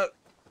cool I look.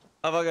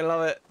 I fucking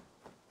love it.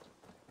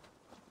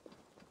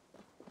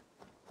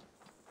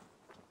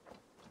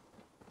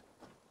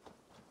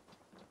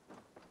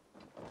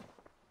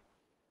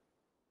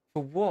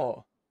 For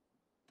what?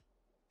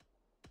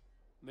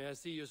 May I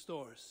see your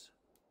stores?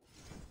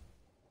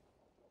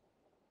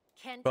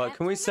 Right,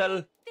 can we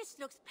sell? This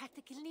looks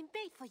practically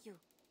made for you.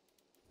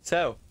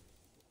 Sell.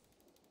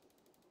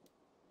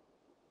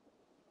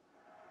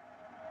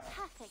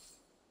 Perfect.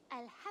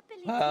 I'll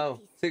happily Wow,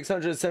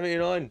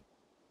 679.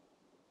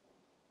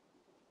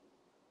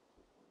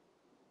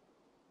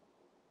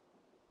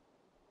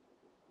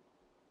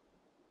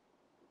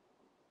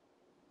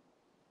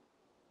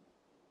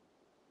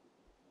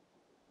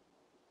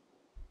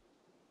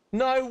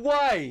 No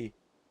way!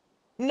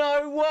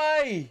 No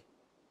way!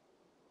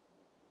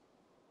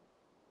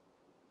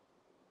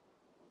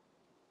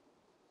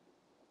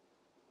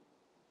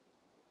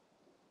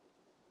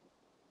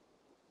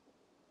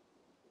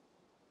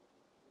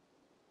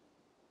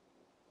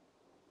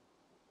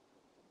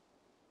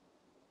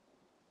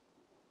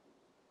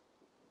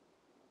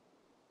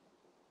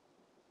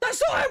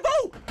 That's not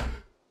handball!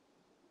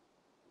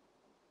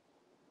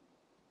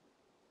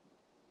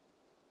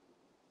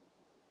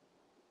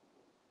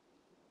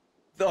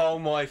 Oh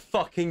my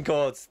fucking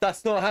god.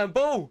 That's not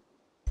handball!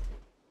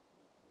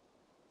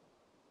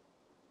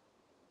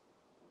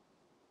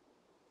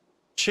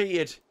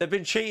 Cheated. They've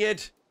been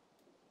cheated.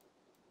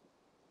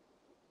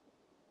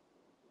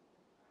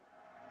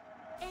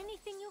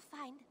 Anything you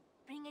find,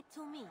 bring it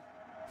to me.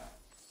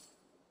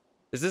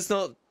 Is this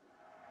not...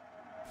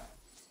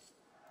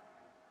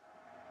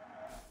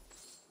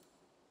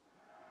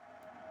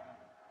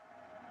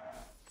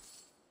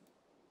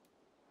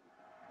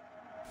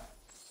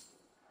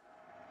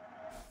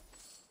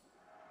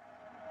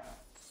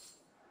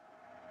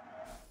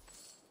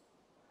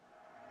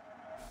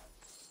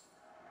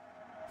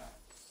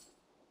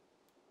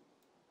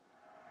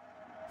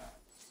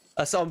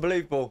 That's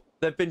unbelievable.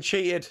 They've been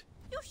cheated.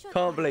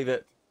 Can't believe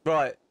it.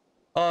 Right.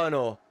 Oh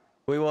no.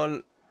 We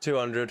want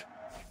 200.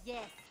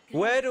 Yes.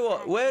 Where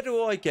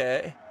do I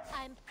get...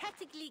 I'm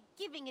practically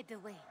giving it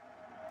away.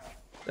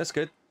 That's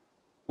good.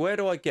 Where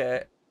do I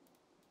get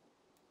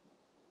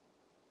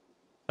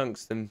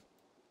tungsten?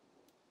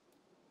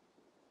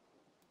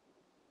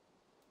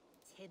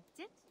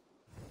 Tidbit?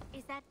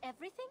 Is that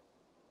everything?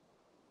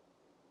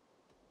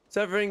 It's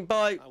everything.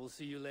 Bye. I will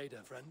see you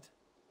later, friend.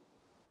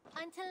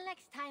 Until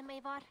next time,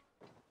 Eivor.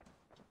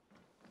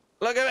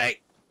 Look at me.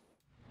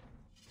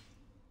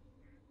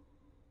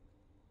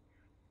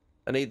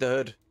 I need the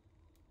hood.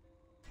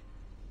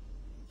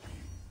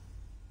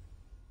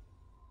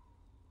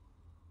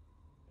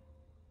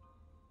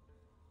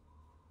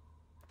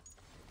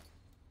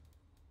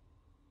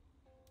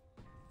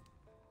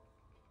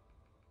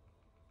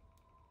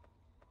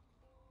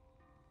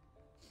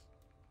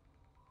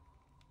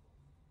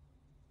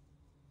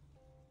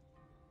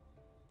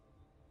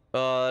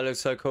 Oh, that looks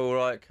so cool.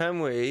 Right,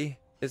 can we...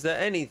 Is there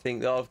anything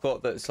that I've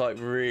got that's like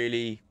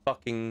really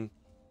fucking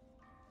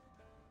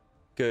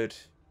good?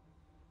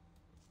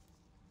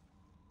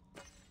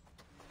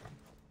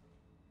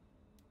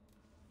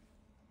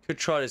 Could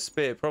try the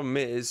spear. Problem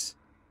is...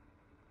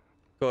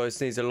 God,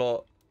 this needs a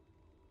lot.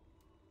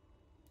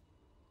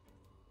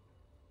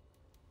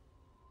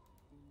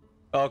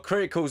 Oh,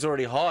 critical's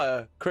already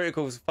higher.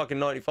 Critical's fucking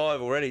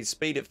 95 already.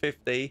 Speed at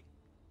 50.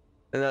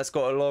 And that's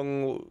got a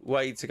long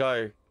way to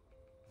go.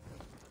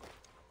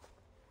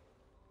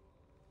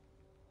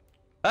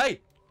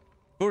 Hey!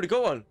 I've already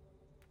got one.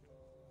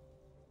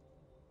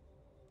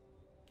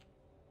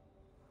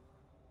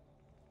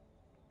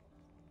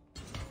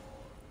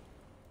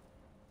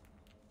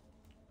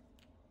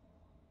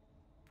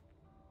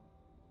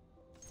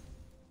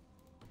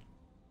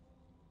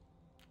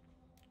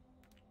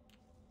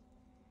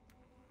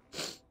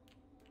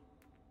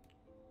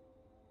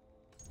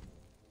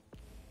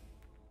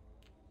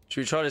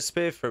 Should we try to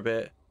spear for a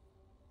bit?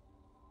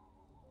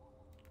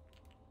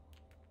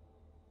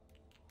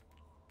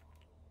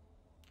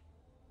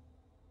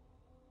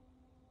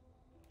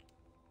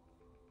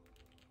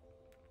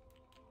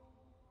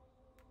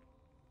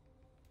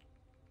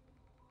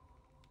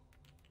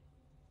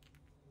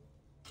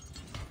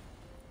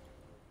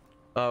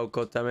 Oh,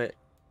 god damn it.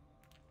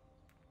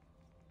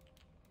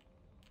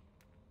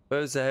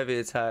 Where's the heavy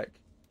attack?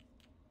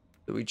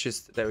 That we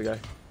just... There we go.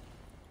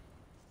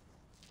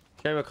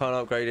 Shame I can't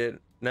upgrade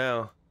it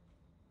now.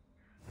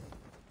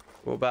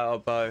 What about our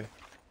bow?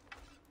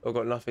 I've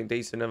got nothing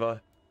decent, have I?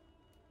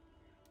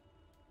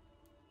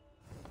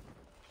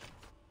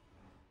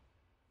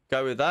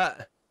 Go with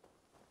that.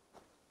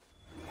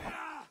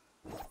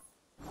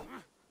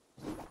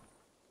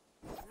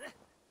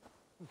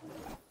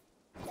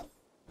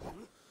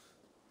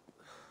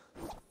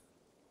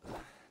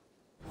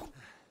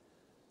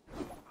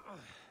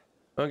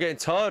 I'm getting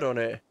tired on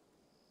it.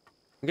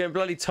 I'm getting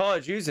bloody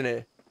tired using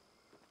it.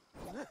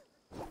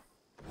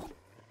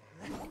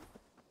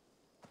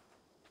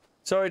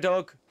 Sorry,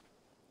 dog.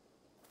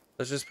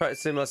 I was just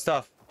practicing my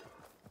stuff.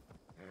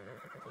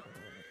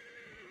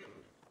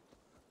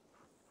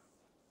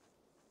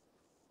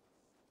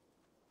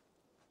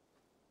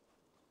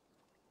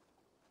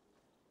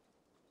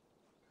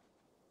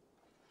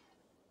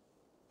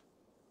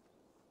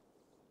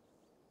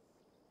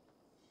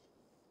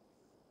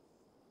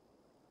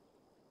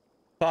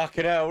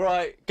 Fucking hell,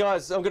 right.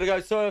 Guys, I'm going to go.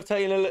 Sorry I've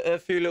taken a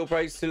few little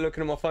breaks to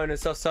looking at my phone and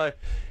stuff. So,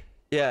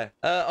 yeah.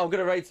 I'm going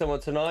to raid someone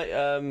tonight.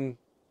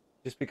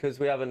 Just because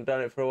we haven't done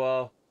it for a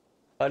while.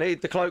 I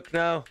need the cloak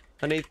now.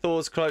 I need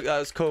Thor's cloak. That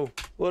was cool.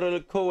 What a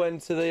cool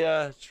end to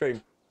the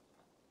stream.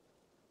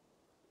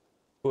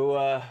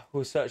 We'll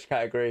search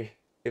category.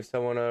 Give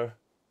someone a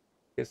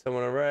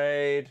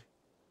raid.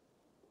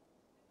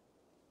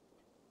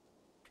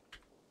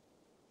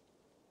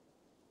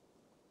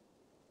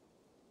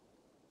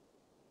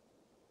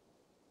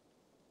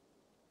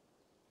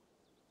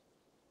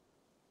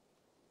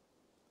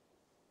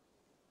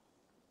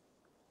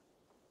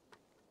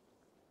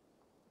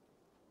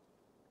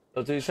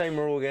 I'll do the same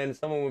rule again.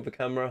 Someone with a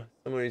camera.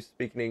 Someone who's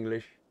speaking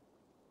English.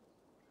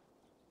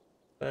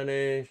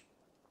 Spanish.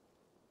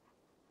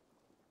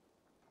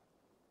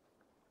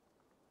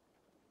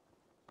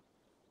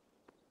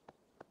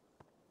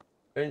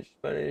 French,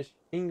 Spanish,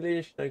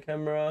 English, no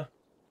camera.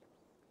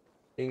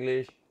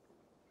 English,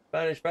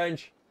 Spanish,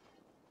 French,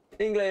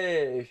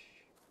 English.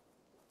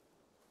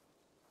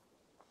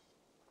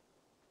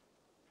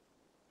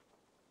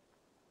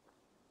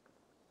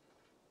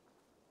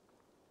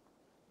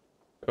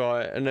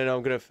 Right, and then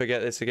I'm gonna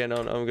forget this again.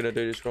 I'm gonna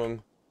do this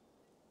wrong.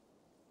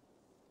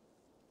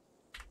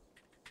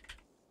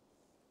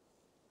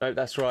 No,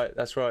 that's right.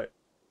 That's right.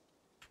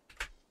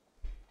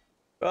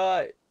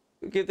 Right,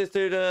 give this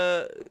dude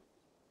a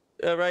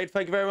raid.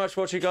 Thank you very much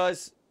for watching,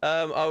 guys.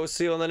 I will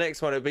see you on the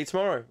next one. It'll be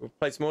tomorrow. We'll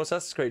play some more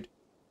Assassin's Creed.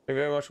 Thank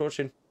you very much for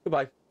watching.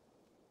 Goodbye.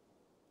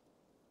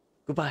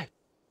 Goodbye.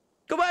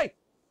 Goodbye.